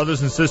Achem, our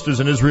brothers and sisters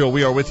in Israel,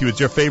 we are with you. It's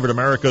your favorite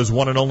America's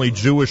one and only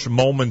Jewish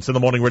Moments in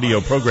the Morning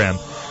radio program.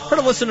 Heard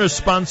a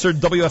listeners-sponsored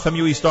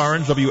WFMU East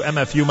Orange,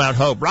 WMFU Mount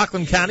Hope,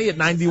 Rockland County at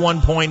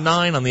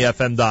 91.9 on the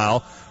FM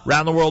dial.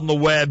 Around the world on the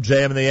web,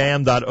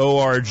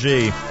 jmintheam.org.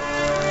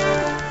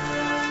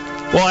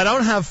 Well, I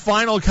don't have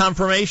final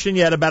confirmation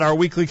yet about our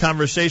weekly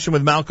conversation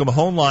with Malcolm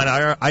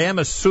Hoenlein. I am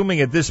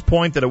assuming at this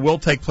point that it will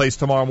take place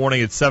tomorrow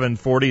morning at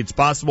 7:40. It's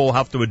possible we'll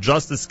have to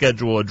adjust the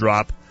schedule a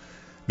drop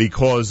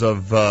because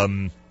of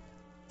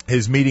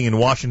his meeting in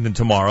Washington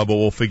tomorrow, but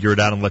we'll figure it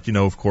out and let you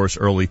know, of course,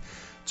 early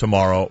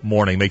tomorrow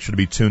morning. Make sure to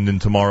be tuned in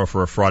tomorrow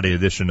for a Friday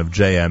edition of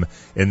JM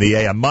in the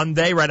AM.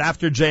 Monday, right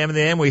after JM in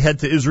the AM, we head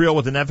to Israel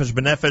with the Nefesh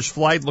B'Nefesh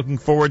flight. Looking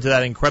forward to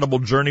that incredible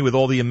journey with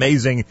all the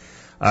amazing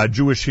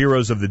Jewish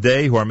heroes of the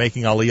day who are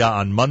making Aliyah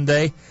on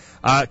Monday.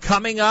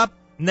 Coming up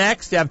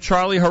next, you have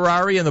Charlie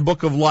Harari in the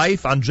Book of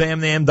Life on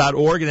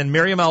jmintheam.org, and then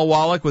Miriam L.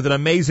 Wallach with an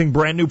amazing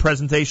brand new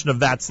presentation of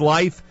That's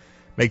Life.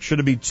 Make sure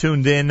to be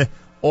tuned in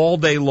all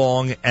day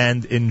long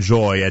and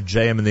enjoy at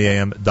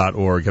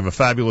jmintheam.org. Have a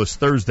fabulous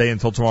Thursday.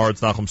 Until tomorrow, it's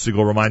Nachum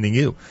Segal reminding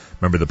you,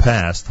 remember the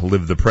past,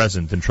 live the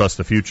present, and trust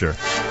the future.